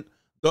women,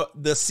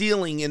 the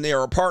ceiling in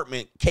their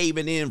apartment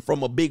caving in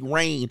from a big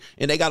rain,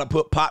 and they got to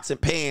put pots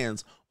and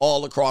pans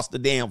all across the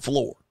damn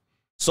floor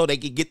so they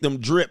can get them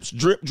drips,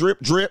 drip, drip,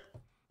 drip.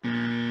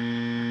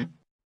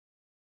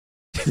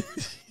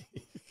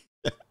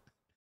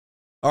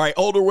 All right,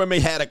 older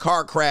women had a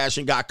car crash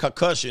and got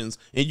concussions,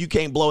 and you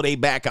can't blow their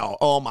back out.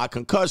 Oh, my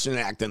concussion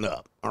acting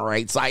up. All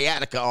right,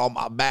 sciatica on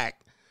my back.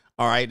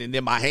 All right, and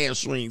then my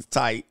hamstrings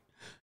tight,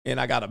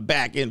 and I got a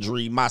back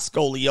injury, my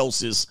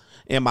scoliosis,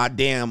 and my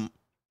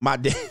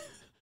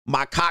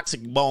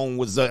coccyx bone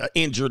was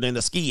injured in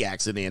a ski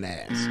accident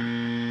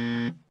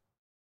ass.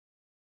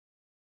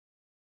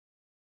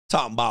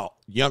 Talking about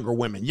younger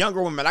women.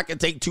 Younger women, I can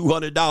take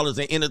 $200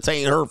 and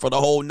entertain her for the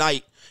whole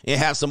night and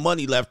have some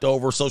money left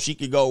over so she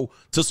could go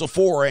to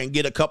Sephora and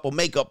get a couple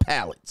makeup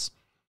palettes.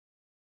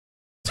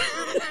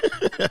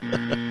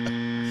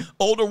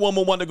 Older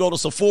woman want to go to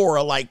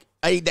Sephora like,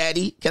 hey,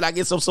 daddy, can I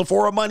get some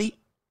Sephora money?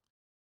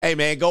 Hey,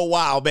 man, go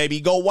wild,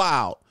 baby. Go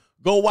wild.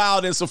 Go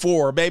wild in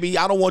Sephora, baby.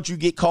 I don't want you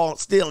to get caught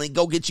stealing.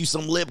 Go get you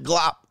some lip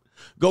glop.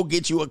 Go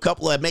get you a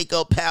couple of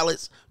makeup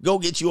palettes. Go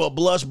get you a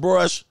blush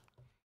brush.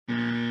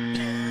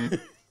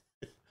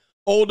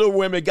 Older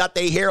women got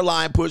their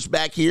hairline pushed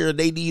back here.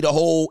 They need a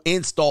whole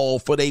install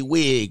for their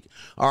wig.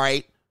 All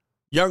right.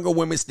 Younger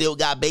women still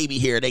got baby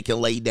hair they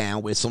can lay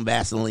down with some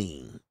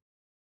Vaseline.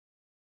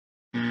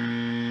 All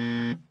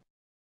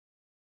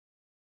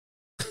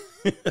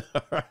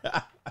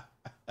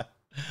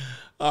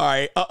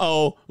right.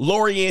 Uh-oh.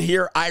 Lori in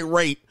here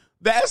irate.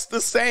 That's the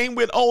same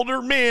with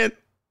older men.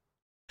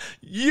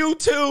 You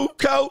too,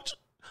 coach.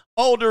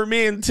 Older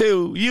men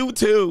too. You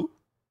too.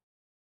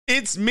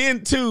 It's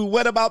men too.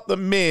 What about the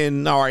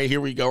men? All right,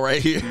 here we go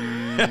right here.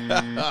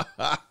 Ninja,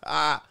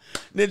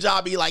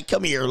 I'll be like,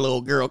 come here,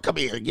 little girl. Come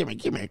here. Come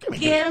here.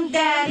 Get him,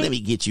 daddy. Let me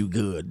get you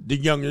good. The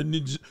younger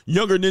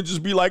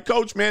ninjas be like,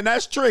 coach, man,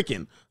 that's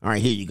tricking. All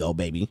right, here you go,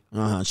 baby.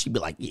 She'd be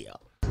like, yeah.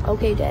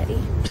 Okay, daddy.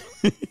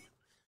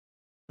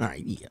 All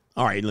right, yeah.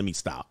 All right, let me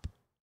stop.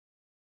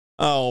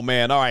 Oh,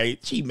 man. All right.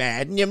 She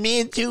mad. And you're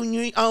men too, and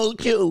you old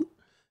too.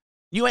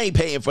 You ain't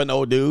paying for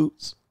no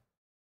dudes.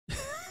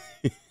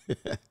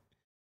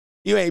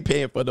 You ain't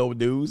paying for no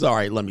dudes. All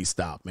right, let me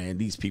stop, man.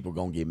 These people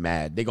going to get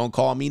mad. They're going to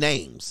call me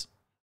names.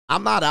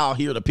 I'm not out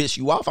here to piss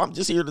you off. I'm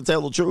just here to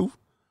tell the truth.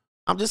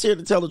 I'm just here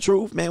to tell the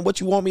truth, man. What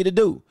you want me to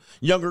do?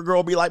 Younger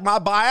girl be like, my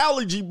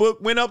biology book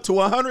went up to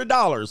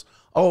 $100.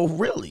 Oh,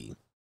 really?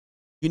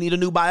 You need a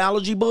new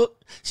biology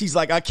book? She's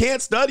like, I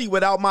can't study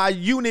without my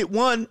Unit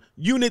 1,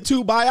 Unit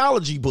 2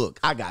 biology book.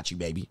 I got you,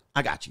 baby.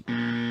 I got you.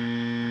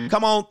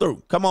 Come on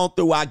through. Come on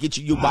through. I'll get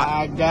you your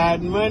I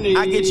got money.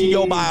 I get you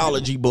your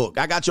biology book.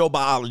 I got your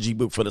biology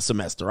book for the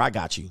semester. I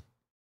got you.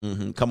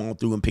 Come on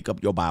through and pick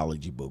up your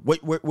biology book.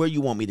 Where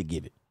you want me to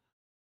give it?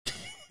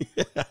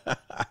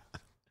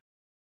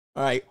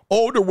 All right.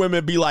 Older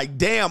women be like,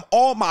 damn,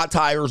 all my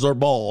tires are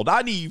bald.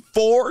 I need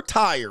 4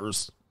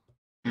 tires.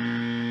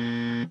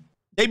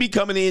 They be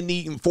coming in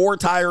needing 4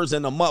 tires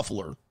and a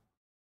muffler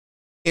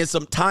and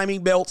some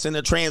timing belts and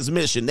a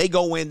transmission. They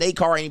go in, they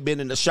car ain't been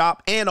in the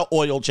shop, and an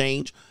oil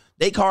change.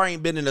 They car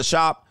ain't been in the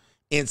shop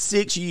in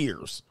 6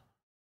 years.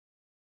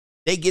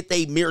 They get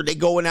their mirror, they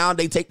going out,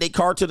 they take their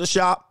car to the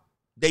shop.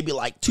 They be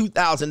like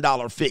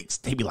 $2,000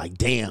 fixed. They be like,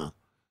 damn.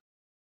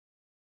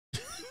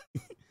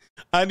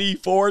 I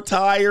need 4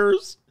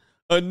 tires,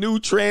 a new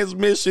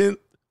transmission,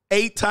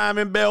 8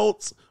 timing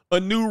belts, a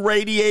new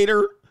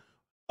radiator.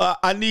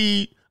 I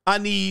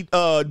need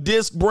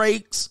disc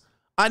brakes.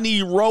 I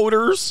need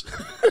rotors.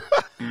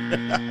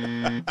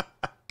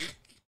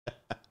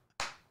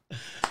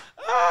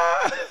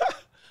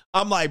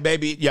 I'm like,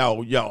 baby,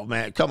 yo,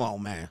 man, come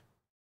on, man.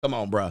 Come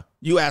on, bro.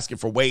 You asking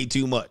for way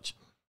too much.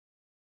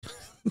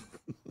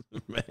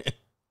 Man.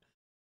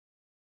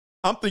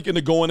 I'm thinking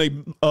of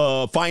going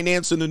to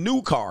financing a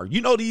new car.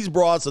 You know, these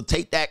broads will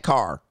take that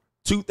car,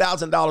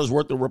 $2,000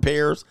 worth of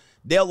repairs.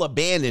 They'll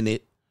abandon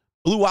it,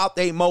 blew out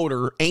their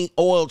motor, ain't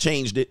oil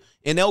changed it,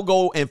 and they'll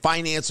go and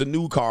finance a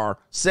new car,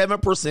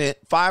 7%,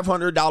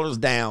 $500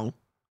 down,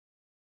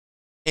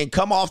 and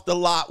come off the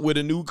lot with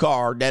a new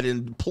car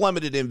that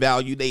plummeted in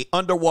value. They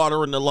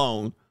underwater in the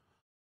loan.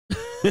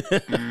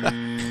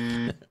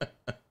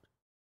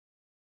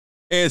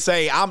 And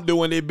say, I'm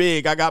doing it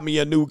big. I got me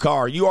a new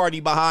car. You already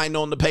behind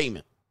on the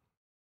payment.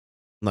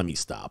 Let me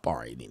stop. All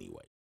right,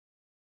 anyway.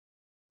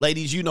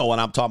 Ladies, you know what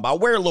I'm talking about.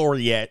 Where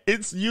Lori at?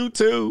 It's you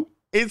too.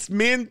 It's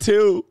men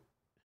too.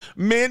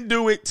 Men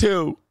do it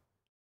too.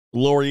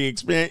 Lori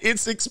experience.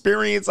 It's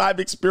experience. I've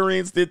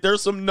experienced it.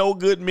 There's some no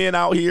good men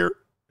out here.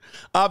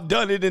 I've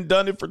done it and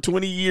done it for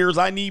 20 years.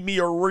 I need me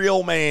a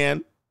real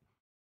man.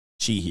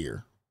 She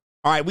here.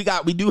 All right,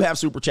 we do have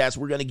super chats.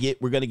 We're gonna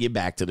get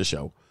back to the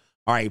show.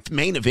 All right,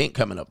 main event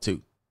coming up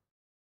too.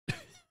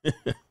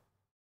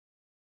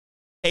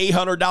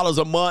 $800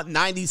 a month,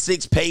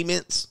 96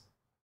 payments.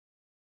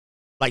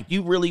 Like,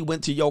 you really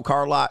went to your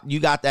car lot. You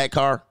got that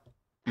car.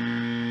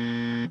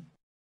 The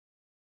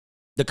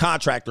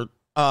contractor,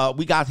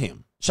 we got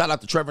him. Shout out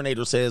to Trevor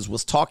Nader says,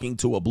 was talking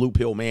to a blue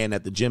pill man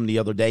at the gym the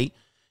other day,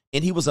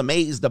 and he was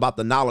amazed about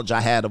the knowledge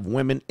I had of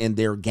women and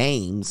their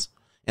games.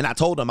 And I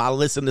told him I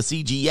listen to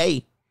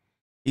CGA.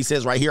 He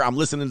says right here, I'm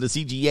listening to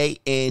CGA,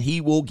 and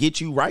he will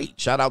get you right.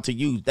 Shout out to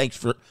you. Thank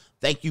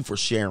you for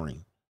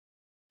sharing.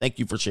 Thank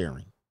you for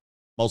sharing.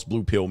 Most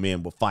blue pill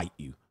men will fight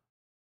you.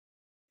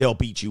 They'll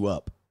beat you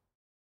up.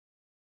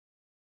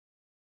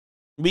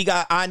 We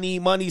got I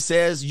Need Money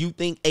says, you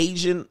think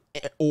Asian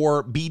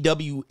or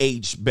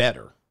BWH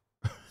better?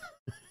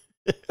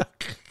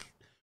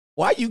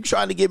 Why are you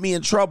trying to get me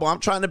in trouble? I'm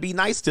trying to be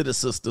nice to the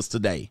sisters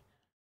today.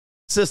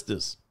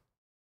 Sisters,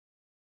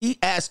 he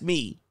asked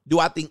me, do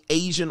I think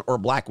Asian or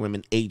black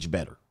women age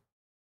better?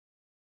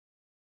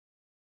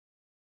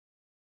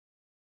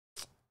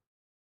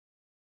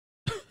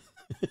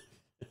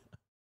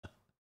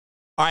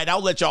 All right,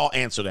 I'll let y'all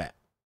answer that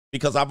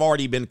because I've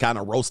already been kind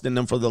of roasting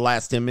them for the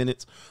last 10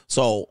 minutes.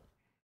 So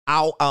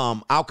I'll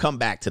come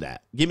back to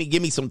that. Give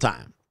me some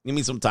time. Give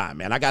me some time,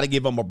 man. I got to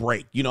give them a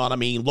break. You know what I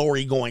mean?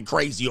 Lori going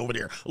crazy over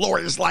there.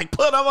 Lori's like,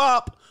 put them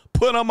up.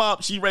 Put them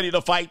up. She ready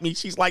to fight me.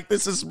 She's like,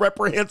 this is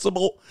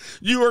reprehensible.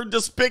 You are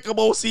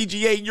despicable,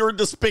 CGA. You're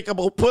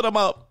despicable. Put them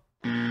up.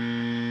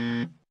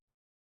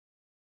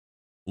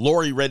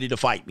 Lori ready to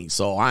fight me,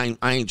 so I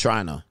ain't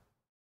trying to.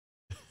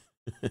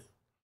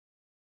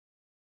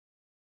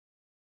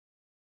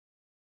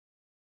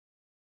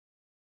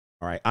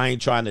 All right, I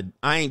ain't trying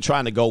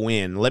to go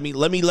in. Let me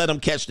let them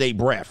catch their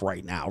breath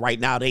right now. Right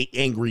now they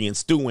angry and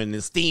stewing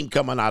and steam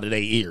coming out of their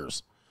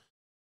ears.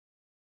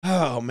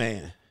 Oh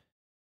man.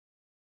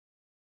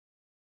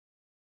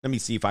 Let me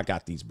see if I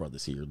got these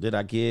brothers here. Did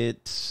I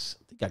get?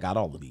 I think I got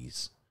all of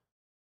these.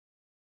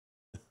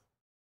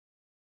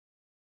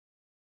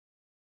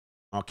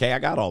 Okay, I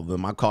got all of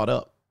them. I caught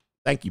up.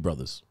 Thank you,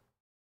 brothers.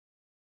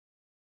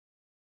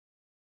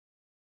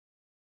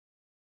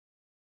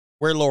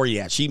 Where Lori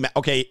at?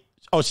 Okay.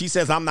 Oh, she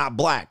says I'm not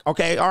black.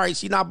 Okay, all right,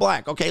 she's not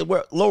black. Okay,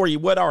 Lori,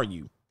 what are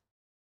you?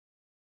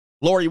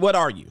 Lori, what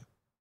are you?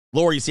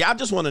 Lori, see, I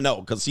just want to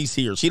know because she's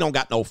here. She don't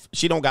got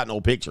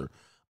no picture.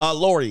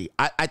 Lori,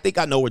 I think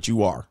I know what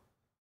you are.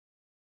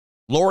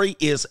 Lori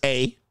is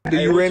a. Do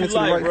you ran into the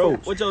right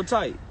folks? What's your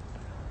type?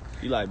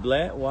 You like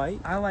black, white?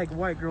 I like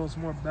white girls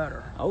more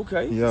better.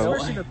 Okay. Yo.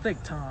 Especially the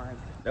thick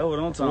time. That's what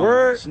I'm talking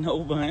about.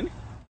 Snow bunny.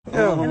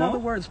 In other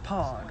words,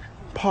 pog.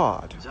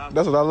 Pod.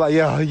 That's what I like.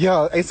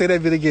 Yeah. Hey, say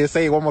that bit again.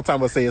 Say it one more time,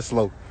 but say it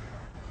slow.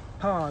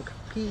 Pog.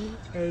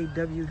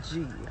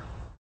 P-A-W-G.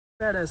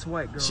 Fat ass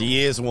white girl.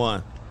 She is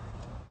one.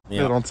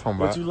 Yeah. What I'm talking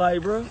about. What you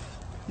like, bro?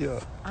 Yeah.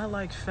 I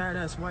like fat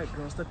ass white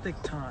girls, the thick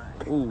time.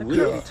 Ooh, the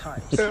curvy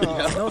types.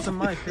 Those are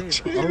my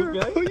favorite.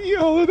 Okay.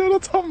 Yo, that's what I'm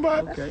talking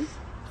about. Okay.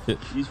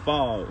 She's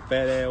fall.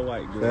 Fat ass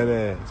white girl. Fat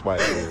ass white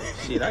girl.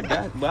 Shit, I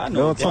got it, but I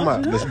know what I'm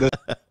talking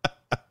about.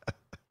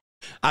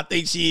 I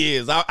think she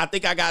is. I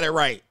think I got it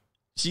right.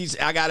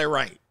 I got it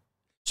right.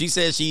 She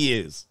says she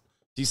is.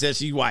 She says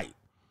she's white.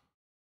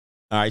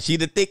 All right. She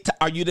the thick.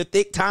 Are you the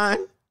thick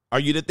time? Are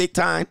you the thick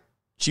time?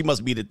 She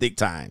must be the thick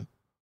time.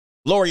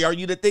 Lori, are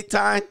you the thick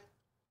time?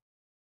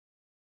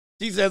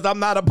 She says, I'm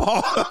not a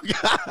ball. All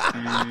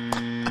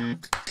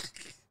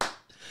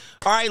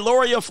right,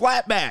 Lori, a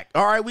flatback.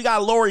 All right, we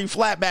got Lori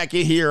flatback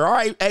in here. All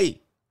right, hey,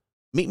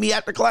 meet me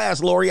after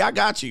class, Lori. I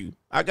got you.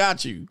 I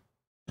got you.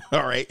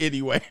 All right,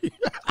 anyway.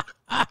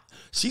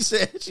 She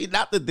said she's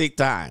not the dick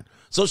time.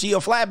 So she a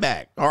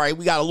flatback. All right,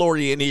 we got a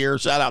Lori in here.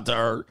 Shout out to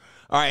her.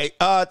 All right,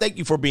 thank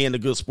you for being a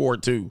good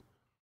sport, too.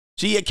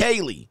 She a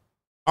Kaylee.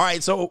 All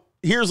right, so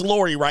here's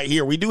Lori right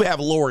here. We do have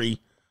Lori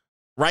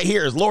right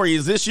here. Is Lori,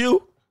 is this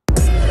you?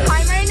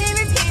 Hi, my name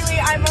is Kaylee.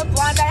 I'm a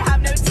blonde. I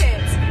have no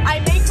tits. I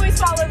make boys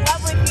fall in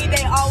love with me.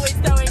 They always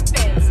throwing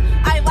fits.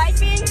 I like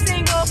being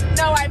single.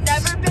 No, I've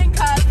never been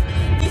cuffed.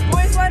 These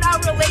boys want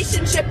a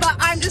relationship, but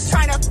I'm just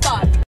trying to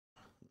fuck.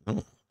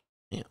 Oh,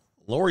 yeah.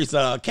 Lori's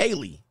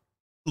Kaylee.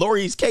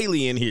 Lori's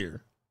Kaylee in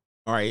here.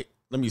 All right,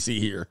 let me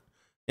see here.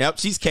 Yep,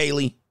 she's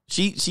Kaylee.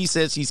 She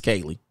says she's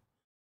Kaylee.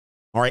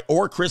 All right,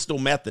 or Crystal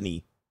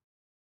Methany.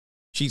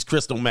 She's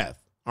Crystal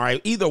Meth. All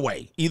right, either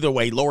way,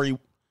 Lori,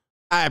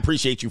 I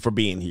appreciate you for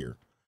being here.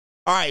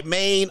 All right,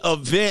 main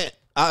event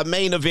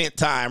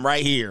time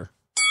right here.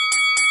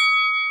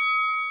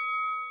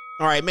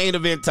 All right, main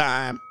event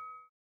time.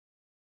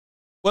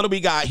 What do we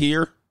got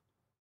here?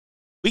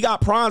 We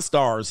got Prawn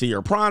Stars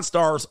here. Prawn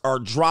Stars are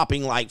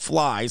dropping like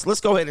flies.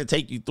 Let's go ahead and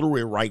take you through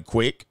it right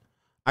quick.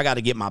 I got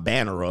to get my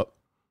banner up.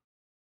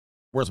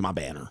 Where's my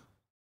banner?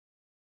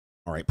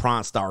 All right,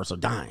 Prawn Stars are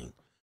dying.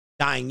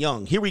 Dying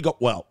young. Here we go.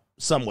 Well,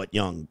 somewhat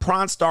young.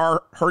 Prawn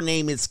Star, her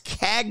name is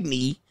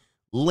Cagney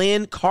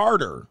Lynn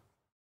Carter.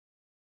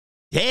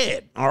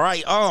 Dead. All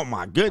right. Oh,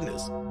 my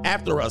goodness.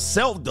 After a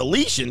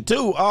self-deletion,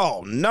 too.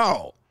 Oh,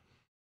 no.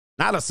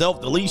 Not a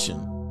self-deletion.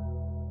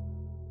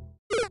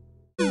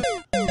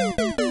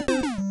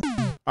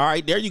 All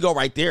right, there you go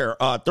right there.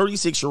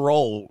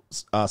 36-year-old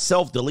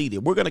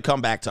self-deleted. We're going to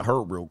come back to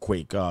her real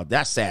quick.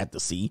 That's sad to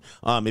see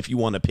if you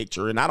want a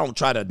picture. And I don't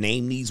try to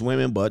name these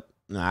women, but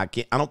I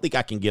don't think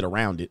I can get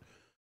around it.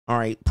 All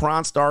right,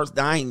 Prawn Stars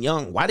dying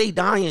young. Why they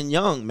dying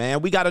young,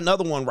 man? We got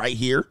another one right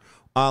here.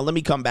 Let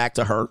me come back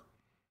to her.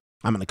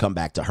 I'm going to come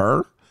back to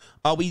her.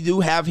 We do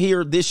have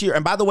here this year.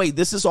 And by the way,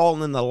 this is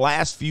all in the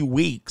last few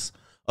weeks.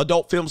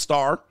 Adult film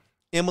star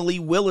Emily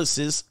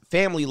Willis's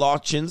family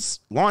launches,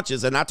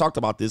 and I talked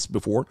about this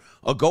before,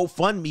 a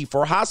GoFundMe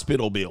for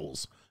hospital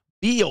bills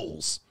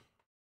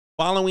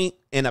following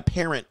an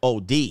apparent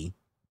OD.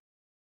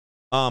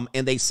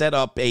 And they set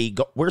up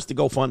where's the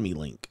GoFundMe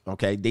link?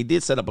 Okay, they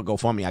did set up a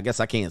GoFundMe. I guess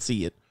I can't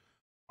see it.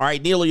 All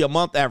right, nearly a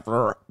month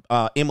after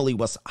Emily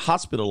was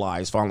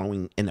hospitalized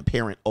following an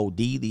apparent OD,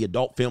 the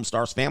adult film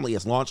star's family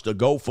has launched a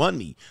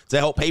GoFundMe to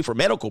help pay for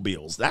medical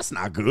bills. That's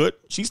not good.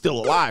 She's still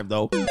alive,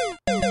 though.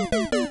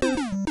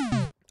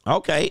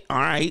 Okay, all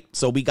right.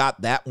 So we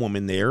got that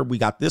woman there. We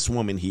got this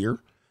woman here.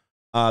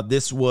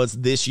 This was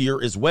this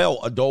year as well.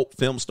 Adult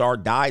film star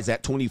dies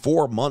at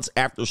 24 months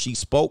after she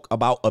spoke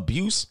about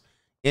abuse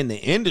in the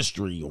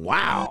industry.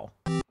 Wow.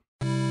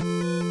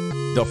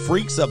 The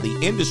freaks of the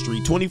industry.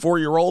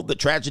 24-year-old. The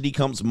tragedy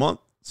comes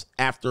months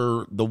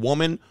after the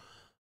woman,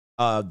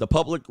 the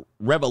public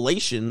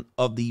revelation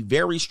of the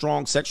very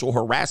strong sexual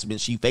harassment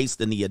she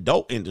faced in the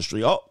adult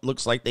industry. Oh,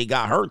 looks like they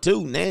got her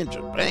too.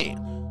 Ninja,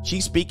 man.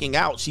 She's speaking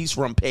out. She's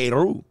from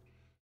Peru.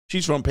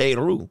 She's from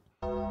Peru.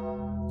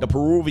 The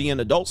Peruvian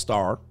adult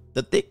star,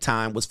 the thick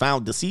time, was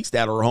found deceased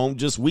at her home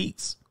just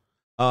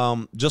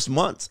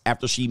months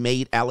after she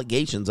made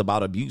allegations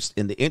about abuse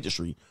in the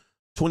industry.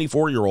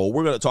 24-year-old.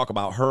 We're going to talk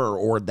about her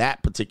or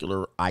that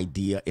particular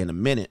idea in a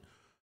minute.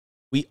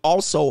 We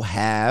also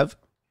have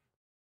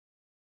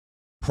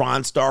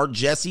Prawn star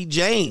Jesse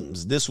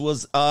James. This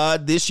was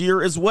this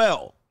year as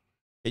well.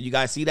 Did you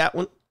guys see that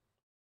one?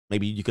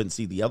 Maybe you couldn't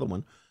see the other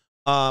one.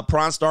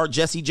 Prawn star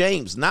Jesse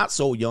James, not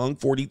so young,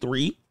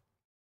 43,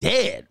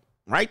 dead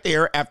right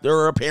there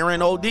after a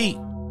apparent OD.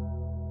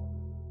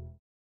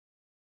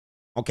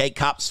 Okay,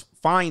 cops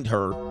find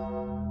her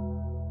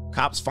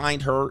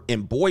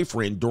and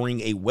boyfriend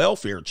during a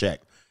welfare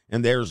check.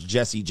 And there's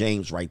Jesse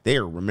James right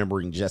there,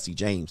 remembering Jesse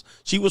James.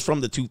 She was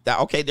from the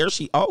 2000. Okay, there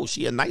she. Oh,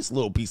 she a nice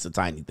little piece of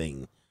tiny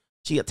thing.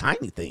 She a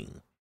tiny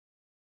thing.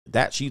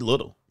 That she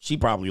little. She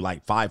probably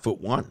like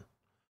 5'1".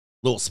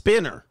 Little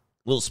spinner.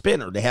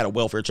 They had a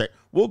welfare check.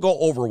 We'll go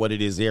over what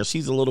it is there.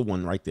 She's a little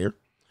one right there.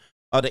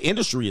 The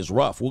industry is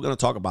rough. We're going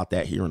to talk about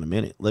that here in a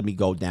minute. Let me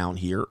go down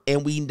here.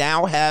 And we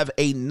now have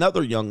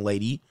another young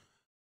lady.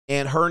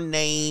 And her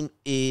name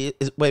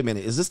is, wait a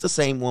minute. Is this the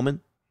same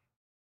woman?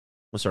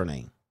 What's her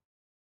name?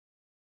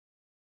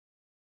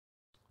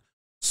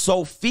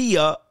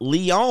 Sophia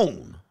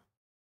Leone.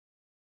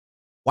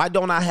 Why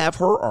don't I have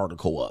her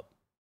article up?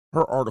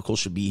 Her article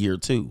should be here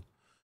too.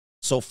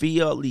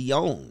 Sophia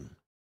Leone.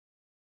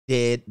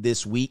 Dead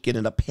this week in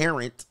an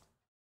apparent,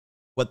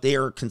 what they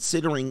are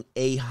considering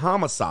a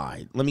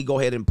homicide. Let me go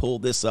ahead and pull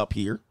this up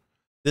here.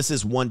 This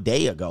is 1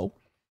 day ago.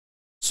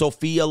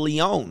 Sophia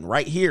Leone,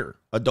 right here.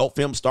 Adult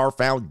film star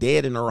found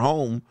dead in her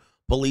home.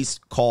 Police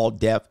called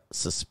death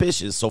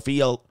suspicious.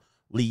 Sophia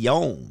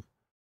Leone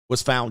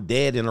was found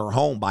dead in her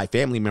home by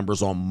family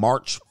members on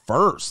March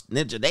 1st.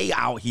 Ninja, they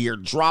out here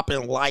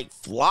dropping like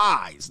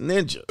flies.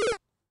 Ninja.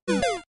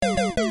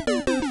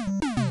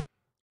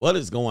 What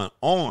is going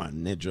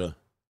on, Ninja?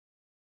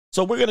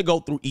 So we're going to go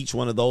through each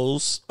one of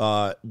those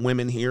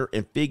women here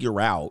and figure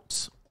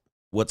out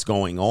what's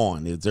going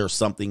on. Is there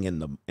something in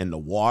the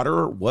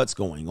water? What's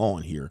going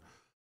on here?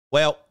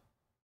 Well,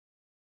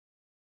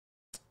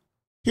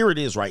 here it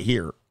is right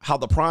here. How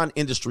the prawn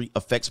industry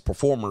affects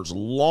performers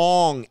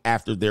long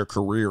after their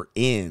career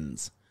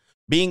ends.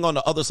 Being on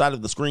the other side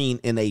of the screen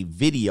in a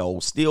video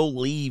still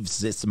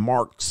leaves its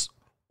marks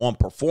on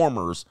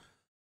performers.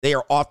 They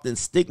are often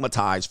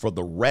stigmatized for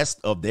the rest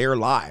of their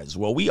lives.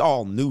 Well, we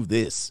all knew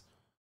this,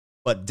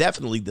 but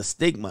definitely the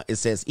stigma, it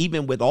says,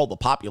 even with all the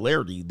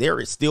popularity, there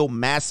is still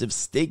massive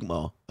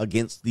stigma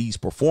against these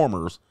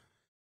performers.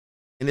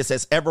 And it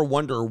says, ever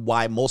wonder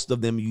why most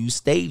of them use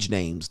stage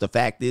names? The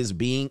fact is,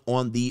 being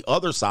on the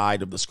other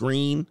side of the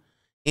screen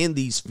in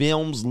these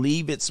films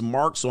leave its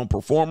marks on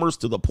performers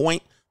to the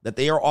point that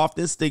they are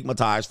often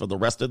stigmatized for the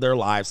rest of their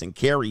lives and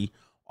carry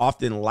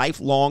often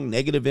lifelong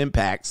negative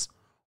impacts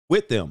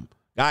with them.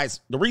 Guys,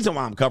 the reason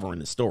why I'm covering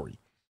this story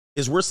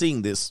is we're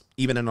seeing this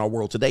even in our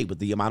world today with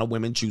the amount of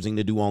women choosing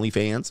to do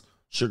OnlyFans,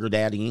 sugar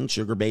daddying,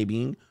 sugar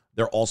babying.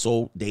 They're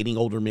also dating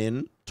older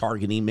men,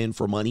 targeting men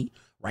for money,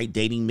 right?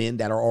 Dating men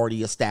that are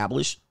already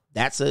established.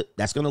 That's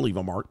going to leave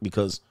a mark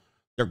because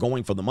they're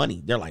going for the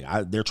money. They're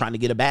like, they're trying to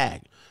get a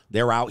bag.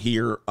 They're out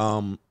here,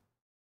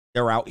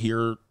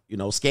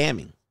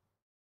 scamming.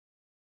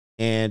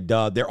 And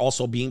they're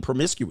also being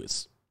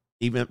promiscuous,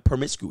 even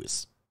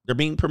promiscuous. They're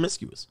being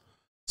promiscuous.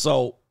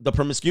 So the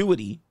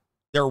promiscuity,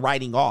 they're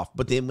writing off.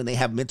 But then when they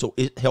have mental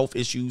health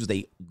issues,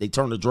 they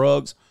turn to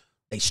drugs.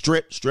 They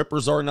strip.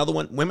 Strippers are another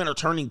one. Women are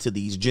turning to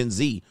these Gen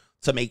Z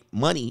to make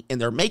money,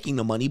 and they're making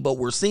the money. But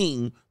we're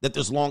seeing that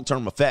there's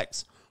long-term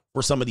effects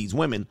for some of these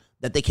women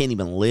that they can't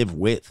even live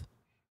with.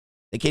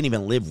 They can't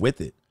even live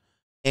with it.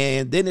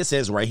 And then it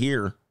says right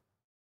here,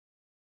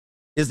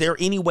 is there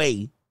any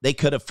way they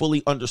could have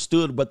fully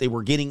understood what they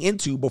were getting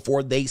into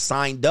before they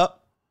signed up?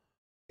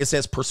 It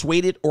says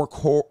persuaded or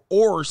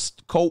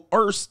coerced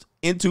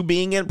into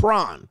being in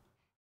prawn.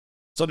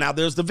 So now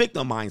there's the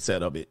victim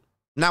mindset of it.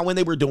 Now, when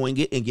they were doing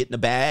it and getting a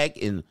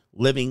bag and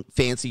living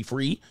fancy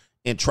free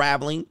and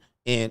traveling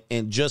and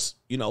just,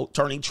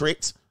 turning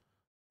tricks,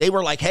 they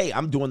were like, hey,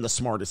 I'm doing the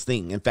smartest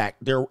thing. In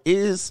fact, there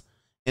is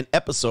an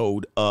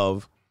episode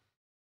of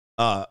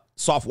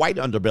Soft White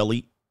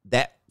Underbelly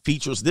that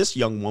features this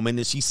young woman,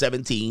 and she's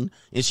 17,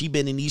 and she's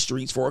been in these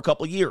streets for a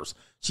couple of years.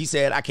 She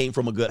said, I came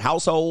from a good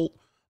household.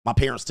 My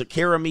parents took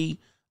care of me.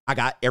 I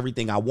got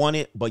everything I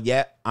wanted, but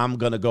yet I'm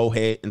going to go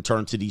ahead and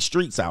turn to these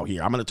streets out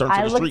here. I'm going to turn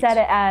to the streets. I looked at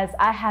it as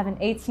I have an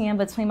ATM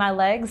between my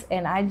legs,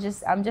 and I'm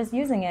just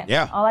using it.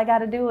 Yeah. All I got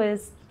to do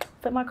is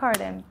put my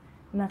card in,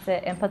 and that's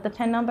it. And put the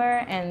PIN number,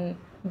 and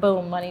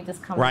boom, money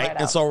just comes right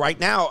out. And so right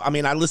now,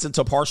 I listened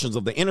to portions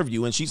of the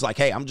interview, and she's like,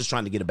 hey, I'm just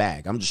trying to get a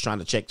bag. I'm just trying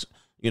to check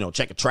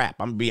a trap.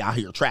 I'm going to be out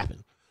here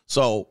trapping.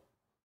 So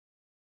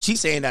she's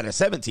saying that at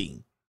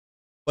 17.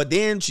 But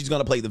then she's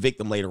going to play the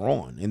victim later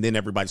on, and then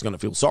everybody's going to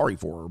feel sorry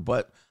for her.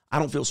 But I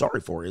don't feel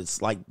sorry for her.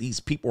 It's like these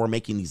people are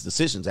making these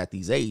decisions at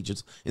these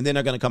ages, and then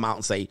they're going to come out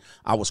and say,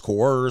 I was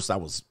coerced, I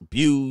was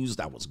abused,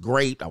 I was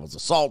raped, I was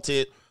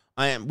assaulted.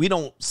 And we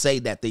don't say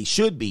that they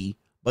should be,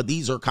 but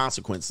these are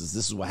consequences.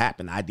 This is what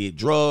happened. I did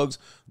drugs.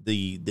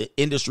 The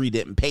industry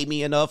didn't pay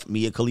me enough.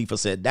 Mia Khalifa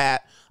said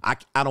that. I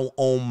don't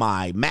own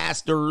my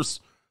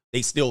masters.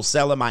 They still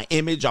selling my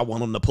image. I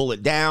want them to pull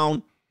it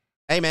down.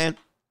 Hey, man.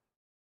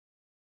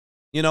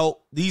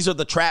 These are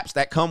the traps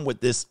that come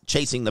with this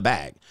chasing the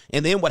bag.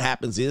 And then what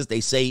happens is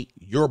they say,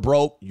 you're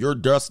broke, you're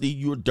dusty,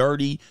 you're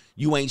dirty,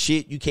 you ain't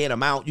shit, you can't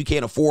amount, you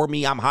can't afford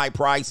me, I'm high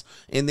price,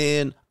 and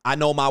then I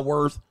know my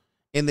worth.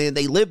 And then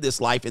they live this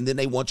life, and then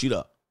they want you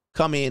to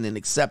come in and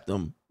accept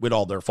them with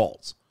all their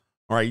faults.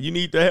 All right, you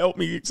need to help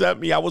me, accept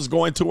me. I was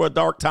going through a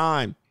dark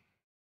time.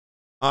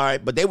 All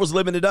right, but they was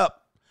living it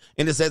up.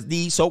 And it says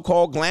the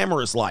so-called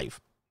glamorous life.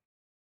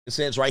 It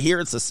says right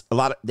here, it's a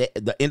lot of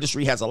the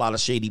industry has a lot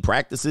of shady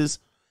practices.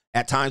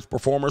 At times,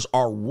 performers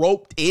are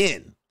roped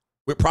in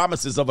with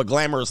promises of a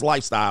glamorous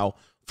lifestyle,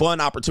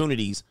 fun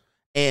opportunities,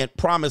 and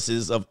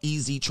promises of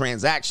easy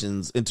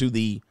transitions into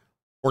the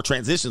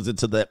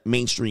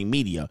mainstream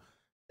media.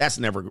 That's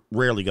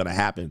rarely going to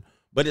happen.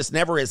 But it's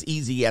never as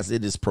easy as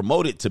it is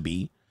promoted to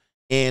be.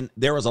 And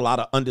there is a lot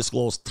of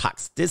undisclosed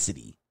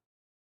toxicity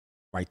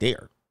right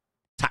there.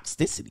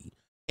 Toxicity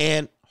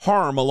and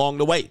harm along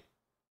the way.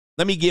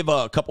 Let me give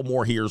a couple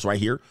more here's right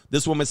here.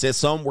 This woman says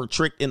some were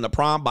tricked into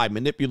prom by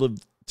manipulative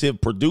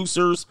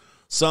producers.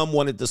 Some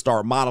wanted to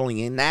start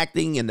modeling and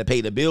acting, and to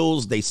pay the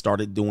bills, they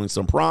started doing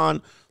some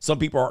prom. Some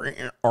people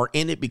are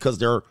in it because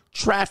they're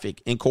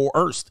trafficked and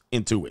coerced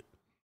into it.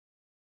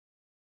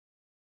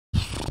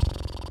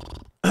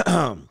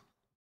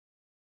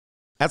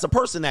 As a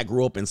person that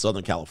grew up in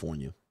Southern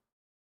California,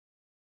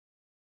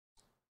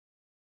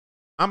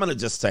 I'm going to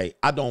just say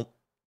I don't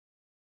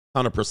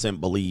 100%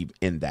 believe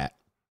in that.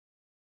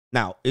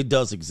 Now, it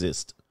does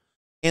exist.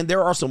 And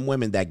there are some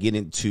women that get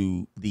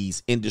into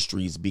these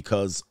industries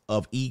because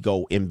of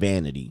ego and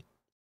vanity.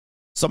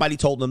 Somebody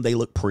told them they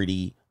look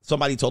pretty.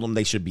 Somebody told them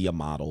they should be a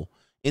model.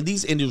 And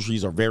these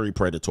industries are very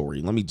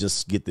predatory. Let me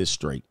just get this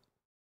straight.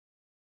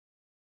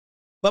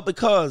 But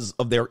because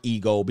of their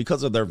ego,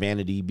 because of their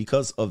vanity,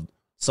 because of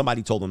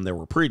somebody told them they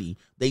were pretty,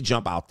 they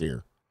jump out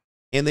there.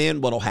 And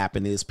then what'll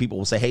happen is people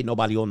will say, hey,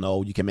 nobody will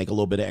know. You can make a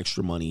little bit of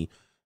extra money.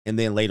 And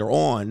then later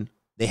on,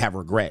 they have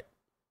regret.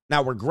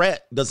 Now,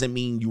 regret doesn't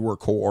mean you were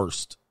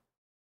coerced.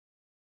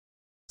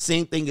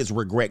 Same thing as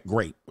regret,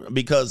 great.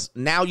 Because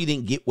now you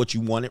didn't get what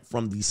you wanted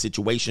from the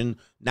situation.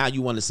 Now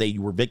you want to say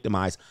you were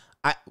victimized.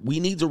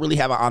 We need to really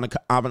have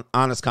an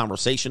honest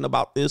conversation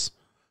about this,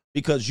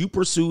 because you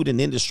pursued an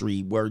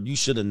industry where you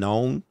should have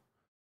known.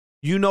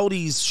 You know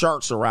these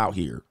sharks are out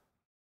here.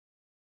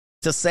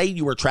 To say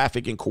you were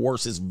trafficked and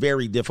coerced is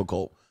very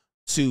difficult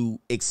to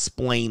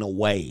explain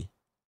away.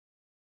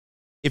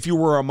 If you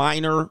were a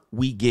minor,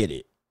 we get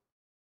it.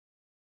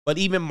 But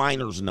even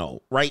minors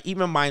know, right?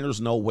 Even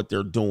minors know what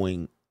they're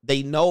doing.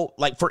 They know,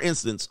 like, for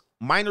instance,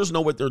 minors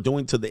know what they're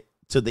doing to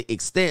the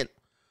extent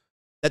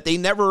that they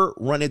never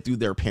run it through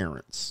their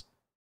parents,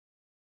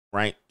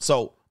 right?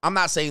 So I'm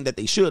not saying that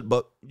they should,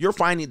 but you're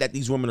finding that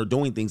these women are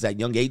doing things at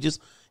young ages,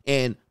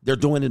 and they're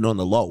doing it on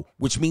the low,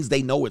 which means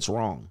they know it's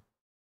wrong.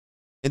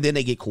 And then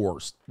they get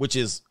coerced, which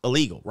is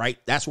illegal, right?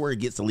 That's where it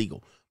gets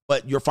illegal.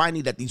 But you're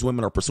finding that these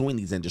women are pursuing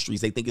these industries.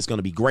 They think it's going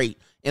to be great,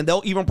 and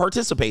they'll even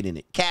participate in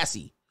it.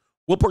 Cassie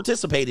will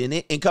participate in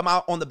it and come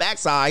out on the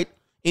backside,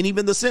 and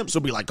even the simps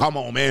will be like, come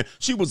on, man,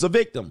 she was a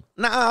victim.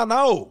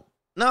 No.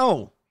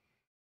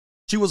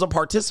 She was a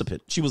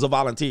participant. She was a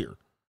volunteer.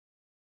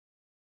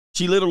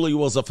 She literally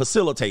was a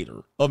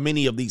facilitator of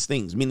many of these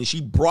things, meaning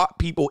she brought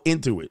people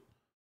into it.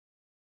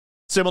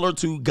 Similar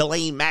to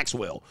Ghislaine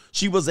Maxwell.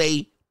 She was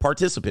a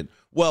participant.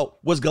 Well,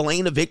 was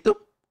Ghislaine a victim?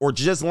 Or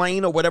just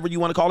Lane, or whatever you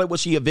want to call it? Was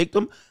she a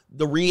victim?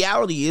 The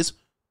reality is,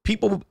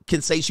 people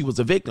can say she was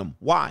a victim.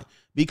 Why?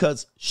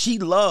 Because she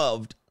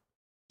loved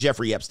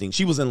Jeffrey Epstein.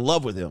 She was in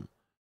love with him.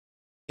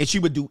 And she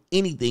would do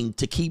anything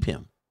to keep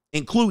him,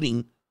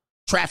 including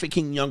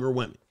trafficking younger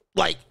women.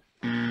 Like,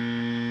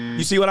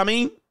 you see what I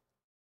mean?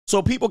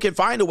 So people can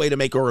find a way to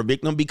make her a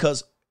victim,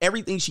 because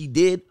everything she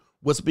did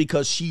was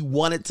because she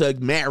wanted to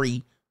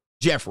marry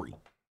Jeffrey.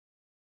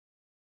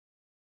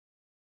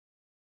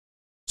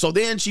 So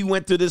then she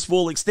went to this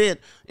full extent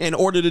in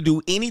order to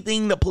do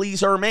anything to please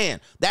her man.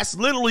 That's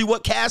literally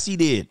what Cassie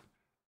did.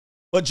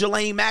 But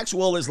Ghislaine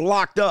Maxwell is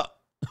locked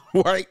up,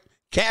 right?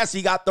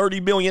 Cassie got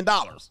 $30 million.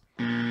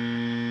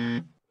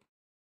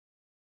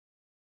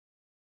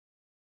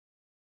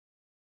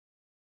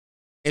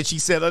 And she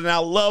said, and I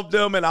loved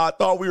him, and I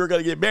thought we were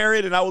going to get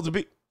married, and I was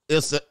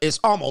it's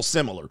almost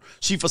similar.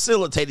 She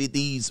facilitated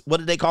these, what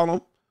did they call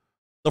them?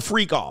 The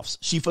freak-offs.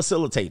 She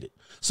facilitated.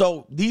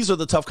 So these are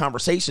the tough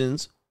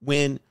conversations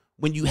when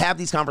you have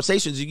these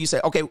conversations, you say,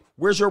 okay,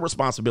 where's your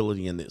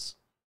responsibility in this?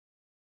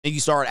 And you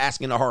start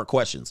asking the hard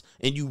questions,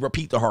 and you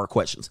repeat the hard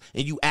questions,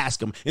 and you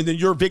ask them, and then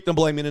you're victim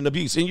blaming and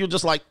abuse, and you're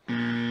just like,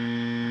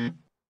 come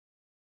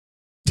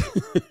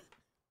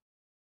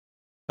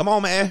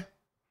on, man.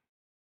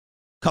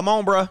 Come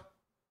on, bruh.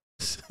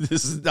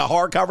 This is the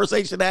hard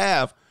conversation to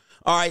have.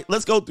 All right,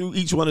 let's go through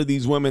each one of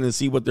these women and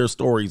see what their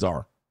stories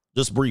are,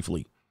 just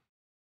briefly.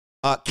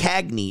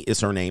 Cagney is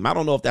her name. I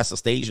don't know if that's a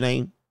stage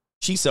name.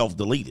 She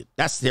self-deleted.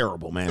 That's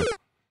terrible, man.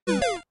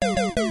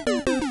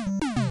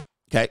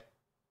 Okay.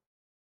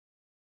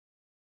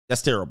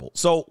 That's terrible.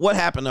 So what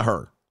happened to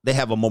her? They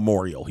have a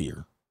memorial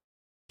here.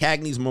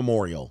 Cagney's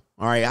memorial.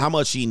 All right, how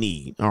much she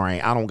need? All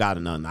right, I don't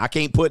got nothing. I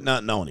can't put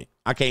nothing on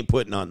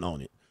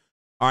it.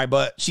 All right,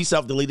 but she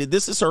self-deleted.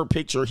 This is her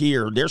picture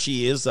here. There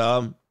she is.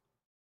 I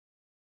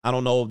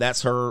don't know if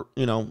that's her,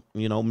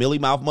 Millie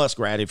Mouth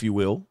Muskrat, if you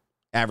will.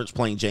 Average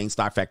plain Jane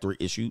stock factory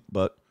issue,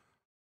 but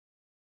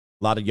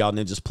a lot of y'all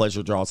ninjas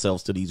pleasure draw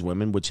selves to these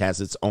women, which has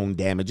its own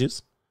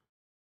damages.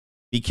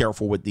 Be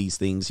careful with these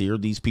things here.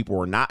 These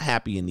people are not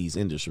happy in these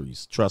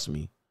industries. Trust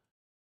me.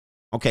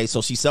 Okay,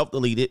 so she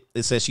self-deleted.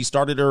 It says she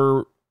started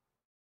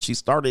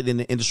in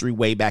the industry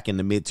way back in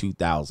the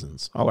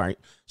mid-2000s. All right.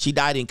 She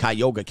died in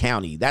Cuyahoga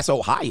County. That's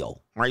Ohio.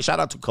 All right. Shout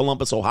out to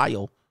Columbus,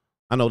 Ohio.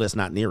 I know that's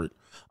not near it.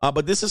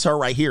 But this is her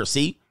right here.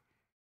 See?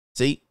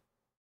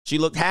 She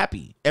looked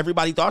happy.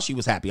 Everybody thought she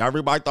was happy.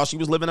 Everybody thought she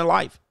was living a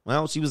life.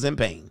 Well, she was in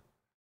pain.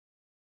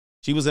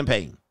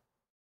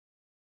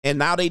 And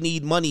now they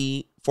need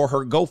money for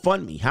her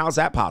GoFundMe. How's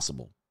that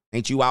possible?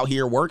 Ain't you out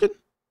here working?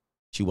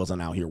 She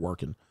wasn't out here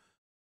working.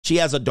 She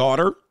has a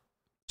daughter.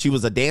 She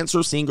was a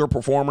dancer, singer,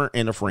 performer,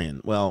 and a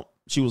friend. Well,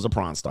 she was a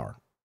porn star.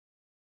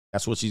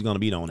 That's what she's going to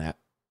be known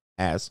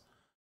as.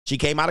 She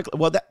came out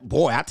of,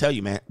 I tell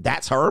you, man,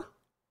 that's her.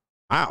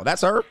 Wow,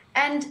 that's her.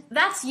 And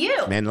that's you.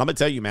 Man, let me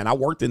tell you, man, I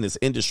worked in this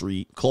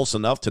industry close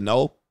enough to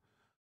know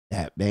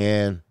that,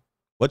 man,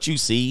 what you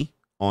see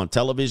on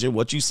television,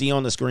 what you see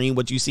on the screen,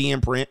 what you see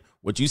in print,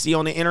 what you see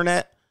on the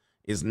internet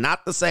is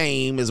not the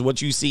same as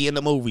what you see in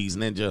the movies,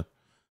 Ninja.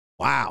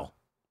 Wow.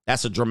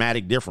 That's a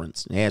dramatic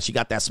difference. Yeah, she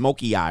got that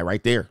smoky eye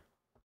right there.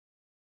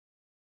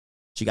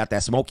 She got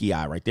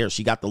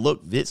the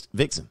look,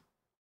 Vixen.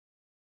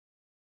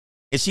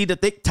 Is she the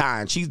thick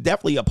time? She's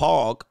definitely a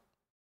pog.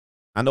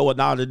 I know a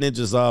lot of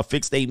ninjas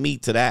fix they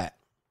meat to that.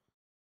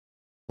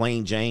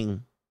 Plain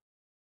Jane.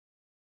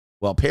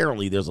 Well,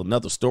 apparently there's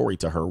another story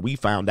to her. We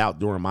found out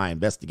during my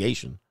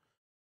investigation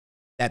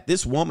that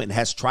this woman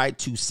has tried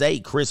to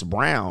say Chris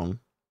Brown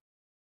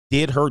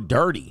did her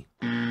dirty.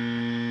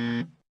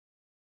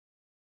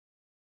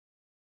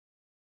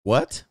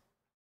 What?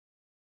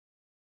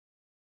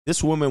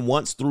 This woman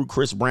once threw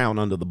Chris Brown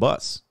under the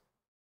bus.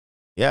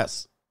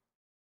 Yes.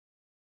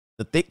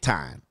 The thick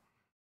time.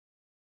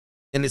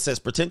 And it says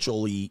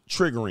potentially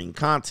triggering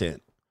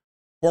content.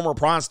 Former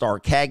Prawn star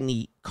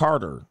Cagney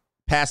Carter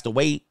passed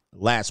away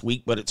last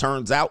week, but it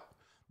turns out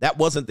that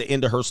wasn't the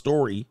end of her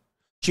story.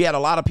 She had a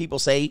lot of people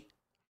say,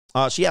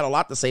 she had a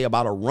lot to say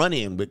about a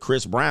run-in with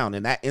Chris Brown,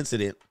 and that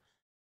incident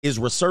is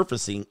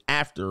resurfacing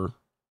after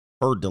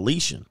her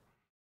deletion.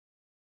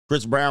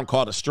 Chris Brown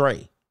caught a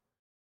stray.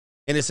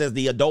 And it says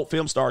the adult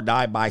film star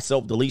died by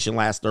self-deletion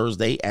last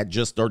Thursday at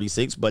just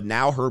 36, but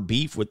now her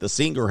beef with the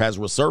singer has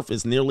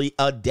resurfaced nearly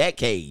a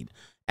decade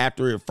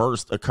after it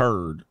first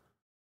occurred.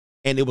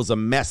 And it was a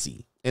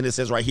messy. And it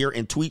says right here,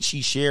 in tweets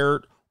she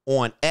shared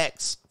on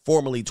X,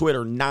 formerly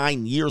Twitter,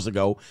 9 years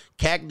ago,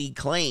 Cagney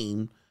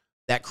claimed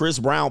that Chris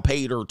Brown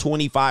paid her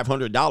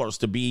 $2,500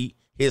 to be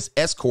his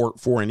escort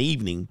for an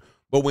evening.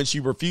 But when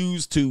she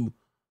refused to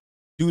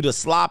do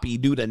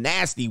the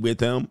nasty with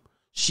him,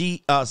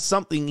 she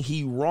something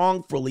he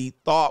wrongfully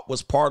thought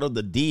was part of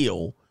the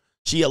deal,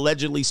 she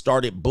allegedly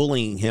started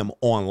bullying him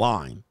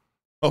online.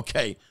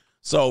 Okay,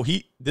 so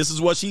this is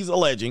what she's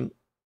alleging,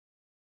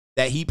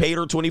 that he paid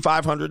her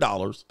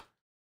 $2,500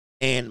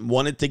 and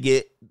wanted to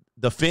get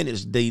the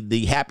finish,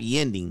 the happy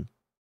ending,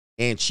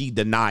 and she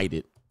denied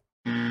it.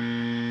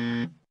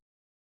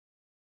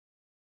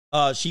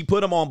 She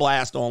put him on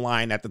blast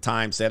online at the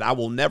time, said, "I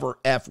will never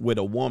F with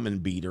a woman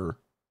beater.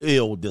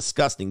 Ill,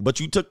 disgusting,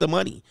 but you took the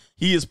money.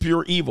 He is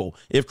pure evil.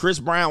 If Chris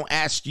Brown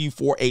asked you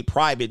for a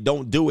private,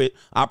 don't do it.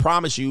 I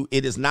promise you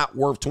it is not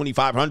worth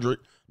 $2,500.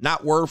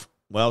 Not worth,"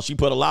 well, she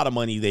put a lot of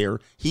money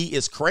there. "He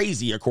is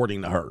crazy,"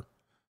 according to her.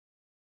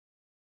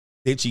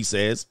 Then she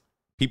says,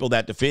 people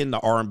that defend the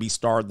R&B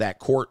star that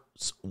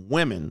courts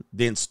women,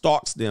 then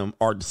stalks them,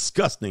 are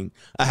disgusting.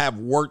 I have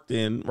worked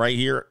in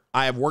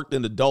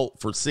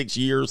adult for 6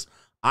 years.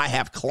 I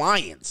have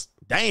clients.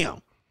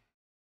 Damn.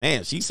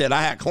 Man, she said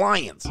I had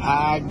clients.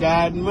 I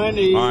got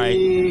money. All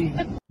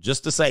right.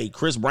 Just to say,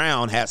 Chris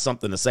Brown had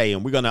something to say,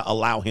 and we're going to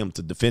allow him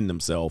to defend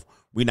himself.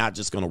 We're not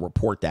just going to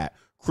report that.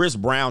 Chris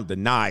Brown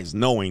denies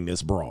knowing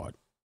this broad.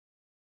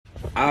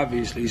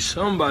 Obviously,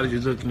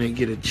 somebody's looking to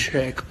get a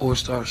check or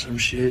start some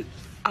shit.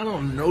 I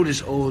don't know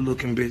this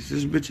old-looking bitch.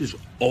 This bitch is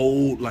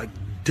old, like,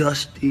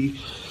 dusty.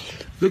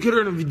 Look at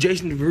her in the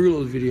Jason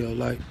Derulo video.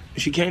 Like,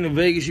 she came to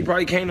Vegas. She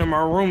probably came to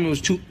my room. It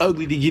was too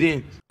ugly to get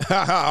in.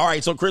 All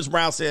right, so Chris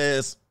Brown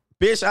says,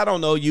 "Bitch, I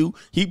don't know you."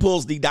 He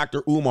pulls the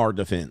Dr. Umar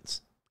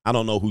defense. I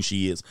don't know who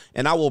she is.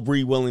 And I will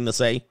be willing to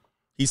say,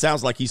 he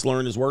sounds like he's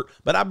learned his work,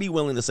 but I'd be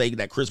willing to say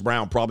that Chris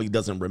Brown probably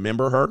doesn't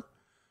remember her.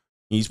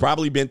 He's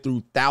probably been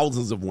through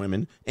thousands of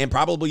women and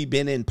probably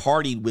been in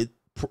partied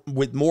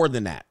with more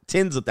than that,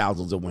 tens of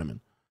thousands of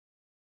women.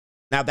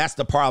 Now, that's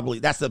the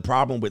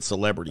problem with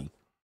celebrity.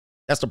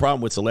 That's the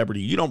problem with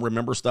celebrity. You don't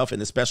remember stuff,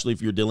 and especially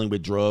if you're dealing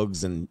with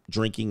drugs and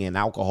drinking and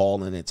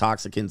alcohol and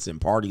intoxicants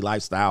and party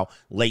lifestyle,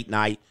 late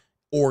night,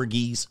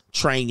 orgies,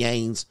 train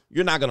yangs,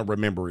 you're not going to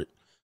remember it.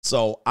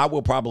 So I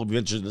will probably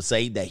venture to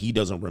say that he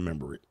doesn't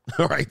remember it.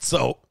 All right,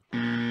 so,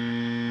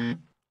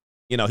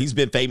 he's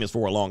been famous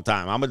for a long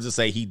time. I'm going to just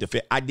say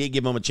I did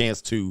give him a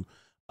chance to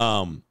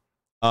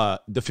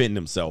defend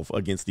himself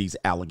against these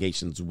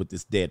allegations with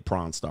this dead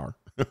prawn star.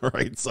 All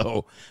right,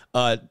 so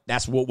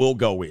that's what we'll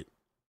go with.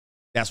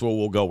 That's what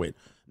we'll go with.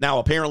 Now,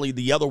 apparently,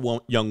 the other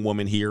young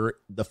woman here,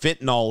 the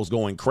fentanyl is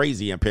going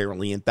crazy,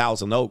 apparently, in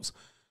Thousand Oaks.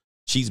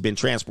 She's been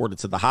transported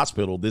to the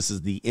hospital. This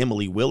is the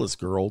Emily Willis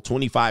girl,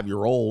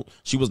 25-year-old.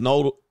 She was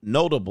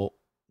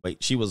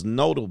She was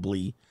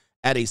notably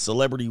at a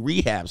celebrity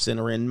rehab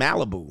center in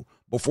Malibu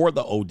before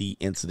the OD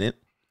incident.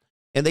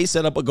 And they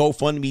set up a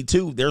GoFundMe,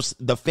 too.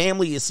 The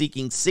family is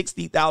seeking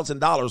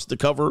 $60,000 to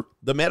cover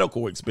the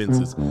medical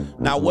expenses.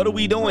 Now, what are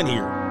we doing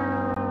here?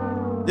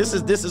 This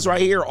is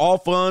right here. All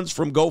funds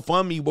from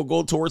GoFundMe will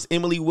go towards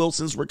Emily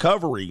Wilson's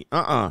recovery.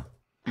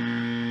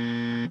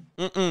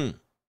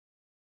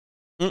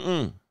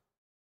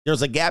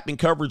 There's a gap in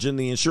coverage in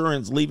the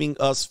insurance, leaving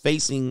us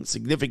facing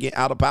significant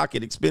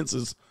out-of-pocket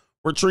expenses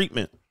for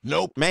treatment.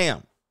 Nope.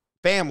 Ma'am.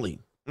 Family.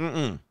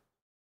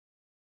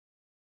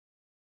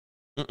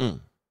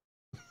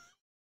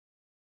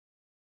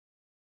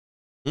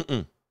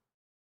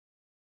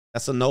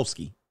 That's a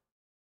no-ski.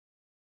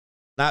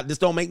 Now, this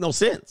don't make no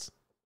sense.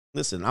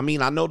 Listen, I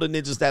mean, I know the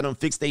ninjas that done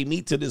fixed their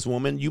meat to this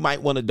woman. You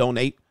might want to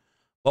donate.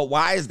 But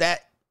why is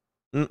that?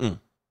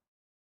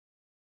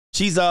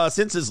 She's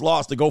since its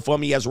loss, the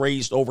GoFundMe has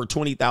raised over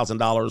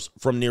 $20,000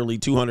 from nearly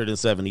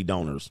 270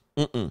 donors.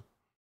 No.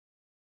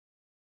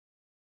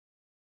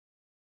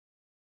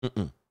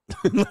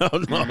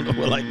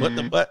 Like, what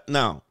the butt?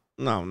 No.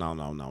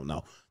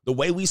 The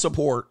way we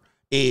support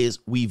is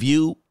we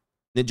view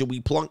Ninja, we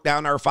plunk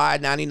down our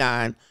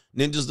 $5.99.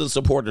 Ninjas that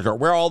supported her.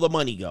 Where all the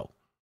money go?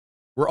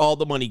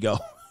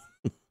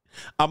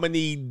 I'm going to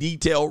need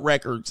detailed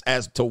records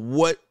as to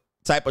what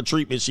type of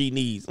treatment she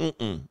needs.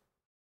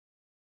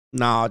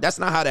 Nah, that's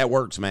not how that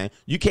works, man.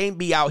 You can't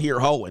be out here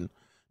hoeing.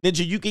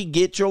 Ninja, you can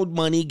get your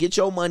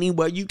money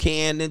where you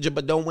can, Ninja,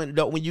 but don't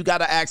when you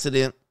got an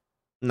accident,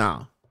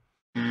 nah.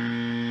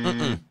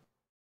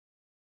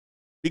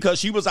 Because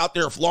she was out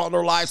there flaunting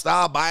her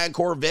lifestyle, buying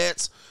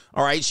Corvettes,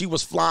 all right? She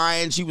was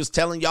flying. She was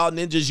telling y'all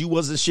ninjas you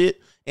wasn't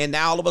shit, and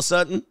now all of a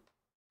sudden,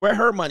 where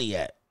her money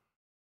at?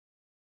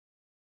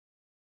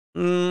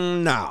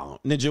 No,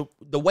 Ninja,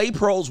 the way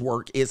pros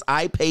work is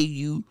I pay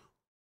you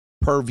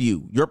per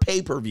view. Your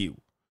pay-per-view.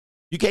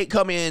 You can't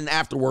come in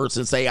afterwards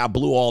and say I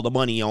blew all the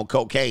money on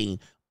cocaine,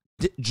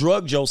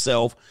 drugged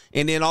yourself,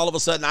 and then all of a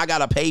sudden I got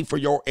to pay for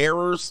your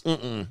errors.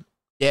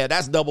 Yeah,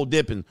 that's double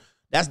dipping.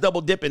 That's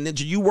double dipping.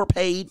 Ninja, you were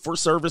paid for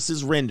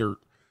services rendered.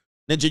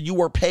 Ninja, you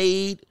were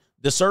paid.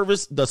 The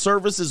service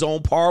is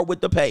on par with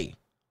the pay,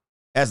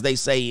 as they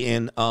say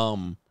in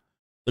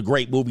the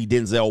great movie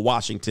Denzel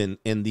Washington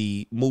in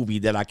the movie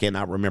that I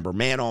cannot remember,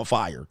 Man on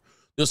Fire.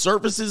 The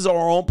services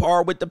are on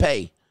par with the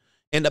pay,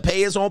 and the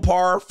pay is on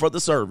par for the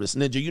service.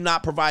 Ninja, you're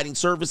not providing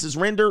services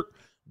rendered,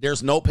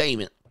 there's no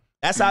payment.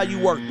 That's how you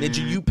work,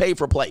 Ninja. You pay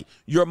for play.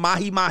 You're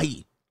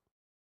mahi-mahi.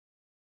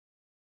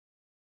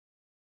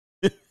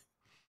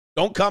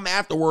 Don't come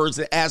afterwards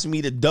and ask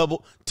me to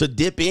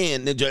dip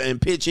in, Ninja,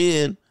 and pitch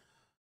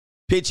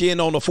in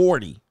on the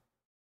 40.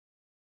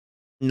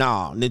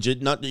 Nah,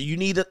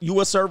 Ninja, you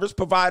a service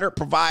provider,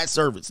 provide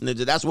service,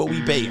 Ninja. That's what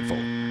we paying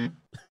for.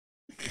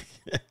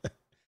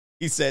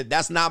 He said,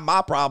 that's not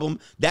my problem.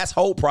 That's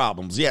whole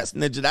problems. Yes,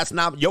 Ninja, that's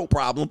not your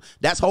problem.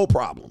 That's whole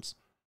problems.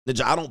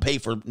 Ninja, I don't pay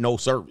for no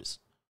service.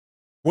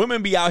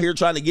 Women be out here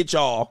trying to get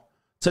y'all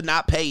to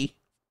not pay,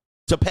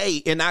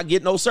 and not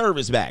get no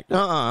service back.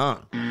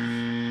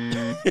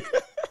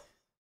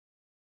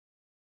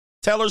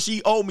 Tell her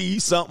she owe me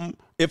something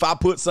if I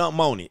put something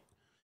on it.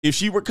 If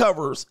she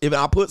recovers, if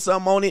I put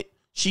something on it,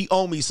 she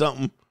owe me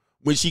something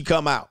when she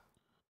come out.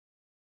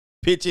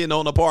 Pitch in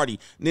on the party.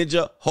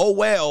 Ninja,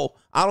 well,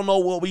 I don't know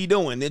what we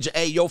doing. Ninja,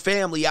 hey, your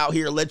family out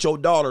here let your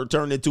daughter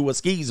turn into a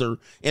skeezer,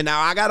 and now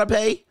I gotta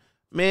pay?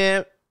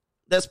 Man,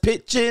 let's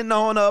pitch in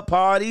on a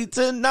party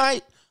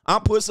tonight.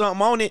 I'll put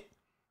something on it.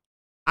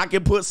 I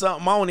can put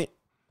something on it.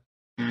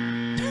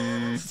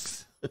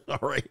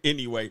 All right,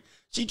 anyway.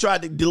 She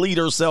tried to delete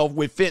herself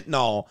with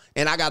fentanyl,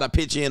 and I got to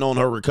pitch in on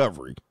her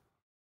recovery.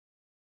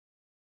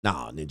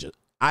 Nah, Ninja.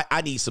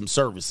 I need some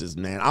services,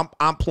 man.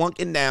 I'm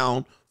plunking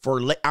down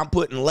I'm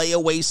putting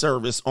layaway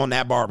service on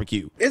that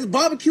barbecue. It's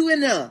barbecue in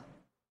there.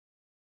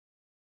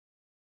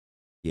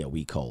 Yeah,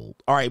 we cold.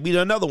 All right, we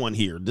got another one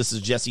here. This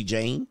is Jessie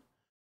Jane,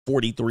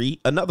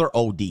 43, another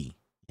OD.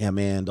 Yeah,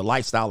 man, the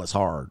lifestyle is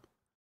hard.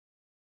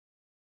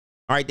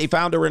 All right, they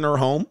found her in her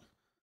home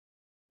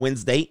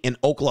Wednesday in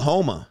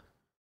Oklahoma.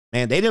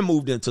 Man, they done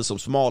moved into some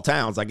small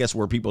towns, I guess,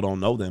 where people don't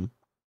know them.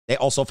 They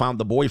also found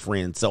the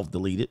boyfriend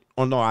self-deleted.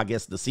 Or no, I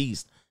guess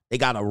deceased. They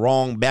got a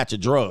wrong batch of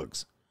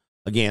drugs.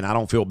 Again, I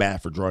don't feel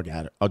bad for drug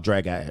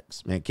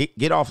addicts. Man,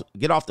 get off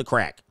the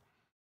crack.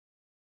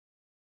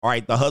 All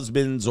right, the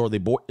husband's or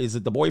is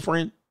it the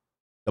boyfriend?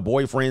 The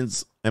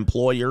boyfriend's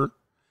employer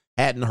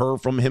hadn't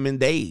heard from him in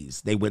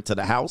days. They went to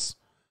the house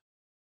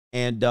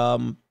and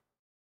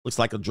looks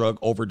like a drug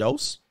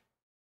overdose.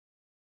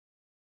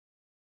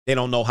 They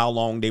don't know how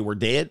long they were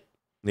dead.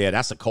 Yeah,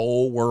 that's a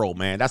cold world,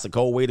 man. That's a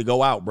cold way to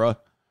go out, bro.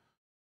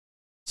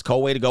 It's a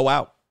cold way to go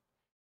out.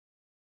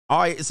 All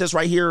right, it says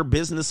right here,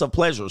 business of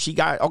pleasure. She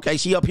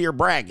up here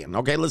bragging.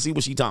 Okay, let's see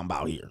what she talking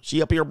about here.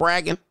 She up here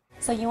bragging.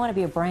 So you want to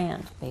be a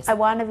brand, basically. I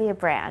want to be a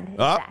brand,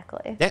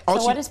 exactly.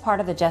 So what is part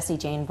of the Jessie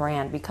Jane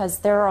brand? Because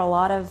there are a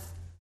lot of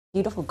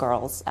beautiful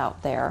girls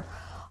out there.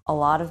 A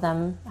lot of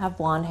them have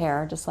blonde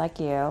hair, just like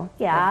you.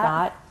 Yeah. They've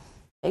got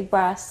big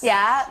breasts.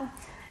 Yeah.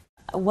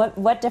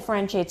 What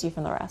differentiates you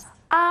from the rest?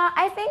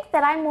 I think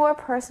that I'm more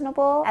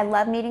personable. I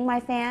love meeting my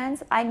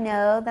fans. I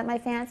know that my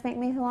fans make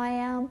me who I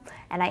am,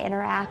 and I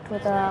interact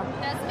with them.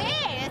 That's me.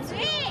 It's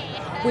me.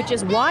 Which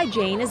is why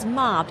Jane is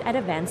mobbed at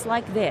events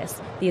like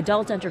this, the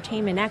Adult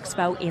Entertainment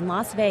Expo in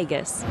Las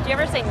Vegas. Do you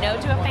ever say no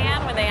to a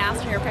fan when they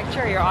ask for your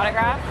picture or your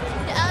autograph?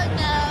 Oh,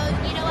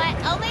 no. You know what?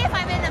 Only if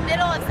I'm in the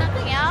middle of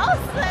something else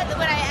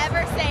would I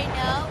ever say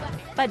no.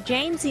 But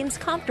Jane seems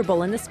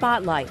comfortable in the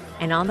spotlight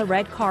and on the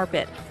red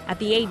carpet at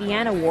the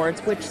AVN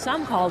Awards, which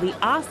some call the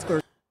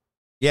Oscars.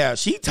 Yeah,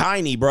 she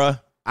tiny, bruh.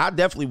 I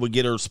definitely would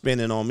get her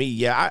spinning on me.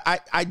 Yeah,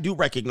 I do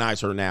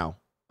recognize her now.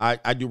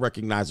 I do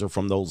recognize her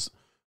from those,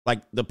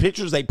 like the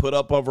pictures they put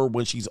up of her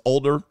when she's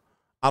older.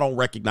 I don't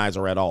recognize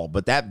her at all.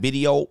 But that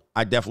video,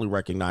 I definitely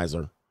recognize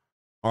her.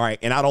 All right,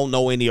 and I don't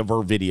know any of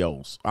her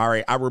videos. All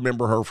right, I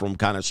remember her from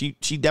kind of, she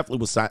definitely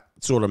was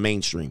sort of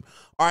mainstream.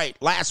 All right,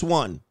 last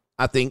one,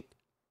 I think,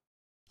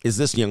 is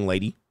this young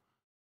lady.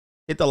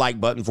 Hit the like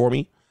button for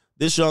me.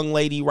 This young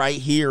lady right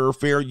here,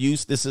 fair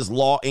use. This is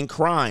Law and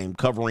Crime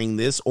covering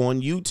this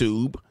on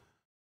YouTube.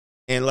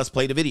 And let's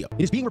play the video.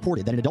 It is being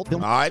reported that an adult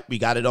film... All right, we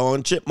got it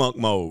on chipmunk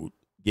mode.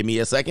 Give me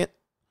a second.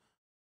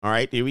 All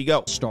right, here we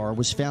go. Star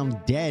was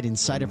found dead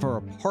inside of her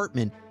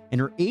apartment and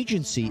her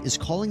agency is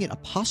calling it a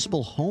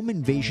possible home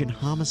invasion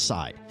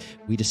homicide.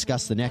 We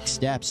discuss the next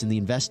steps in the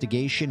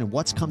investigation and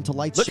what's come to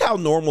light. Look how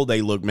normal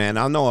they look, man.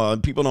 I know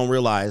people don't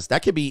realize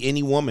that could be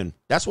any woman.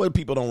 That's what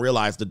people don't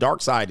realize. The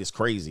dark side is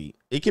crazy.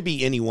 It could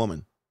be any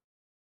woman.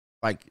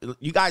 Like,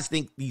 you guys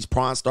think these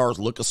prawn stars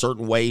look a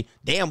certain way?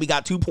 Damn, we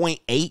got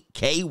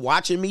 2.8K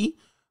watching me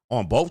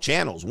on both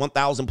channels,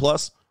 1,000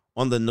 plus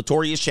on the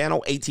Notorious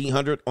channel,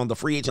 1,800 on the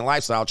Free Agent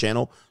Lifestyle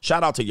channel.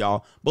 Shout out to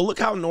y'all. But look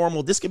how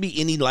normal. This could be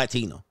any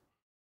Latina.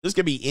 This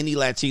could be any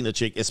Latina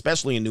chick,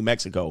 especially in New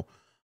Mexico.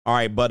 All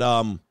right, but,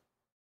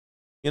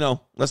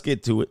 let's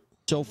get to it.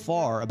 So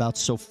far about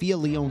Sophia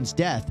Leone's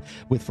death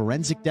with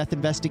forensic death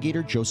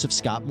investigator Joseph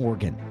Scott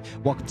Morgan.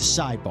 Welcome to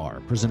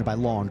Sidebar, presented by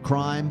Law and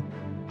Crime.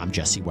 I'm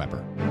Jesse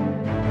Weber.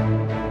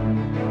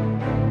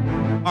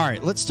 All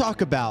right, let's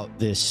talk about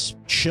this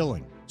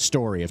chilling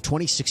story of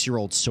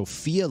 26-year-old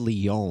Sophia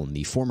Leone,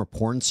 the former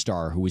porn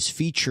star who was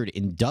featured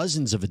in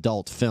dozens of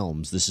adult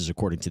films. This is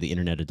according to the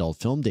Internet Adult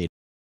Film Data.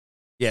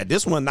 Yeah,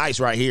 this one nice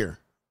right here.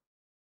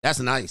 That's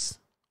nice.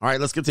 All right,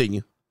 let's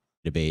continue.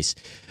 Base.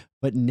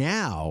 But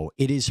now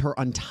it is her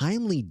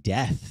untimely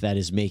death that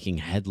is making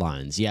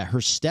headlines. Yeah, her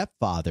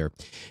stepfather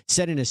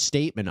said in a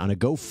statement on a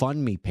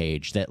GoFundMe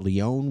page that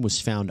Leone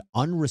was found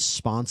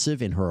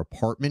unresponsive in her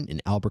apartment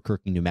in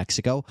Albuquerque, New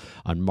Mexico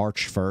on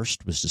March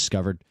 1st, was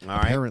discovered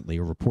apparently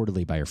or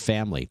reportedly by her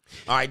family.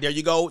 All right, there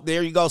you go.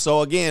 There you go.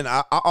 So again,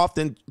 I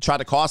often try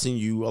to caution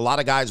you. A lot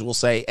of guys will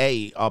say,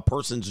 hey, a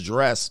person's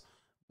dress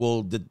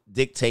will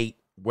dictate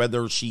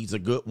whether she's a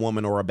good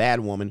woman or a bad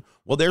woman.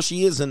 Well, there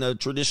she is in a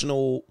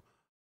traditional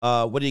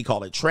what do you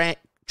call it?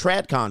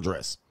 Tradcon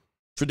dress,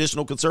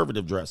 traditional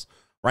conservative dress,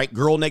 right?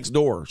 Girl next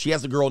door. She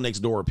has the girl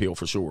next door appeal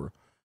for sure.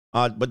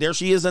 But there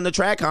she is in the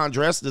Tradcon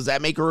dress. Does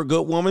that make her a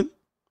good woman?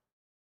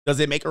 Does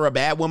it make her a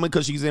bad woman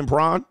because she's in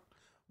prawn?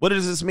 What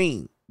does this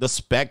mean? The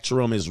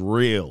spectrum is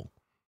real.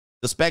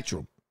 The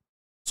spectrum.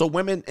 So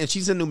women, and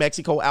she's in New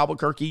Mexico,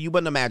 Albuquerque. You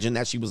wouldn't imagine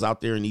that she was out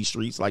there in these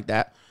streets like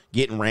that,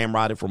 getting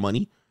ramrodded for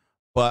money.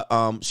 But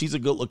she's a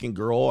good-looking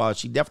girl.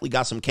 She definitely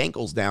got some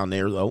cankles down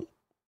there, though.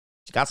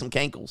 She got some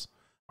cankles.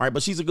 All right,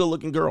 but she's a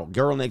good-looking girl.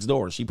 Girl next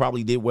door. She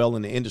probably did well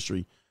in the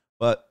industry,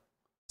 but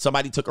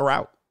somebody took her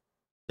out.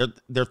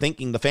 They're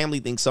thinking, the family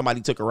thinks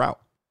somebody took her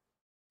out.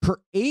 Her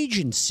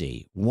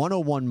agency,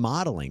 101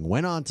 Modeling,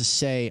 went on to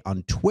say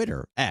on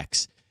Twitter,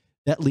 X,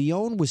 that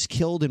Leone was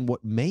killed in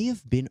what may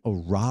have been a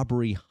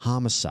robbery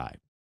homicide.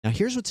 Now,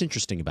 here's what's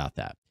interesting about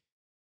that.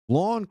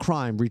 Law and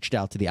Crime reached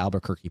out to the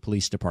Albuquerque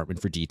Police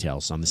Department for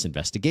details on this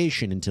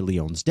investigation into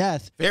Leone's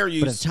death. Fair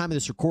use. But at the time of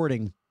this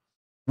recording,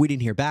 we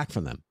didn't hear back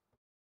from them.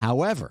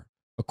 However,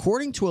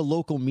 according to a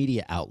local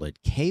media outlet,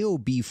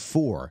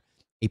 KOB4,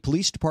 a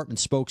police department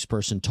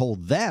spokesperson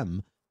told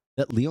them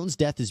that Leone's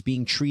death is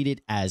being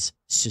treated as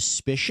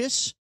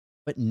suspicious,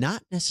 but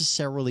not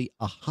necessarily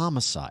a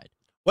homicide.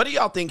 What do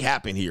y'all think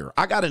happened here?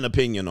 I got an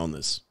opinion on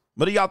this.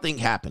 What do y'all think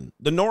happened?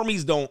 The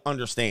normies don't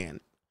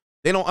understand.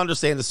 They don't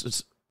understand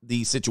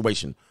the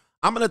situation.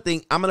 I'm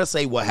gonna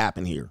say what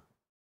happened here.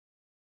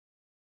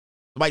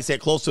 Somebody said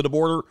close to the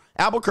border.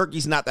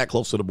 Albuquerque's not that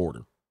close to the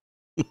border.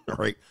 All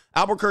right.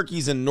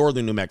 Albuquerque's in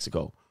northern New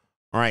Mexico.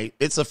 All right.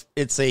 It's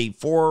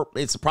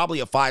probably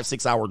a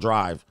 5-6 hour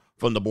drive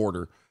from the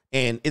border.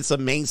 And it's a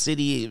main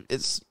city.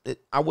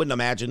 I wouldn't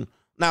imagine.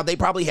 Now, they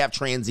probably have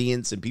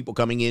transients and people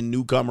coming in,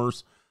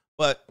 newcomers.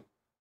 But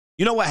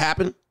you know what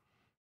happened?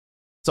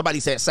 Somebody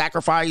said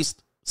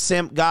sacrificed,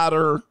 simp got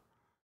her,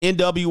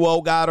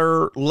 NWO got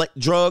her,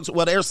 drugs.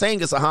 Well, they're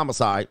saying it's a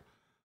homicide.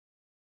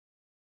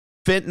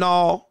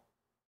 Fentanyl,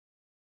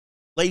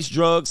 lace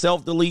drugs,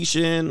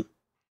 self-deletion.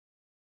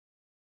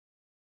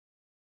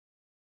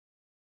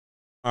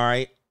 All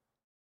right.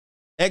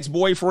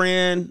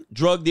 Ex-boyfriend,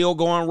 drug deal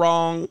going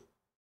wrong.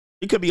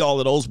 It could be all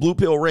of those. Blue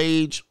pill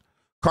rage.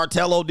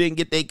 Cartello didn't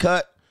get their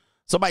cut.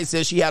 Somebody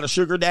says she had a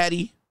sugar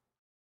daddy.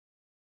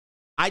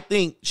 I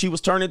think she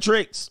was turning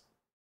tricks.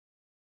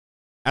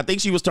 I think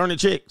she was turning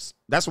chicks.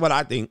 That's what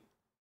I think.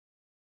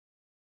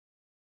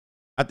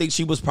 I think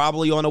she was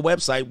probably on a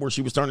website where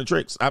she was turning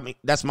tricks. I mean,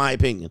 that's my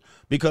opinion.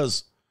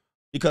 Because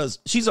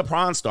she's a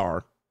prawn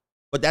star.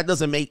 But that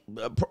doesn't make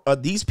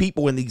these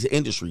people in these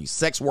industries,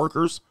 sex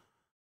workers,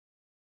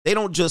 they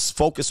don't just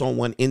focus on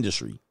one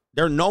industry.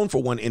 They're known for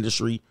one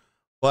industry,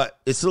 but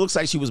it still looks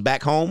like she was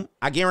back home.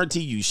 I guarantee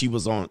you she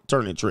was on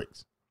turning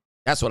tricks.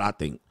 That's what I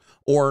think.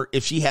 Or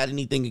if she had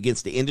anything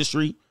against the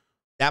industry,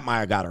 that might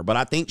have got her. But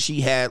I think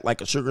she had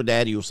like a sugar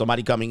daddy or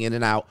somebody coming in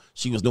and out.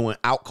 She was doing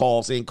out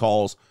calls, in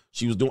calls.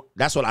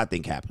 That's what I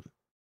think happened.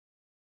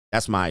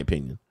 That's my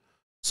opinion.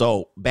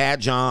 So,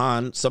 Bad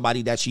John,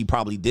 somebody that she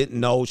probably didn't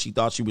know. She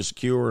thought she was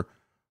secure.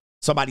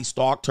 Somebody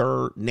stalked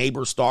her.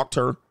 Neighbor stalked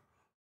her.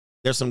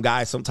 There's some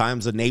guy,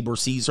 sometimes a neighbor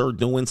sees her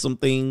doing some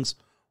things.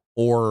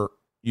 Or,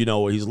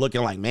 he's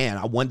looking like, man,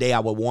 one day I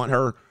would want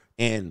her.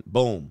 And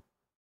boom,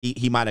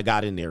 he might have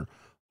got in there.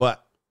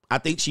 But I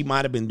think she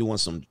might have been doing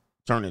some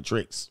turning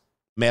tricks.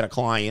 Met a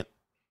client.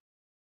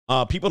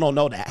 People don't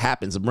know that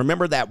happens.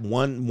 Remember that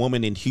one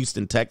woman in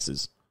Houston,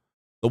 Texas?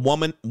 The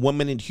woman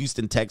in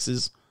Houston,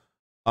 Texas,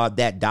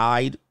 that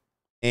died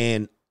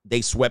and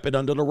they swept it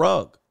under the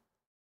rug,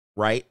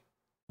 right?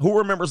 Who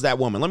remembers that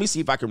woman? Let me see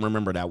if I can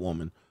remember that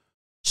woman.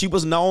 She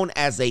was known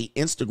as a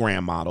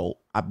Instagram model.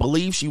 I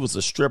believe she was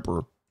a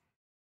stripper.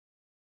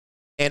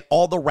 And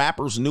all the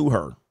rappers knew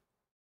her.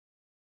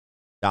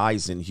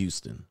 Dies in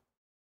Houston.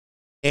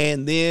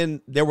 And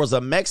then there was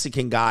a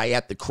Mexican guy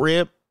at the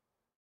crib.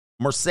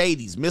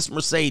 Mercedes, Miss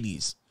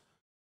Mercedes.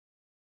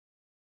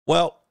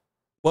 Well,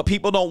 what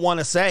people don't want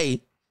to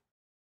say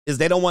is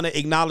they don't want to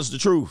acknowledge the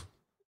truth.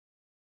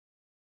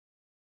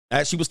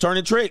 That she was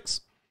turning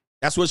tricks.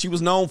 That's what she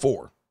was known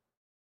for.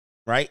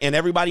 Right? And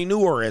everybody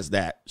knew her as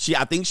that.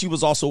 I think she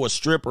was also a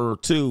stripper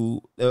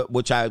too,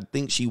 which I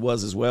think she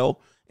was as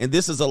well. And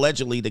this is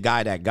allegedly the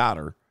guy that got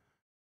her.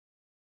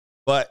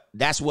 But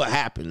that's what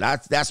happened.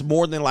 That's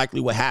more than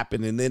likely what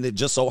happened. And then it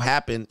just so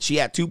happened she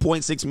had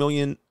 2.6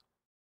 million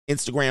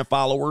Instagram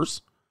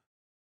followers.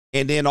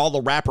 And then all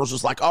the rappers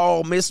was like,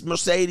 oh, Miss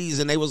Mercedes.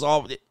 And they was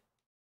all,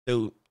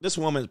 dude, this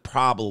woman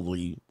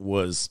probably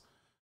was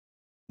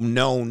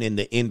known in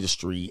the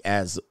industry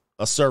as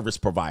a service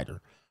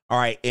provider. All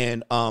right,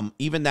 and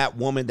even that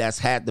woman that's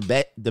had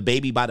the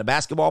baby by the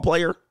basketball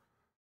player,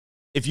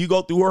 if you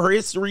go through her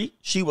history,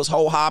 she was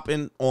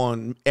hopping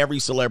on every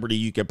celebrity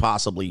you could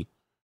possibly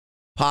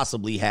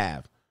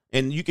have.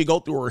 And you could go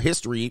through her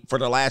history for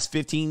the last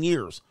 15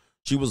 years.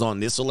 She was on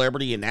this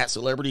celebrity and that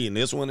celebrity and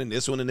this one and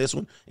this one and this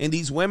one. And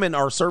these women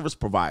are service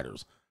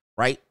providers,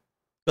 right?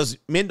 Because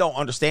men don't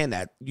understand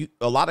that.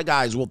 A lot of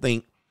guys will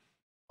think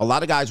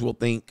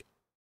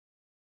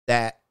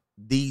that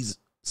these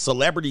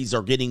celebrities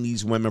are getting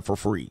these women for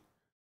free.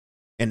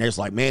 And there's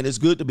like, man, it's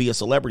good to be a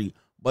celebrity,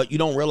 but you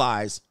don't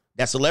realize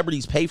that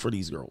celebrities pay for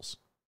these girls.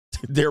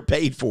 They're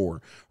paid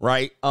for,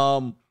 right?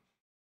 And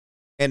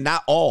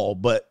not all,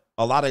 but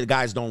a lot of the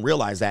guys don't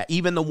realize that.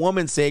 Even the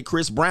woman said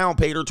Chris Brown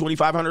paid her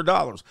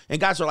 $2,500. And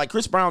guys are like,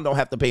 Chris Brown don't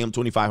have to pay him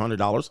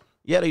 $2,500.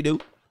 Yeah, they do.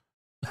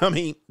 I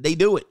mean, they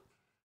do it.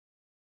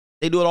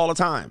 They do it all the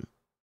time.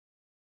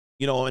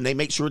 You know, and they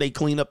make sure they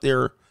clean up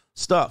their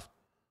stuff.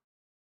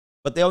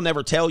 But they'll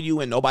never tell you,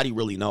 and nobody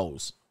really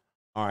knows.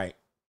 All right.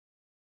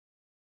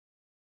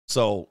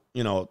 So,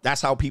 you know,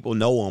 that's how people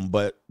know them.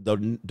 But the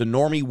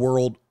normie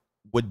world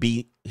would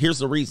be, here's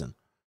the reason.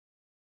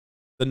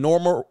 The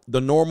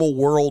normal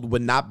world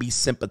would not be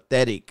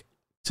sympathetic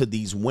to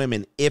these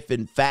women if,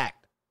 in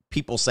fact,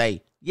 people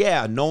say,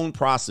 yeah, a known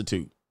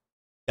prostitute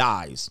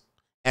dies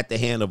at the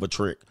hand of a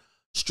trick.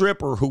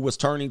 Stripper who was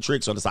turning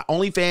tricks on the side.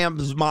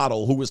 OnlyFans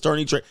model who was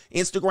turning tricks.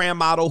 Instagram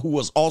model who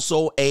was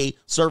also a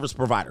service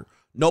provider.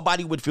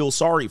 Nobody would feel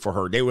sorry for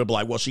her. They would be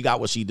like, well, she got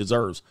what she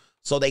deserves.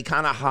 So they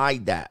kind of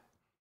hide that.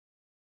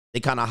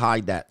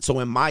 So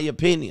in my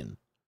opinion,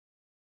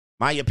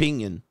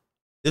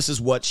 this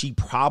is what she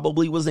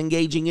probably was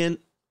engaging in.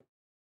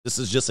 This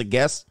is just a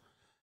guess.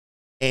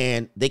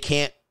 And they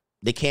can't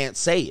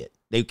say it.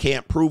 They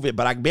can't prove it.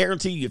 But I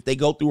guarantee you, if they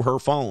go through her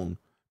phone,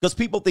 because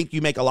people think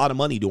you make a lot of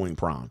money doing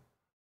prom.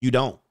 You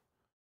don't.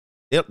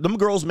 Them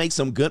girls make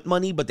some good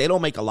money, but they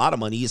don't make a lot of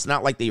money. It's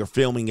not like they are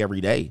filming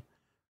every day.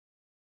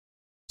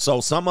 So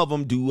some of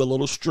them do a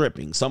little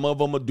stripping. Some of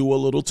them do a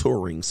little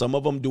touring. Some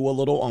of them do a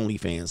little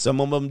OnlyFans.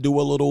 Some of them do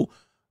a little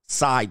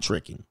side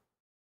tricking.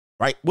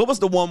 Right? What was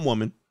the one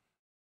woman?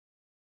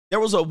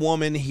 There was a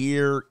woman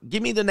here.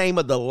 Give me the name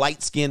of the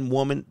light-skinned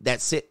woman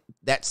that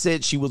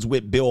said she was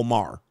with Bill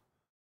Maher.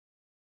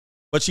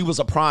 But she was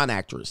a prom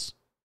actress.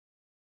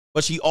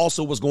 But she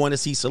also was going to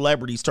see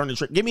celebrities turning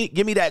trick. Give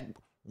me that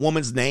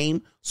woman's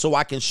name so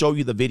I can show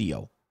you the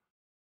video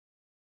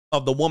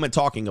of the woman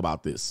talking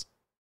about this.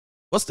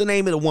 What's the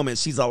name of the woman?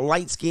 She's a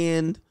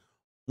light-skinned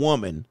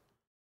woman.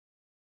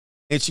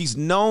 And she's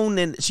known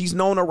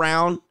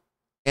around.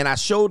 And I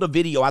showed a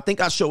video. I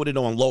think I showed it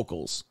on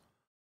Locals.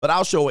 But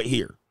I'll show it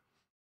here.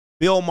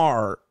 Bill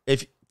Maher.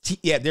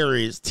 There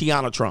is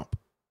Tiana Trump.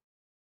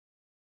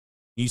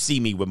 You see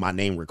me with my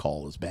name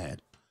recall is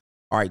bad.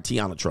 All right,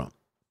 Tiana Trump.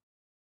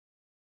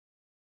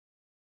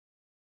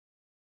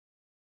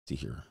 See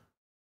here.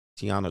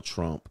 Tiana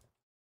Trump.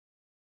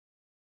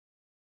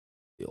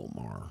 Bill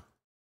Maher.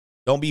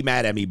 Don't be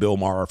mad at me, Bill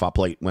Maher,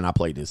 when I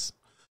play this.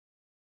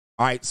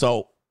 All right,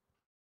 so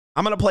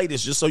I'm going to play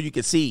this just so you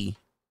can see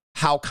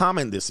how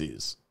common this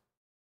is.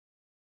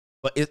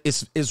 But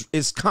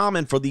it's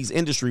common for these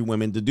industry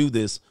women to do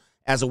this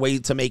as a way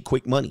to make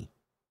quick money.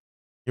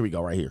 Here we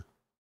go, right here.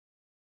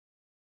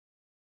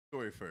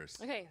 Story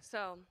first. Okay,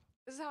 so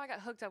this is how I got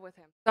hooked up with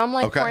him. Some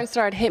porn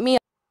star had hit me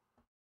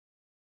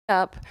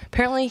up.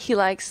 Apparently, he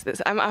likes this.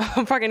 I'm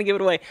probably going to give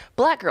it away.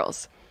 Black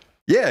girls.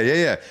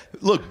 Yeah.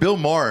 Look, Bill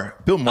Maher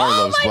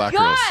loves black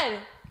girls.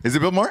 Is it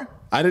Bill Maher?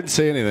 I didn't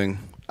say anything.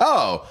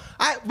 Oh,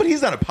 but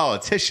he's not a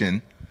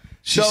politician.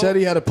 She said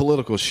he had a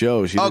political show.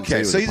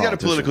 Okay, so he's got a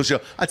political show.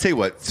 I tell you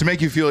what, to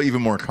make you feel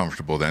even more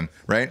comfortable then,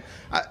 right?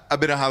 I've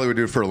been a Hollywood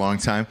dude for a long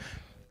time.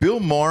 Bill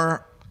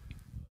Maher,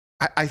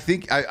 I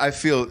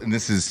feel, and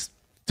this is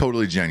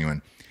totally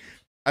genuine,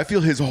 I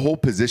feel his whole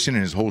position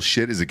and his whole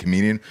shit as a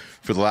comedian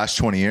for the last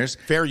 20 years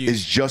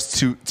is just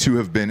to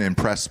have been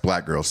impressed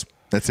black girls.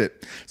 That's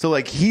it. So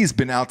like he's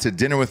been out to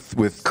dinner with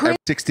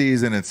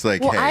 60s, and it's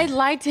like, well, hey. I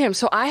lied to him.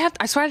 So I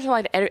started to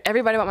lie to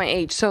everybody about my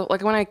age. So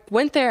like when I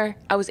went there,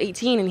 I was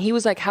 18, and he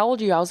was like, "How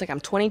old are you?" I was like, "I'm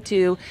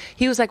 22."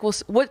 He was like, "Well,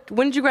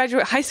 when did you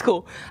graduate high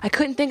school?" I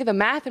couldn't think of the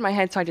math in my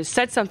head, so I just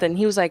said something.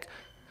 He was like,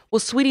 "Well,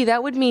 sweetie,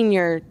 that would mean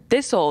you're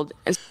this old."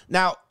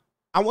 Now,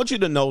 I want you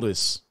to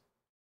notice.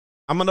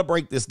 I'm gonna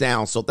break this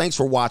down. So thanks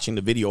for watching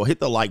the video. Hit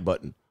the like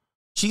button.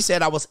 She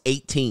said I was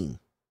 18.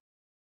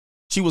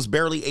 She was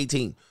barely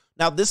 18.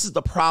 Now, this is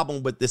the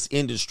problem with this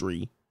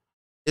industry,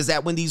 is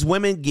that when these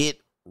women get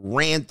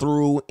ran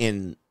through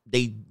and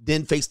they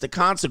then face the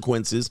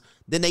consequences,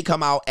 then they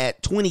come out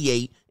at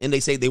 28 and they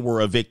say they were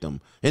a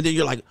victim. And then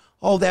you're like,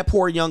 oh, that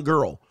poor young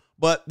girl.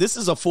 But this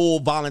is a full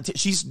volunteer.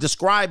 She's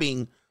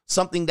describing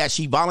something that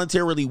she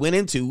voluntarily went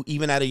into,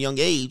 even at a young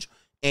age,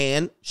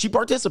 and she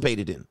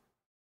participated in.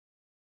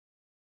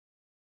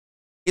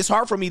 It's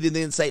hard for me to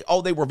then say,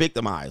 oh, they were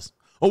victimized.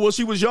 Oh, well,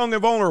 she was young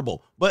and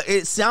vulnerable. But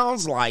it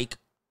sounds like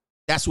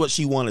that's what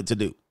she wanted to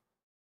do.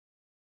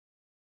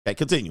 Okay,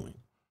 continuing.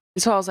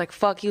 So I was like,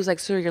 fuck. He was like,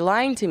 "Sir, you're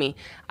lying to me.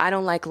 I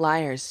don't like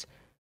liars."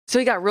 So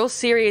he got real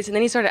serious, and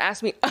then he started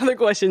asking me other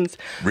questions.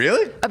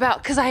 Really?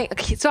 About,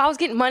 so I was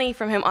getting money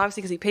from him,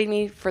 obviously, because he paid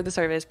me for the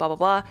service, blah, blah,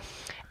 blah.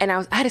 And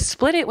I had to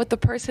split it with the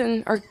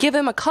person, or give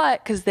him a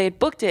cut, because they had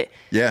booked it.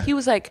 Yeah. He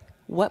was like,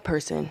 "What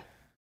person?"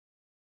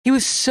 He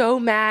was so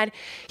mad.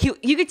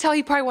 You could tell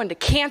he probably wanted to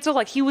cancel.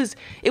 Like it was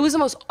the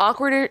most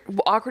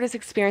awkwardest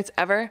experience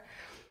ever.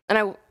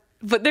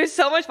 But there's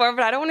so much more,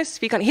 but I don't want to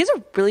speak on it. He has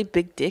a really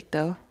big dick,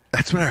 though.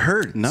 That's what I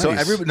heard. Nice.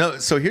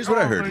 So here's what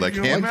I heard. Like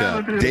him,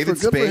 David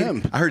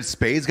Spade. I heard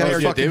Spade's got a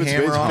fucking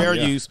hammer on. Fair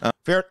use.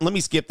 Let me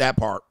skip that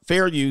part.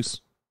 Fair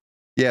use.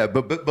 Yeah,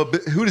 but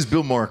who does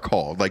Bill Maher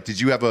call? Like, did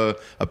you have a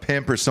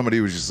pimp or somebody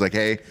who was just like,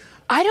 hey?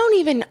 I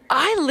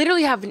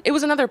literally have, it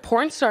was another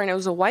porn star, and it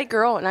was a white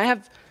girl, and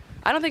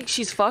I don't think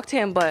she's fucked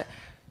him, but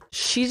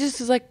she just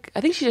is like,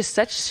 I think she just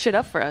sets shit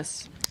up for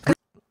us.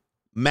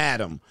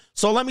 Madam.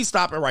 So let me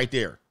stop it right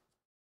there.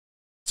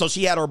 So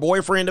she had her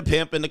boyfriend, a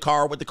pimp, in the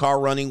car with the car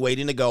running,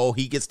 waiting to go.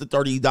 He gets the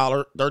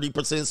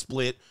 $30%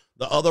 split.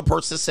 The other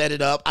person set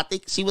it up. I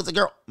think she was a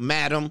girl.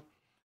 Madam.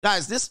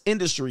 Guys, this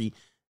industry,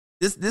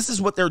 this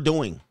is what they're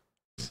doing.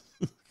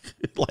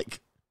 Like,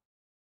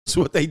 it's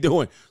what they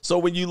doing. So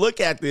when you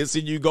look at this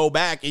and you go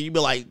back and you be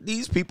like,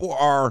 these people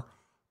are,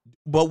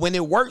 but when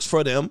it works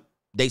for them,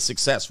 they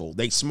successful,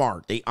 they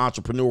smart, they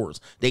entrepreneurs,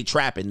 they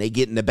trapping, they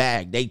get in the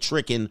bag, they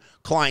tricking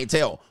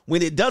clientele.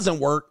 When it doesn't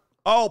work,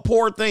 oh,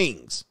 poor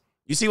things.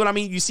 You see what I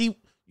mean? You see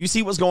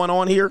what's going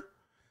on here?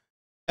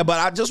 But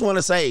I just want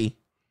to say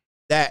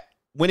that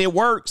when it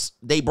works,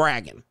 they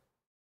bragging.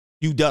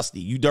 You dusty,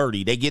 you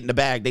dirty, they get in the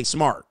bag, they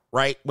smart,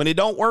 right? When it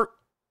don't work,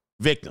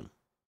 victim.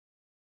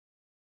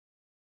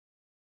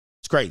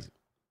 It's crazy.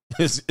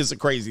 It's a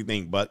crazy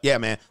thing. But yeah,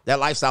 man, that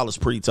lifestyle is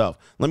pretty tough.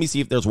 Let me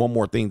see if there's one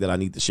more thing that I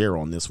need to share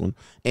on this one.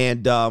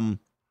 And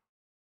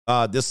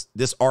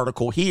this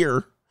article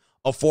here,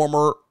 a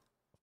former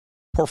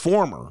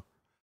performer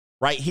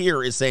right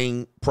here is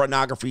saying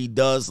pornography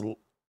does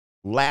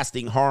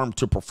lasting harm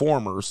to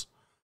performers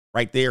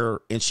right there.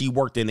 And she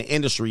worked in the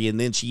industry, and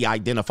then she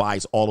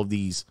identifies all of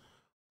these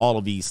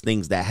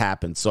things that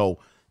happen. So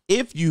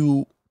if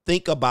you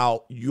think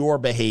about your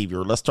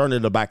behavior, let's turn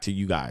it back to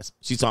you guys.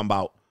 She's talking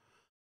about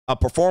a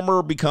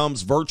performer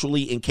becomes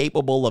virtually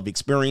incapable of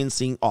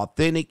experiencing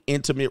authentic,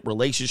 intimate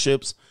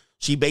relationships.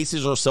 She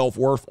bases her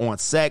self-worth on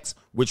sex,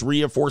 which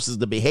reinforces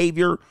the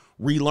behavior.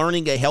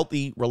 Relearning a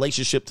healthy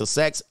relationship to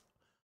sex,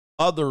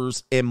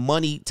 others, and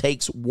money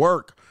takes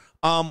work.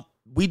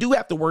 We do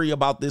have to worry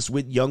about this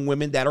with young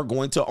women that are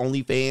going to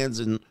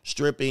OnlyFans and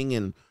stripping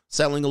and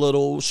selling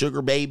little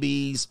sugar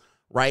babies,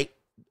 right?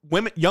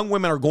 Young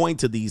women are going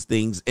to these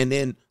things, and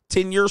then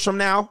 10 years from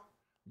now,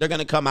 they're going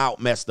to come out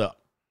messed up.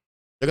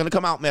 They're going to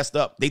come out messed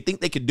up. They think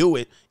they could do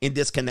it and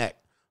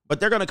disconnect, but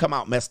they're going to come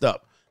out messed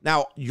up.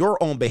 Now,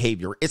 your own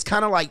behavior, it's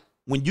kind of like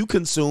when you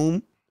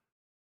consume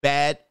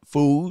bad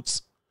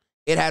foods,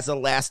 it has a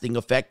lasting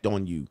effect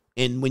on you.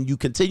 And when you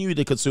continue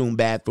to consume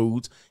bad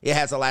foods, it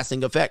has a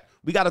lasting effect.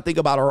 We got to think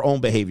about our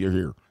own behavior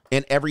here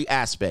in every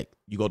aspect.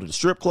 You go to the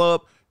strip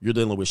club, you're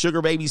dealing with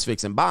sugar babies,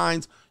 fixing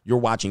binds, you're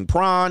watching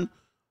prawn.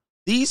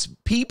 These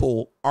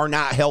people are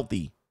not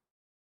healthy.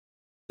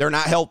 They're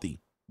not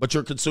healthy, but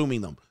you're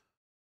consuming them.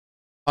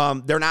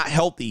 They're not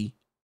healthy,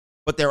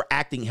 but they're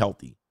acting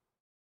healthy.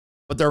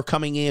 But they're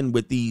coming in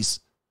with these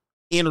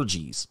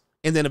energies.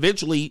 And then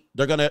eventually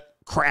they're going to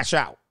crash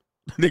out.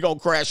 They're going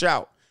to crash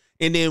out.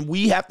 And then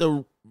we have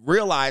to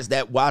realize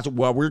that while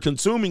we're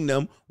consuming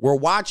them, we're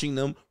watching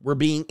them, we're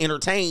being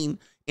entertained,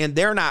 and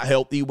they're not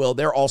healthy. Well,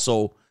 they're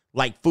also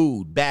like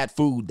food, bad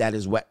food that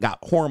is what got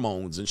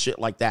hormones and shit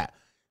like that.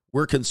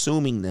 We're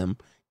consuming them,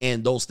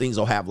 and those things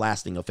will have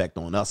lasting effect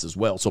on us as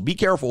well. So be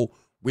careful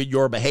with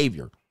your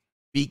behavior.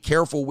 Be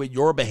careful with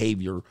your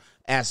behavior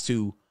as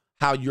to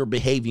how you're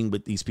behaving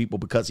with these people,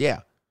 because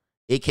yeah,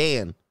 it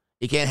can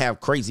have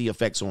crazy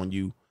effects on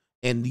you.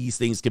 and these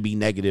things can be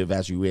negative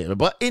as you will.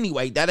 But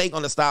anyway, that ain't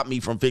going to stop me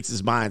from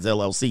Fix's Minds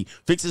LLC.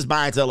 Fix's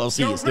Minds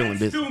LLC is still in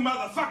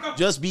business.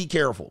 Just be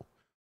careful,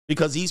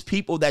 because these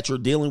people that you're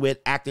dealing with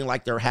acting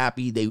like they're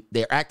happy,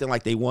 they're acting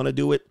like they want to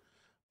do it,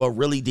 but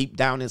really deep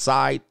down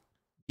inside,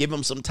 give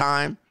them some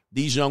time.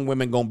 These young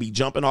women going to be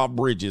jumping off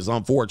bridges,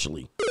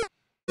 unfortunately.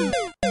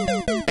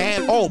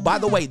 And, oh, by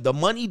the way, the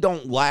money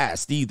don't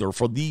last either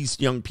for these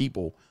young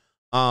people.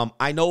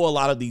 I know a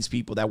lot of these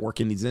people that work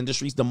in these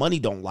industries, the money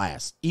don't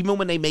last. Even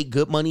when they make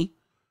good money,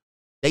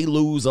 they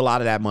lose a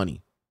lot of that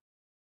money.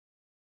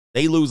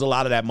 They lose a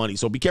lot of that money.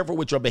 So be careful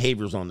with your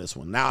behaviors on this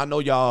one. Now, I know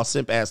y'all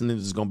simp-ass niggas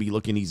is going to be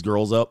looking these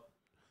girls up,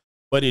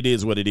 but it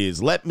is what it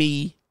is. Let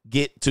me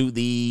get to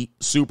the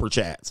super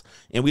chats.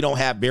 And we don't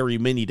have very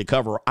many to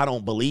cover, I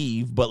don't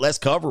believe, but let's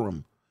cover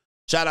them.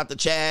 Shout out to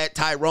Chad.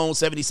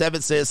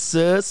 Tyrone77 says,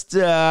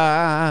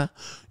 Sista,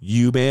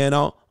 you been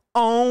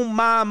on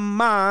my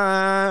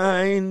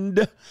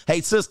mind.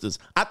 Hey, sisters,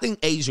 I think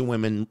Asian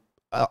women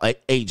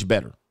age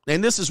better.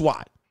 And this is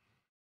why.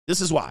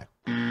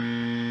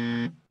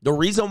 The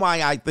reason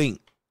why I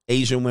think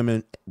Asian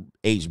women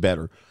age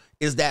better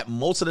is that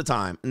most of the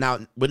time, now,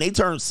 when they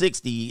turn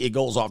 60, it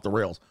goes off the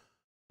rails.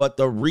 But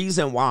the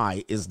reason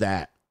why is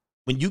that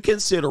when you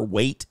consider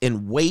weight,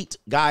 and weight,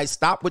 guys,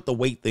 stop with the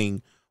weight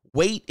thing.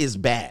 Weight is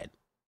bad.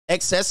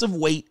 Excessive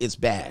weight is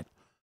bad.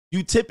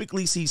 You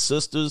typically see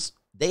sisters,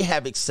 they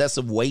have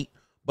excessive weight,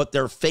 but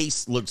their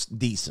face looks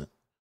decent.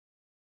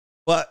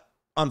 But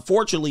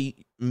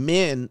unfortunately,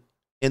 men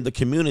in the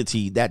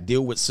community that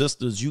deal with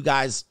sisters, you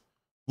guys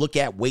look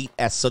at weight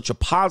as such a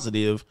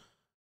positive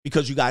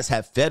because you guys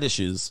have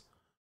fetishes.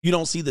 You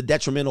don't see the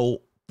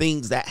detrimental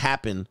things that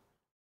happen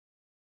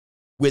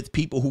with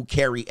people who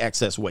carry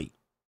excess weight.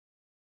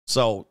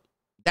 So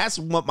that's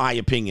what my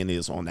opinion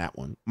is on that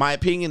one. My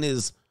opinion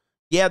is,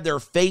 yeah, their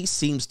face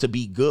seems to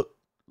be good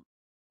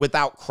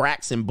without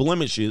cracks and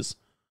blemishes,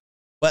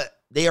 but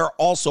they are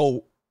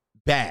also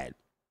bad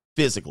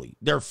physically.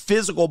 Their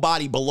physical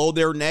body below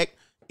their neck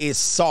is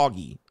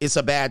soggy. It's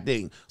a bad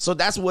thing. So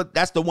that's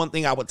the one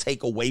thing I would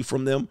take away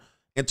from them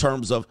in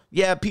terms of,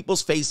 yeah,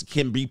 people's face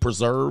can be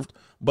preserved,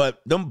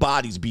 but them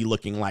bodies be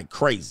looking like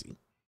crazy.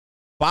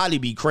 Body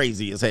be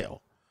crazy as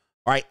hell.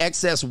 All right,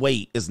 excess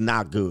weight is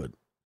not good.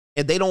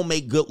 And they don't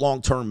make good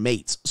long-term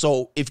mates.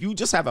 So if you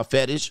just have a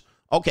fetish,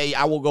 okay,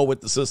 I will go with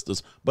the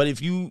sisters. But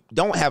if you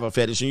don't have a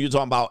fetish and you're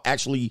talking about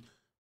actually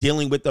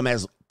dealing with them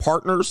as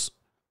partners,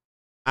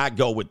 I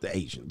go with the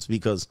Asians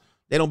because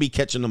they don't be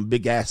catching them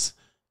big ass.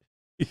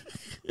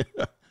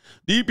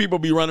 These people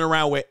be running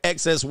around with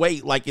excess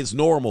weight like it's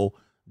normal.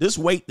 This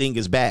weight thing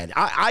is bad.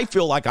 I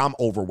feel like I'm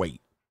overweight.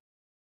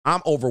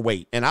 I'm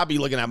overweight. And I be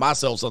looking at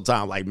myself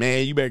sometimes like,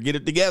 man, you better get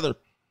it together.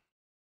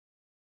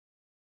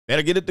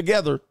 Better get it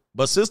together.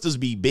 But sisters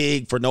be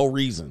big for no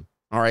reason.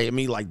 All right. I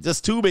mean, like,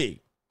 just too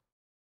big.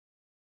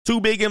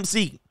 Too big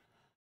MC.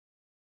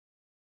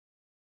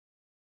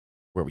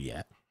 Where we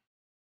at?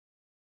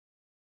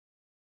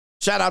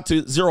 Shout out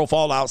to Zero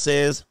Fallout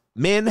says,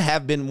 men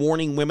have been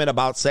warning women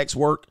about sex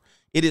work.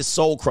 It is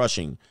soul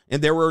crushing.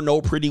 And there were no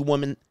pretty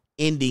woman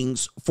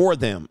endings for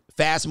them.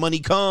 Fast money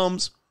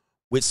comes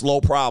with slow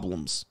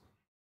problems.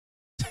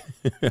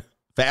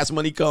 Fast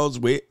money comes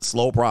with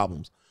slow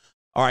problems.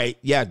 All right,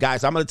 yeah,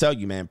 guys, I'm going to tell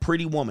you, man,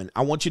 pretty woman,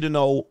 I want you to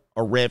know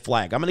a red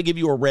flag. I'm going to give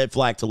you a red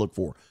flag to look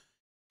for.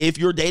 If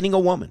you're dating a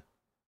woman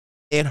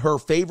and her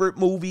favorite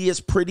movie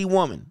is Pretty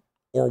Woman,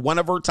 or one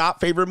of her top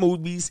favorite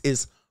movies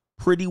is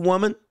Pretty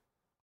Woman,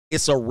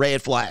 it's a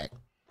red flag.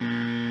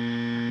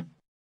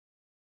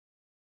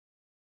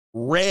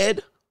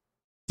 Red,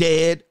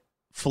 dead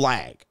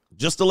flag,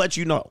 just to let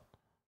you know.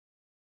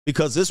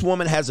 Because this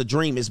woman has a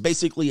dream. It's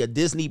basically a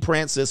Disney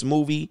princess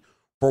movie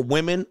for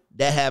women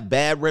that have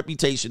bad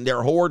reputation. They're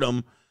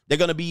whoredom. They're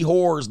going to be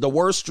whores, the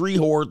worst street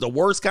whores, the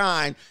worst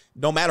kind.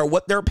 No matter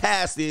what their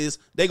past is,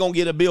 they're going to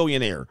get a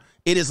billionaire.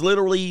 It is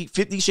literally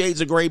 50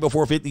 Shades of Grey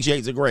before 50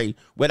 Shades of Grey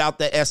without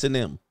the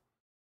S&M.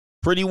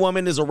 Pretty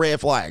Woman is a red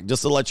flag,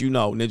 just to let you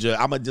know, Ninja.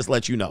 I'm going to just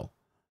let you know.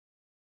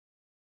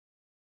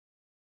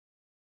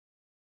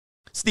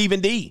 Stephen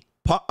D.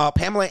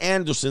 Pamela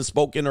Anderson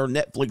spoke in her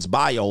Netflix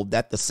bio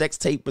that the sex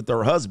tape with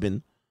her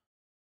husband,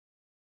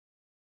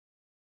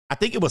 I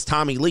think it was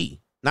Tommy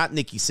Lee, not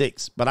Nikki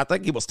Sixx, but I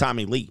think it was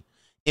Tommy Lee,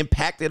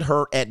 impacted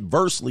her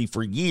adversely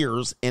for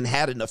years and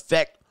had an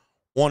effect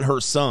on her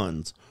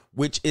sons,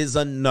 which is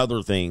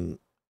another thing.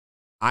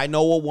 I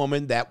know a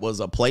woman that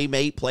was a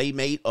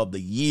Playmate of the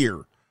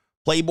year,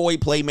 Playboy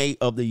Playmate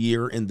of the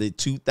year in the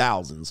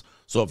 2000s.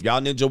 So if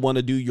y'all Ninja want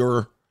to do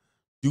your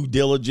due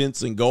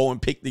diligence and go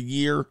and pick the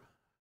year,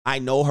 I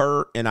know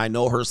her and I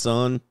know her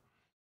son,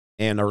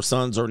 and her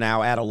sons are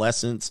now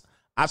adolescents.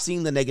 I've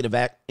seen the negative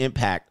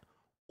impact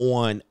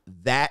on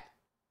that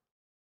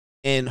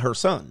and her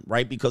son,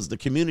 right? Because the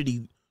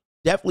community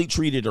definitely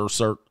treated her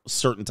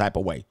certain type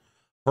of way.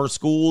 Her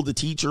school, the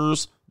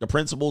teachers, the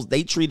principals,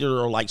 they treated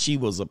her like she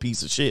was a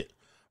piece of shit,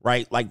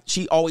 right? Like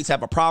she always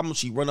have a problem.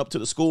 She run up to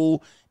the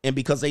school, and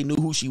because they knew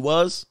who she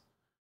was,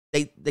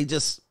 they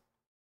just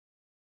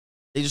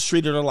They just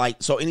treated her like,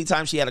 so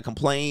anytime she had a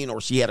complaint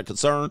or she had a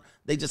concern,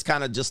 they just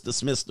kind of just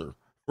dismissed her,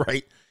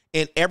 right?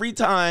 And every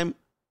time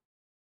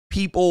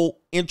people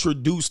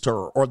introduced her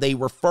or they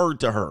referred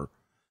to her,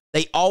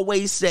 they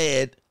always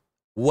said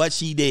what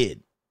she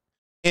did.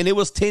 And it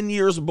was 10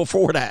 years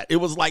before that. It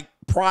was like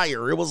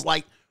prior. It was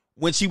like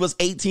when she was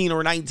 18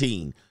 or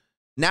 19.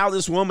 Now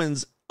this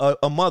woman's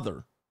a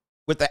mother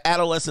with an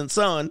adolescent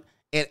son.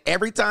 And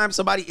every time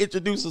somebody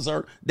introduces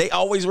her, they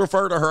always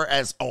refer to her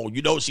as, oh,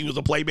 you know, she was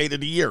a Playmate of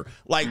the Year.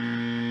 Like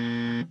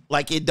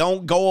it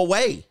don't go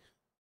away.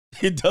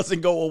 It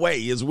doesn't go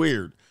away. It's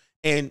weird.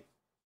 And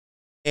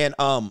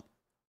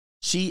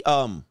she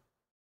was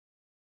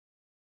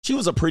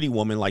a pretty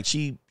woman. Like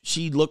she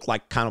looked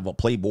like kind of a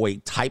Playboy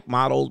type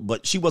model,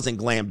 but she wasn't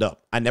glammed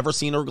up. I never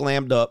seen her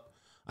glammed up.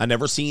 I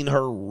never seen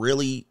her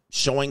really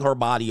showing her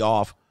body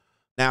off.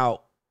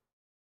 Now,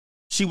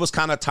 she was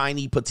kind of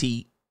tiny,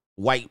 petite,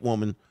 white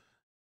woman.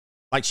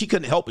 Like she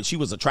couldn't help it. She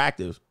was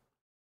attractive,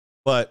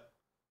 but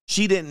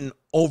she didn't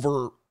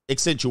over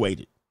accentuate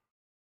it.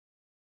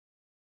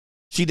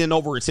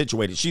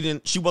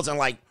 She wasn't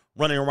like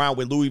running around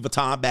with Louis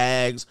Vuitton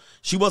bags.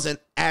 She wasn't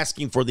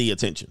asking for the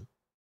attention.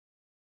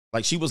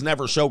 Like she was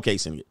never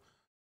showcasing it.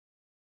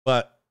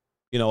 But,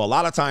 you know, a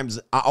lot of times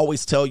I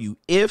always tell you,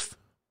 if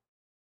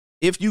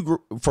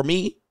you, for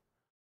me,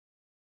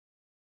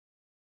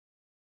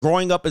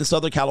 growing up in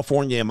Southern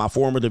California in my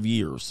formative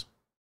years,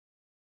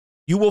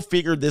 you will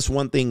figure this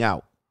one thing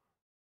out.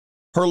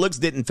 Her looks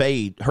didn't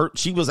fade.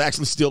 She was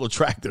actually still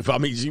attractive. I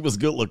mean, she was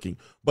good looking,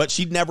 but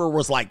she never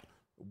was like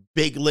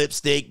big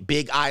lipstick,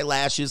 big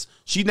eyelashes.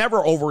 She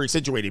never over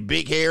accentuated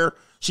big hair.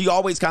 She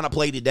always kind of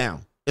played it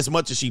down as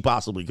much as she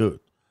possibly could.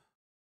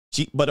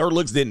 But her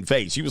looks didn't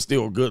fade. She was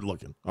still good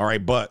looking. All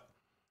right. But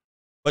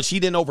she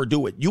didn't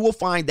overdo it. You will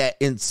find that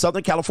in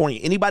Southern California,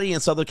 anybody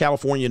in Southern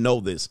California know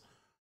this.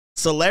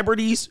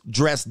 Celebrities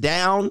dress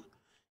down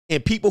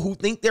and people who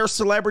think they're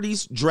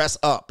celebrities dress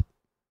up.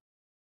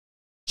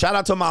 Shout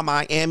out to my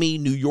Miami,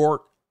 New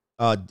York,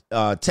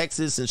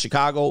 Texas, and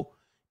Chicago.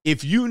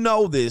 If you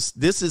know this,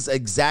 this is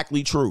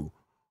exactly true.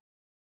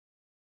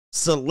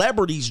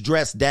 Celebrities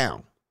dress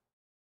down.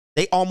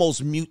 They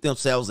almost mute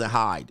themselves and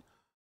hide.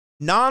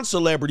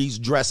 Non-celebrities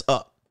dress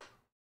up.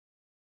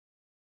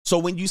 So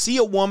when you see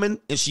a woman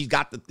and she's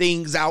got the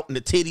things out and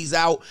the titties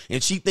out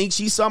and she thinks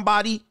she's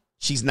somebody,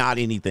 she's not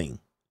anything.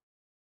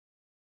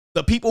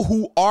 The people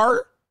who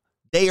are,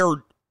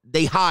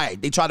 they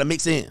hide. They try to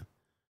mix in.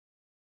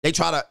 They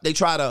try to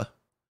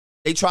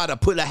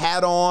put a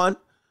hat on,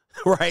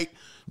 right?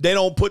 They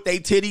don't put their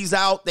titties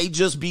out. They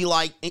just be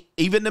like,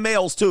 even the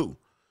males too.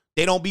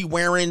 They don't be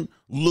wearing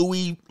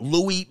Louis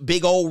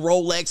big old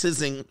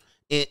Rolexes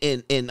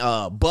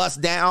and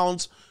bust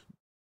downs.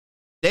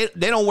 They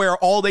don't wear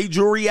all their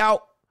jewelry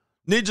out.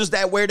 Ninjas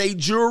that wear their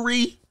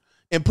jewelry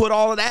and put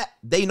all of that,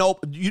 they know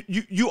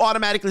you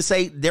automatically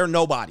say they're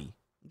nobody.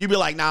 You be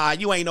like, nah,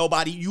 you ain't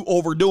nobody. You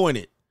overdoing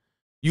it.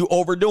 You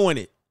overdoing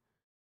it.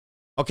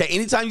 Okay,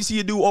 anytime you see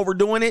a dude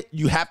overdoing it,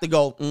 you have to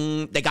go,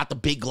 they got the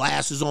big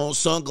glasses on,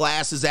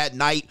 sunglasses at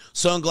night,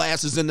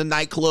 sunglasses in the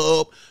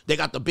nightclub. They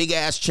got the big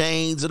ass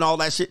chains and all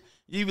that shit.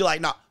 You be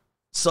like, nah,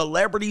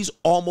 celebrities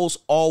almost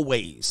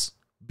always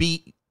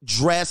be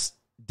dressed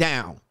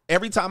down.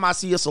 Every time I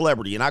see a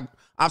celebrity, and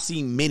I've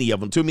seen many of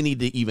them, too many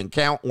to even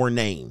count or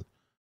name,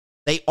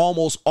 they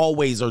almost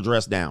always are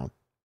dressed down.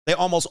 They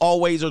almost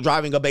always are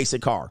driving a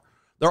basic car.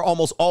 They're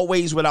almost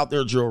always without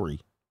their jewelry.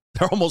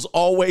 They're almost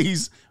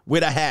always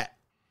with a hat.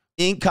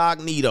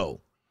 Incognito.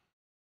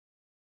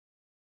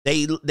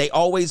 They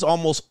always,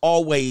 almost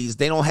always,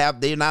 they're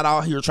not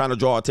out here trying to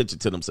draw attention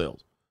to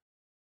themselves.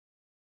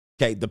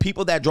 Okay, the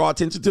people that draw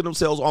attention to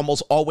themselves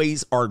almost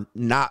always are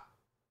not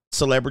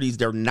celebrities.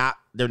 They're not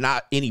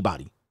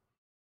anybody.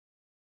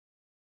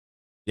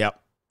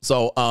 Yep.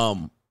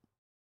 So,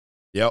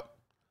 yep.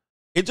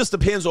 It just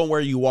depends on where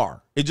you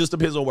are. It just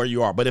depends on where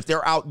you are. But if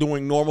they're out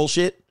doing normal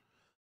shit,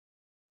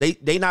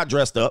 they not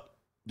dressed up.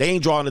 They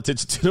ain't drawing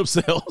attention to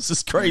themselves.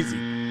 It's crazy.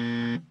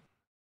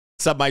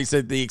 Somebody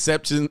said the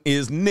exception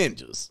is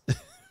ninjas.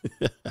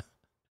 All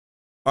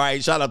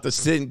right, shout out to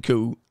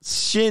Shinku.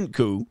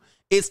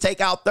 It's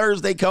Takeout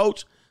Thursday,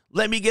 coach.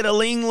 Let me get a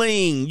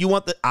ling. You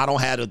want I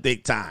don't have a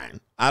thick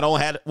time.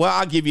 Well,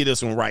 I'll give you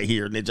this one right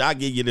here, Ninja. I'll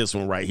give you this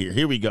one right here.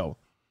 Here we go.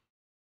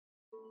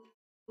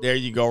 There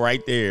you go,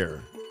 right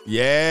there.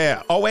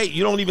 Yeah. Oh, wait,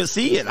 you don't even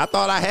see it. I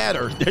thought I had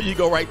her. There you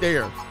go, right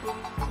there.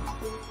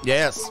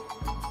 Yes.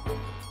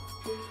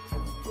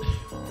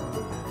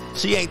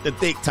 She ain't the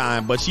thick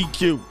time, but she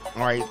cute.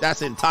 All right,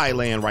 that's in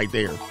Thailand right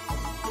there.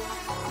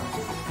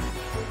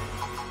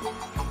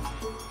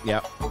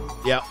 Yep.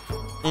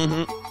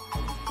 Mm-hmm.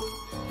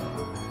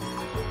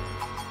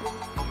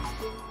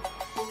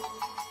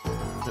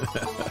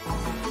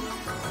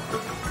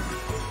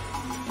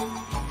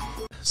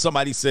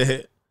 Somebody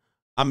said,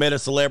 I met a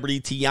celebrity,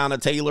 Tiana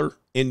Taylor,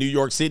 in New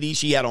York City.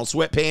 She had on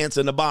sweatpants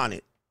and a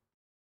bonnet.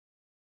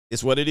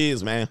 It's what it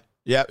is, man.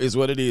 Yeah, it's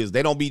what it is.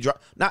 They don't be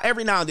now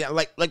every now and then,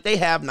 like they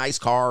have nice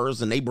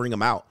cars and they bring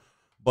them out.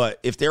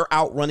 But if they're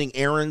out running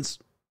errands,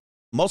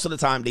 most of the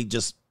time they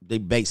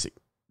basic.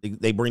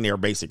 They bring their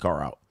basic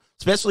car out,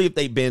 especially if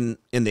they've been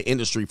in the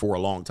industry for a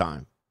long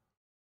time.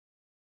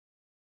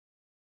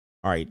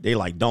 All right, they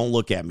like, don't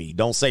look at me.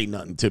 Don't say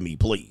nothing to me,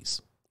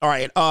 please. All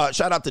right,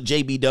 shout out to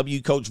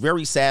JBW. Coach,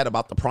 very sad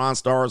about the prawn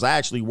stars. I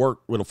actually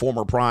worked with a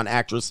former prawn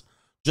actress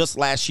just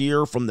last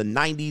year from the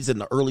 90s and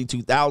the early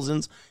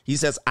 2000s. He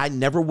says, I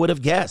never would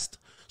have guessed.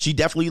 She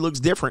definitely looks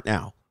different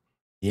now.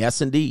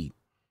 Yes, indeed.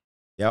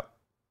 Yep.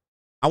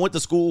 I went to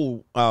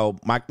school,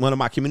 one of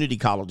my community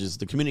colleges,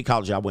 the community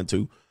college I went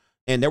to,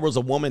 and there was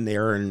a woman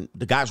there, and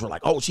the guys were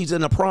like, oh, she's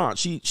in a prawn.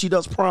 She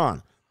does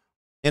prawn.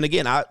 And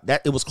again,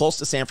 it was close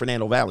to San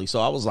Fernando Valley. So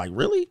I was like,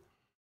 really?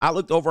 I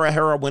looked over at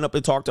her. I went up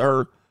and talked to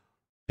her.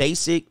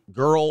 Basic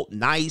girl,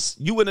 nice.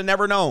 You would have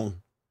never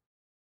known.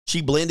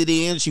 She blended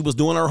in. She was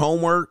doing her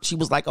homework. She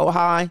was like, oh,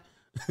 hi.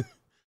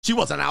 She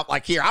wasn't out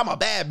like, here, I'm a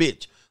bad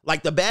bitch.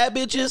 Like the bad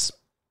bitches,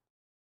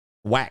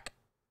 whack.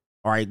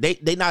 All right,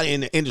 they not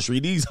in the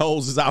industry. These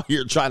hoes is out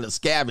here trying to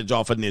scavenge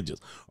off of ninjas.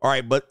 All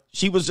right, but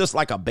she was just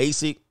like a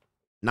basic,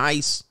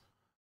 nice.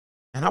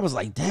 And I was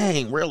like,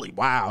 dang, really?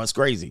 Wow, it's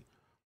crazy.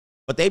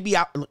 But they be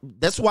out.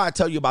 That's why I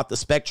tell you about the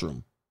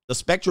spectrum. The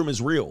spectrum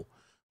is real.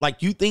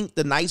 Like, you think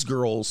the nice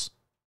girls,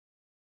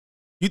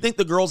 you think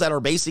the girls that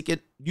are basic,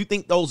 you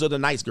think those are the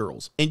nice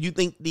girls. And you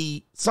think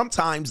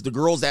sometimes the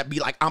girls that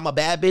be like, I'm a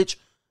bad bitch,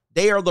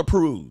 they are the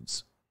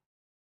prudes.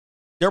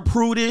 They're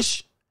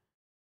prudish.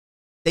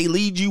 They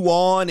lead you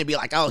on and be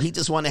like, oh, he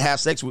just wanted to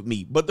have sex with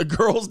me. But the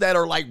girls that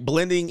are like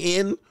blending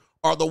in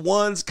are the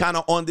ones kind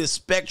of on this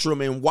spectrum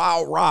and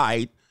wild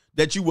ride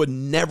that you would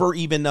never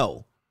even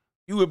know.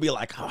 You would be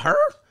like, her?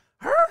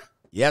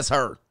 Yes,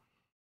 her.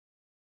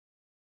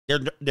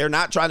 They're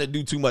not trying to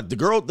do too much.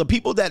 The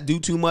people that do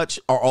too much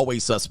are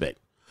always suspect.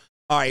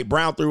 All right,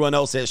 Brown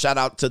 310 says, shout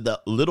out to the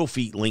Little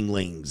Feet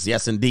Linglings.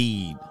 Yes,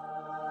 indeed.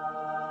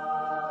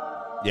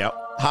 Yep.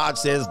 Hodge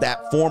says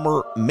that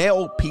former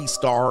Mouthpiece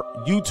star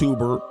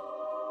YouTuber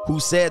who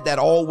said that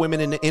all women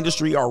in the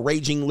industry are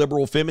raging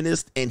liberal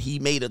feminists, and he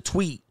made a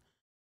tweet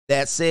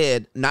that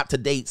said not to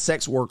date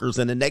sex workers,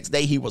 and the next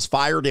day he was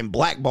fired and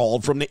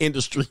blackballed from the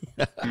industry.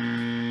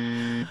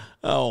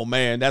 Oh,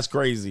 man, that's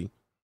crazy.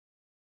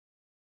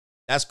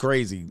 That's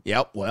crazy.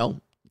 Yep,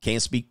 well,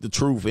 can't speak the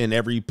truth in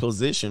every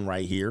position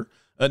right here.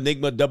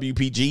 Enigma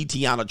WPG,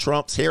 Tiana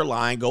Trump's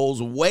hairline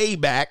goes way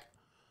back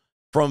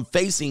from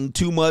facing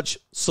too much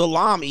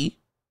salami.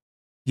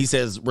 He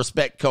says,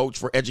 respect, coach,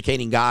 for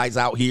educating guys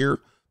out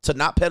here to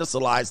not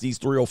pedestalize these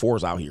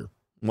 304s out here.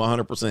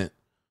 100%.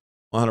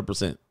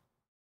 100%.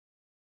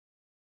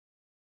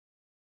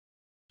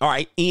 All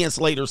right, Ian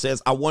Slater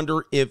says, I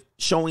wonder if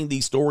showing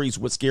these stories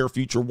would scare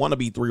future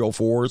wannabe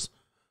 304s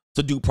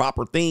to do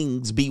proper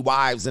things, be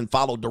wives, and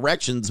follow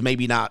directions.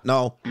 Maybe not.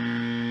 No,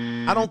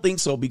 I don't think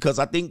so, because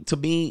I think, to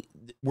me,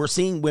 we're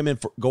seeing women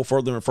go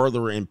further and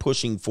further in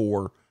pushing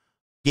for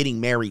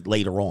getting married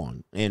later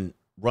on and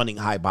running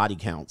high body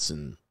counts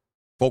and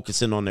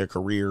focusing on their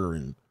career.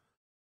 And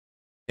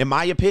in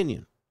my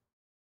opinion,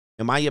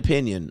 and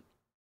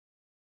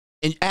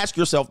ask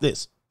yourself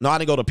this. No, I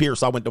didn't go to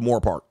Pierce. I went to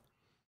Moore Park.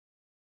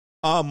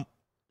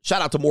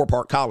 Shout out to Moore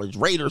Park College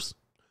Raiders.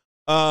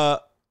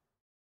 Let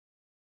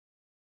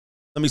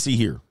me see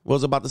here. What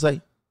was I about to say?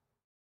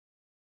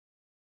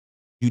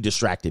 You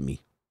distracted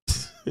me.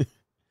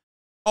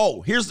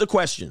 Oh, here's the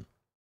question.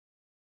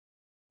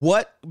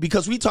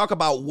 Because we talk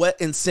about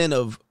what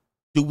incentive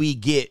do we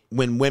get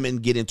when women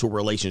get into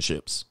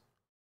relationships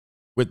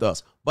with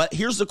us. But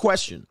here's the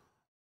question.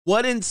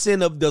 What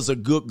incentive does a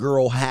good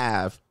girl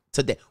have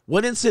today?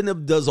 What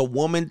incentive does a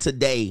woman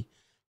today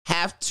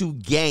have to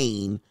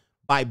gain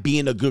by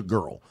being a good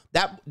girl?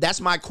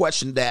 That's my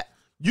question. That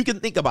you can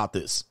think about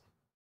this.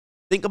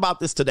 Think about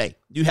this today.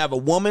 You have a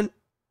woman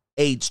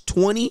age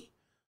 20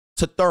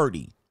 to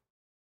 30.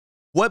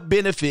 What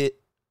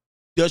benefit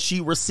does she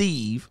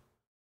receive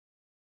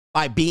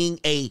by being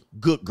a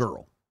good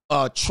girl,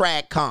 a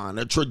trad con,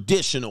 a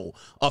traditional,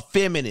 a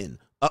feminine?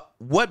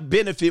 What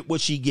benefit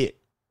would she get?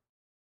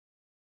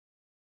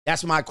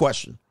 That's my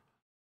question.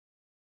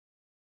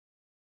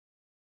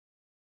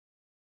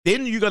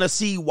 Then you're going to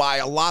see why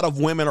a lot of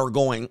women are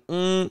going,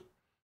 why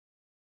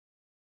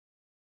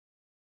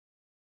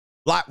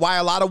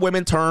a lot of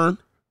women turn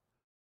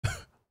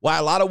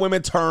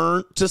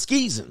to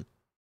skeezing.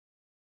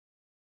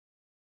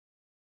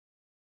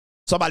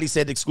 Somebody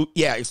said,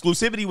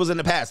 exclusivity was in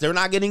the past. They're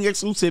not getting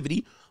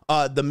exclusivity.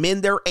 The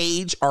men their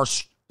age are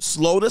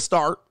slow to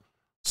start,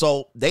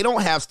 so they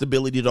don't have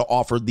stability to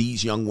offer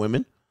these young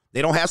women.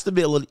 They don't have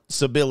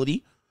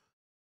stability.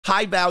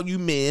 High-value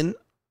men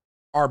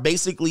are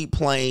basically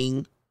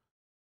playing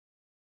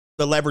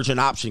the leverage and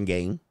option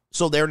game,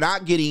 so they're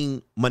not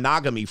getting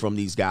monogamy from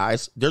these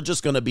guys. They're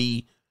just going to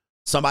be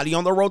somebody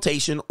on the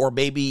rotation, or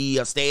maybe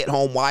a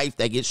stay-at-home wife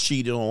that gets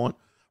cheated on,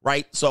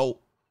 right? So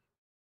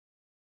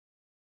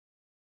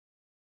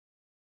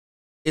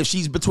if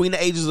she's between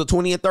the ages of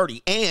 20 and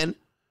 30, and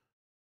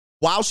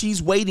while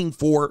she's waiting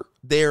for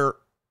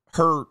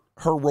her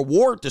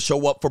reward to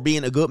show up for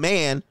being a good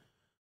man,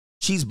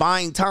 she's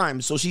buying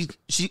time. So she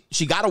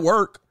got to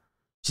work.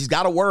 She's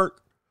got to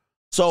work.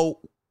 So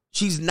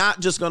she's not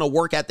just going to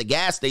work at the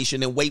gas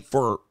station and wait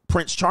for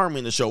Prince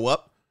Charming to show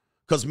up,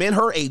 because men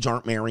her age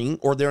aren't marrying,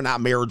 or they're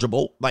not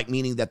marriageable, like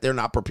meaning that they're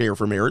not prepared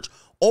for marriage.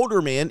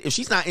 Older men, if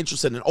she's not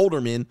interested in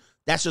older men,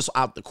 that's just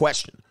out the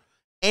question.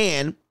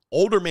 And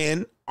older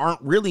men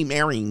aren't really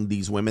marrying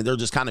these women. They're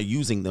just kind of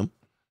using them.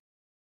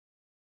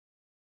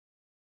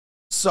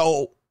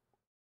 So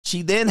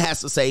she then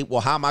has to say,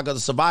 well, how am I going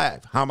to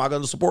survive? How am I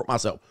going to support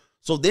myself?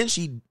 So then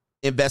she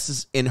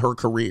invests in her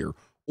career,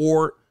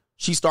 or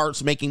she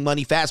starts making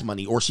money, fast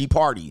money, or she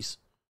parties.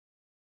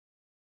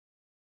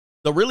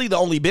 So really the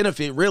only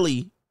benefit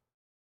really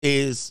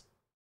is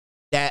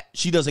that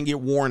she doesn't get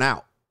worn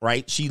out,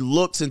 right? She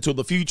looks into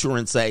the future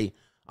and say,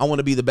 I want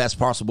to be the best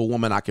possible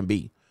woman I can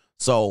be.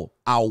 So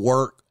I'll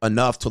work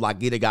enough till I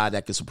get a guy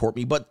that can support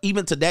me. But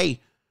even today,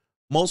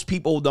 most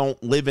people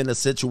don't live in a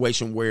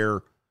situation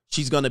where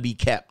she's going to be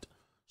kept.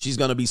 She's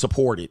going to be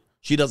supported.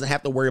 She doesn't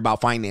have to worry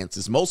about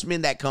finances. Most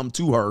men that come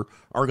to her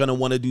are going to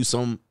want to do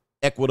some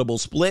equitable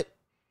split,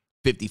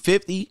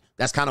 50-50.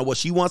 That's kind of what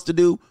she wants to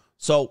do.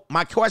 So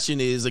my question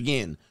is,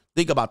 again,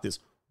 think about this.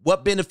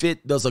 What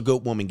benefit does a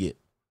good woman get?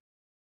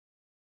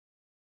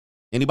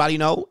 Anybody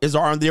know?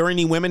 Are there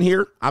any women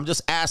here? I'm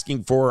just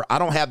asking for, I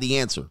don't have the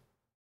answer.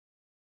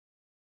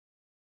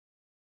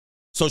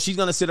 So she's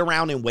going to sit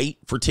around and wait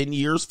for 10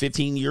 years,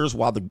 15 years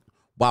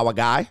while a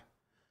guy,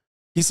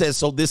 he says,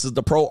 so this is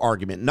the pro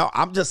argument. No,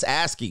 I'm just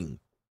asking.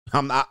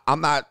 I'm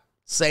not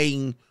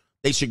saying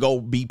they should go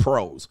be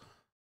pros.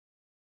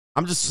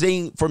 I'm just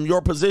saying from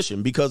your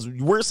position, because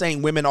we're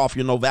saying women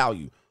offer no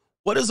value.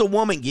 What does a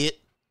woman get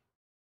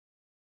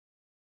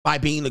by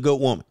being a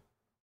good woman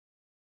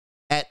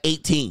at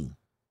 18,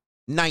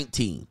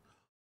 19,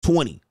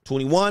 20,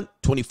 21,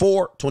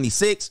 24,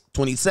 26,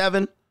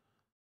 27?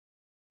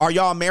 Are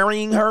y'all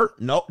marrying her?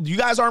 No, you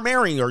guys aren't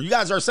marrying her. You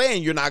guys are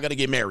saying you're not going to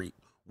get married.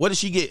 What does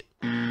she get?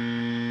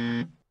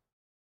 You're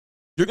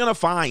going to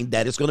find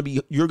that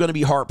you're going to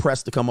be hard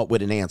pressed to come up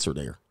with an answer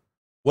there.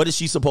 What is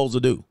she supposed to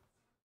do?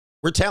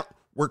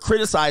 We're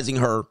criticizing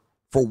her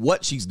for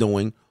what she's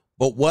doing,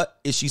 but what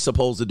is she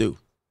supposed to do?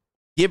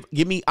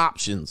 Give me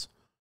options.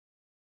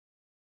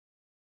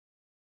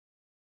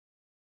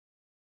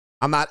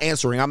 I'm not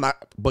answering.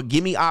 But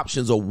give me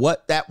options of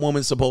what that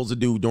woman's supposed to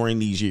do during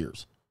these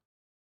years.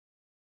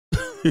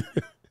 All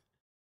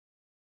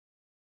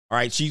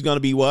right, she's going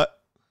to be what?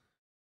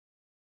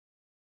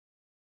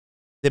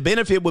 The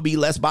benefit would be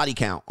less body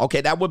count.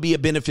 Okay, that would be a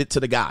benefit to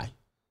the guy.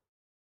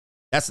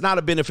 That's not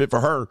a benefit for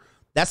her.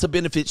 That's a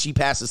benefit she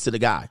passes to the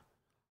guy.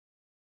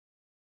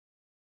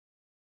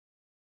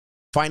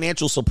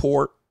 Financial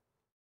support.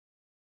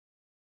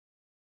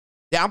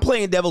 Yeah, I'm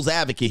playing devil's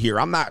advocate here.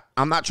 I'm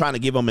not trying to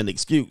give them an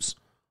excuse.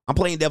 I'm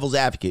playing devil's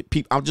advocate.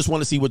 I just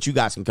want to see what you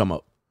guys can come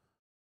up.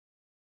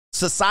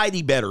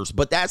 Society betters,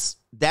 but that's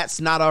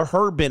not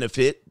her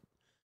benefit.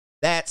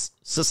 That's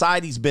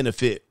society's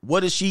benefit. What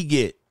does she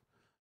get?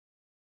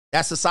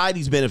 That's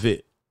society's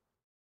benefit.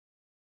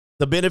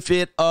 The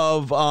benefit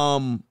of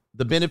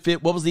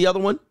what was the other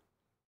one?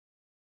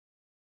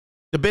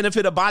 The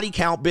benefit of body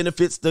count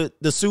benefits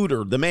the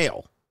suitor, the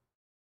male.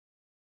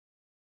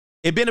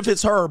 It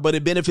benefits her, but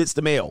it benefits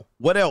the male.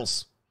 What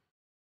else?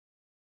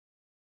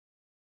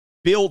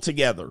 Build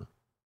together.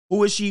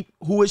 Who is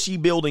she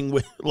building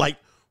with? Like,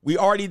 we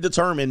already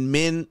determined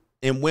men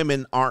and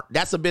women aren't.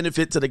 That's a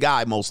benefit to the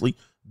guy mostly.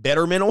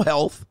 Better mental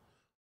health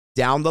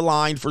down the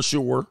line for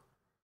sure.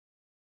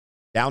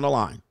 Down the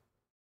line.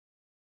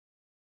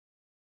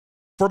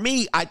 For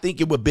me, I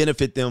think it would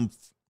benefit them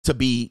to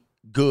be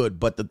good.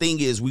 But the thing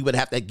is, we would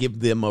have to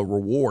give them a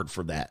reward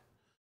for that.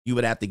 You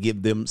would have to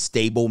give them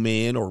stable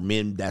men, or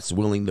men that's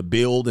willing to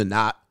build and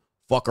not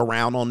fuck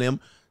around on them.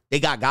 They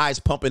got guys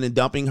pumping and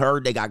dumping her.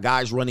 They got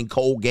guys running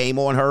cold game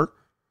on her.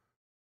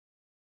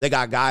 They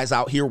got guys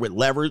out here with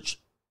leverage,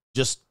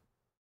 just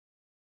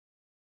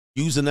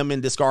using them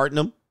and discarding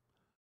them.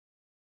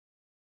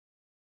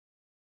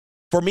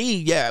 For me,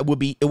 yeah, it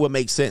would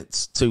make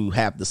sense to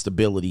have the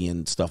stability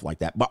and stuff like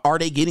that. But are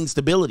they getting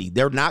stability?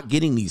 They're not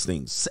getting these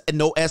things.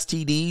 No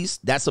STDs.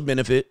 That's a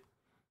benefit.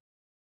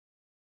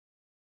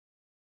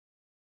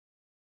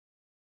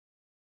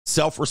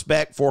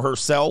 Self-respect for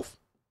herself.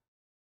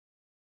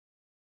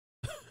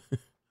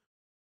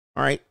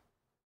 All right.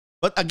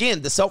 But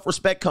again, the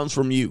self-respect comes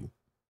from you.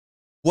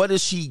 What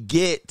does she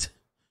get?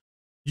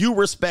 You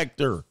respect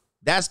her.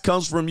 That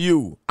comes from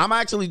you. I'm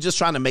actually just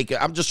trying to make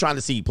it. I'm just trying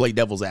to see, play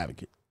devil's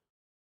advocate.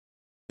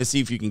 And see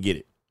if you can get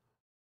it.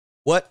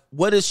 What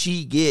does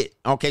she get?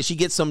 Okay, she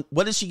gets some.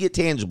 What does she get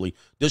tangibly?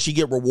 Does she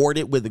get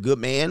rewarded with a good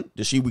man?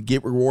 Does she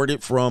get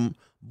rewarded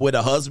with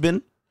a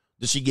husband?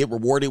 Does she get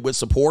rewarded with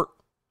support?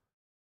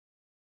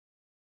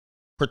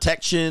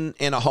 Protection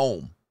and a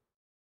home.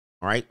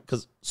 All right,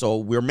 so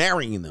we're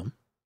marrying them.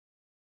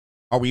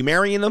 Are we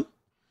marrying them?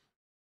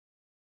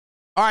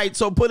 All right,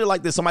 so put it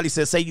like this. Somebody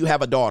says, say you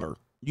have a daughter.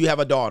 You have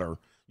a daughter.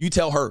 You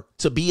tell her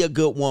to be a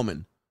good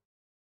woman.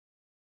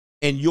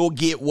 And you'll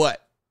get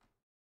what?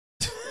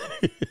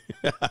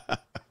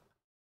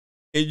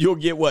 And you'll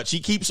get what? She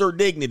keeps her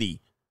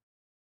dignity.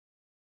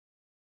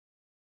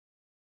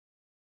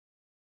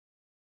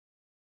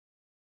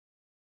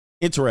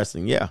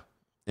 Interesting. Yeah.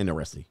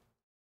 Interesting.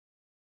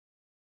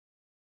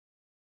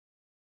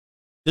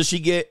 Does she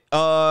get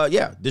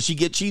does she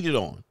get cheated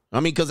on? I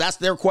mean, because that's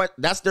their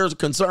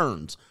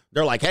concerns.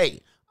 They're like,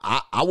 hey,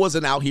 I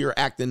wasn't out here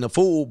acting the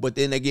fool, but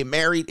then they get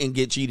married and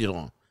get cheated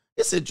on.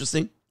 It's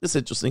interesting. It's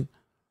interesting.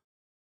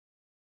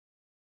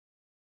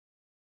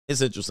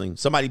 It's interesting.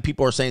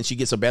 People are saying she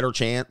gets a better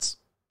chance.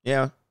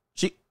 Yeah,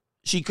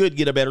 she could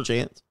get a better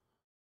chance.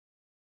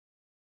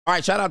 All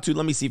right, shout out to,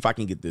 let me see if I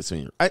can get this in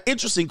here. An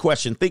interesting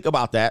question. Think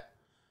about that.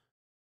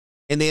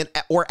 And then,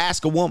 or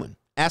ask a woman.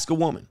 Ask a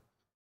woman.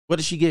 What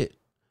does she get?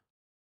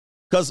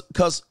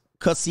 Because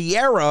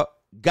Sierra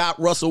got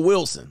Russell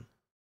Wilson.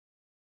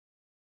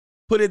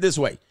 Put it this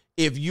way.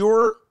 If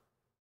you're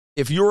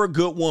a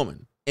good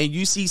woman and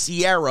you see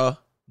Sierra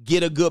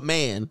get a good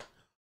man,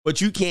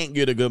 but you can't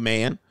get a good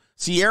man,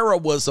 Sierra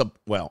was I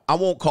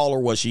won't call her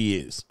what she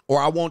is, or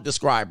I won't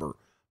describe her,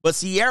 but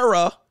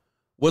Sierra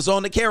was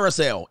on the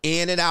carousel,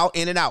 in and out,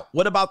 in and out.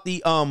 What about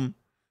the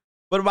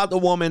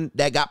woman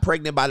that got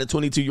pregnant by the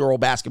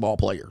 22-year-old basketball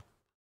player?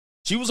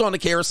 She was on the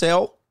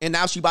carousel, and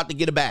now she about to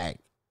get a bag.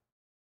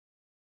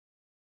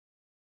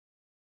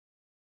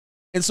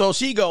 And so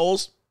she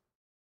goes,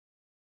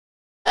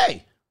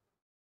 hey.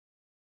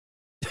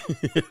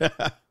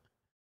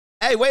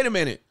 Hey, wait a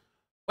minute.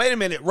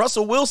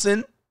 Russell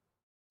Wilson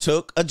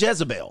took a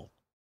Jezebel.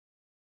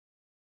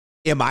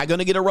 Am I going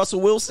to get a Russell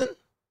Wilson?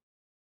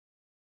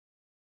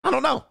 I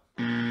don't know.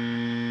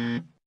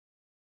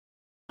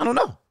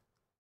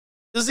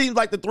 It seems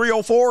like the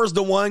 304 is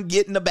the one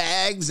getting the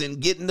bags and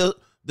getting the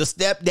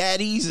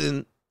stepdaddies.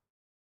 And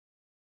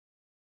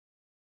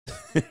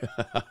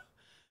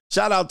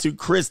shout out to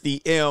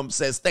Christy M.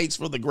 Says, thanks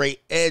for the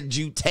great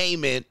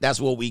edutainment.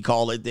 That's what we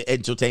call it, the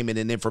entertainment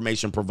and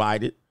information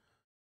provided.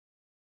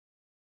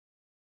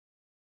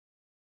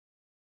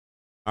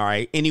 All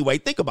right. Anyway,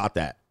 think about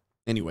that.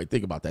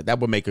 That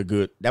would make a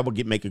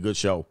good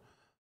show.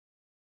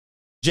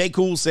 J.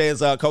 Cool says,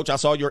 Coach, I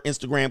saw your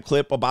Instagram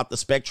clip about the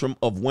spectrum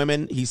of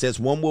women. He says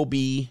one will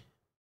be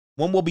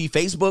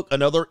Facebook,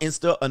 another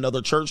Insta,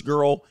 another church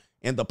girl,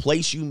 and the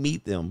place you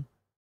meet them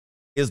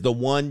is the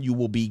one you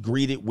will be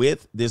greeted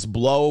with. This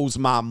blows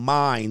my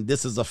mind.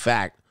 This is a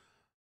fact.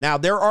 Now,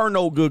 there are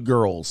no good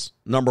girls.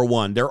 Number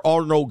one, there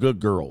are no good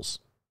girls.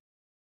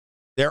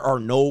 There are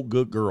no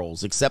good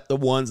girls except the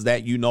ones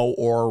that you know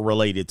or are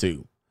related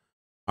to.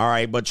 All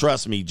right, but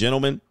trust me,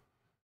 gentlemen,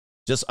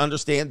 just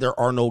understand there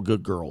are no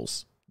good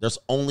girls. There's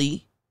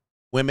only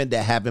women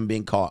that haven't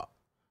been caught.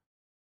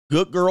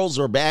 Good girls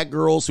or bad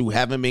girls who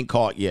haven't been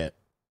caught yet.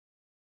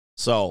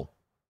 So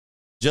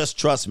just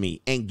trust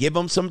me and give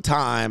them some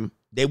time.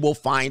 They will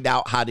find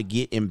out how to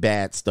get in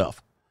bad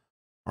stuff.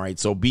 All right,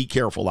 so be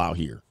careful out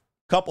here.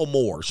 Couple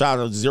more. Shout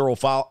out to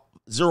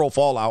Zero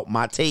Fallout.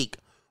 My take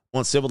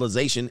on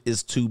civilization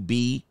is to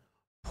be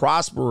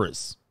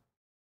prosperous.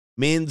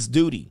 Men's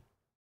duty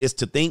is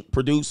to think,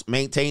 produce,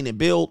 maintain, and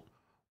build.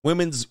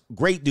 Women's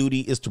great duty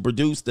is to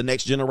produce the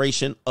next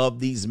generation of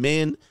these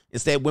men.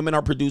 Instead, women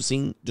are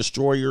producing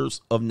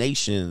destroyers of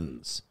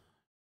nations.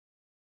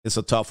 It's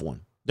a tough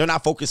one. They're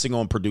not focusing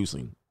on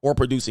producing or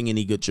producing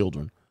any good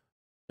children.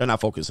 They're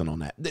not focusing on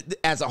that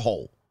as a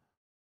whole.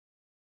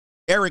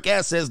 Eric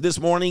S. says, this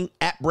morning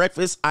at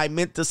breakfast, I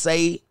meant to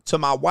say to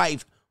my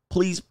wife,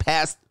 please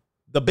pass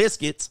the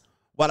biscuits.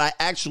 What I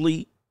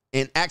actually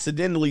and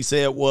accidentally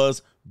said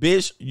was,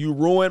 Bish, you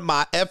ruined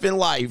my effing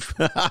life.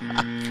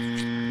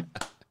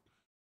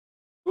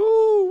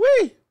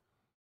 Ooh-wee.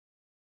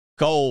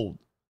 Cold.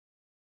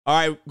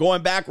 All right,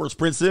 going backwards,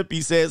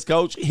 Principi says,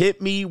 Coach,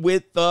 hit me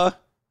with the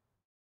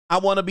I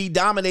want to be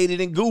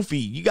dominated and goofy.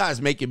 You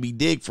guys making me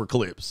dig for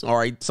clips. All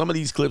right, some of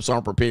these clips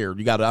aren't prepared.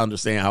 You got to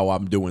understand how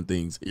I'm doing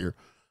things here.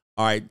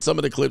 All right, some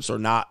of the clips are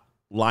not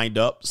lined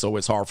up, so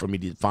it's hard for me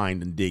to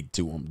find and dig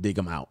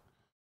them out.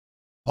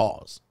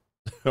 Pause.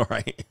 All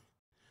right.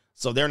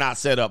 So they're not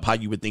set up how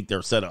you would think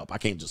they're set up. I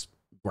can't just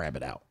grab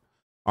it out.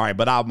 All right,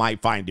 but I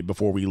might find it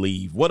before we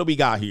leave. What do we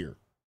got here?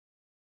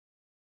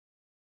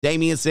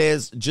 Damien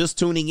says, just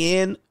tuning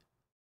in.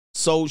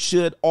 So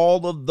should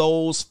all of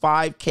those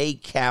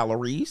 5K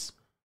calories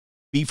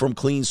be from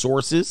clean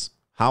sources?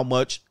 How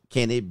much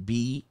can it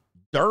be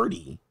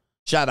dirty?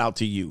 Shout out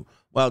to you.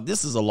 Well,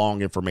 this is a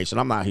long information.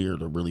 I'm not here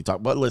to really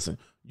talk, but listen,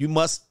 you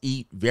must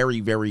eat very,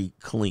 very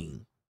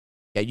clean.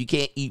 Okay, you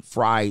can't eat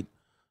fried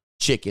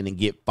chicken and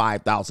get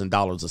 5,000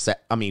 calories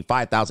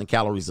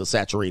of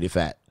saturated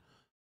fat.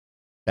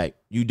 Okay,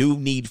 you do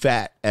need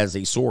fat as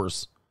a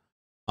source,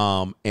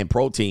 and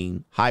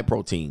protein, high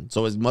protein.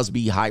 So it must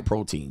be high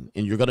protein,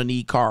 and you're gonna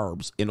need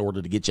carbs in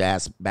order to get your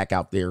ass back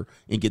out there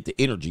and get the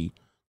energy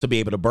to be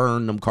able to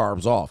burn them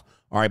carbs off.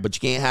 All right, but you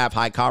can't have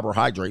high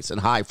carbohydrates and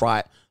high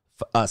fried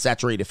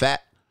saturated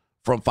fat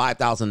from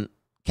 5,000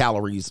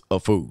 calories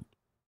of food.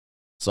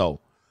 So,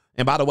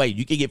 and by the way,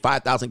 you can get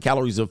 5,000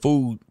 calories of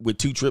food with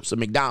 2 trips to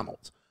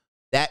McDonald's.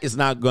 That is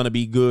not going to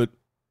be good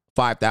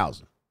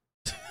 5,000.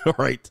 All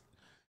right.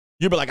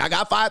 You'll be like, I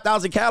got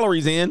 5,000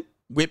 calories in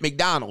with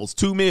McDonald's,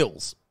 2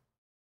 meals.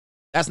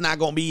 That's not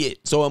going to be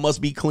it. So it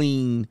must be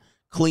clean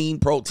clean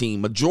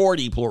protein,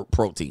 majority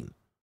protein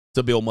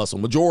to build muscle,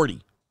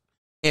 majority.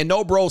 And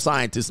no bro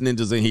scientist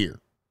ninjas in here.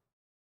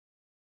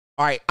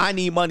 All right, I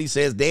Need Money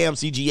says, damn,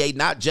 CGA,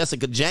 not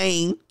Jessica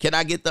Jane. Can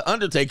I get the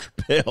Undertaker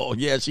pill?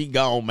 Yeah, she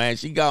gone, man.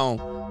 She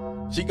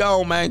gone. She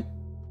gone, man.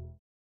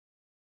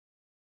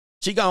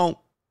 She gone.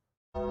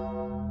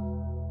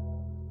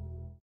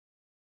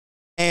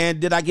 And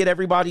did I get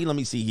everybody? Let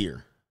me see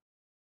here.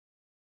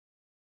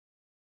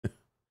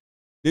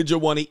 Did you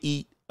want to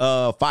eat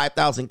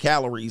 5,000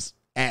 calories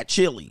at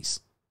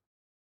Chili's?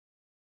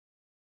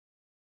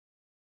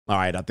 All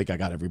right, I think I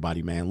got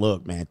everybody, man.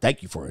 Look, man,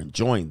 thank you for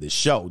enjoying this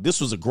show.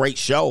 This was a great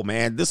show,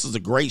 man. This is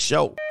a great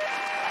show.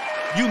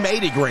 You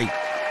made it great.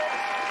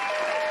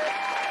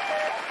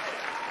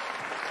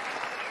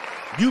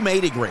 You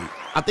made it great.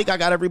 I think I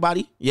got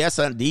everybody. Yes,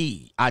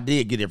 indeed. I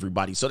did get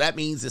everybody. So that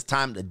means it's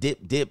time to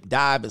dip,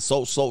 dive, and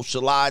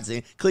socialize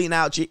and clean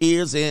out your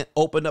ears and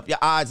open up your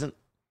eyes. And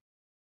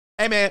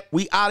hey, man,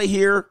 we out of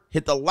here.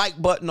 Hit the like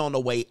button on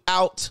the way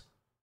out.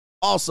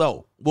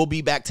 Also, we'll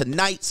be back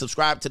tonight.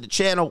 Subscribe to the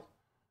channel.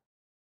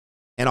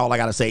 And all I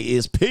got to say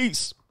is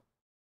peace.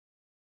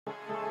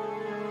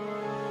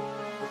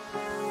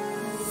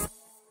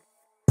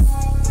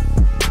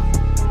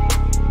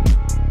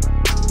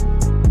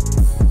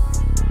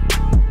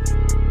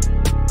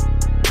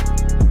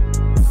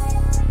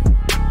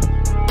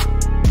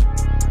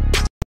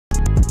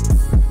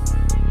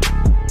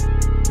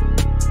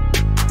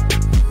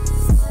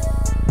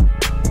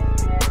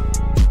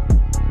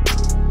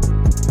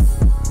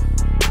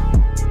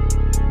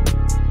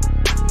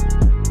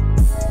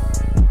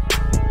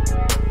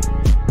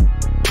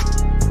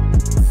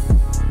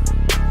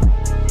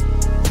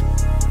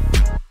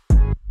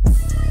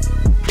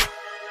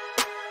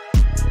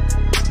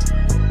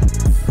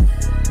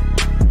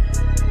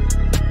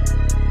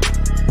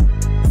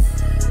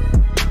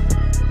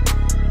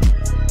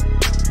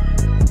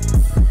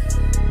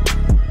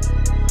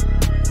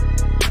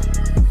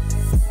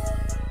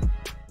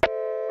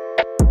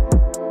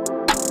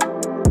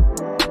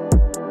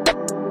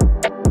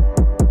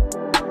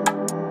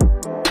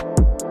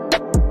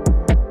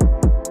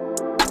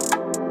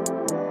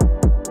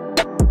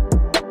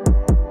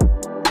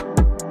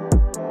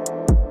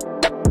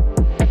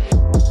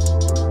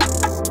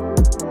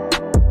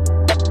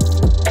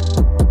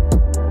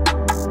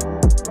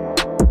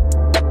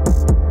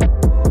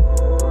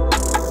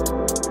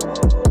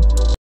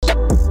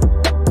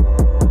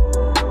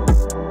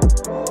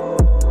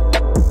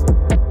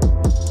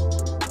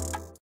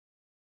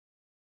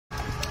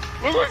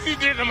 Look what she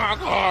did to my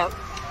car. Look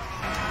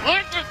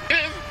at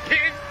this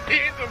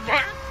pig to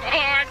my car.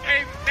 I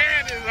can't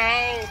stand this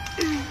hoe.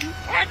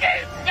 I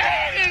can't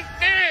stand this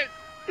bitch.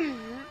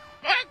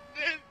 Fuck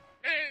this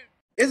bitch.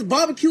 It's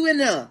barbecue in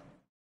there.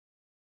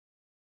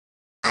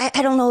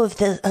 I don't know if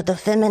the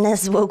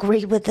feminists will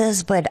agree with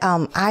this, but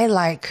I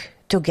like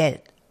to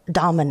get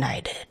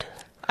dominated.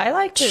 I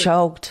like to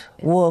choked,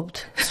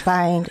 whooped,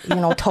 spanked,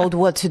 told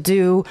what to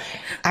do.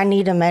 I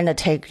need a man to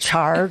take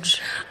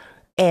charge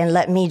and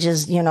let me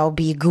just,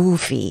 be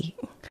goofy